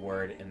stupid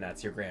word and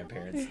that's your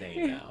grandparent's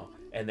name now.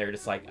 And they're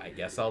just like, I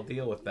guess I'll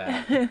deal with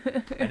that.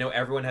 I know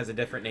everyone has a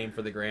different name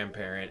for the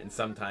grandparent, and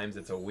sometimes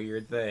it's a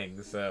weird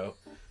thing, so...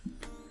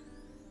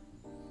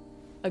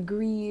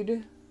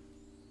 Agreed.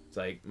 It's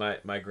like,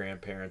 my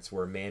grandparents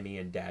were Mammy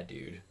and Dad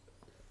Dude.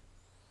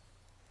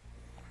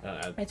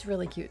 It's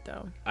really cute,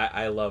 though.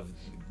 I love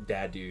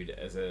Dad Dude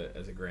as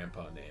a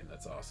grandpa name.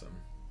 That's awesome.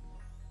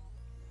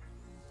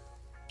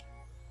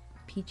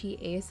 Peachy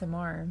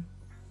ASMR.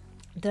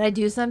 Did I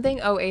do something?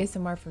 Oh,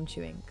 ASMR from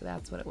chewing.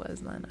 That's what it was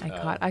then.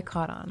 I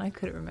caught on. I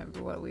couldn't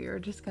remember what we were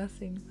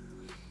discussing.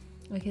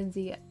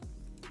 Mackenzie,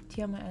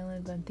 tea on my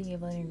island, but I'm thinking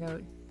of letting her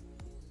go.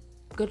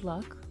 Good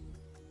luck.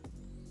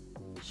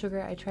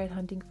 Sugar, I tried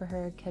hunting for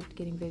her, kept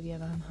getting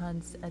Vivian on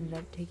hunts, ended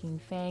up taking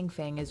Fang.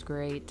 Fang is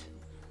great.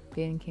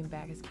 Vivian came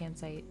back as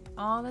campsite.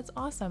 Oh, that's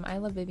awesome. I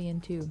love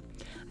Vivian too.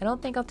 I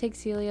don't think I'll take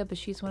Celia, but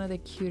she's one of the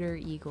cuter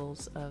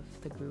eagles of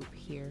the group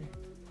here.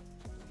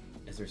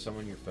 Is there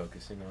someone you're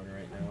focusing on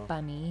right now?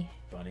 Bunnie.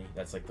 Bunnie?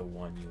 That's like the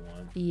one you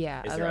want?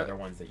 Yeah. Is there other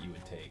ones that you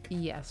would take?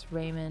 Yes.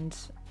 Raymond,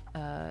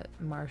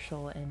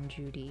 Marshall, and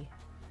Judy.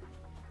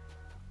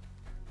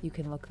 You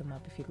can look them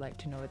up if you'd like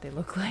to know what they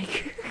look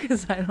like.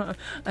 Because I don't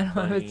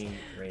Bunnie,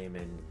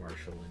 Raymond,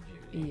 Marshall,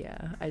 and Judy.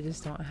 Yeah. I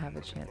just don't have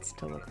a chance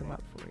to look them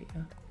up for you.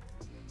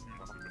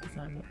 Because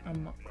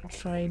I'm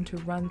trying to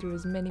run through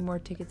as many more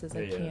tickets as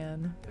I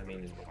can. I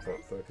mean,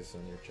 focus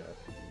on your chat.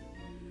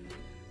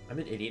 I'm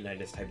an idiot and I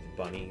just typed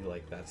Bunnie,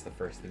 like that's the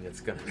first thing that's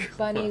gonna come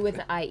Bunnie up. with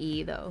an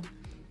IE though.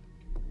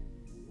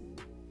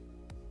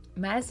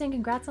 Madison,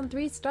 congrats on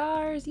 3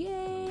 stars!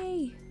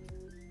 Yay!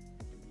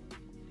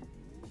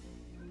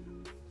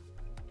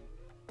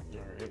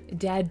 Alright.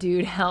 Dad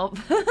dude, help.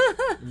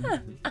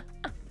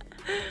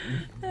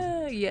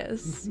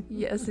 Yes.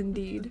 Yes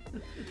indeed.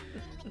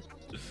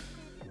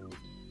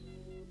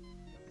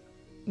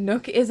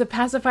 Nook is a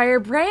pacifier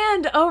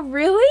brand. Oh,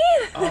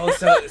 really? Oh,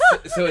 so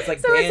it's like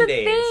So it's a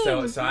Band-Aid.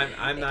 thing. So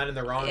I'm not in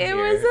the wrong It here.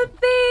 was a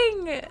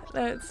thing.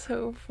 That's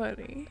so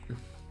funny.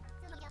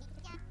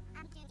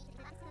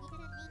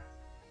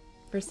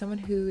 For someone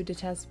who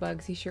detests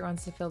bugs, he sure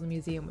wants to fill the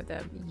museum with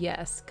them.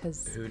 Yes,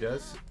 because Who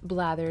does?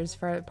 Blathers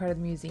for part of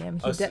the museum.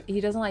 Oh,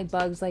 He doesn't like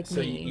bugs like So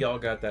me. y'all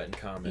got that in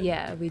common.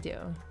 Yeah, we do.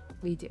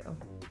 We do.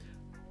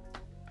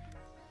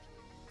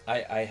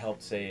 I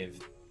helped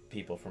save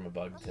people from a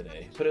bug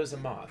today, but it was a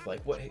moth.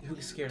 Like, what?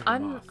 Who's scared of a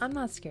moth? I'm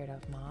not scared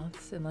of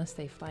moths unless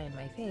they fly in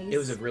my face. It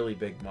was a really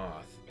big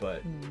moth,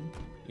 but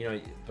you know,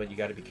 but you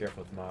got to be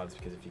careful with moths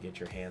because if you get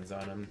your hands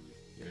on them,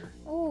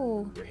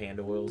 your hand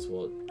oils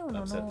will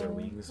upset their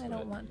wings. I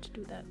don't want to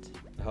do that.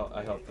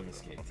 I helped them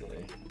escape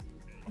today.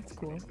 That's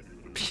cool.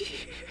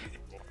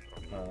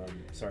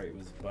 Sorry, it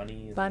was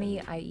Bunnie.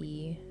 Bunnie,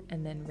 IE,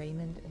 and then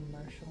Raymond and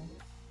Marshall.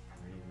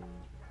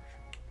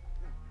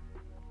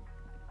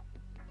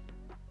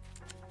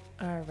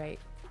 All right.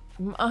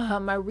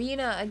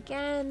 Marina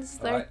again. It's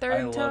their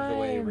third time. I love the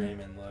way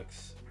Raymond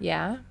looks.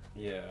 Yeah?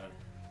 Yeah.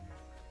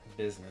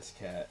 Business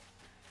cat.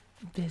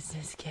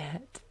 Business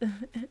cat.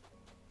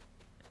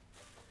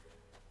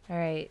 All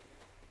right.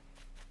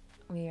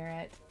 We are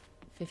at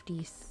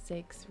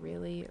 56,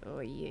 really?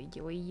 Oy,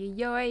 oy,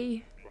 oy,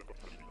 oy.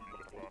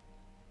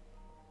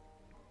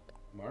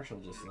 Marshall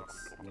just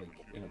looks like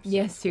an upset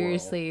Yes,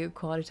 seriously.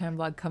 Quality time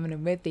vlog coming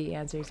in with the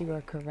answers. You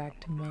are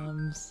correct,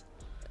 mums.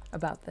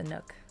 About the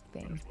Nook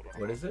thing.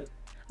 What is it?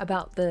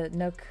 About the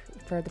Nook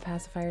for the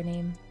pacifier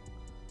name.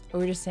 Or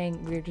we're just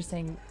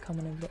saying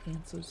coming in with the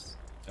answers.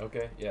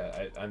 Okay,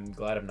 yeah, I'm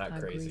glad I'm not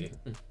crazy.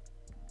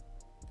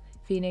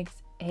 Phoenix,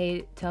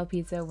 hey, tell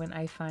Pizza when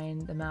I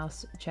find the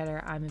mouse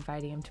Cheddar, I'm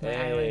inviting him to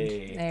my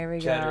island. There we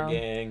Cheddar go.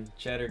 gang,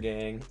 Cheddar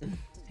gang.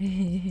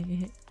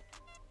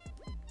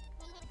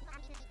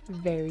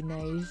 Very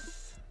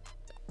nice.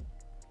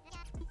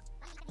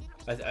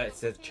 It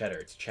says Cheddar,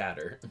 it's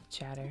Chatter.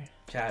 Chatter.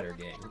 Chatter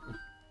gang.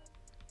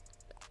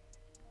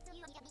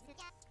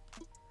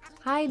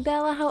 Hi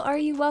Bella, how are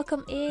you?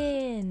 Welcome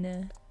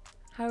in.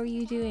 How are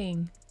you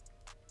doing?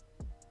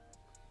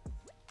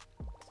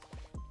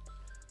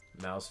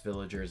 Mouse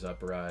villagers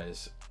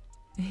uprise.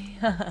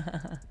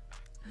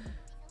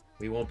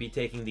 We won't be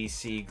taking these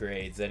C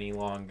grades any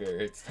longer.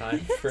 It's time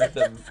for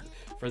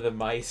the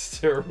mice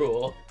to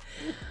rule.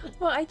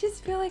 Well, I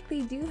just feel like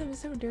they do them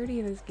so dirty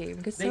in this game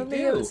because so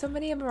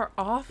many of them are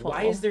awful.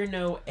 Why is there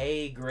no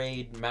A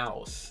grade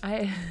mouse?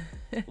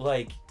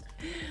 Like,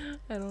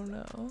 I don't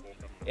know.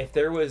 If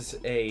there was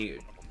a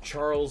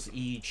Charles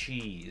E.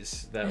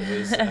 Cheese that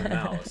was a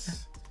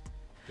mouse,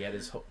 he had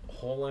his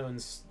whole own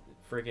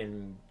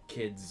friggin'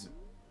 kids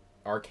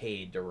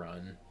arcade to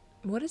run.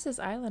 What is this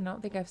island? I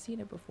don't think I've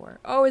seen it before.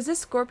 Oh, is this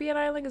Scorpion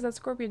Island? Because that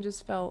scorpion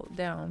just fell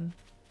down.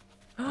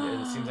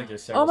 Yeah, it seems like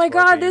there's several Oh my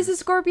scorpions. God, this is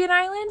Scorpion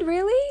Island?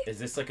 Really? Is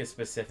this like a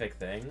specific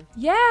thing?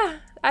 Yeah.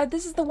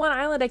 This is the one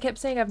island I kept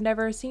saying I've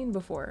never seen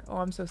before. Oh,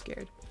 I'm so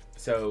scared.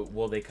 So,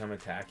 will they come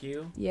attack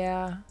you?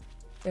 Yeah.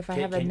 If I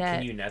have a net.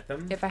 Can you net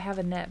them? If I have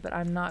a net, but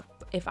I'm not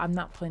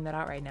pulling that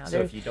out right now.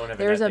 So if you don't have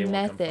a there's net, a they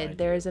won't come method. find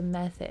There's you. a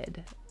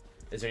method.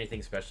 Is there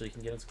anything special you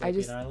can get on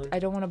Scorpion Island? I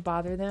don't want to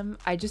bother them.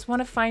 I just want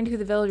to find who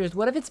the villagers.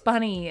 What if it's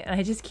Bunnie and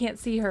I just can't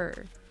see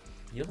her?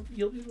 You'll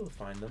be able to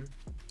find them.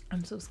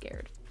 I'm so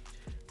scared.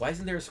 Why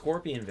isn't there a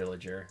Scorpion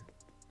villager?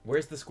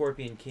 Where's the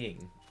Scorpion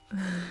King?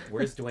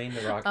 Where's Dwayne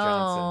the Rock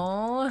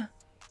Johnson?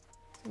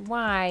 Oh,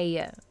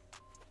 why?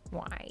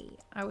 Why?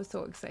 I was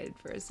so excited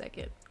for a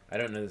second. I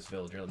don't know this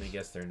villager. Let me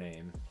guess their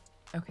name.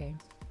 Okay.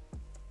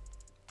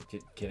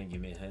 Can you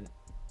give me a hint?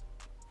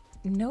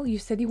 No, you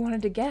said you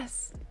wanted to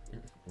guess.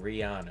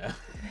 Rihanna.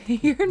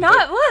 You're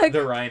not. Look.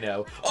 The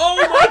rhino. Oh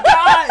my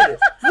God!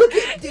 Look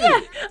at dude. Yeah,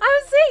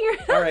 I was saying you're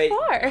not All right,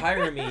 far.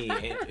 hire me.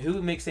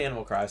 Who makes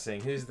Animal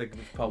Crossing? Who's the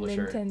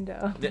publisher?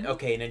 Nintendo.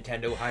 Okay,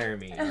 Nintendo, hire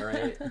me. All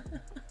right.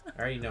 I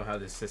already know how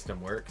this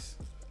system works.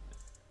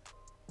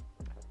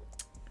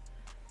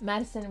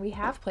 Madison, we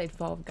have played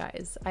Fall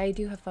Guys. I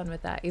do have fun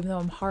with that, even though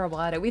I'm horrible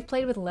at it. We've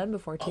played with Len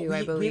before too,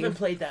 I believe. We haven't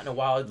played that in a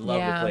while. I'd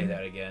love to play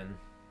that again.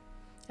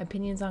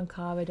 Opinions on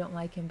Cobb. I don't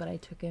like him, but I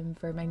took him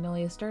for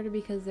Magnolia Starter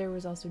because there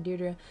was also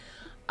Deirdre.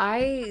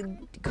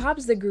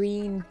 Cobb's the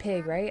green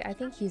pig, right? I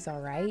think he's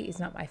alright. He's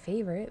not my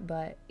favorite,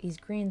 but he's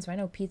green, so I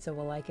know Pizza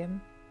will like him.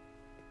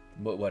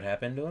 What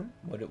happened to him?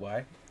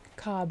 Why?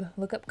 Cobb.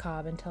 Look up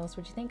Cobb and tell us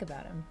what you think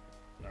about him.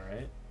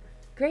 Alright.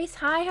 Grace,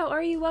 hi, how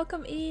are you?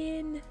 Welcome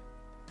in.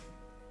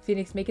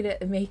 Phoenix, make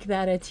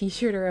that a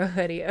t-shirt or a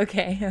hoodie.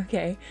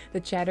 Okay. The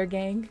Chatter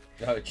Gang.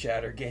 Oh,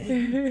 Chatter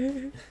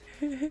Gang.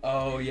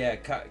 Oh, yeah.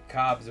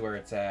 Cobb's where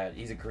it's at.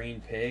 He's a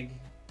green pig?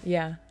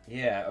 Yeah.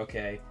 Yeah,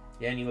 okay.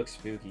 Yeah, and he looks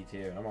spooky,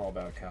 too. I'm all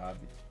about Cobb.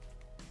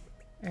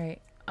 Alright.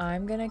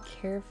 I'm gonna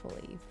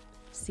carefully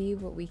see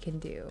what we can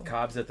do.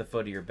 Cobb's at the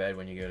foot of your bed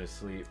when you go to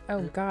sleep.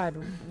 Oh, God.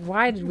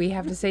 Why did we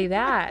have to say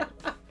that?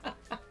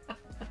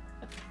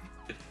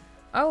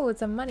 Oh,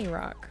 it's a money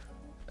rock.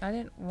 I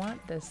didn't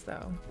want this,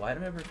 though. Why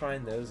don't I ever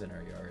find those in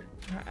our yard?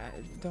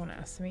 Don't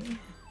ask me.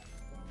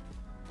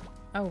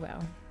 Oh,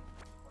 well.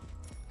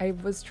 I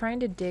was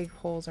trying to dig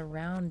holes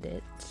around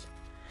it.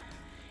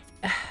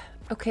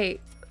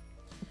 Okay.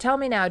 Tell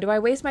me now, do I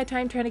waste my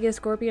time trying to get a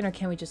scorpion, or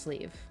can we just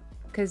leave?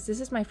 Because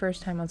this is my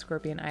first time on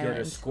Scorpion Island.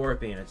 Get a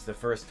scorpion. It's the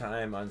first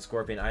time on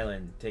Scorpion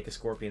Island. Take a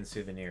scorpion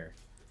souvenir.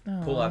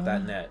 Aww. Pull out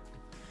that net.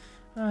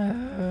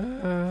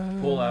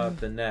 Pull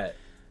out the net.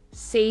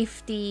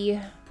 Safety.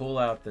 Pull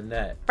out the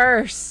net.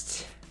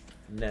 First.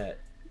 Net.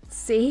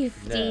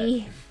 Safety.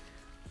 Net.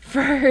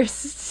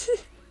 First.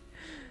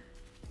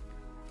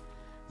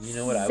 You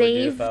know what I would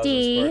do if I was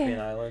on Scorpion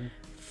Island?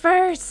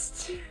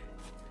 First.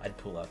 I'd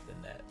pull out the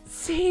net.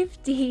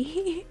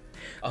 Safety.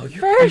 Oh, you're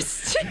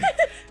first.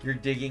 You're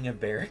digging a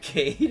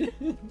barricade.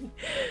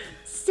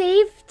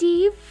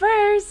 Safety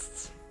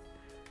first.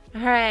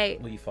 All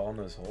right. Will you fall in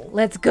those holes?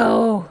 Let's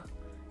go.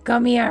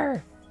 Come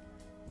here.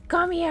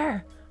 Come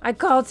here. I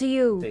call to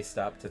you. They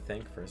stop to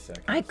think for a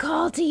second. I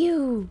call to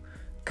you.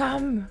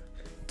 Come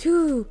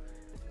to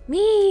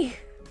me.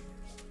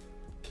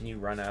 Can you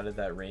run out of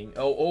that ring?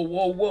 Oh,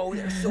 whoa,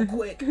 they're so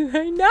quick.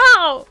 I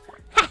know.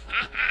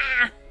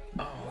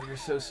 Oh, you're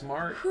so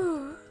smart.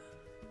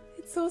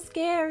 It's so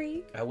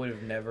scary. I would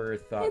have never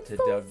thought It's to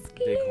so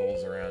dig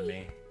holes around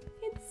me.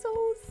 It's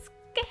so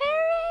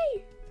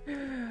scary.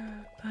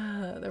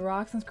 The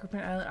rocks on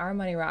Scorpion Island are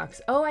money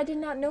rocks. Oh, I did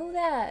not know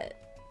that.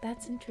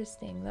 That's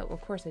interesting. That,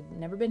 of course, I'd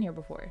never been here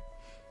before.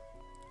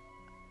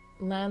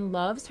 Lan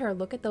loves her.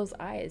 Look at those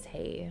eyes.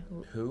 Hey.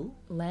 Who?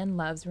 Lan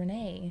loves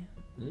Renee.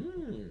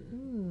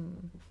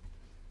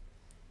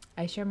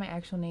 I share my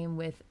actual name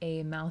with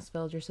a mouse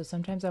villager, so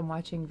sometimes I'm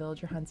watching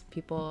villager hunts and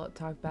people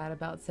talk bad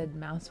about said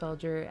mouse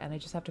villager, and I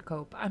just have to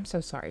cope. I'm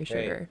so sorry,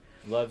 sugar.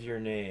 Hey, love your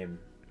name,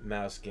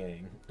 Mouse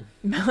Gang.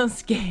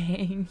 Mouse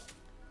Gang.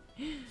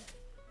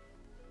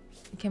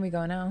 Can we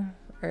go now?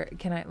 Or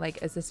can I,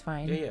 like, is this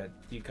fine? Yeah.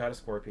 You caught a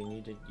scorpion.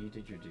 You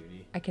did your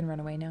duty. I can run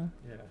away now?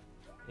 Yeah.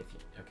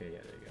 Okay, yeah,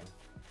 there you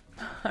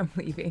go. I'm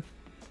leaving.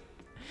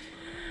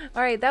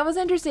 Alright, that was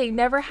interesting.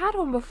 Never had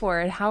one before.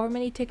 And however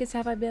many tickets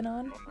have I been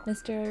on?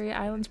 Mystery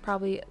Island's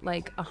probably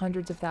like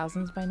hundreds of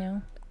thousands by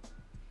now.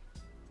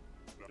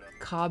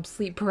 Cobb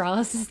sleep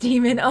paralysis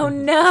demon. Oh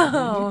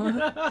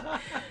no!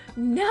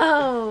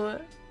 No!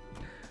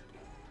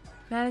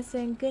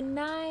 Madison, good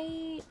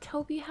night.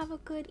 Hope you have a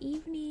good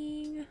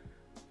evening.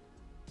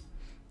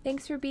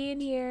 Thanks for being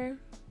here.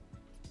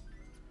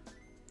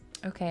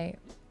 Okay,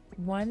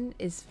 one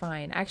is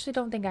fine. I actually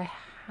don't think I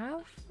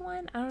have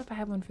one. I don't know if I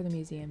have one for the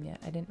museum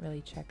yet. I didn't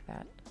really check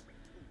that.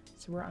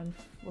 So we're on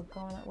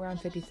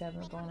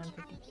 57. We're going on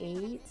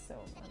 58. So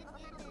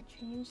I'm gonna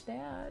change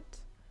that.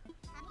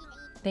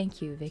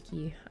 Thank you,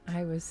 Vicky.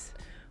 I was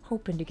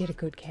hoping to get a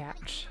good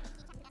catch.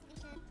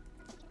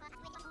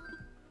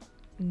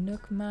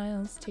 Nook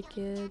Miles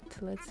ticket.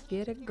 Let's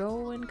get it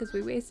going because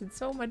we wasted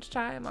so much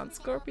time on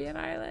Scorpion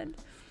Island.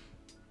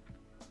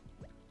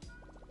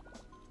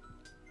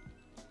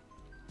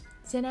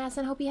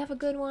 Sinasan, hope you have a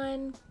good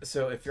one.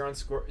 So if you're on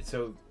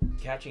so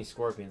catching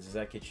scorpions, does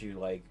that get you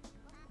like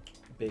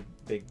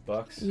big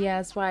bucks? Yeah,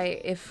 that's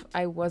why if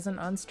I wasn't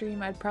on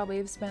stream, I'd probably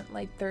have spent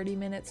like 30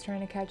 minutes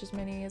trying to catch as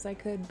many as I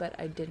could, but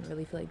I didn't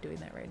really feel like doing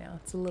that right now.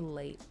 It's a little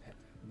late.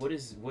 What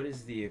is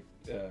the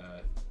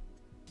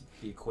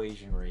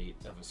equation rate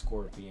of a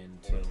scorpion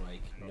to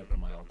like Nook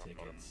Mile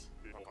tickets?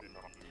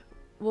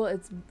 Well,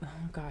 it's, oh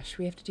gosh,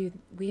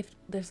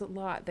 there's a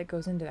lot that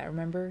goes into that,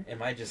 remember?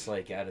 Am I just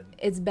like out of...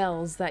 It's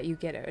bells that you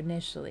get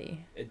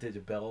initially. Did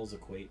the bells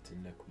equate to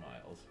Nook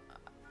Miles?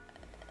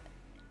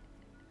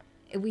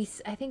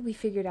 I think we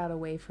figured out a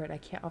way for it. I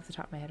can't off the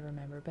top of my head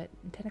remember, but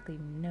technically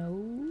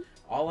no.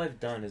 All I've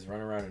done is run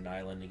around an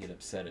island and get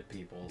upset at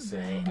people, so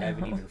I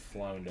haven't even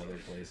flown to other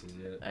places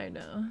yet. I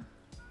know.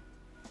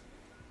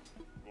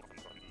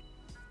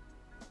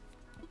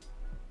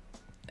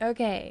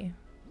 Okay.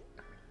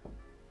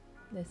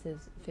 This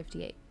is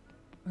 58.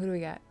 Who do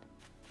we got?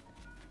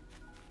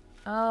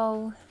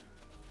 Oh.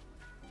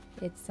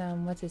 It's,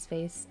 what's his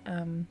face?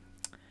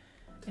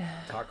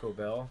 Taco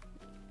Bell?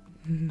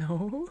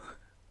 No.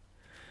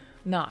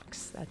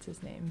 Knox, that's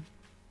his name.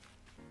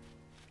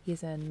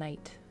 He's a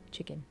night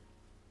chicken.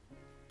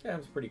 Yeah, it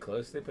was pretty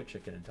close. They put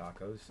chicken in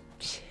tacos.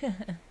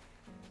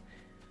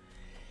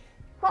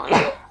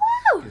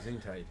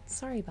 Gesundheit.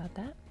 Sorry about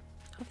that.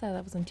 Hope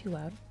that wasn't too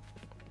loud.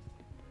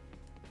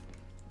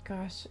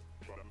 Gosh.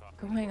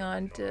 Going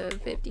on to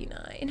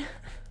 59.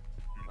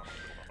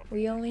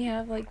 We only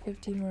have like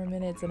 15 more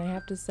minutes and I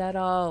have to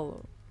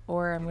settle.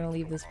 Or I'm going to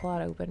leave this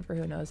plot open for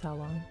who knows how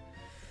long.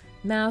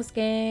 Mouse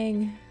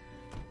Gang.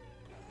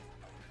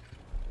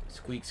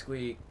 Squeak,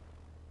 squeak.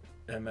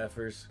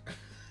 MFers.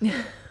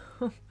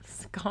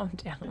 Calm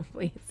down,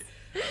 please.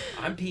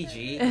 I'm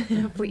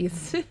PG.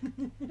 Please.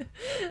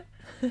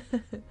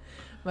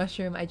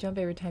 Mushroom, I jump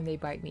every time they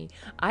bite me.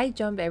 I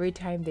jump every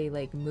time they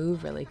like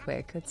move really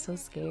quick. That's so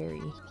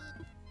scary.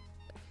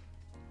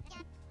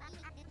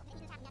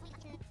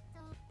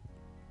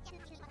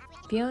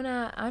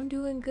 Fiona, I'm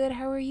doing good.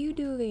 How are you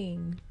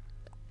doing?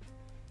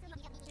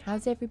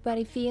 How's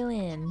everybody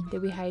feeling?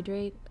 Did we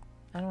hydrate?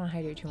 I don't want to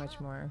hydrate too much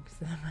more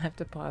because I'm gonna have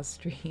to pause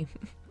stream.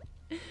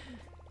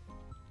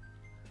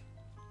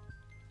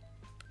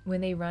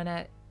 When they run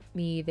at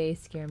me, they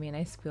scare me and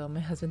I squeal. My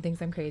husband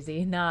thinks I'm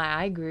crazy. Nah,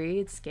 I agree.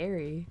 It's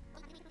scary.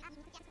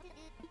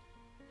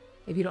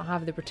 If you don't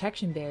have the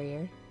protection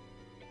barrier.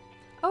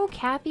 Oh,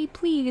 Kathy,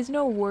 please,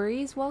 no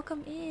worries.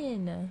 Welcome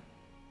in.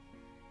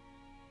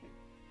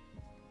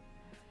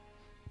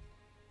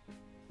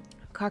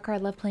 Kakar, I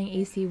love playing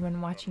AC when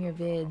watching your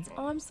vids.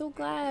 Oh, I'm so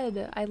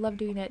glad. I love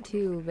doing that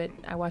too, but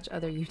I watch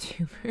other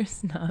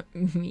YouTubers, not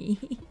me.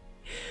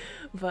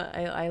 But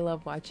I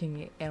love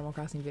watching Animal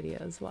Crossing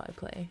videos while I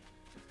play.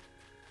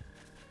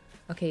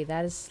 Okay,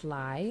 that is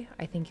Sly.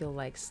 I think you'll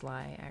like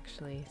Sly,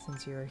 actually,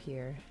 since you're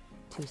here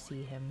to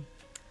see him.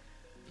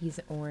 He's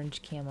an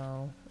orange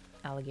camo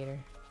alligator.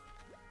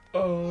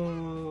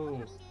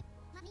 Oh.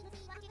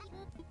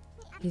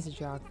 He's a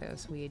jock, though,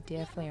 so we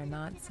definitely are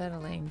not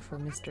settling for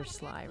Mr.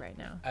 Sly right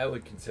now. I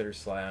would consider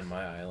Sly on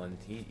my island.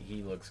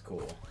 He looks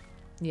cool.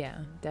 Yeah,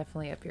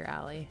 definitely up your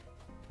alley.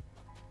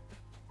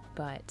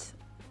 But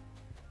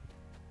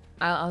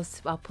I'll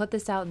put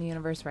this out in the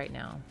universe right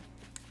now.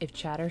 If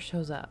Chatter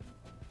shows up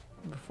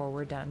before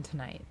we're done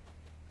tonight,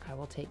 I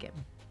will take him.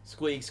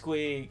 Squeak,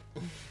 squeak.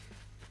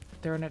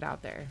 Throwing it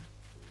out there.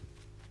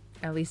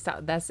 At least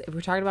that's, if we're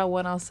talking about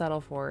one I'll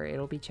settle for,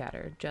 it'll be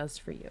Chatter,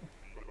 just for you.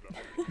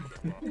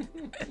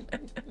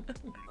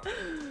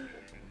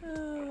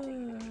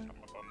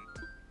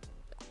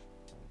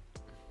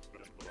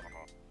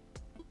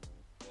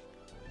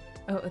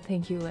 Oh,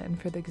 thank you, Len,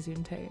 for the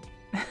Gesundheit.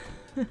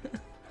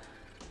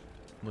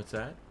 What's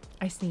that?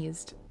 I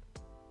sneezed,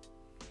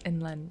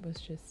 and Len was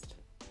just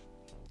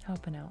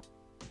helping out.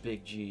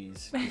 Big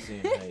G's.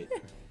 Gesundheit.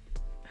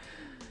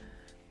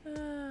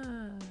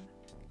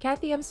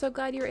 Kathy, I'm so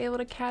glad you were able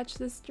to catch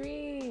the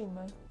stream.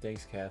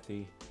 Thanks,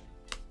 Kathy.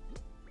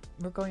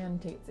 We're going on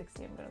date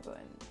 60. I'm gonna go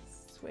ahead and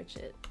switch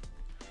it.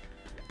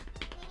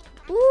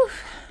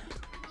 Oof.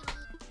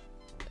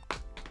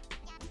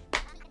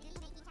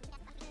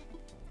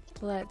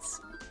 Let's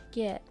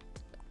get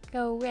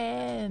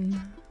going.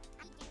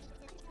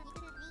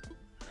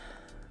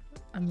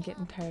 I'm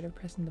getting tired of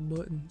pressing the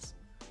buttons.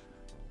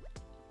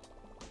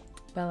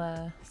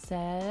 Bella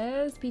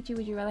says, Peachy,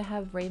 would you rather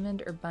have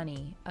Raymond or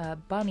Bunnie?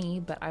 Bunnie,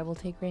 but I will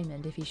take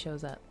Raymond if he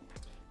shows up.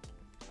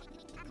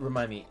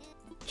 Remind me,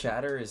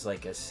 Chatter is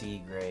like a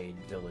C grade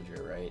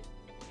villager, right?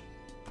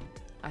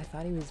 I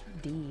thought he was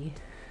D.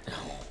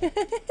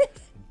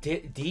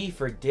 D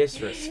for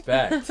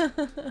disrespect.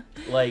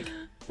 Like,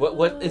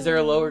 what is there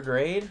a lower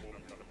grade?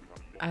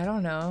 I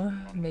don't know.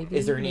 Maybe.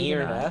 Is there an E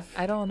or an not. F?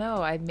 I don't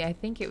know. I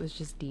think it was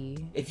just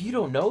D. If you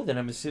don't know, then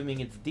I'm assuming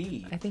it's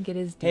D. I think it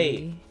is D.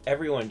 Hey,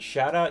 everyone,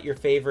 shout out your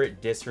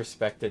favorite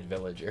disrespected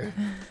villager.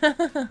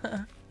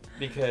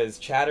 Because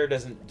Chatter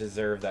doesn't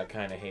deserve that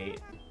kind of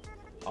hate.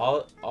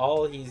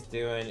 All he's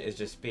doing is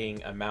just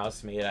being a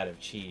mouse made out of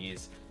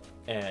cheese,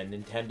 and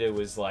Nintendo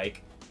was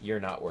like, "You're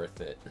not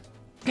worth it."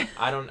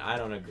 I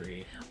don't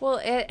agree. Well,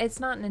 it's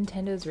not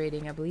Nintendo's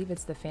rating. I believe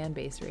it's the fan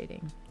base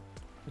rating.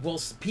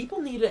 Well,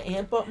 people need to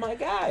amp up my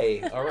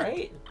guy. All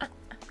right.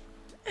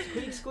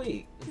 Squeak,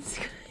 squeak.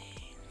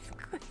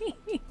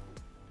 Squeak.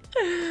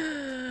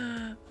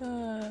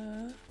 I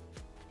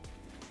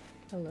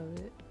love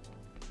it.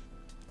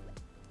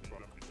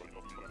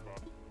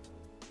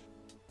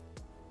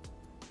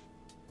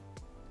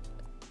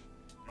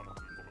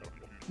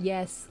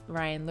 Yes,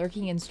 Ryan,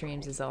 lurking in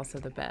streams is also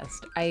the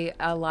best.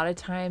 A lot of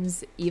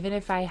times, even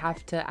if I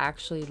have to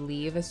actually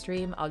leave a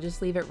stream, I'll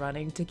just leave it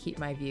running to keep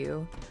my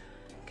view,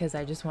 because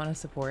I just want to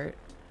support.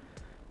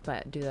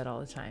 But do that all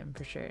the time,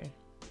 for sure.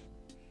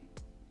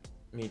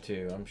 Me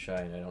too. I'm shy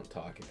and I don't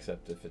talk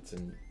except if it's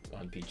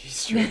on Peachie's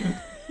stream.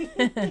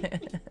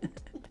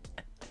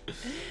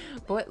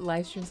 What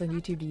live streams on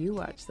YouTube do you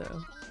watch,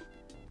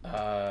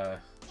 though?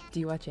 Do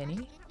you watch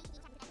any?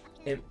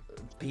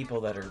 People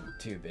that are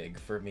too big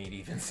for me to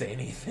even say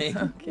anything.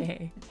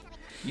 Okay.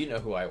 You know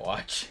who I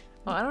watch.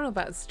 Well, I don't know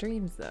about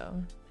streams,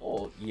 though.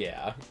 Oh,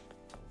 yeah.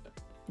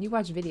 You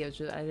watch videos,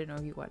 but I didn't know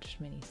if you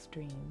watched many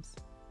streams.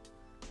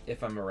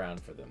 If I'm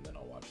around for them, then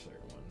I'll watch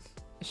certain ones.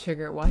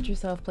 Sugar, watch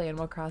yourself play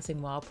Animal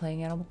Crossing while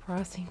playing Animal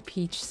Crossing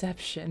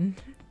Peachception.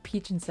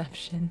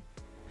 Peachinception.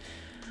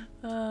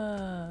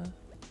 Oh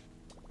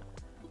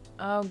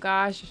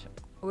gosh.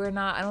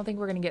 I don't think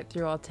we're gonna get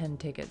through all 10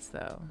 tickets,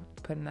 though.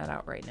 Putting that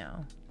out right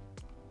now.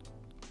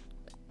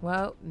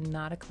 Well,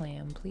 not a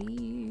clam,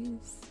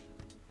 please.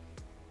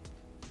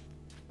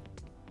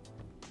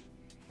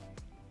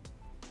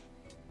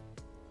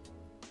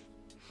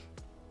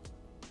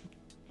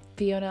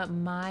 Fiona,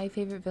 my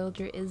favorite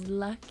villager is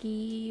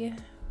Lucky,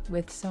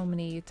 with so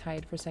many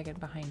tied for second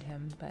behind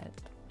him, but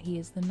he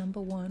is the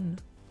 #1.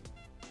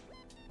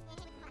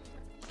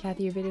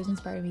 Kathy, your videos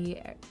inspire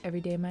me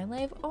every day of my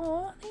life.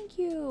 Oh, thank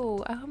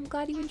you. I'm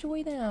glad you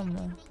enjoy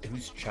them.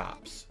 Who's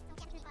Chops?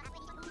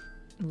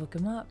 Look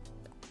him up.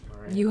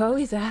 All right. You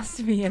always ask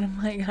me, and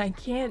I'm like, I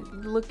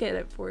can't look at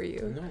it for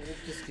you. No,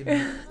 just give me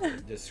a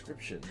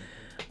description.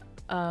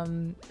 A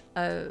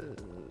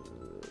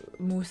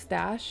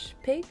mustache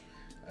pig?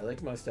 I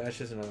like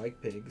mustaches and I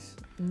like pigs.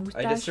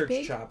 Mustache I just searched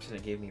pig? Chops and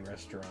it gave me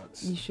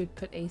restaurants. You should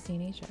put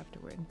ACNH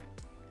afterward.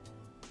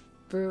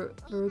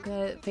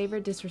 Veruca,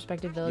 favorite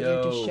disrespected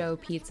villager to show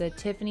pizza.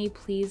 Tiffany,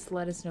 please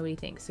let us know what you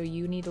think. So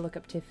you need to look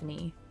up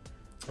Tiffany.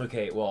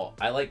 Okay, well,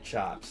 I like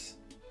Chops.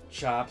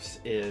 Chops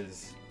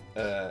is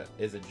a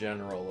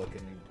general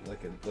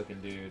looking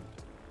dude.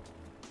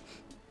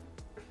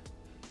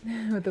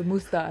 With a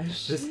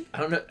mustache. I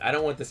don't know. I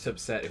don't want this to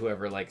upset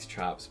whoever likes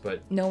Chops,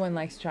 but No one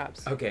likes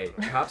Chops. okay,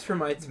 Chops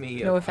reminds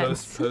me No of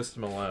offense. Post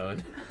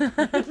Malone.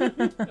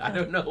 I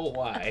don't know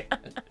why,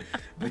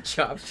 but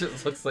Chops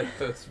just looks like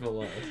Post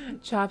Malone.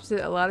 Chops,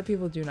 a lot of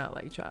people do not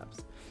like Chops.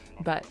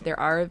 But there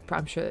are,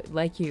 I'm sure,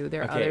 like you,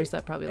 there are Okay, others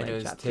that probably and it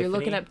like was Chops. You're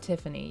looking Tiffany? up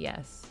Tiffany,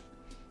 yes.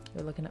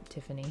 You're looking up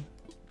Tiffany.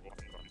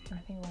 I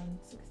think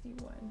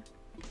 161.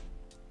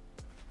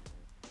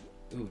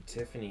 Ooh,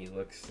 Tiffany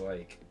looks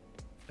like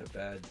a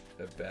bad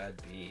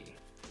bee.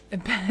 A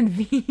bad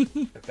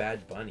V. A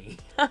bad bunny.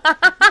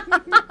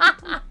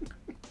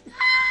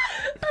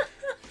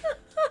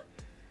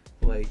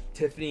 Like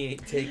Tiffany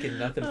ain't taking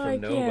nothing Oh, I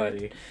from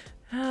nobody.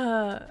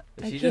 I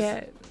She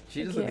can't.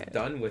 She just I looks can't.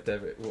 done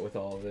with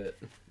all of it.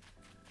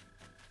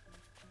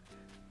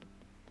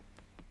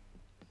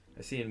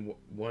 I see in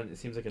one. It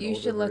seems like an You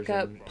older should look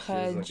up version, she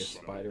has like a Pudge.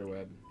 spider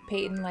web.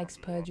 Peyton likes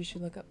Pudge. You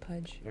should look up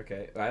Pudge.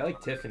 Okay, I like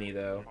Tiffany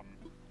though.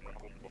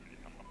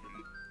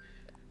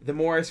 The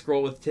more I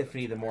scroll with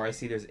Tiffany, the more I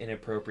see there's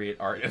inappropriate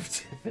art of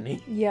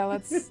Tiffany. Yeah,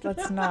 let's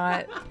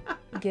not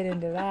get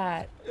into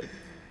that.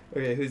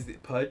 Okay, who's the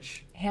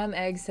Pudge? Ham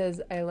Egg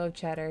says, I love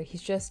cheddar.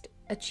 He's just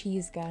a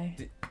cheese guy.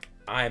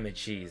 I'm a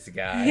cheese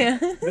guy. Yeah.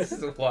 This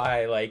is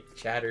why, like,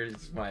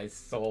 Chatter's my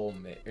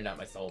soulmate, or not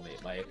my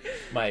soulmate,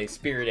 my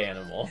spirit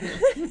animal.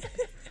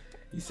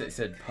 You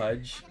said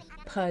Pudge.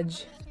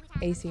 Pudge.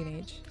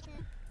 ACNH.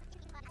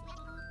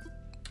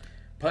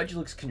 Pudge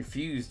looks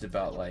confused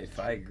about life.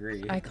 I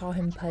agree. I call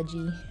him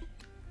Pudgy.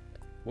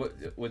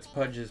 What's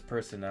Pudge's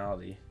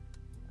personality?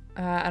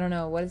 I don't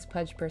know. What is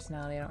Pudge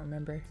personality? I don't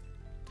remember.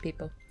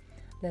 People,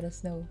 let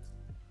us know.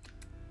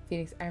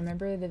 Phoenix, I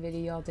remember the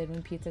video y'all did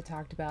when Pizza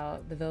talked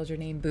about the villager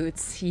named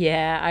Boots.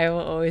 Yeah, I will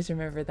always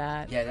remember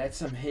that. Yeah, that's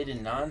some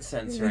hidden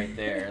nonsense right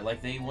there.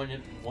 Like, they want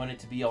it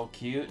to be all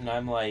cute, and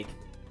I'm like,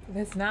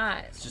 That's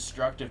not. it's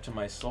destructive to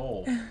my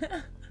soul.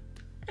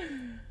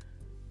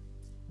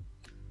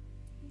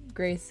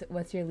 Grace,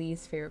 what's your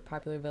least favorite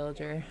popular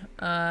villager?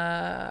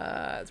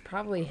 It's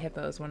probably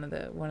Hippo's one of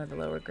the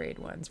lower grade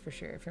ones for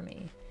sure for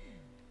me.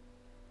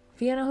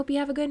 Fiona, hope you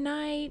have a good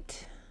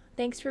night.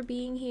 Thanks for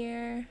being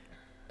here.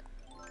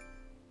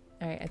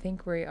 All right, I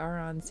think we are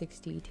on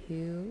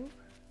 62.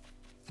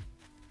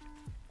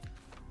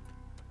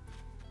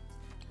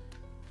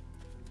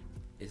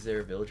 Is there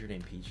a villager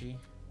named Peachie?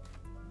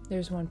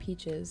 There's one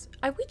Peaches.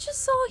 We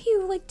just saw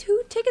you like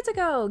 2 tickets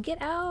ago.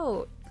 Get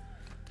out.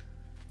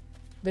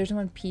 There's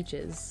one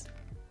Peaches,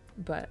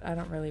 but I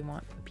don't really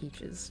want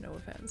Peaches. No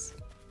offense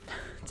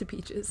to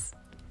Peaches.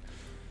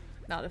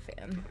 Not a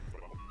fan.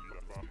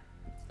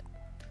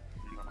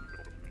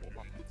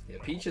 Yeah,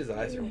 Peach's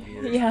eyes are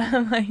weird. Yeah,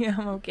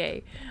 I'm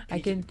okay. I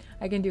can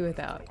do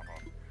without.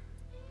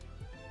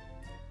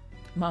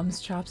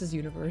 Mom's chops is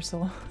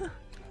universal.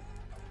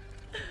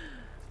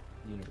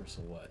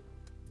 Universal what?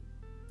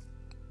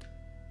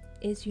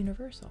 Is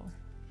universal.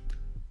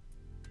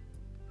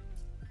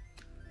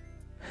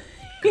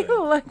 Good.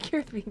 You look,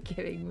 you're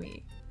kidding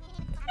me.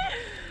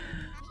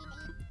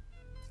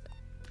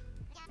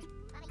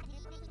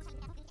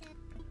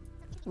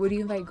 Would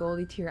you invite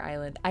Goldie to your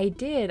island? I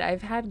did.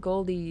 I've had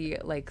Goldie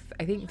like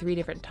I think 3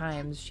 different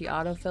times. She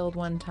autofilled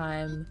one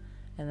time,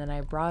 and then I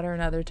brought her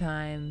another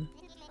time.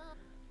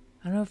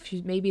 I don't know if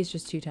maybe it's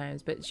just 2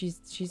 times, but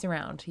she's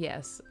around.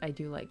 Yes, I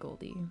do like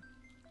Goldie.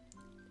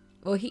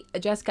 Well,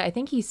 Jessica, I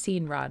think he's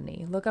seen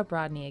Rodney. Look up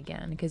Rodney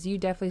again, because you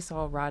definitely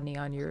saw Rodney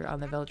on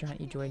the villager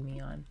hunt you joined me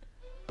on.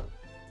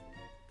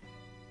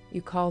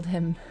 You called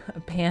him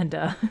a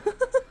panda.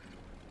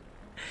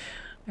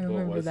 I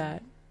remember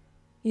that.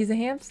 He's a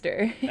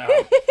hamster.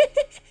 Oh.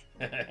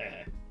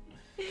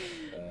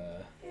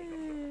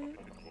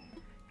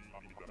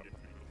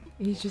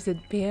 You just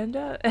said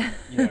panda?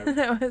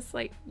 Yeah. I was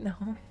like, no.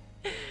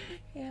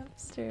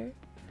 Hamster.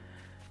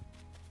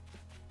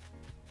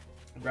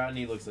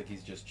 Rodney looks like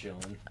he's just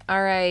chilling.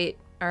 All right.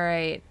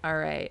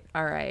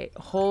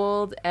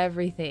 Hold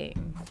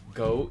everything.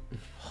 Goat.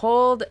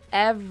 Hold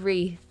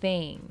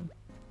everything.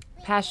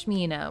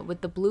 Pashmina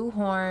with the blue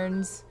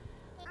horns.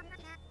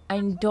 I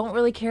don't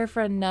really care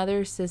for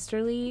another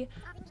sisterly,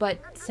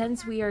 but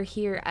since we are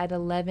here at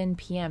 11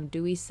 p.m.,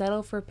 do we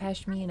settle for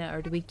Pashmina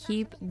or do we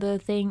keep the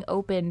thing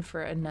open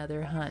for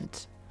another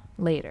hunt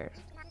later?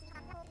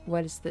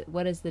 What is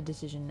the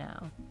decision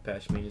now?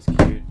 Pashmina's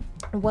cute.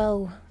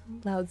 Whoa,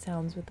 loud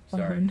sounds with the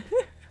phone.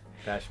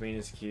 Sorry.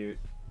 Pashmina's cute.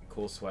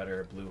 Cool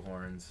sweater, blue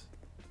horns.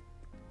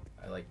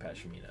 I like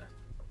Pashmina.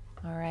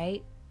 All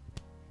right.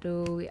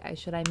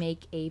 Should I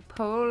make a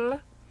poll?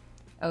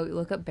 Oh,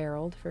 look up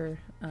Barreled for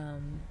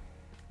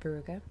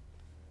Veruca.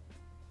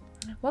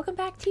 Welcome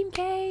back, Team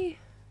K.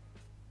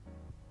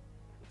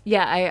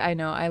 Yeah, I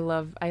know. I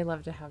love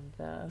to have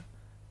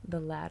the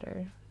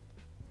ladder.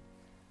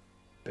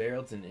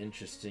 Barreld's an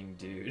interesting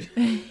dude.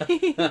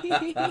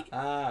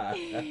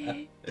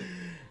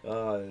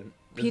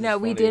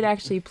 Peanut, we did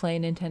actually play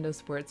Nintendo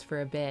Sports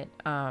for a bit.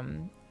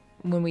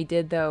 When we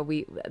did though,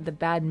 the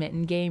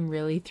badminton game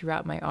really threw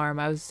out my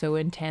arm. I was so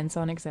intense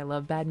on it because I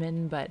love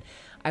badminton, but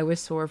I was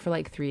sore for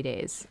like 3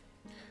 days.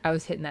 I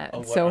was hitting that Oh,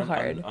 what, so on-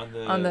 hard on the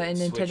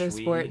Nintendo Switch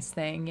Wii? Sports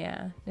thing.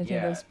 Yeah, Nintendo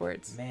Yeah.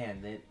 Sports.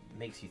 Man, that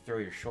makes you throw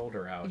your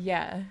shoulder out.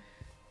 Yeah.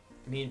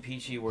 Me and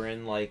Peachie were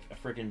in like a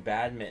freaking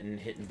badminton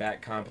hitting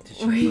back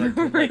competition We for a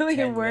good, like, really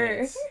 10 were.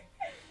 minutes.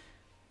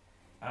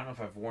 I don't know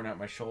if I've worn out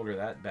my shoulder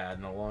that bad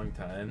in a long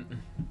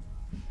time.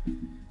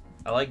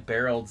 I like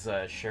Barreld's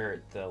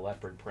shirt, the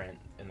leopard print,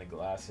 and the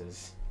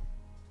glasses.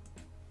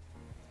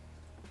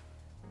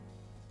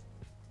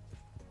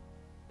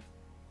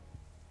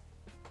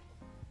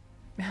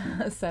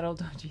 Settle,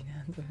 don't you know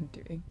that's what I'm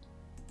doing.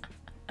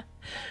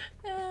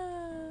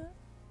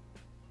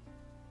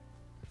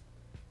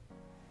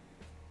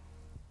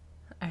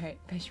 Alright,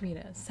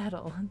 Pashmina,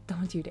 settle,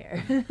 don't you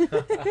dare.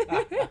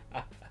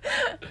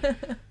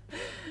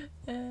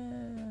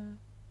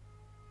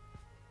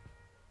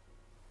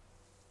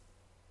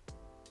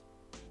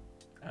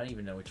 I don't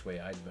even know which way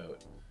I'd vote.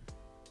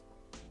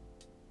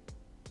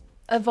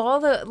 Of all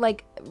the,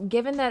 like,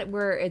 given that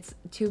it's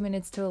 2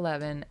 minutes to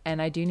 11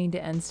 and I do need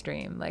to end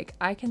stream, like,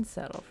 I can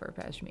settle for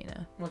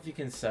Pashmina. Well, if you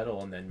can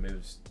settle and then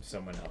move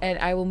someone else. And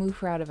I will move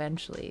her out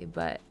eventually,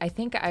 but I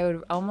think I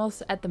would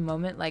almost, at the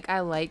moment, like,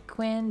 I like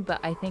Quinn, but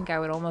I think I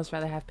would almost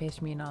rather have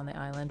Pashmina on the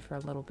island for a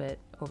little bit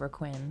over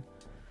Quinn.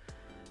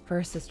 For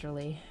her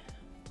sisterly.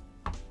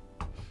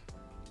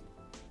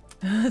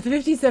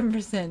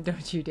 57%,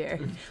 don't you dare.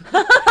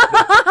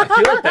 I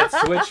feel like that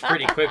switched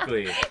pretty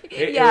quickly.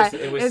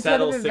 It was it's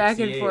settle kind of 68 back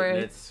and forth.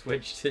 and it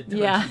switched to don't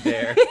Yeah. you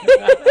dare.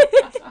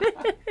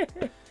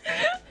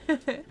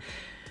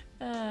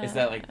 Is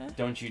that like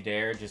don't you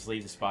dare just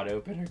leave the spot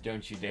open, or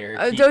don't you dare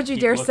don't you keep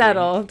dare looking?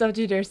 settle. Don't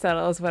you dare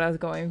settle is what I was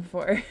going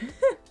for.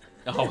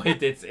 Oh,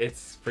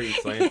 it's pretty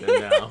slanted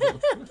now.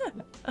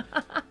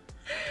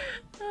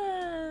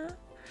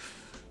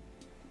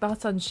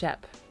 Thoughts on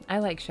Shep? I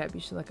like Shep. You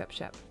should look up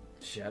Shep.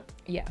 Shep.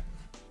 Yeah.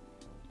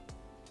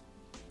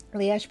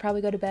 Leah, I should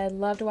probably go to bed.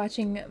 Loved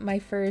watching my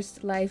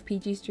first live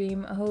Peachie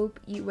stream. I hope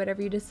you,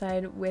 whatever you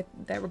decide with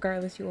that,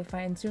 regardless, you will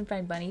soon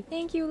find Bunnie.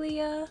 Thank you,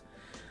 Leah.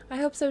 I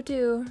hope so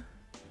too.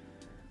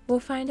 We'll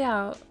find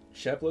out.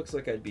 Shep looks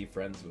like I'd be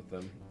friends with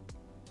them.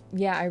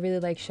 Yeah, I really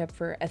like Shep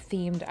for a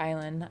themed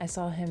island. I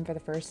saw him for the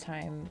first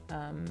time,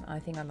 I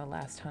think on the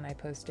last hunt I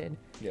posted.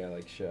 Yeah, I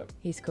like Shep.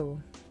 He's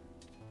cool.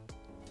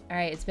 All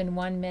right, it's been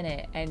 1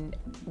 minute and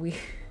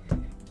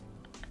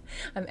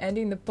I'm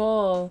ending the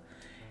poll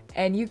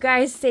and you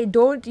guys say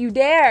don't you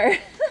dare.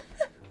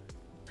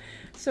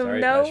 So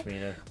sorry, no,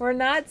 Pashmina. we're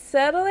not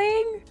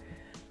settling.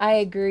 I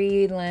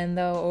agree, Len,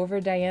 though, over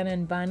Diana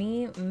and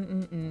Bunnie.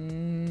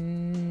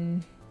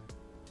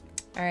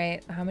 All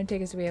right, how many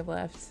tickets do we have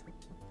left?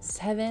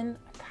 7?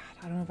 God,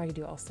 I don't know if I could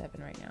do all 7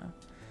 right now.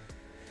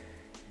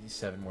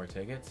 7 more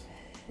tickets?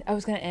 I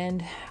was gonna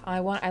end. I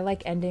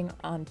like ending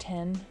on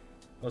 10.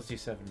 Let's do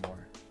 7 more.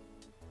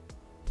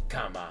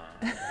 Come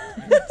on.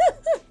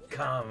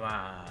 Come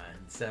on.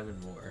 7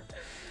 more.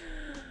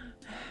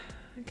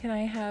 Can I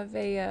have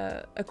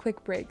a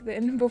quick break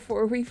then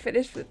before we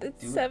finish with the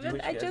 7?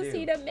 what you I gotta just do.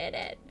 need a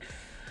minute.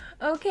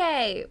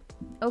 Okay,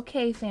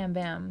 fam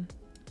bam.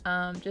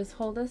 Just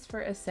hold us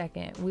for a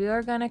second. We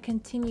are gonna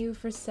continue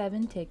for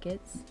 7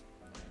 tickets,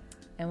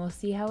 and we'll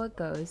see how it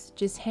goes.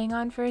 Just hang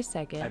on for a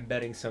second. I'm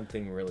betting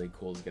something really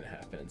cool is gonna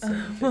happen in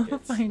 7 We'll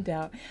tickets. find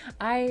out.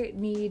 I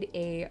need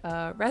a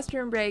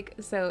restroom break,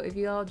 so if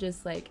you all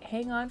just like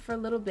hang on for a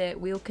little bit,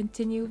 we'll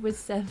continue with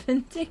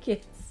 7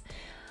 tickets.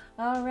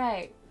 All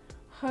right,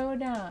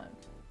 hold on.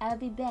 I'll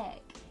be back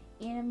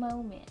in a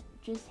moment.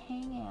 Just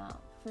hang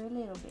out for a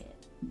little bit.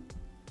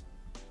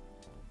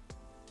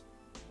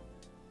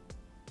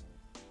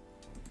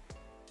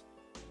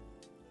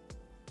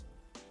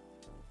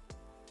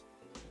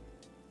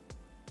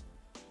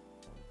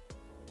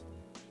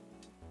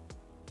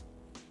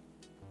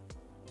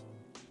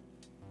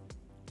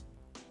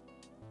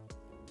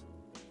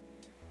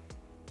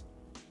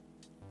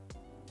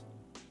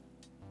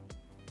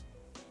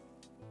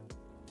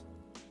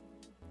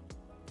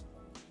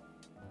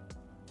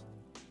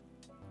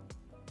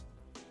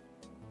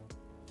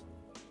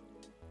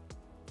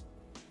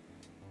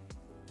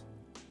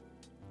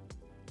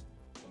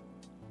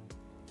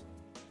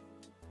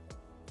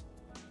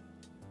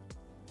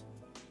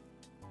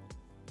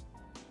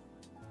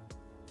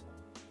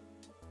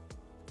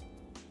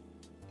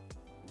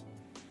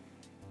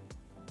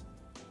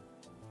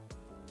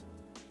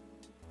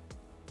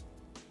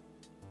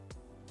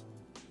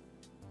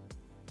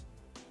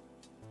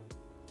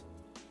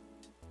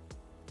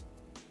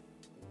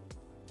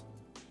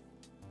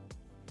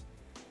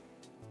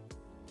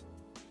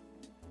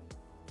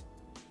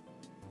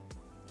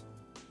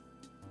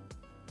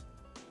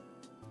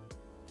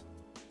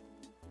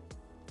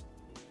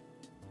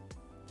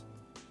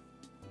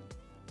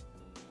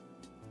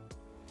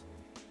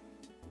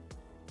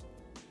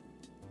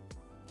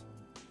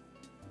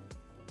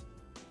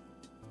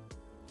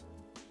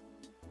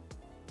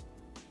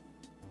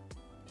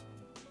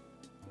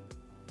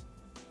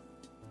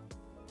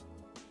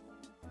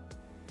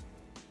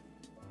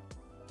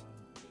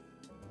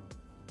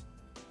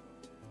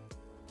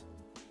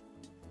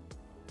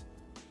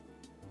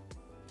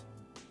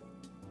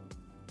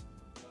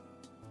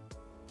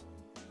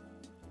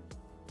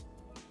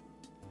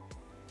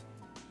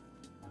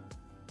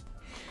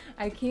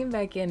 I came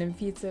back in and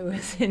Pizza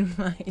was in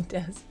my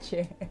desk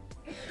chair,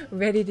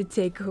 ready to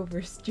take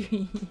over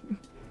stream.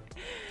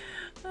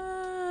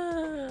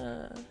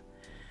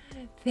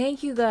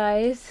 Thank you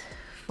guys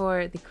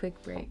for the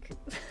quick break.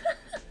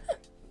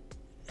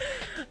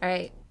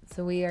 Alright,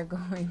 so we are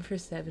going for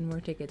 7 more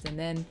tickets and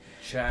then...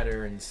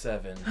 Chatter and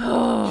 7.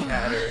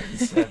 Chatter and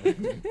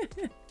 7.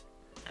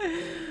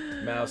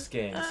 Mouse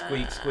gang.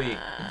 Squeak, squeak.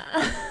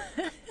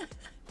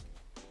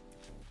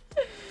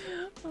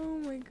 Oh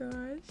my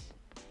gosh.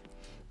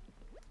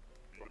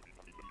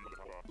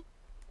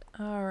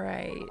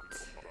 Alright.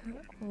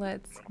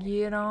 Let's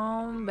get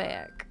on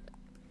back.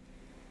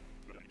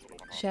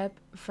 Shep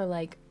for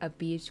like a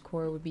beach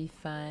core would be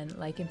fun.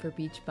 Like him for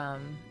beach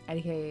bum.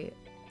 IDK,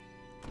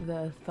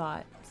 the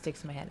thought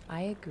sticks in my head.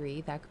 I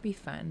agree. That could be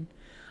fun.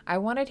 I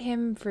wanted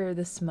him for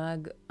the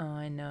smug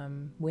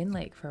on Wind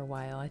Lake for a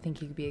while. I think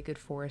he could be a good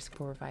forest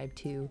core vibe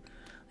too.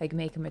 Like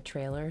make him a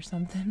trailer or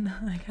something.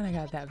 I kind of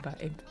got that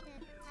vibe.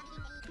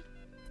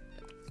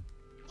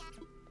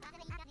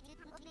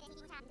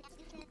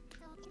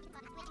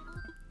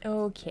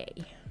 Okay.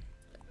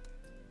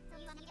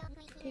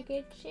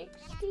 Ticket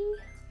 64.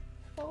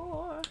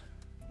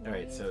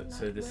 Alright, so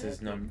this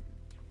is now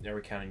we're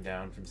counting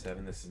down from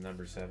 7. This is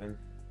number 7.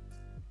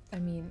 I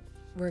mean,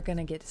 we're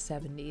gonna get to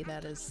 70.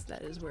 That is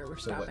where we're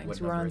stopping. What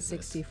So we're number on is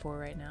this? 64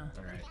 right now.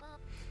 Alright.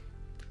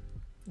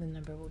 The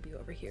number will be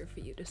over here for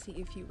you to see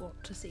if you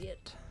want to see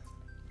it.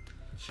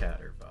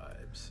 Chatter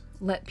vibes.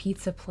 Let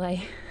pizza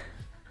play.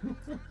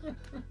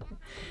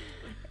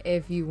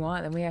 If you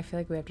want, then I feel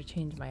like we have to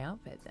change my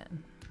outfit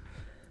then.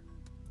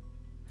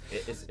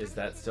 Is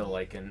that still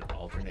like an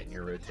alternate in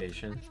your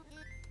rotation?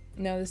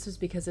 No, this was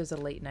because it was a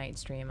late night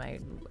stream.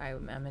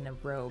 I'm in a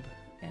robe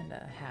and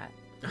a hat.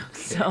 Okay.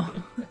 So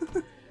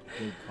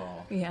Good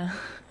call. yeah.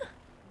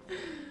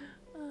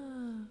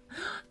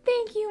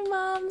 Thank you,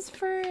 moms,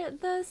 for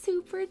the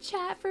super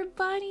chat for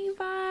Bunnie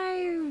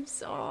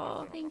vibes.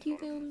 Oh, thank you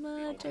so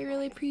much. I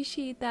really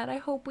appreciate that. I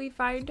hope we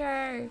find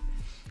her.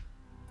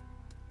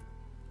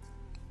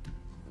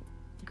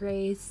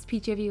 Grace,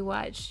 Peachie, have you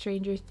watched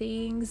Stranger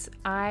Things?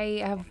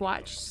 I have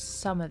watched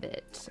some of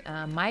it.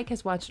 Mike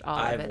has watched all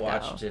of it, I've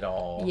watched it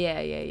all.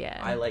 Yeah.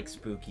 I like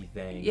spooky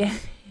things. Yeah.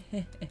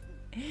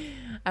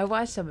 I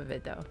watched some of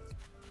it though.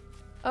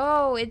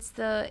 Oh, it's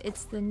the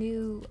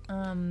new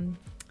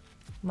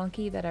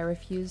monkey that I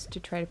refuse to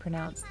try to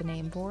pronounce the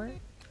name for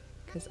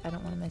because I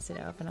don't want to mess it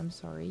up, and I'm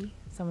sorry.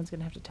 Someone's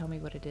gonna have to tell me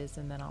what it is,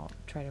 and then I'll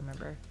try to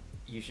remember.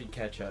 You should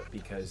catch up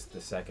because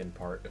the second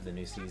part of the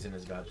new season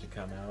is about to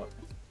come out.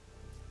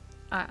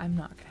 I'm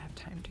not gonna have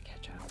time to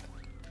catch up.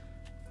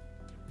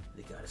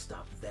 They gotta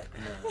stop that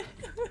now.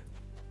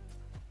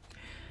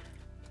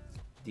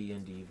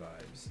 D&D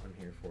vibes. I'm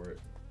here for it.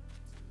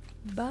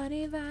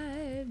 Bunnie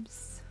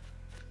vibes.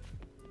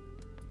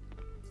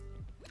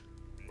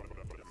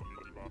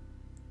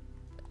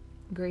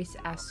 Grace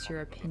asks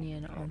your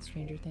opinion on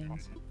Stranger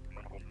Things.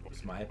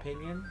 What's my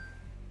opinion?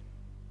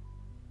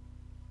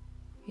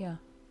 Yeah.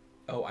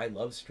 Oh, I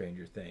love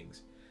Stranger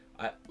Things.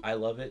 I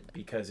love it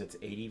because it's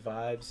 80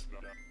 vibes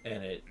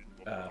and it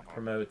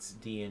promotes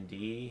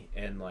D&D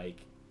and like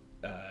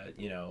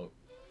you know,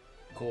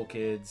 cool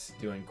kids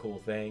doing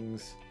cool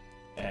things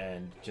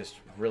and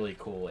just really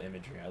cool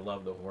imagery. I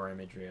love the horror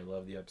imagery. I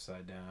love the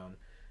upside down.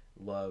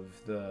 Love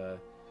the,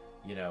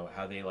 you know,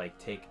 how they like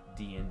take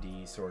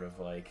D&D sort of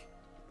like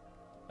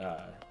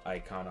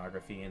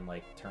iconography and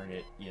like turn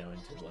it, you know,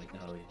 into like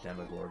not only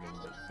Demogorgon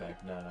but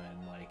Vecna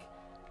and like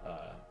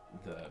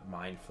the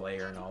Mind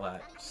Flayer and all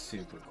that.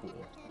 Super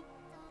cool.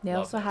 They Love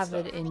also that have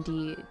stuff. it in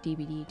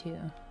DVD too.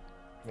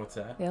 What's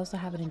that? They also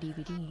have it in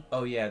DVD.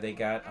 Oh yeah, they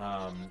got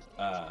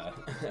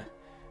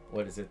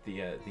what is it,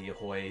 the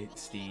Ahoy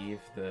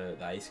Steve, the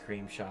ice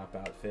cream shop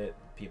outfit.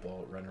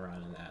 People run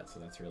around in that, so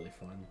that's really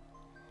fun.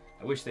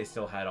 I wish they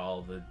still had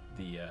all the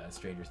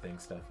Stranger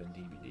Things stuff in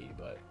DVD,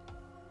 but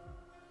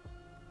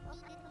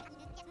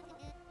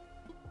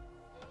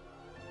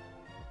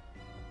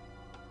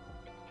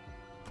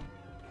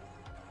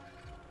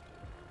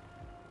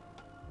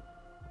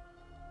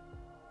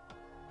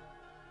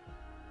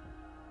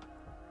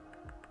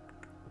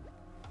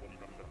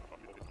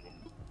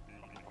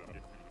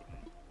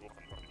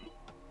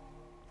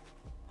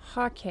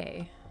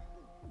Okay.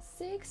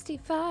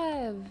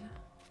 65.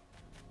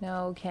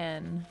 No,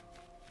 Ken.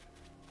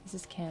 This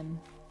is Ken.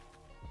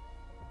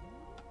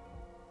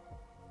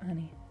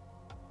 Honey.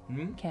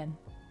 Ken.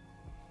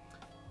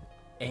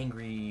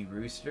 Angry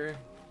Rooster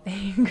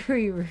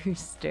Angry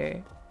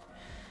Rooster.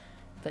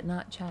 But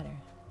not Chatter.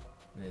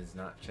 is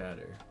not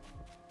Chatter.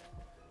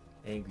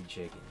 Angry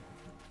Chicken.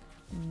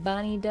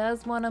 Bunnie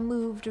does want to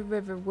move to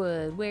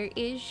Riverwood. Where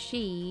is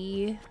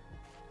she?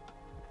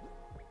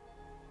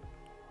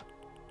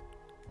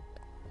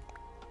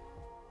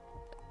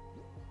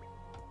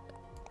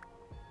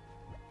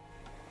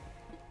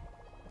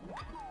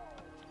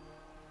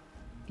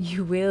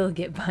 You will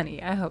get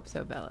Bunnie. I hope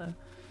so, Bella.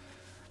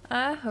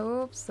 I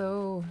hope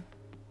so.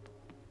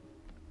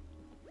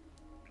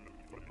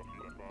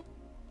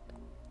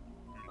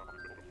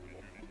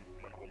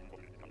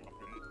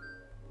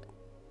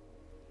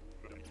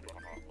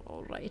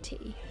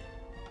 Alrighty.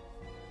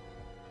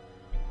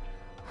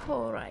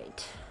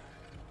 Alright.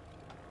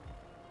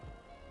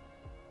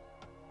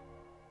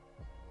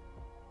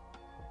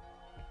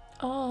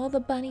 All the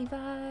bunny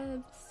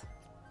vibes.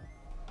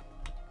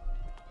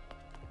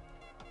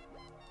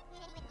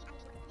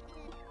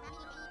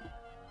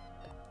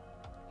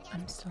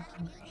 I'm still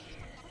hungry.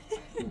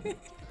 I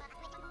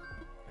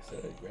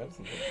said I'd grab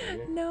something for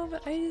you. No,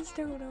 but I just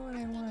don't know what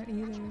I want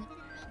either.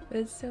 But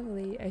it's so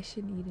late, I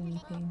shouldn't eat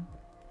anything.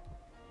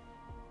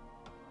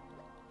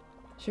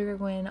 Sugar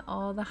Gwen,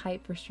 all the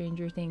hype for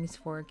Stranger Things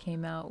 4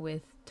 came out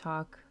with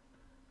talk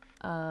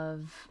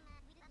of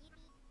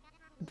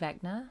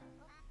Vecna.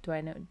 Do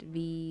I know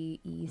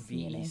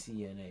V-E-C-N-A?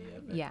 V-E-C-N-A,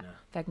 yeah,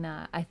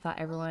 Vecna. I thought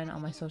everyone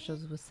on my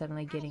socials was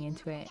suddenly getting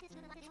into it.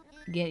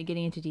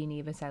 Getting into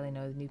D&E, but sadly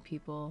no new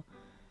people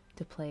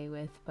to play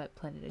with, but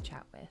plenty to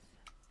chat with.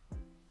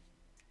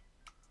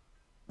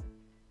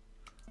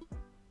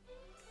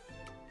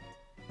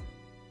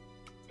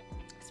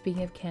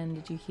 Speaking of Ken,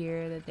 did you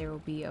hear that there will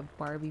be a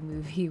Barbie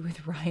movie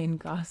with Ryan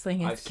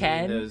Gosling as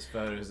Ken? I've seen those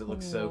photos. It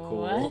looks so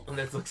cool.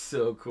 That looks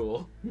so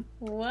cool.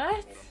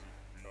 What?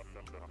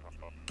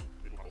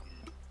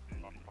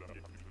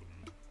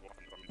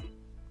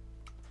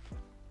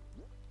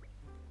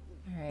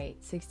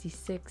 Alright,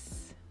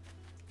 66.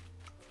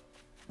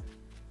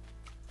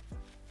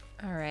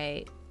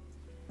 Alright.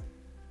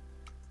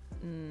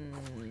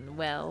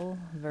 Well,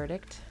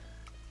 verdict.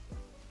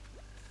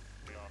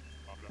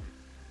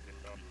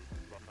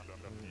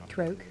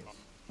 Croak.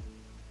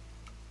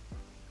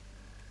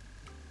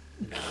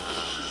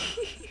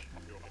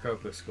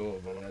 Croak was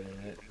cool, but that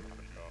ain't it.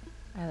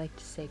 I like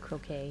to say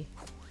croquet.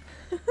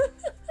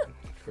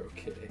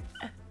 Croquet.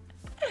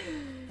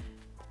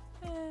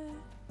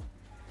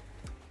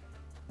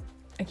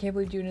 I can't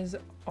believe June is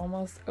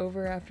almost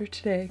over after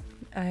today.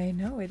 I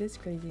know, it is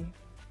crazy.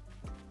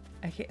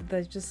 I can't,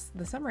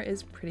 the summer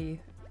is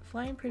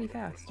flying pretty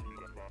fast.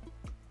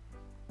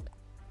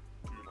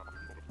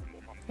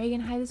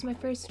 Reagan, hi, this is my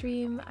first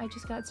stream. I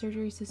just got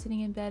surgery, so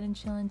sitting in bed and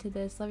chilling to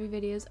this. Love your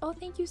videos. Oh,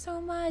 thank you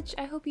so much.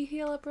 I hope you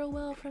heal up real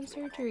well from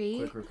surgery.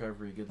 Quick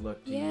recovery. Good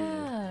luck to you.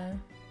 Yeah.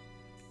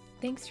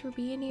 Thanks for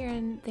being here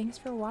and thanks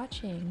for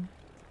watching.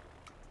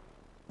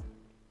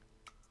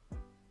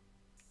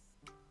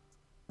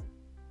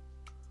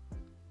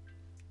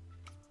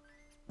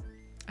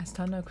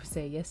 Astana could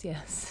say yes,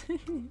 yes.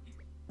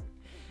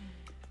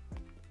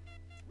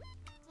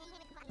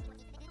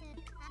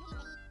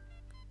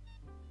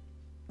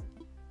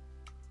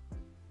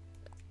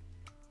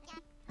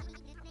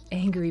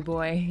 Angry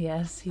boy,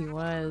 yes, he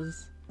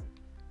was.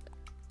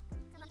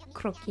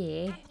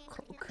 Croquet,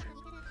 croak.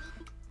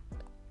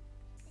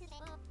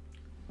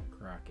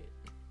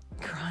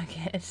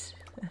 Crockett.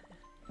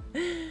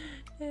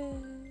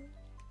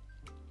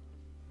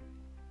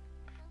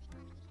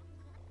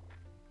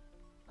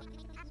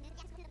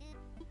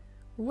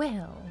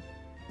 Well,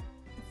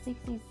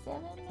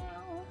 67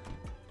 now.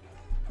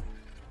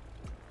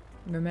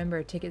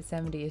 Remember, ticket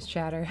 70 is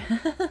chatter.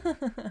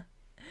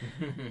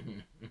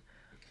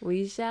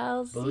 We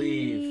shall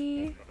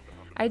see.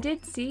 I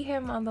did see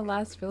him on the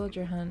last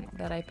villager hunt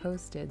that I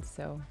posted,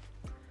 so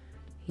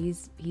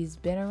he's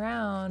been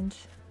around.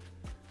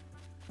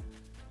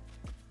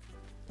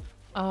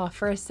 Oh,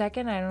 for a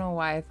second, I don't know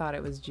why I thought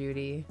it was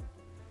Judy,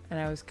 and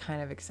I was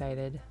kind of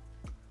excited.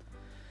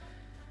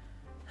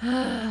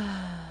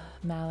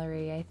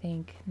 Mallory, I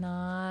think.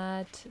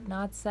 Not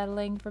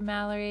settling for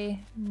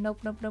Mallory. Nope,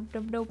 nope, nope,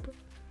 nope, nope.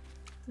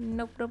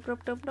 Nope, nope,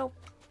 nope, nope, nope.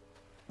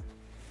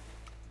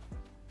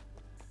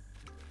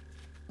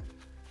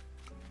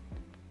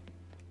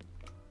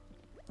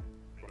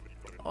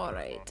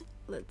 Alright,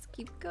 let's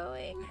keep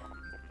going.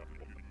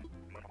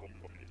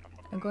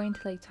 I'm going to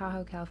Lake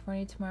Tahoe,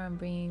 California tomorrow. I'm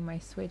bringing my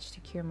Switch to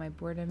cure my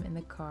boredom in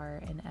the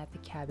car and at the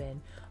cabin.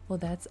 Well,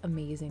 that's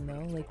amazing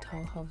though. Lake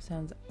Tahoe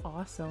sounds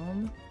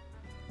awesome.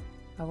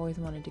 I've always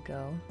wanted to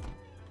go.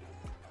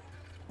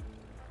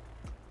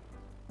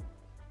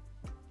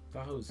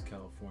 Tahoe's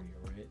California,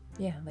 right?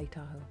 Yeah, Lake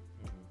Tahoe.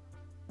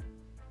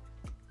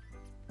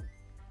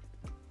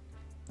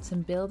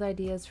 Some build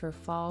ideas for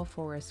fall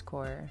forest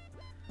core.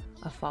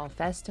 A fall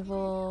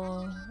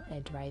festival, a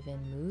drive-in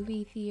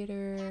movie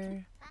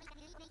theater,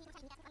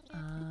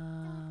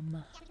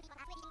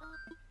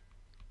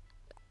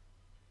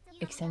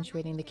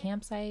 accentuating the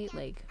campsite,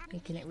 like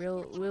making it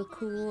real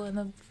cool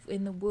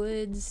in the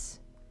woods.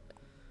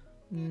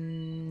 A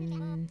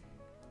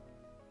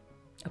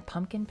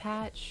pumpkin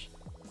patch.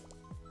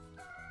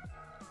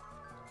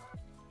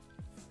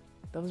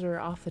 Those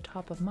are off the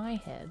top of my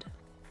head.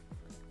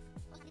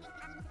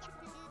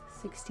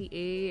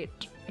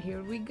 68.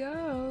 Here we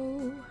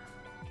go.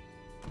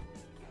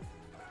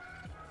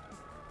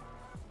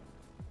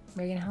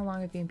 Reagan, how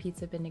long have you and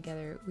Pizza been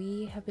together?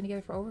 We have been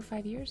together for over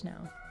 5 years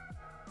now.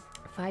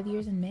 5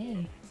 years in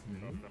May.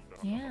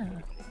 Yeah.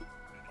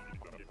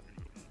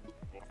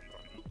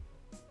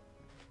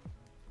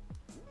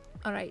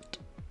 Alright.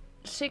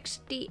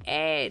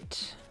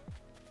 68.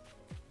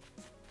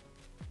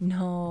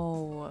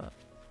 No.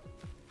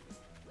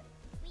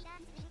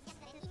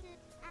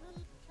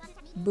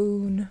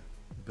 Boone.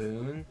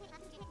 Boone?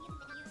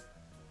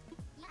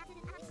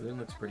 Boone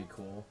looks pretty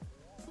cool.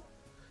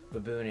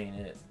 But Boone ain't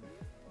it.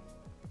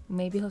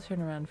 Maybe he'll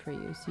turn around for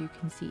you so you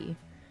can see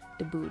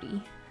the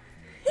booty.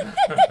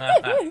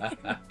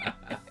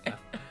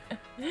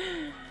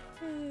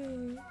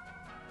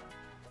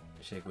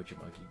 Shake what your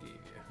monkey gave you.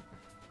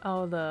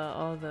 All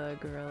the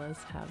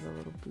gorillas have a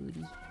little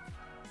booty.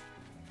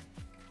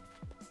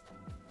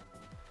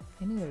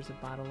 I knew there was a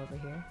bottle over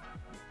here.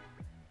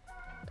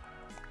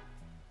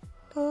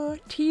 Oh,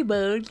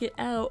 T-Bone, get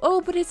out.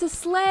 Oh, but it's a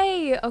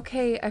sleigh.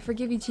 Okay, I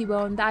forgive you,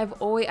 T-Bone.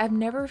 I've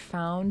never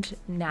found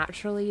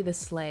naturally the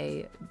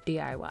sleigh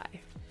DIY.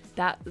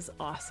 That is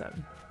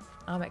awesome.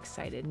 I'm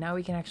excited. Now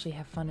we can actually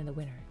have fun in the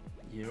winter.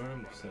 You know what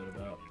I'm upset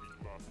about?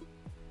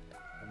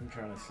 I've been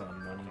trying to send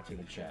money to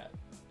the chat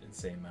and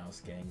say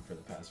Mouse Gang for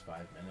the past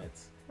 5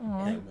 minutes.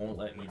 Aww. And it won't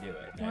let me do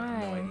it. And I have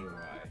no idea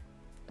why.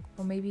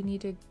 Well, maybe you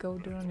need to go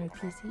do it on your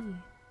PC.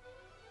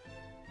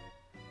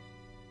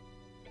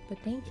 But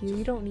thank you.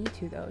 You don't need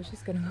to though. It's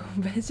just gonna go.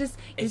 But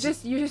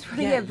you're just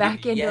putting it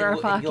back into our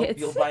pockets.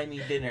 You'll buy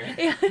me dinner.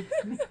 Yeah.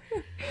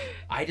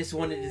 I just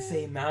wanted to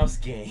say Mouse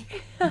Gang.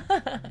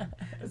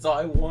 That's all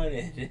I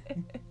wanted.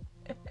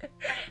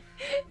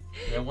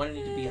 I wanted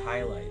it to be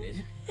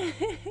highlighted.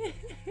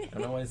 I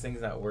don't know why this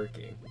thing's not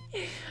working.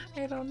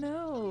 I don't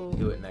know.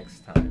 Do it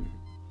next time.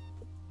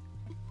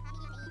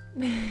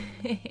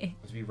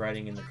 Let's be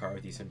riding in the car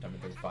with you sometime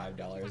for $5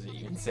 that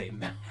you can say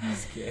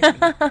Mouse Gang.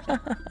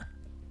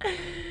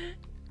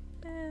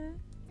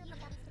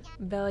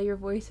 Bella, your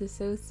voice is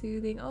so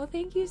soothing. Oh,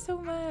 thank you so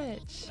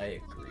much. I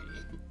agree.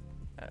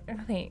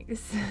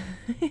 Thanks.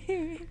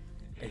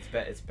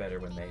 It's better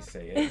when they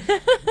say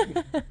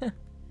it.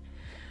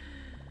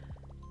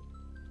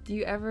 Do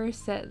you ever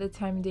set the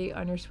time and date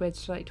on your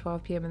Switch to like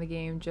 12 p.m. in the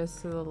game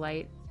just so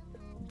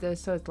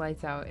so it's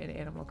lights out in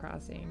Animal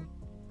Crossing?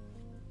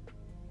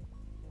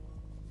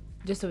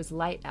 Just so it's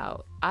light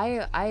out.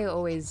 I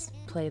always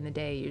play in the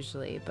day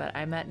usually, but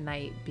I'm at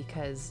night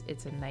because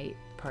it's a night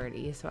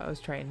party, so I was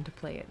trying to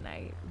play at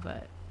night,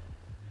 but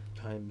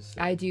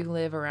I do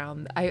live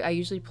around. I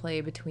usually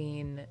play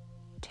between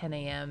 10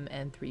 a.m.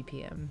 and 3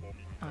 p.m.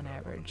 on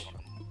average.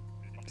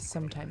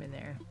 Sometime in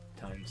there.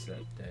 Time set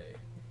day.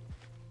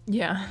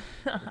 Yeah.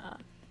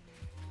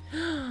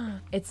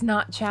 It's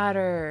not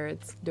Chatter,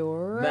 it's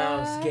Dora.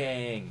 Mouse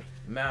Gang.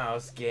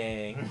 Mouse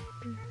Gang.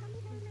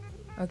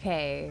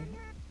 Okay.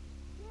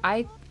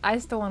 I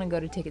still want to go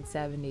to Ticket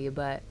 70,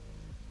 but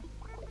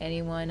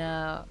anyone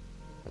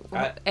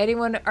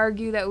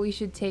argue that we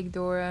should take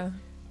Dora?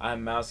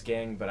 I'm Mouse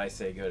Gang, but I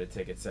say go to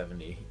Ticket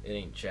 70. It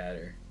ain't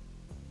Chatter.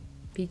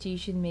 Peachie, you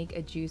should make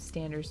a juice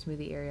stand or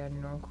smoothie area on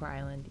Normcore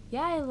Island.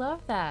 Yeah, I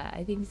love that.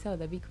 I think so.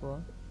 That'd be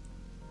cool.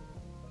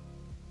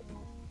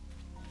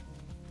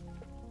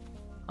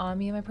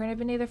 Me and my partner have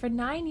been together for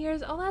 9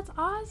 years. Oh, that's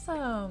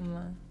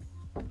awesome.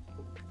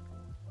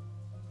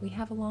 We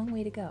have a long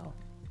way to go.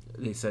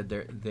 They said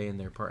they and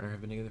their partner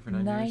have been together for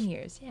 9 years? 9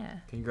 years, yeah.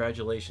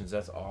 Congratulations,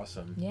 that's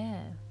awesome. Yeah.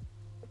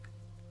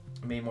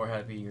 Many more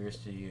happy years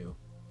to you.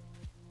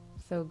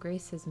 So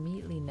Grace says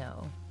immediately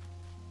no.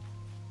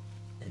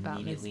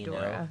 About Miss Immediately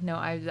Dora. No,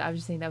 I was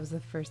just saying that was the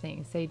first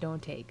thing. Say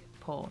don't take.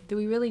 Poll. Do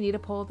we really need a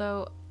poll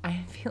though?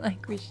 I feel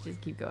like we should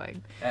just keep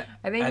going.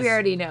 I think we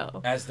already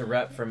know. As the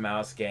rep from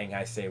Mouse Gang,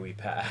 I say we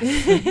pass.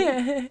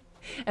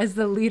 As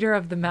the leader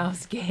of the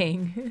Mouse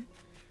Gang.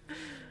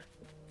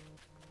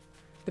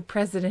 The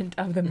president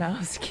of the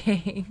Mouse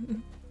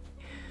Gang.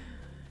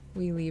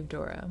 We leave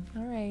Dora.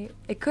 All right.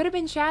 It could have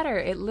been Chatter.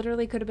 It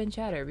literally could have been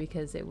Chatter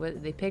because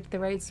they picked the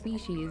right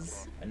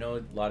species. I know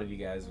a lot of you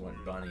guys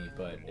want Bunnie,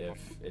 but if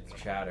it's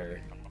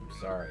Chatter, I'm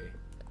sorry.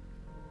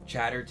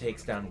 Chatter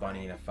takes down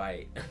Bunnie in a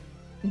fight.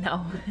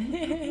 No.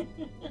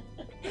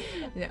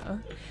 No.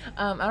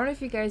 I don't know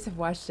if you guys have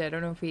watched it. I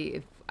don't know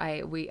if I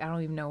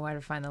don't even know where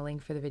to find the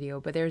link for the video,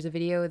 but there's a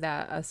video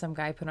that some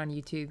guy put on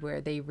YouTube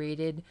where they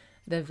rated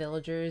the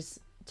villagers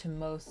to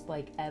most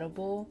like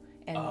edible.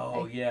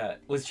 And yeah,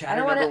 was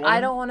Chatter number one?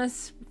 I don't want to.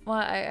 Well,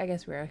 I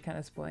guess we're kind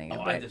of spoiling it.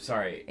 Oh, but I'm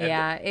sorry.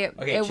 Yeah.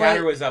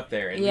 Chatter was up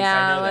there. At least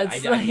I know that.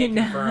 I can't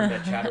no. confirm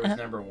that Chatter was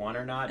number one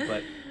or not,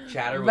 but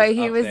Chatter was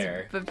up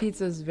there. But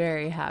Pizza was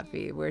very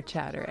happy where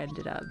Chatter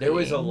ended up. There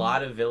was a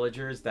lot of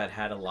villagers that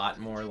had a lot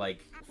more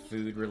like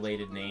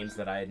food-related names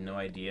that I had no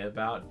idea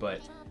about,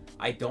 but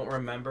I don't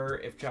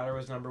remember if Chatter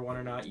was number one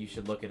or not. You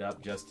should look it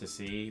up just to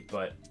see,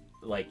 but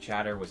like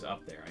Chatter was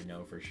up there. I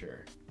know for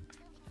sure.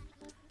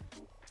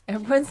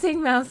 Everyone's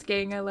saying Mouse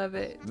Gang. I love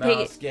it.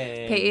 Mouse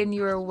Gang. Peyton,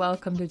 you are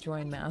welcome to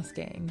join Mouse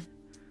Gang.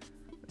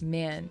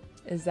 Man,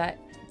 is that...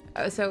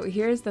 So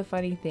here's the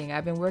funny thing.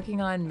 I've been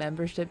working on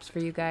memberships for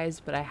you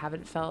guys, but I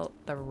haven't felt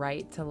the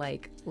right to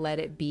like let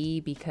it be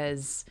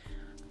because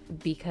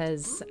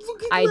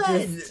I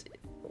just...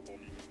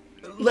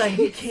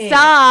 Len,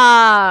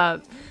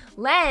 Stop!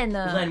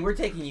 Len, we're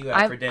taking you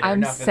out for dinner.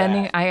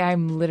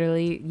 I'm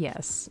literally...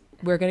 Yes.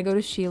 We're going to go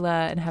to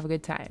Sheila and have a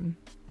good time.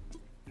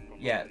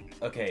 Yeah,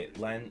 okay,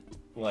 Len,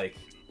 like,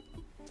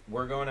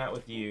 we're going out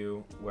with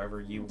you wherever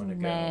you want to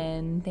go.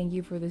 Len, thank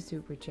you for the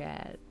super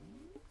chat.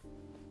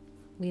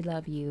 We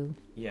love you.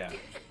 Yeah,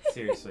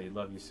 seriously,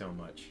 love you so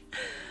much.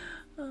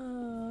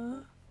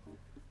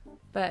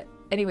 But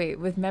anyway,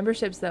 with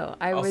memberships though,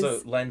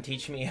 Len,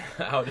 teach me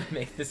how to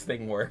make this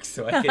thing work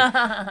so I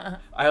can.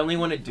 I only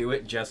want to do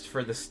it just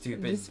for the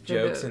stupid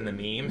jokes and the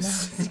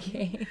memes. No,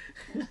 okay.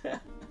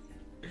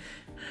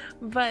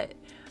 But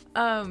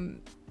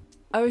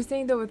I was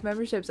saying though with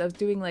memberships, I was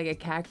doing like a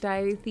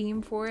cacti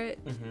theme for it,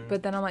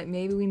 but then I'm like,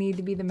 maybe we need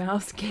to be the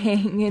mouse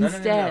gang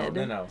instead.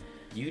 No.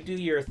 You do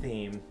your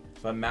theme,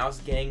 but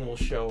mouse gang will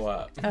show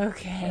up.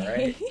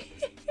 Okay.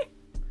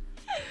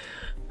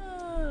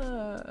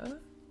 All right.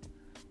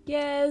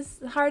 Yes,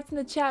 hearts in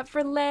the chat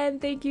for Len.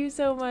 Thank you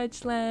so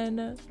much,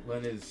 Len.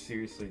 Len is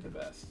seriously the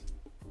best.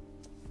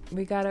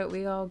 We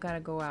all gotta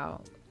go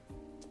out.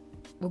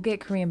 We'll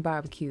get Korean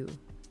barbecue.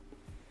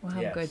 We'll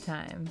have a good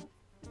time.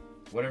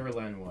 Whatever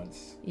Len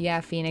wants.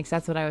 Yeah, Phoenix,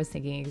 that's what I was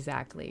thinking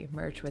exactly.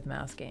 Merch with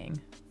Mouse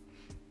Gang.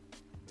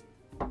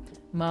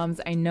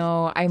 Moms, I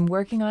know I'm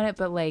working on it,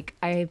 but like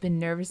I've been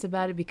nervous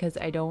about it because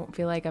I don't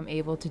feel like I'm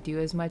able to do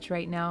as much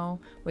right now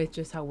with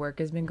just how work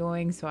has been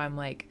going. So I'm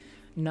like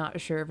not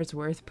sure if it's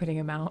worth putting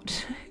them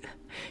out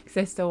because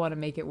I still want to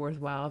make it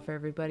worthwhile for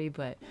everybody,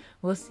 but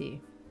we'll see.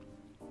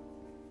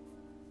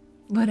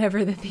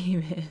 Whatever the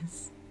theme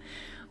is.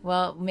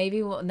 Well,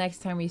 maybe next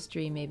time we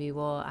stream, maybe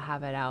we'll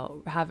have it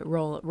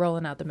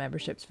rolling out the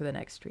memberships for the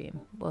next stream.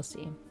 We'll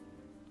see.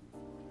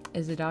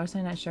 Is the dollar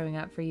sign not showing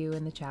up for you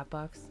in the chat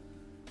box?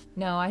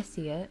 No, I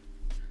see it.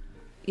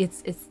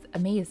 It's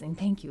amazing.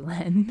 Thank you,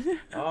 Len.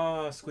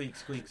 Oh, squeak,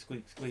 squeak,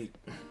 squeak, squeak.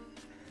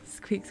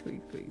 Squeak,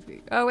 squeak, squeak,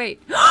 squeak. Oh,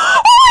 wait. Mouse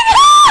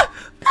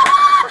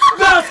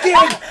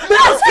gang!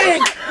 Mouse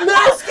gang!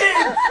 Mouse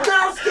gang!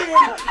 Mouse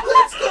gang!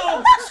 Let's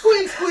go!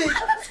 Squeak, squeak,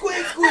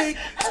 squeak, squeak,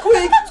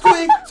 squeak,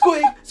 squeak,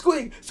 squeak,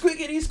 squeak,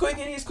 squeakity,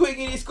 squeakity,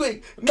 squeakity,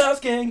 squeak. Mouse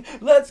gang,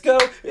 let's go!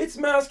 It's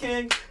mouse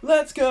gang,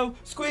 let's go!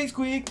 Squeak,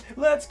 squeak,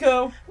 let's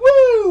go!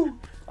 Woo!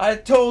 I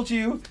told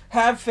you,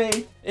 have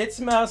faith. It's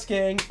mouse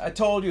gang. I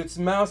told you, it's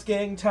mouse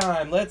gang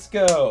time. Let's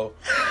go.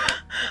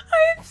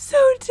 I'm so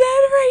dead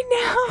right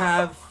now.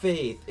 Have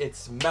faith.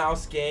 It's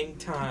mouse gang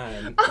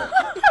time.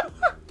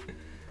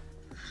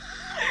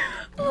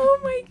 Oh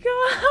my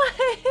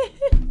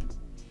god.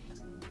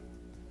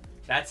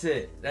 That's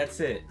it. That's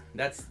it.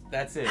 That's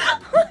it.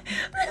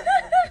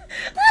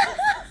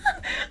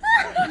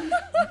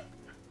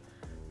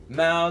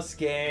 Mouse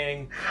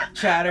gang.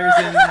 Chatter's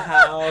in the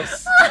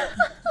house.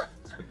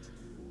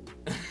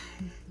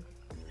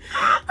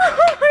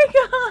 Oh my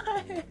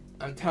god.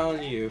 I'm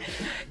telling you.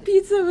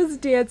 Pizza was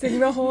dancing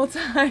the whole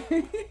time.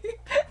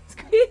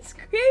 Squeak,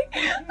 squeak.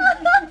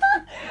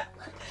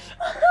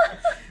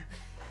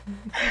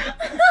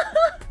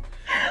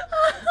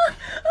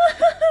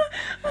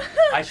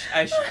 I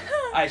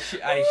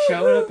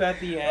showed up at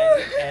the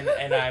end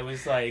and I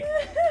was like,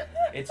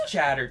 it's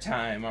chatter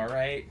time,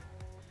 alright?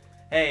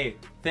 Hey,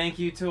 thank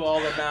you to all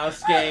the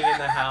mouse gang in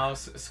the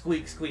house.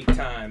 Squeak, squeak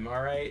time,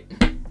 alright?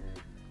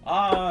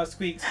 Ah,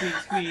 squeak, squeak,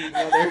 squeak,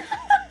 mother.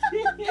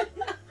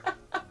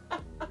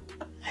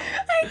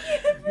 I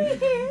can't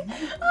breathe.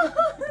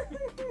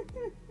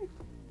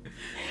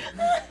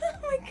 Oh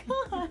my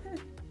god.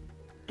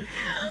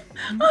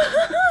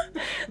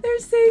 They're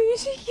saying you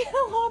should get a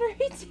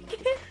lottery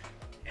ticket.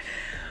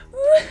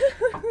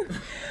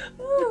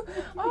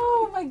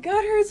 Oh, my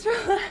gut hurts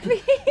from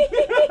laughing.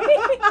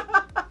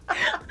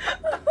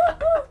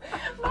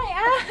 My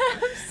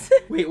abs.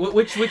 Wait,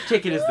 which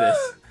ticket is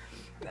this?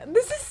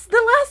 This is the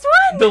last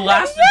one. The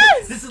last?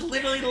 Yes. This is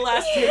literally the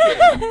last yes.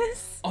 ticket.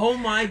 Oh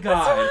my god.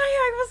 That's why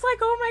I was like,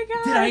 oh my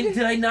god.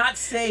 Did I not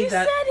say you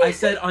that? Said I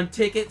said on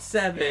ticket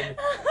 7,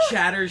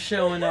 Chatter's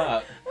showing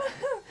up.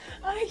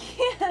 I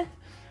can't.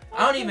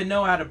 I don't even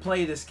know how to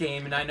play this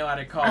game, and I know how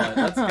to call it.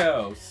 Let's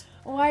go.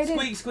 Why did...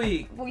 Squeak,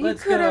 squeak. Well,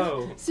 Let's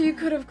go. So you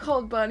could have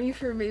called Bunnie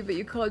for me, but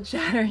you called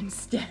Chatter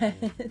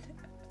instead.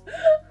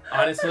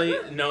 Honestly,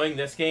 knowing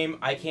this game,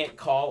 I can't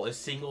call a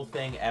single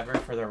thing ever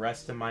for the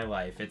rest of my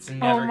life. It's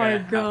never gonna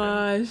happen. Oh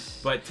my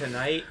gosh. But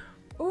tonight,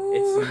 Ooh.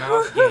 it's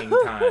mouse gang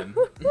time.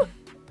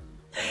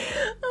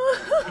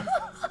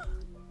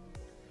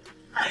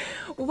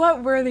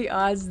 What were the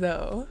odds,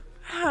 though?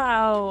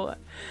 How?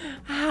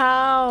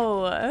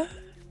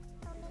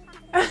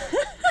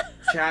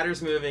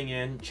 Chatter's moving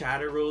in.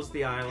 Chatter rules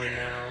the island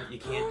now. You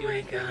can't do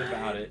anything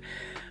about it.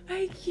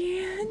 I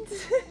can't.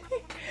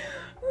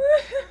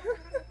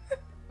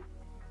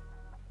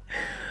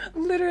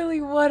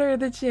 Literally, what are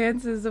the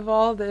chances of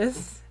all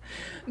this?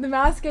 The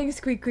mouse gang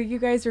squeak squeak, you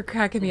guys are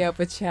cracking me up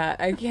with chat.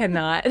 I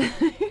cannot.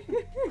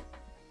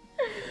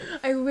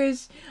 I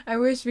wish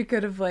we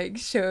could have like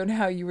shown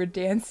how you were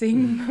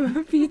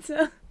dancing,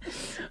 Pizza.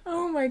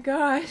 Oh my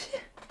gosh.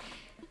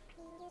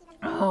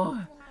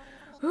 Oh.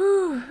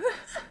 Ooh.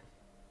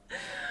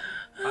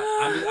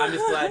 I'm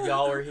just glad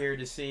y'all were here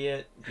to see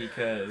it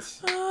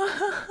because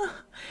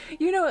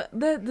You know,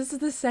 this is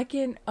the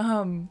second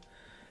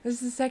This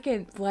is the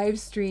second live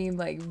stream,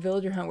 like,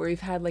 villager hunt where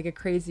we've had, like, a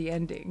crazy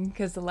ending.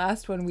 Because the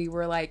last one we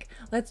were like,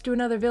 let's do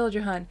another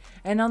villager hunt.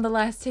 And on the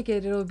last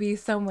ticket, it'll be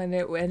someone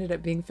that ended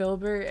up being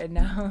Filbert, and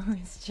now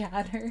it's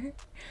Chatter.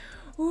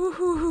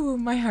 Ooh,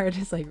 my heart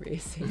is, like,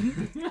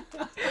 racing.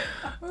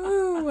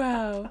 Ooh,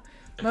 wow.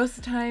 Most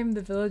of the time,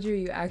 the villager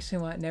you actually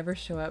want never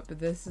show up, but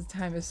this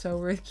time is so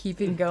worth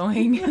keeping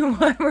going.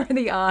 What were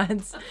the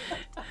odds?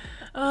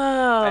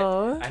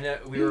 Oh. I know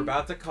we were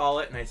about to call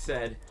it, and I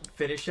said,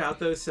 finish out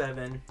those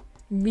 7.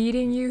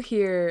 Meeting you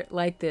here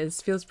like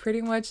this feels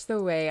pretty much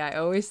the way I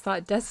always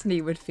thought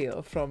Destiny would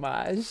feel.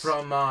 Fromage.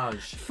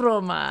 Fromage.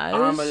 Fromage.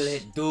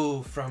 Omelette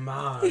du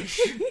fromage.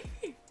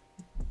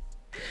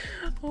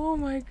 Oh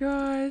my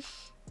gosh.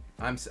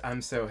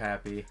 I'm so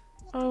happy.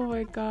 Oh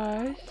my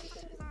gosh.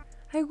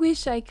 I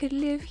wish I could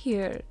live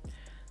here.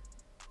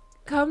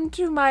 Come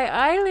to my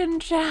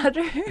island,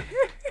 Chatter.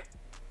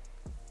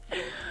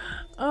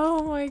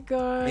 Oh my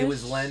gosh. It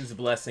was Len's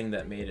blessing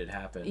that made it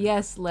happen.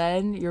 Yes,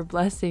 Len, your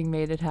blessing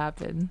made it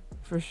happen.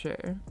 For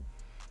sure.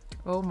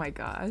 Oh my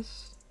gosh.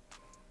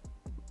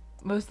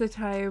 Most of the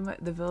time,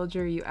 the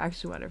villager you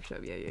actually want to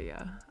show.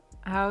 Yeah.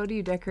 How do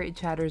you decorate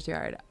Chatter's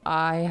yard?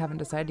 I haven't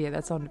decided yet.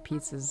 That's on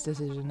Pizza's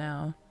decision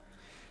now.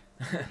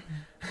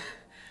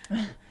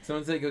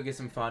 Someone said go get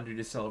some fondue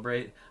to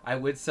celebrate. I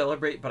would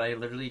celebrate, but I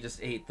literally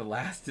just ate the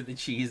last of the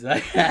cheese I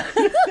had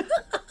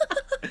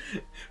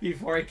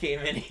before I came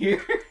in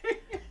here.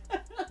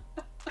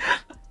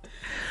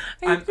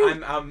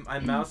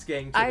 I'm mouse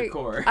gang to the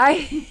core.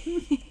 I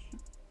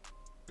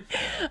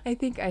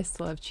think I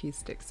still have cheese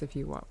sticks if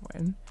you want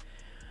one.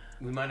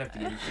 We might have to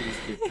get a cheese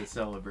stick to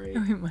celebrate.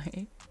 We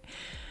might.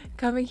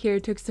 Coming here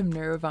took some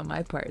nerve on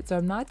my part, so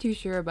I'm not too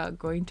sure about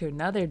going to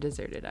another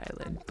deserted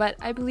island. But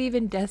I believe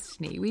in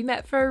destiny. We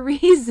met for a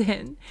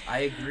reason. I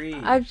agree.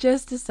 I've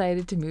just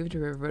decided to move to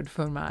Riverwood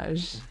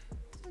Fromage.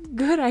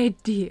 Good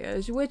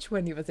idea. Which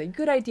one do you want to say?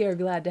 Good idea or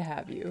glad to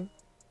have you?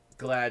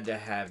 Glad to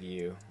have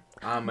you.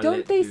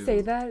 Don't they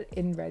say that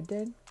in Red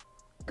Dead?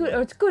 Good.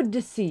 Oh, it's good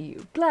to see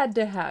you. Glad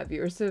to have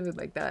you, or something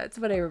like that. That's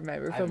what I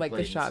remember from like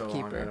the shopkeeper. So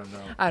long, I don't know.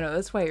 I know.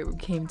 That's why it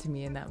came to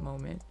me in that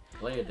moment.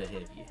 Glad to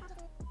have you.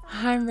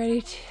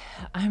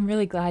 I'm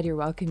really glad you're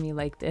welcoming me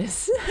like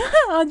this.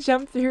 I'll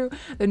jump through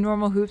the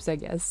normal hoops, I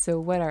guess. So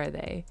what are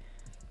they?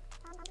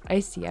 I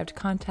see. I have to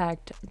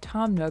contact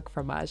Tom Nook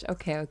Fromage.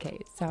 Okay.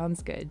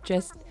 Sounds good.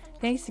 Just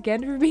thanks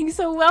again for being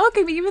so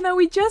welcoming, even though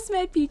we just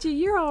met, Peachie.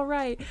 You're all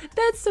right.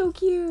 That's so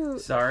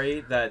cute. Sorry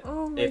that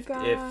if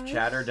gosh.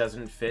 Chatter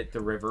doesn't fit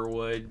the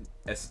Riverwood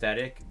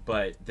aesthetic,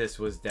 but this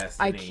was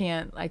destiny.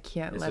 I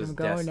can't let him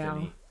go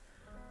now.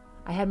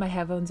 I had my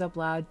headphones up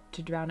loud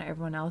to drown out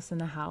everyone else in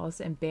the house,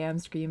 and bam,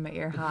 scream in my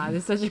ear. This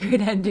is such a great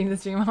ending to the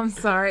stream. I'm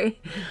sorry.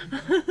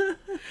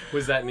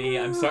 Was that me?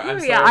 I'm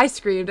sorry. Yeah, I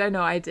screamed. I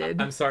know I did.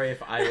 I'm sorry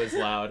if I was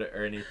loud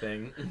or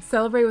anything.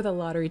 Celebrate with a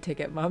lottery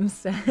ticket, Mom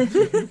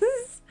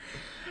says.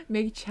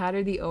 Make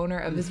Chatter the owner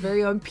of his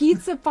very own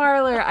pizza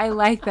parlor. I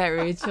like that,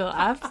 Rachel.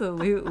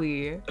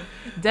 Absolutely.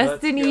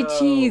 Destiny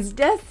cheese.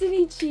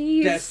 Destiny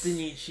cheese.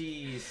 Destiny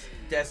cheese.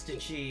 Destiny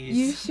cheese.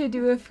 You should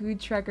do a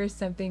food truck or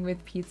something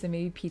with pizza.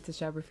 Maybe pizza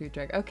shop or food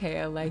truck. Okay,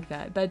 I like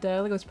that. That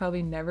dialogue was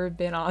probably never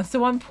been on.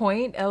 So on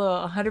point,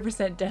 LOL,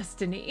 100%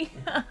 Destiny.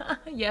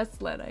 Yes,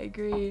 Len, I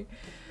agree.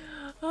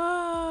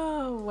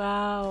 Oh,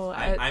 wow.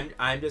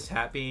 I'm just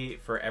happy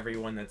for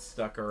everyone that's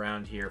stuck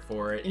around here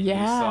for it. And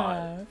yeah, you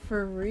saw it.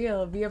 For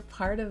real. Be a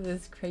part of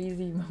this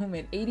crazy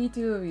moment.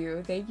 82 of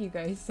you. Thank you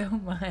guys so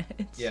much.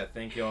 Yeah,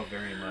 thank you all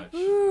very much.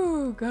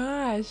 Ooh,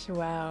 gosh,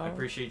 wow. I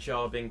appreciate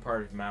y'all being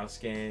part of Mouse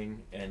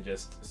Gang and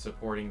just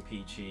supporting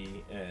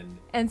Peachie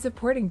and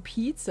supporting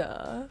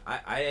pizza.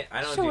 I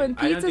don't showing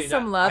pizza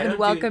some love and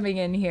welcoming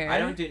in here. I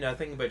don't do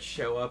nothing but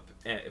show up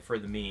for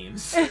the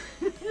memes.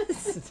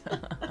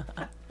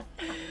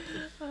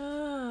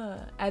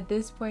 At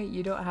this point,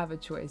 you don't have a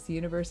choice. The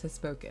universe has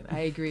spoken. I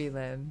agree,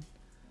 Lim.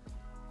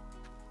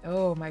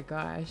 Oh my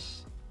gosh.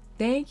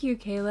 Thank you,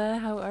 Kayla.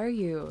 How are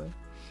you?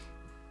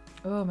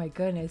 Oh my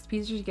goodness.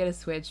 Peachie should get a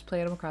Switch,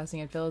 play Animal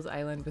Crossing, and fill his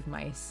island with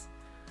mice.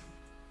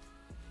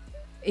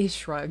 He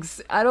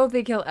shrugs. I don't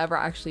think he'll ever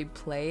actually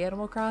play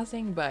Animal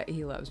Crossing, but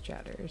he loves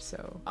Chatter,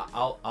 so.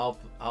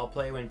 I'll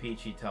play when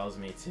Peachie tells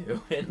me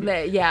to.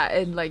 Yeah,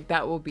 and like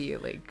that will be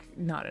like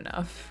not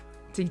enough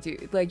to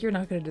do. Like, you're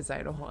not going to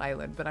design a whole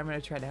island, but I'm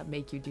going to try to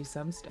make you do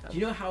some stuff. Do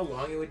you know how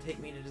long it would take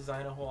me to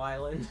design a whole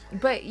island?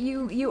 But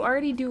you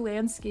already do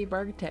landscape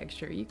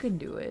architecture. You can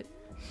do it.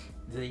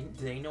 Do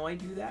they know I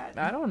do that?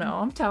 I don't know.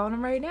 I'm telling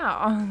them right now.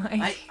 I'm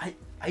like,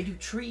 I do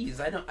trees.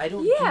 I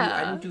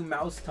don't do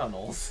mouse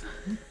tunnels.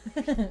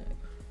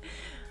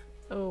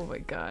 Oh my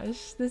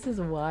gosh. This is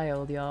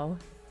wild, y'all.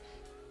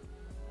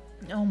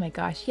 Oh my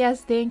gosh.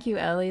 Yes, thank you,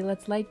 Ellie.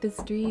 Let's like the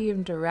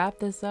stream to wrap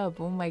this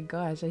up. Oh my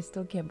gosh. I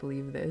still can't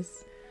believe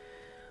this.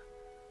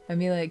 I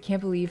mean, like,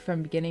 can't believe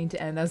from beginning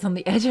to end I was on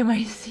the edge of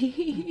my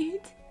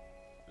seat.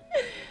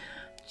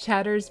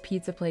 Chatter's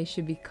pizza place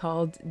should be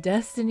called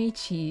Destiny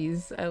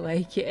Cheese. I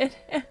like it.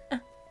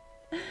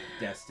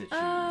 Destiny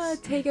Cheese.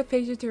 Take a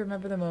picture to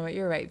remember the moment.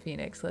 You're right,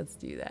 Phoenix. Let's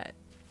do that.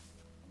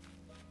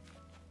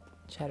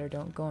 Cheddar,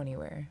 don't go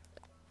anywhere.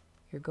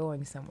 You're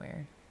going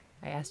somewhere.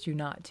 I asked you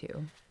not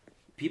to.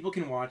 People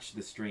can watch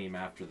the stream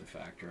after the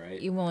fact,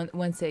 right? You won't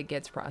once it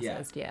gets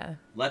processed, yeah.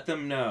 Let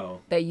them know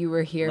that you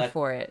were here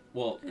for it.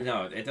 Well,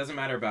 no, it doesn't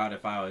matter about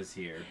if I was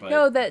here,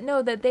 but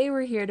that they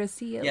were here to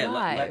see it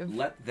live.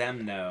 Let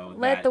them know.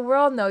 Let the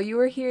world know you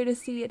were here to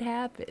see it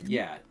happen.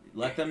 Yeah,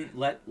 let them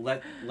let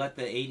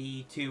the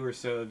 82 or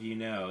so of you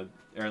know,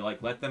 or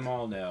like let them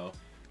all know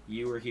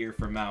you were here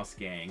for Mouse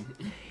Gang.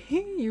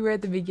 You were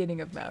at the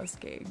beginning of Mouse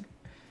Gang.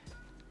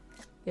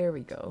 There we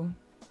go.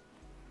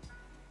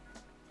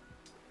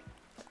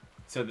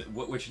 So,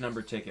 which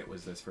number ticket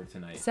was this for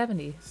tonight?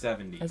 70.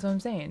 70. That's what I'm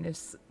saying.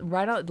 It's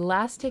right out the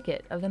last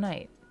ticket of the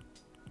night.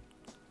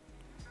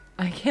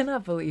 I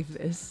cannot believe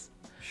this.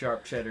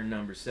 Sharp Cheddar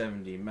number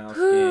 70. Mouse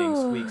Gang.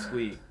 Squeak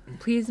squeak.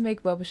 Please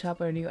make Boba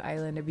Shop our new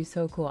island. It'd be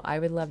so cool. I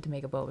would love to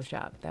make a Boba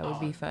Shop. That would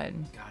be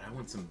fun. God, I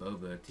want some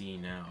boba tea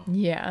now.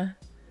 Yeah.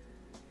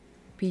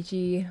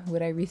 Peachy,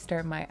 would I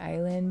restart my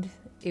island?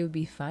 It would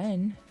be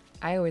fun.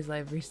 I always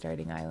love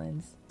restarting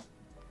islands.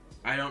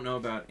 I don't know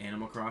about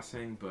Animal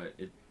Crossing, but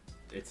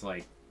it's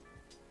like,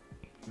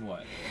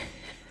 what?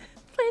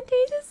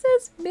 Plantasia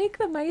says, make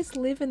the mice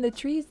live in the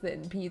trees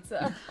then,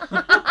 pizza.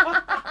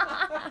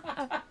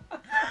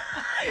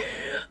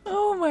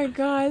 Oh my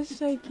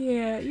gosh, I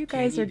can't. You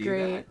guys are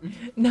great.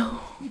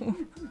 No.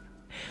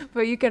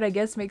 But you could, I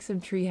guess, make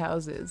some tree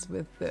houses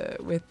with the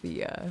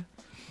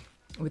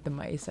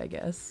mice, I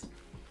guess.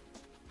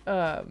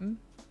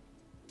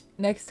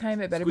 Next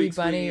time it better be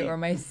Bunnie or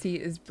my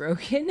seat is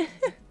broken.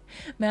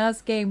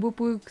 Mouse Gang,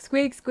 whoop whoop,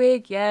 squeak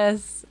squeak,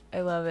 yes.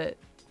 I love it.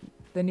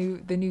 The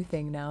new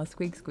thing now,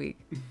 squeak squeak.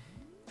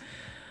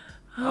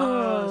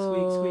 Oh,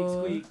 squeak squeak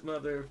squeak,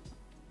 mother.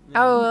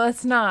 Oh,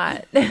 let's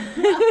not.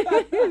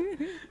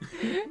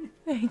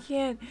 I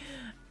can't.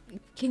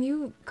 Can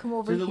you come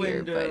over to the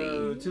here, window,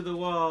 buddy? To the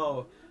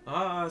wall.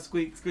 Ah,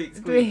 squeak squeak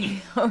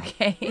squeak.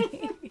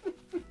 Okay.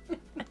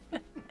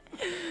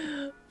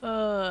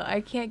 I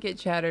can't get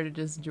Chatter to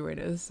just join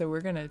us, so we're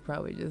gonna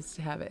probably just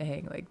have it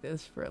hang like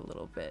this for a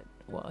little bit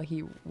while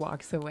he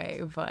walks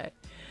away. But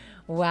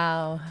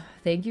wow,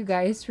 thank you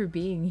guys for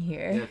being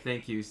here. Yeah,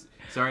 thank you.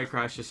 Sorry I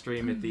crashed the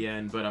stream at the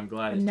end, but I'm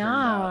glad it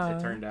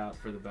turned out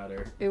for the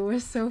better. It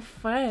was so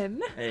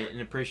fun. Hey,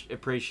 and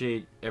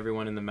appreciate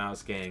everyone in the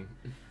Mouse Gang.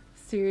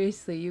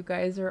 Seriously, you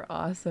guys are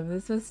awesome.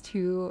 This was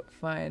too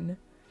fun.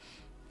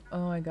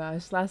 Oh my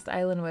gosh, last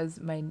island was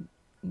my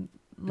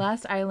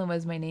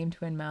name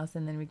twin mouse,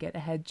 and then we get a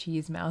head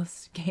cheese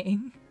mouse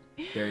gang.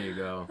 There you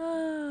go.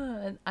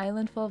 An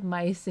island full of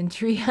mice and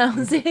tree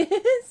houses.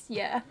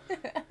 Yeah.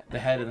 The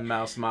head of the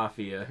mouse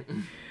mafia.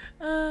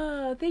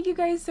 Thank you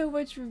guys so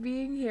much for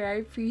being here. I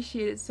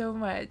appreciate it so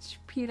much.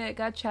 Peanut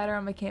got Chatter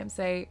on my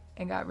campsite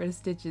and got rid of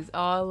Stitches. Oh,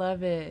 I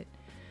love it.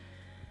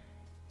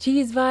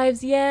 Cheese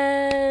vibes,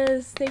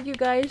 yes. Thank you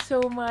guys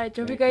so much.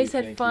 Hope you guys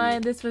had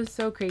fun. This was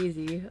so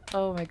crazy.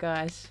 Oh my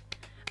gosh.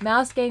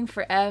 Mouse Gang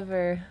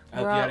forever. I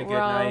hope you had a good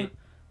night,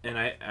 and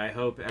I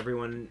hope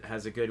everyone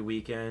has a good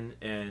weekend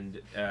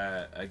and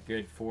a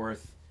good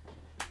 4th,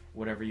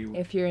 whatever you.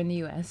 If you're in the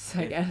U.S.,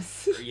 I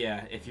guess.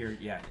 Yeah, if you're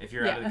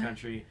out of the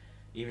country,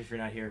 even if you're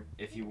not here,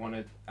 if you want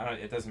to,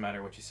 it doesn't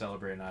matter what you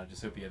celebrate or not. I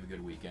just hope you have a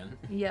good weekend.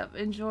 Yep,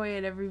 enjoy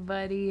it,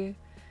 everybody,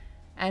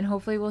 and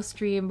hopefully we'll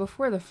stream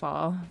before the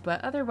fall.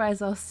 But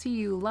otherwise, I'll see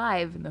you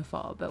live in the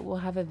fall. But we'll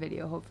have a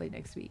video hopefully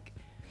next week.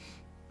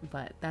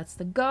 But that's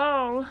the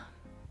goal.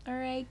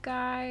 Alright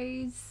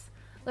guys,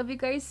 love you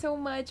guys so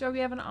much. I hope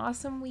you have an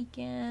awesome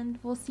weekend.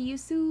 We'll see you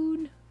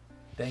soon.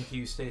 Thank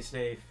you. Stay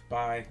safe.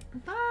 Bye.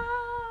 Bye.